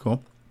 That's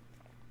cool.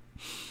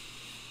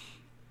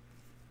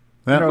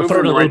 Moving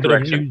in the right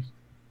direction.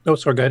 Oh,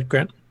 sorry, go ahead,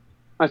 Grant.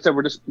 I said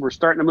we're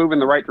starting to move in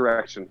the right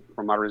direction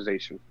for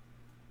modernization.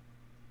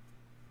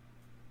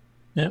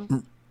 Yeah.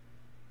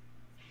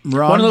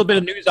 Ron? One little bit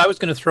of news I was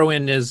going to throw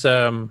in is,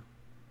 I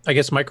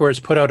guess Microware's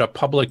put out a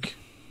public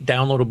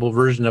downloadable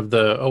version of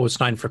the OS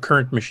 9 for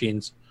current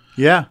machines.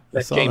 Yeah,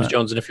 that James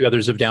Jones and a few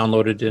others have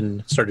downloaded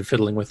and started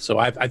fiddling with. So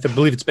I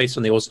believe it's based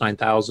on the OS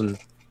 9000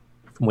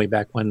 from way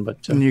back when.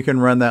 But and you can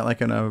run that like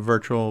in a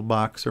virtual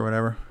box or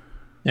whatever.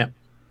 Yeah.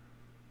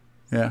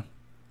 Yeah,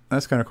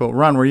 that's kind of cool.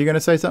 Ron, were you going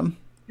to say something?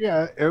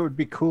 Yeah, it would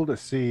be cool to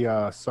see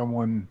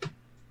someone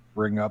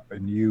bring up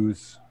and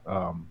use,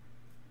 OS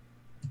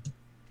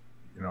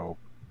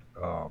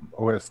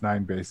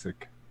 9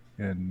 Basic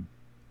and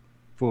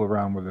fool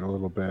around with it a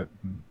little bit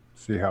and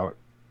see how it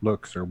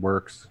looks or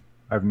works.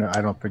 I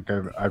don't think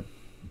I've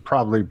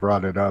probably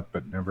brought it up,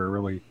 but never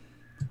really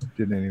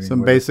did anything.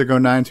 Some basic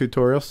 09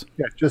 tutorials.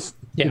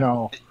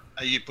 Yeah,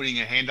 Are you putting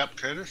your hand up,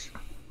 Curtis?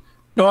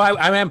 No,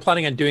 I am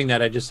planning on doing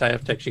that. I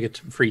have to actually get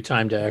some free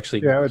time to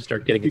actually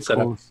start getting it set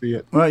up. See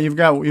it. Well, you've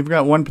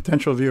got one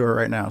potential viewer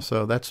right now,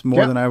 so that's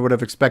more than I would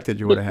have expected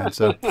you would have had.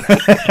 So,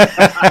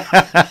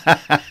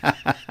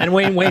 and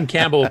Wayne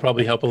Campbell will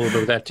probably help a little bit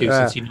with that too,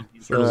 since he knows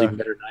these journals even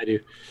better than I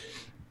do.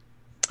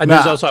 And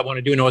there's also I want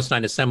to do an OS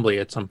 9 assembly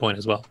at some point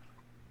as well.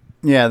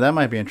 Yeah, that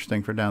might be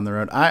interesting for down the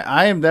road.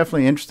 I am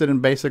definitely interested in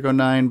Basic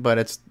 09, but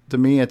it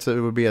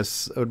would be a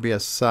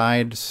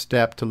side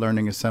step to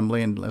learning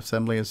assembly, and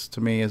assembly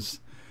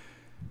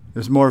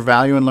there's more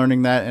value in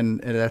learning that,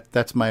 and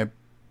that's my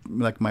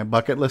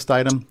bucket list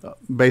item.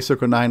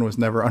 Basic 09 was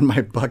never on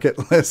my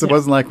bucket list. It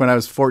wasn't like when I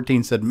was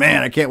 14 said,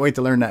 "Man, I can't wait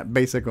to learn that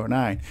Basic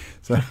 09."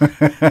 So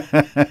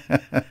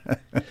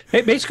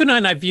Hey, Basic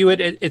 09, I view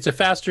it's a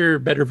faster,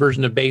 better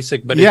version of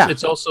Basic, but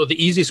it's also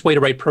the easiest way to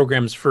write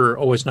programs for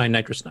OS 9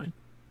 Nitrous 9.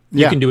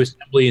 You can do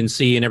assembly in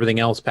C and everything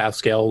else,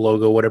 Pascal,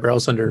 Logo, whatever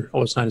else under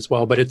OS 9 as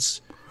well, but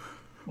it's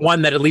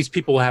one that at least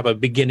people will have a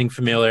beginning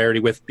familiarity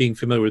with, being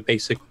familiar with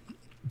Basic.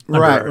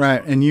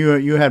 Right. And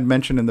you had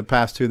mentioned in the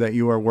past too that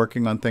you are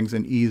working on things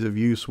in ease of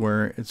use,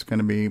 where it's going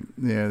to be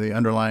the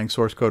underlying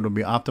source code will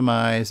be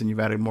optimized, and you've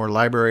added more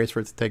libraries for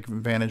it to take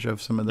advantage of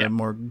some of the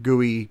more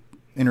GUI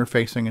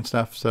interfacing and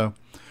stuff. So,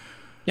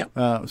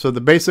 so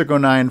the Basic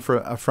 09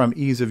 from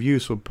ease of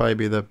use will probably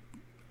be the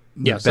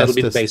so that'll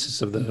be the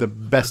basis of the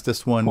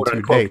bestest one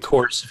to date.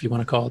 Course, if you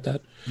want to call it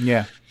that.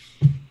 Yeah.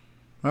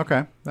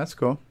 Okay, that's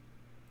cool.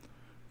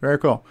 Very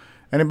cool.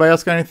 Anybody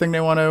else got anything they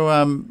want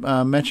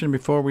to mention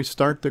before we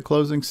start the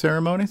closing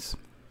ceremonies?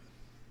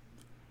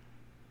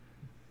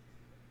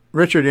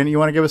 Richard, you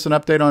want to give us an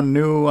update on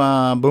new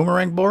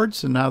Boomerang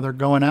boards and how they're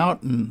going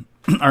out, and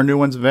are new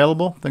ones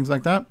available, things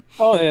like that?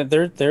 Oh, yeah,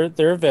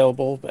 they're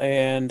available,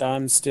 and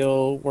I'm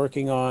still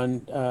working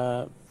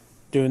on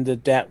doing the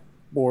DAT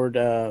board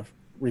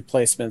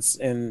replacements,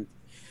 and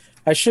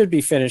I should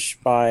be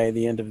finished by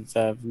the end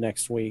of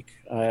next week.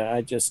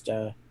 I just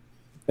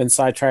been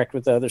sidetracked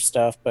with the other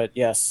stuff, but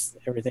yes,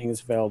 everything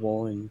is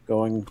available and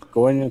going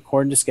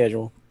according to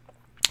schedule.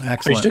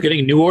 Excellent. Are you still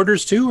getting new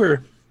orders too,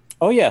 or?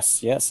 Oh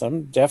yes,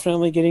 I'm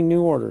definitely getting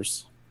new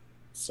orders.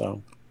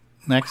 So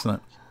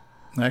excellent.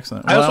 I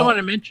also want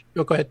to mention.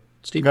 Oh, go ahead,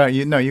 Steve.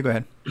 You go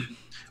ahead.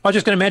 I was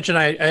just going to mention.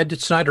 I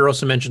did. Snyder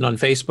also mentioned on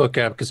Facebook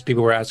because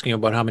people were asking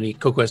about how many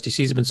Coco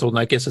SDCs have been sold, and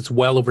I guess it's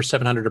well over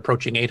 700,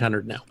 approaching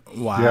 800 now.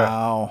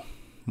 Wow,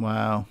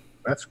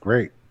 that's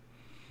great.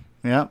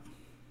 Yeah.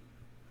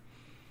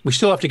 We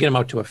still have to get them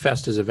out to a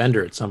fest as a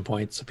vendor at some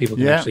point, so people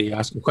can actually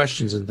ask them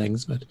questions and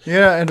things. But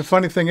and the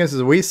funny thing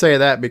is we say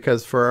that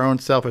because for our own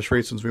selfish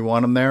reasons we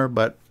want him there,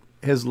 but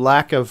his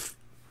lack of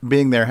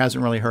being there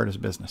hasn't really hurt his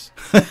business.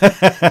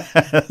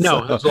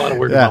 No, there's a lot of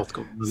word of mouth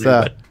going on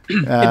there. But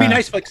it'd be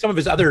nice, like some of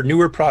his other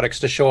newer products,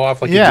 to show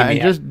off. Like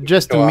and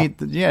just to meet,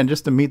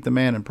 just to meet the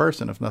man in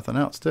person, if nothing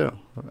else, too.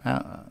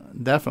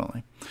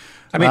 Definitely.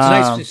 I mean, it's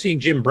nice seeing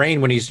Jim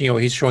Brain when he's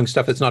showing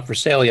stuff that's not for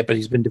sale yet, but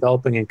he's been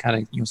developing and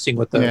kind of seeing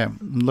what the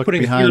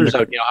putting the feelers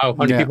out. How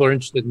many people are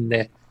interested in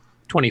the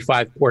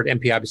 25 port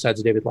MPI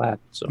besides David Ladd.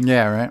 So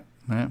right.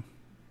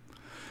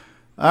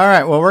 All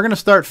right. Well, we're going to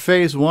start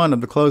phase 1 of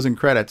the closing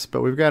credits,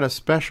 but we've got a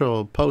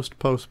special post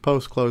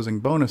closing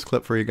bonus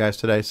clip for you guys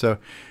today. So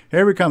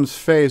here comes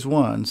phase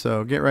 1.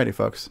 So get ready,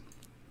 folks.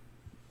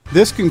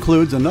 This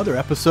concludes another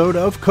episode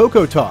of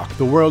Coco Talk,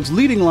 the world's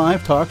leading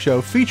live talk show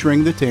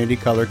featuring the Tandy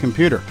Color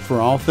Computer. For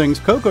all things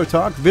Coco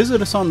Talk,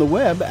 visit us on the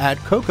web at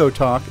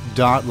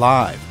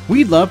cocotalk.live.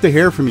 We'd love to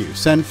hear from you.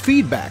 Send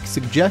feedback,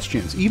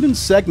 suggestions, even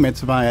segments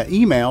via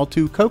email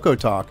to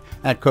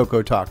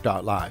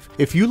cocotalk@cocotalk.live.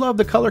 If you love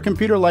the color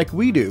computer like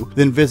we do,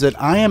 then visit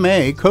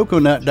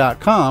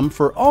imacoconut.com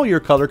for all your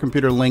color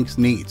computer links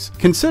needs.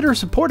 Consider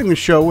supporting the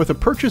show with a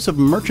purchase of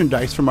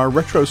merchandise from our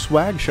retro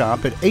swag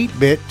shop at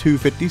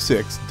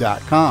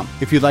 8bit256.com.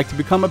 If you'd like to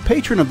become a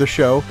patron of the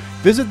show,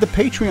 visit the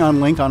Patreon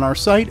link on our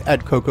site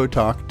at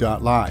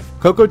cocotalk.live.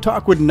 Coco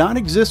Talk would not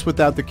exist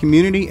without the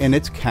community and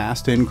its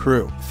cast and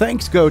crew.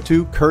 Thanks go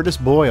to Curtis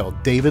Boyle,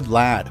 David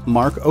Ladd,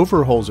 Mark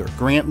Overholzer,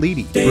 Grant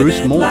Leedy,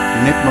 Bruce Moore,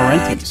 Nick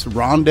Marentes,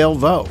 Ron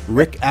Delvaux,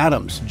 Rick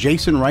Adams,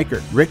 Jason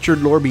Reichert, Richard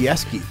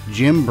Lorbieski,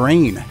 Jim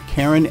Brain,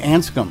 Karen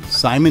Anscombe,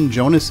 Simon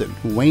Jonason,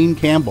 Wayne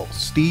Campbell,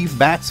 Steve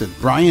Batson,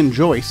 Brian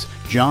Joyce,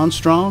 John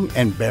Strong,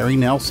 and Barry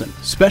Nelson.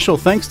 Special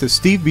thanks to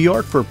Steve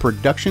Bjork for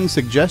production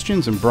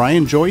suggestions and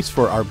Brian Joyce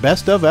for our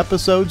best of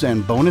episodes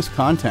and bonus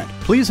content.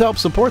 Please help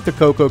support the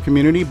Coco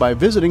community by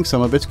visiting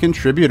some of its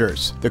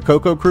contributors. The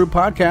Coco Crew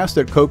podcast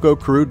at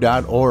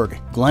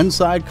cococrew.org.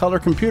 Glenside Color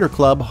Computer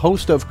Club,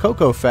 host of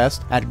Coco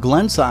Fest at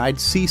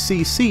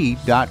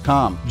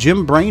glensideccc.com.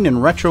 Jim Brain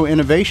and Retro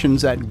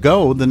Innovations at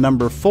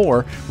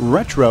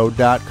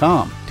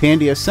go4retro.com.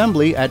 Tandy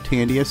Assembly at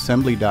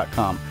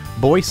tandyassembly.com.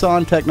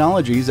 Boyson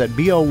Technologies at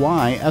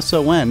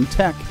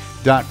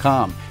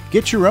boysontech.com.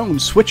 Get your own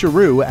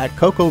switcheroo at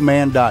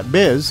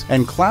cocoman.biz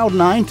and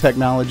Cloud9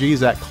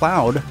 Technologies at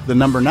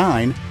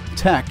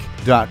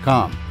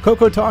cloud9tech.com.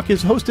 Coco Talk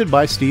is hosted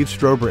by Steve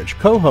Strobridge.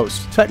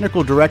 Co-hosts,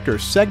 technical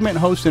directors, segment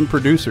hosts, and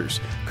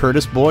producers: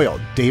 Curtis Boyle,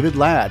 David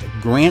Ladd,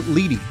 Grant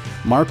Leedy,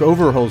 Mark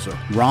Overholzer,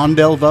 Ron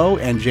Delvaux,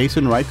 and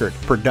Jason Reichert.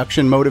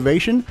 Production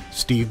motivation,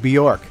 Steve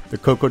Bjork. The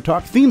Coco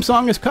Talk theme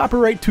song is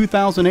copyright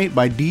 2008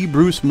 by D.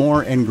 Bruce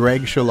Moore and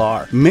Greg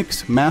Schalar.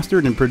 Mixed,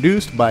 mastered, and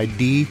produced by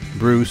D.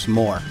 Bruce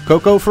Moore.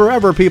 Coco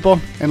forever,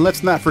 people. And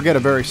let's not forget a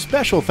very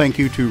special thank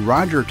you to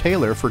Roger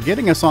Taylor for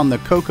getting us on the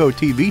Coco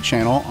TV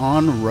channel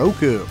on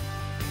Roku.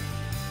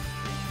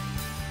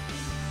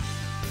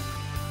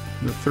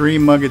 The Three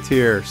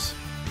Muggeteers.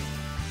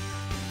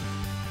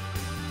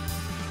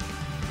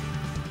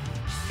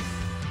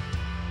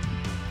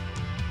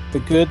 The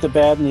good, the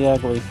bad, and the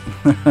ugly.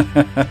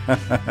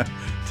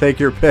 Take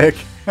your pick.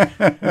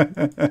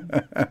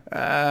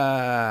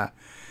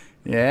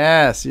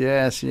 Yes.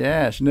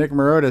 Nick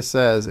Marotta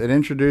says, it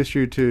introduced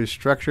you to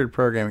structured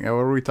programming. What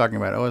are we talking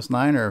about? OS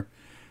 9 or?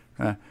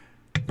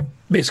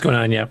 Basic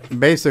 09, yeah.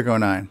 Basic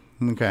 09.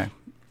 Okay.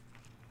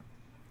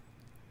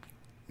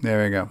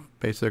 There we go.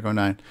 Basic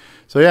 09.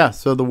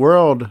 So the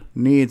world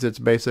needs its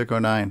Basic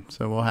 09,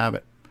 so we'll have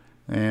it.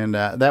 And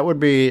that would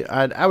be,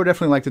 I would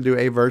definitely like to do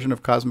a version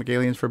of Cosmic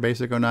Aliens for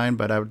Basic 09,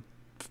 but I would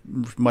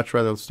much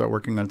rather start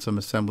working on some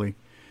assembly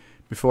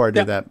before I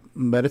do that.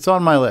 But it's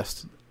on my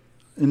list,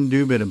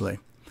 indubitably.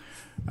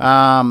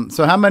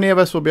 So how many of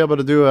us will be able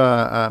to do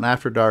an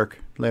After Dark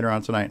later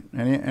on tonight?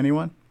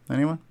 Anyone?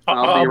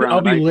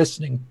 I'll be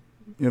listening.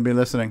 You'll be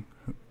listening?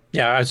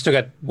 Yeah, I still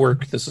got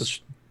work.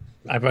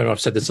 I don't know if I've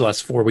said this the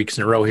last 4 weeks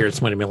in a row here. It's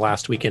going to be my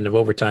last weekend of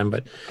overtime,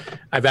 but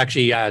I've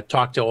actually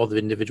talked to all the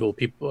individual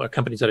people,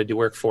 companies that I do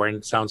work for, and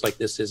it sounds like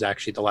this is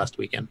actually the last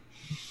weekend.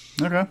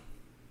 Okay.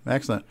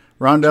 Excellent.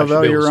 Ron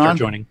Delvaux, you're on?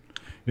 Joining.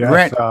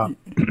 Yes,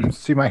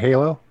 see my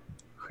halo?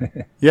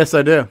 Yes,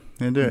 I do.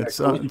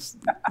 It's a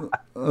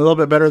little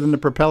bit better than the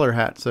propeller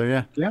hat, so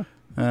yeah. Yeah.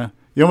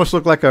 You almost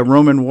look like a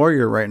Roman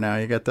warrior right now.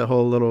 You got the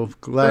whole little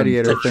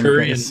gladiator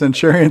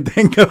centurion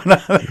thing going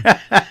on.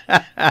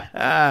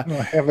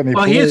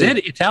 Well, he is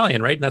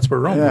Italian, right? And that's where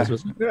Rome was,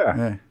 wasn't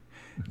it?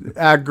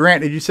 Yeah.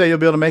 Grant, did you say you'll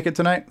be able to make it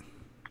tonight?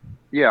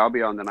 Yeah, I'll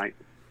be on tonight.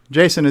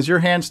 Jason, is your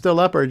hand still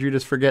up, or did you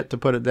just forget to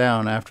put it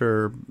down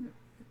after?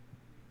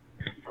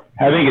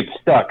 I think it's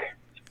stuck.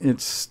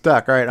 It's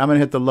stuck. All right, I'm going to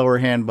hit the lower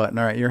hand button.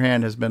 All right, your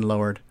hand has been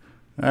lowered.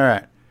 All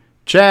right.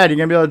 Chad, you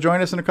going to be able to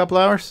join us in a couple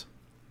hours?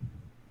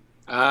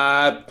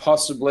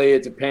 Possibly.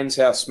 It depends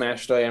how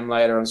smashed I am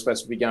later. I'm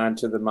supposed to be going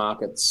to the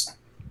markets.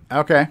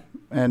 Okay.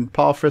 And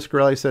Paul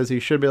Friscarelli says he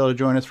should be able to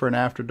join us for an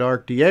After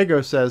Dark.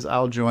 Diego says,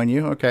 I'll join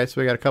you. Okay, so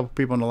we got a couple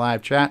people in the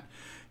live chat.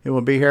 He will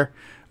be here.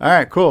 All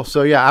right, cool.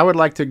 So, yeah, I would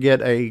like to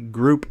get a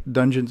group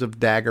Dungeons of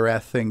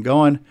Daggorath thing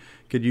going.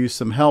 Could use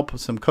some help,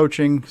 some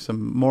coaching,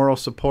 some moral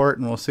support,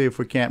 and we'll see if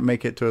we can't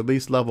make it to at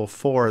least level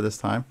 4 this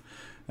time.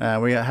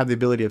 We have the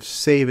ability of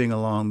saving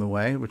along the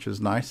way, which is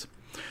nice.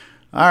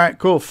 All right,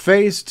 cool.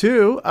 Phase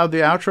 2 of the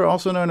outro,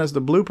 also known as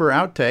the blooper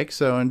outtake.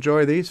 So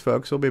enjoy these,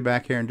 folks. We'll be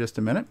back here in just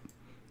a minute.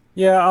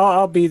 Yeah,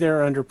 I'll be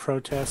there under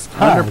protest.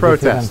 Under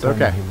protest,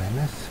 okay.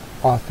 Jimenez,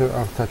 author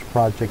of such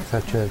projects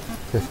such as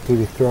the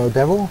TV Throw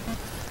Devil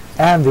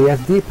and the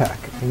SD Pack.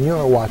 And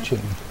you're watching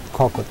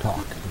Coco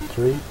Talk.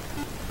 3,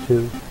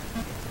 2,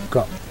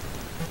 go.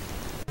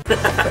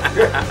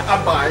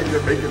 I'm behind you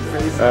making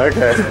faces.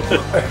 Okay.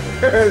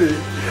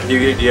 Do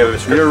you have a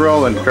script? You're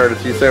rolling,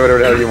 Curtis. You say whatever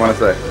the hell you want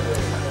to say.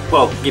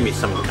 Well, give me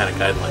some kind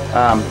of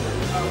guideline.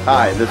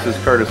 Hi, this is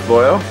Curtis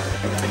Boyle.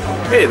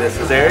 Hey, this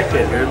is Eric,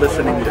 and you're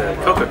listening to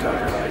Coco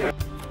Talk.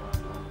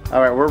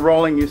 All right, we're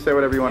rolling. You say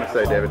whatever you want to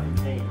say, David.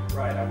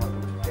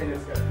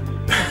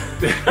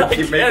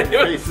 Keep making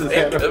faces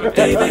at him.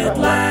 David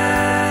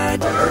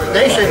Ladd.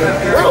 Nation,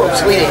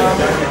 world's leading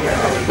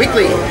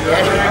weekly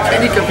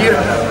handy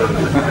computer.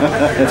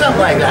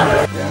 Something like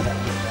that.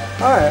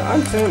 Hi,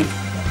 I'm Tim.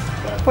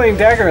 Playing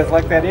Daggorath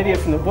like that idiot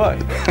from the book.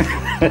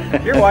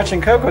 You're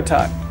watching Coco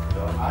Talk.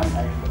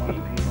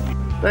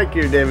 Thank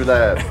you, David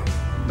Ladd.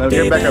 Now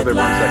get back up there for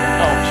a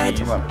second. Oh, jeez.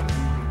 Come on.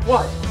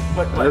 What?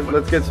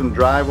 Let's get some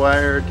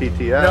DriveWire,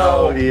 TTL,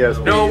 No,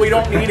 ESP. no, we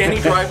don't need any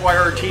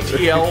DriveWire or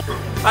TTL.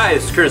 Hi,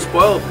 it's Chris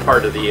Boyle,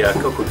 part of the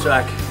Coco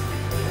Talk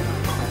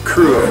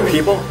crew of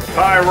people.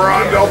 Hi,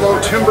 Ron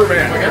Delbo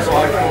Timberman.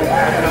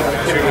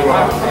 To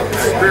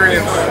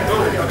experience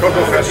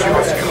Coco Fest, you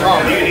must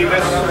come.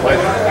 But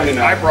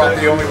I brought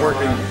the only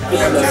working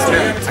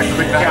MC10. I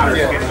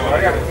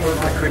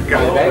could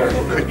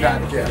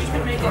not get.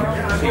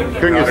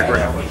 Couldn't get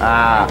autograph.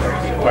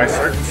 By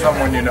certain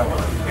someone you know.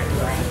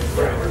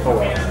 Oh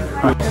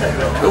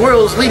well. The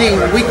world's leading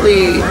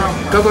weekly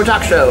Coco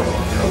Talk show.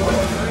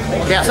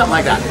 Yeah, something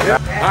like that.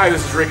 Hi,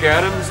 this is Rick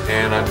Adams,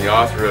 and I'm the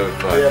author of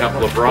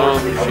Temple of Ram,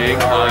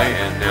 Shanghai,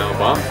 and now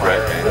Bomb Threat,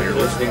 and you're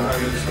listening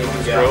to Steve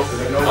Stroh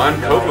on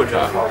Coco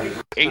Talk.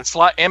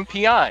 8-slot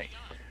MPI,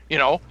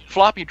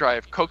 floppy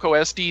drive, Coco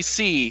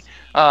SDC,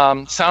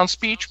 Sound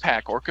Speech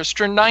Pack,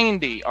 Orchestra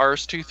 90,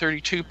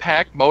 RS-232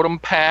 pack, modem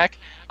pack,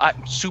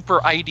 Super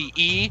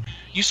IDE.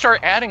 You start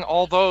adding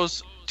all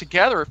those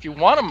together if you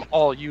want them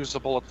all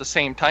usable at the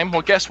same time.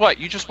 Well, guess what?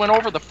 You just went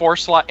over the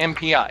 4-slot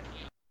MPI.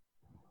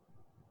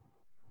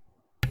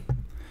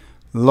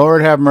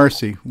 Lord have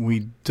mercy.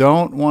 We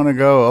don't want to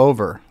go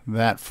over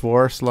that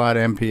 4-slot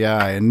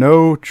MPI. And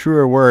no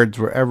truer words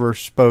were ever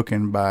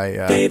spoken by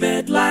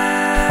David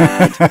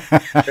Ladd.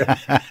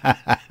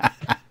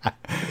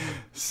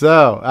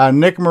 So,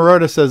 Nick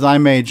Marotta says, I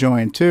may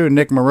join too.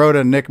 Nick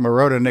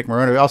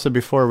Marotta. Also,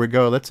 before we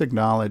go, let's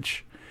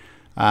acknowledge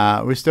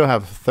we still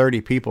have 30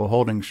 people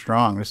holding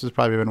strong. This has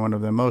probably been one of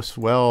the most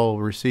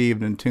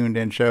well-received and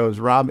tuned-in shows.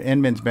 Rob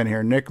Inman's been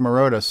here. Nick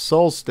Marotta,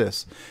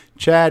 Solstice.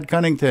 Chad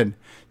Cunnington.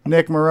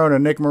 Nick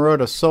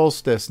Marotta,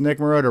 Solstice, Nick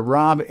Marotta,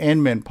 Rob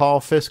Inman, Paul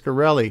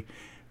Fiscarelli,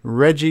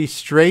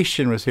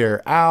 Registration was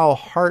here, Al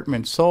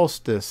Hartman,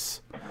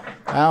 Solstice,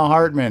 Al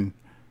Hartman,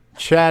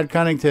 Chad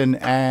Cunnington,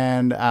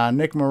 and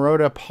Nick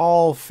Marotta,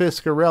 Paul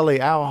Fiscarelli,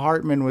 Al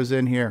Hartman was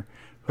in here.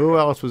 Who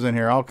else was in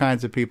here? All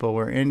kinds of people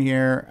were in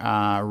here.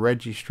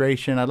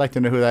 Registration, I'd like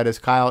to know who that is.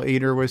 Kyle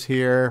Eater was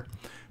here,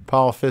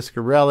 Paul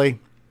Fiscarelli.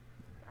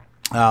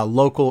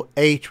 Local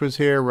H was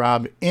here.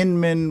 Rob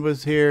Inman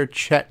was here.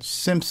 Chet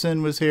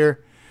Simpson was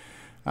here.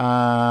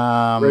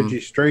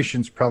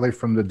 Registration's probably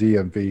from the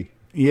DMV.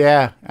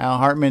 Yeah, Al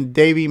Hartman.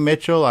 Davey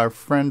Mitchell, our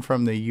friend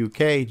from the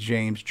UK.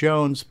 James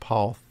Jones.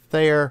 Paul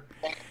Thayer.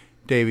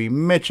 Davey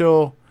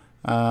Mitchell.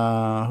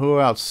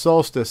 Who else?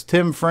 Solstice.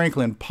 Tim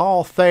Franklin.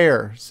 Paul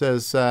Thayer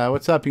says,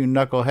 what's up, you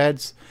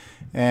knuckleheads?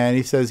 And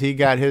he says he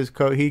got into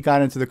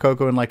the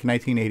Coco in like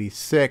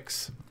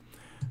 1986.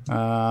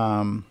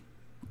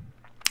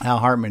 Al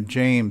Hartman,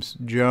 James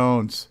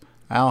Jones,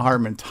 Al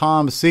Hartman,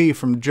 Tom C.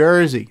 from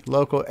Jersey,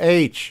 Local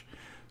H,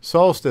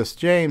 Solstice,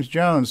 James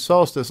Jones,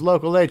 Solstice,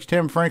 Local H,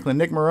 Tim Franklin,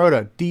 Nick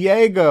Marotta,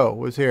 Diego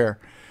was here,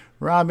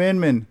 Rob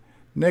Inman,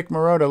 Nick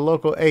Marotta,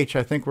 Local H.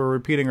 I think we're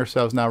repeating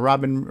ourselves now.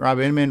 Rob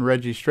Inman,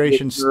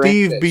 Registration,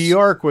 Steve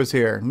Bjork was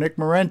here, Nick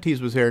Marentes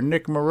was here,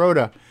 Nick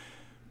Marotta,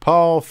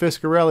 Paul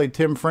Fiscarelli,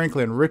 Tim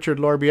Franklin, Richard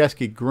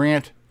Lorbieski,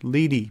 Grant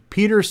Leedy,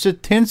 Peter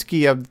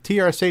Satinsky of the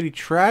TR Sadie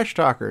Trash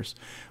Talkers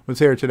was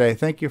here today.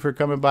 Thank you for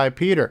coming by,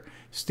 Peter.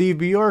 Steve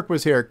Bjork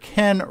was here.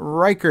 Ken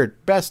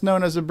Reichert, best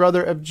known as the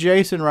brother of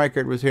Jason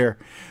Reichert, was here.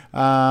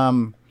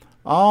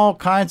 All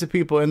kinds of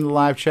people in the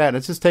live chat.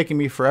 It's just taking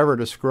me forever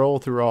to scroll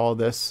through all of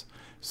this.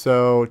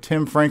 So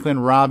Tim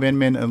Franklin, Rob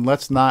Inman, and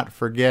let's not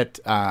forget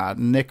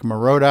Nick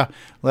Marotta.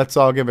 Let's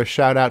all give a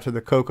shout out to the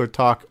Coco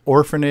Talk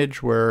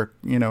Orphanage, where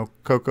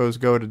Cocos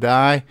go to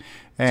die.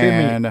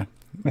 And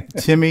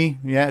Timmy's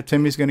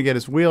going to get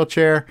his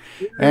wheelchair.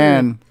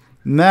 And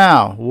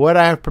now, what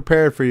I have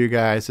prepared for you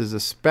guys is a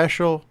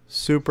special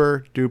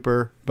super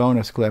duper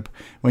bonus clip.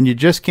 When you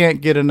just can't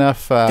get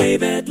enough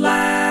David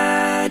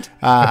Ladd.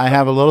 I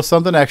have a little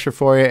something extra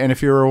for you. And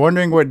if you were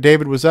wondering what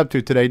David was up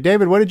to today,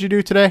 David, what did you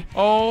do today?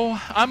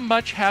 Oh, I'm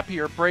much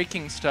happier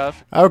breaking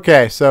stuff.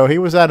 Okay, so he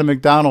was at a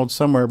McDonald's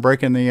somewhere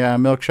breaking the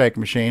milkshake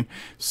machine.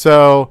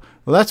 So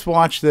let's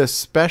watch this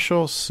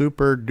special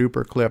super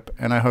duper clip,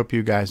 and I hope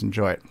you guys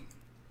enjoy it.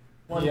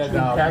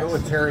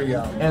 Military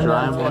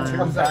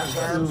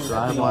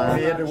DriveWire.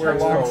 He had to wear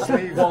long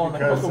sleeves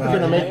because you're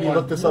going to make me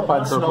look this up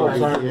on Snow.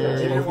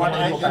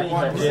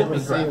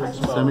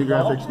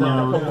 Semi-graphics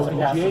now.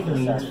 He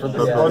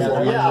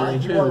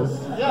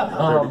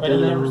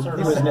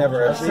was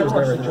never a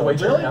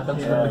situation happens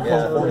with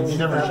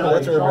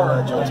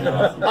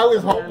the I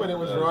was hoping it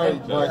was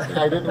right, but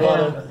I didn't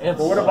want to. But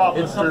what about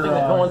it's something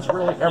that no one's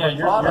really ever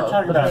thought of.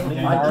 I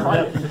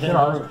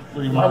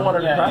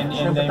wanted to practice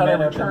him, but then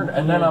I returned,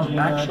 and then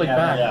I'm actually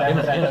back in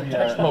a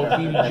text mode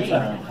DDG.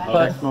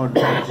 But it's like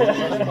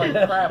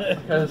crap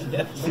because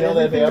it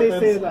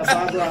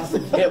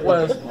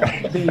was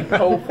the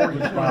code for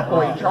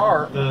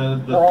HR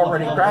for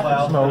already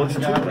graphics modes,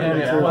 and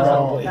it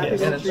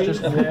wasn't, and it's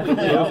just I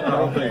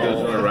don't think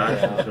those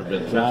interactions have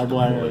been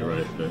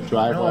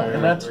DriveWire.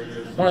 And that's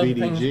one of the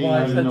things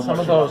was that some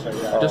of those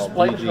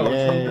display codes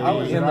need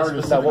to be in the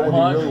specific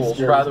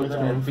modules rather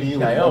than in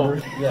VTIO,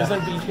 because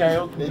then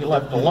VTIO can be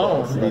left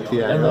alone.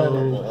 And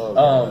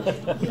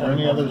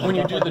then when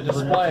you do the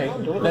display,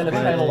 then it's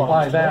handled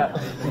by that.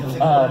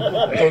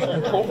 Those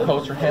control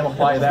codes are handled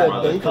by that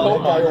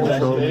code module.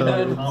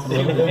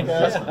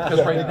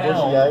 Because right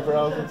now,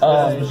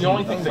 the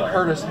only thing that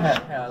Curtis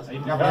has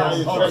is...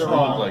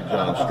 like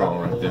John Strong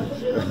right there.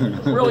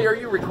 Really, are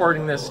you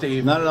recording this,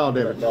 Steve? Not at all,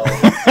 David. So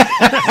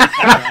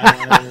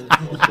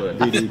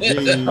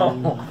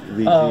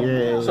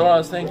what I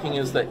was thinking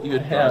is that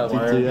you'd have the...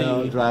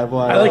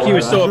 I like he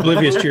was so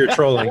oblivious to your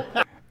trolling.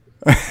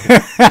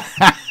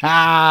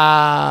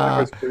 That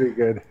was pretty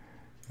good.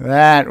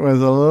 That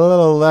was a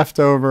little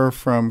leftover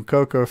from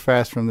Coco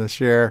Fest from this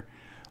year.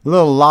 A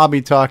little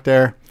lobby talk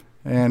there.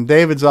 And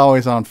David's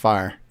always on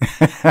fire.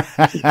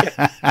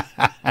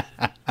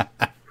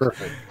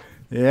 Perfect.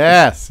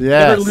 Yes.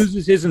 Never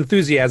loses his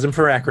enthusiasm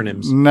for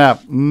acronyms.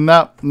 Nope.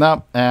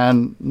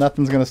 And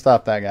nothing's going to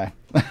stop that guy.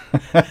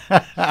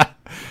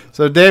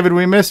 So, David,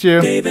 we missed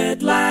you.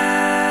 David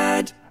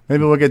Ladd.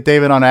 Maybe we'll get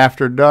David on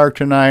After Dark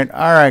tonight.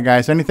 All right,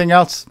 guys. Anything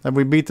else? Have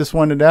we beat this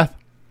one to death?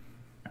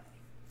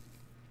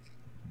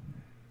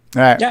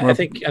 All right. Yeah, I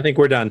think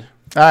we're done.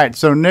 All right.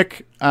 So,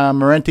 Nick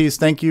Marentes,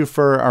 thank you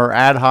for our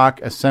ad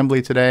hoc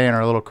assembly today and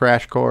our little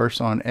crash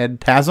course on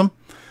Ed Tasm.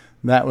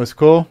 That was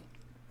cool.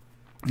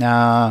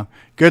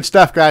 Good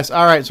stuff, guys.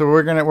 All right, so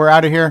we're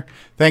out of here.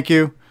 Thank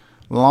you.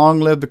 Long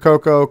live the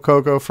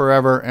Coco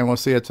forever, and we'll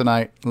see you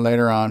tonight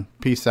later on.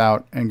 Peace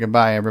out and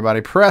goodbye,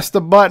 everybody. Press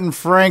the button,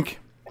 Frank.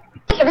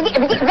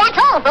 That's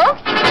all,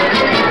 folks.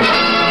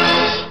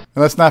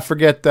 And let's not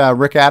forget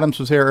Rick Adams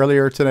was here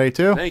earlier today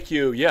too. Thank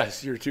you.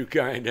 Yes, you're too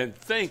kind, and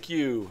thank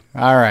you.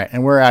 All right,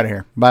 and we're out of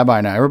here.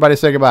 Bye now. Everybody,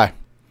 say goodbye.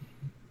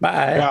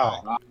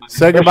 Bye.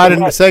 Say goodbye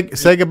to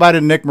say goodbye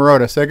to Nick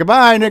Marotta. Say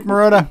goodbye, Nick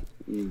Marotta.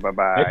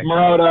 Bye-bye. Nick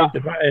Marotta.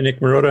 Goodbye, Nick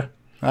Marotta.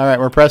 All right,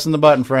 we're pressing the button, Frank.